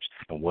impeached,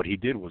 and what he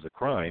did was a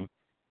crime.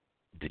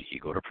 Did he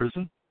go to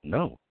prison?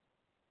 No.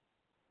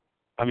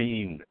 I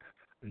mean,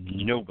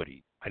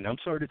 nobody, and I'm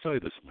sorry to tell you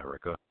this,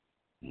 America,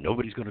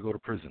 nobody's going to go to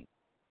prison.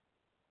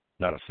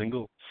 Not a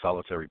single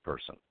solitary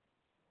person.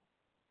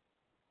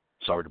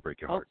 Sorry to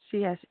break your heart.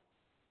 CS,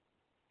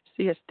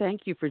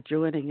 thank you for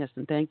joining us,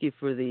 and thank you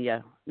for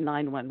the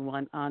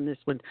 911 on this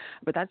one.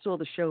 But that's all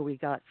the show we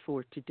got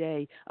for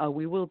today.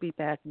 We will be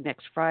back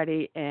next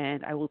Friday,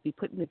 and I will be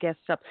putting the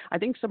guests up. I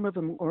think some of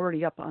them are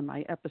already up on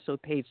my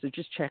episode page, so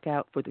just check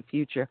out for the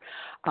future.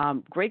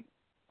 Great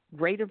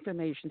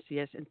information,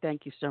 CS, and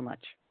thank you so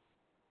much.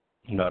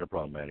 Not a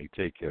problem, Manny.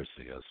 Take care,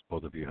 CS.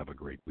 Both of you have a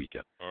great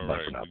weekend. All Bye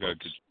right, for now, we got to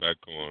get you back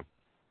on.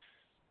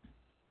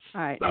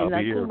 All right, I'll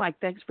be here. Cool, Mike,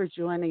 thanks for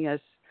joining us.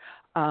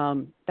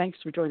 Thanks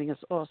for joining us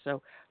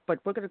also. But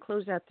we're going to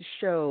close out the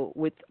show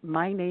with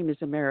My Name is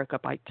America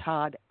by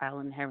Todd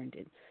Allen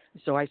Herrington.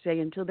 So I say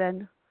until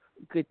then,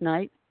 good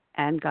night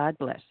and God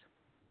bless.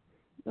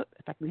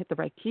 If I can hit the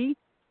right key,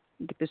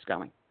 get this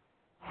going.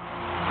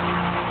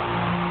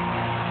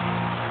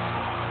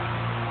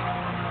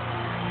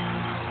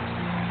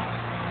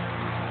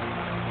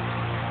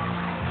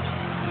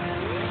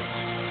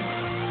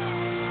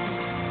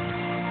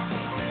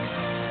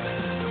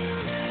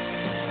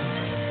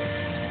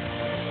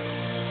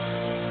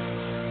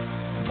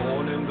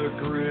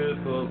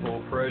 Grip of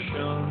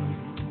oppression,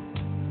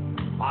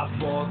 I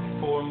fought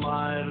for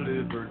my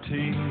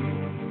liberty.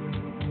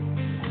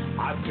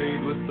 I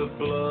paid with the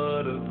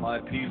blood of my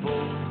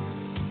people.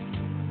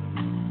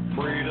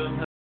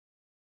 Freedom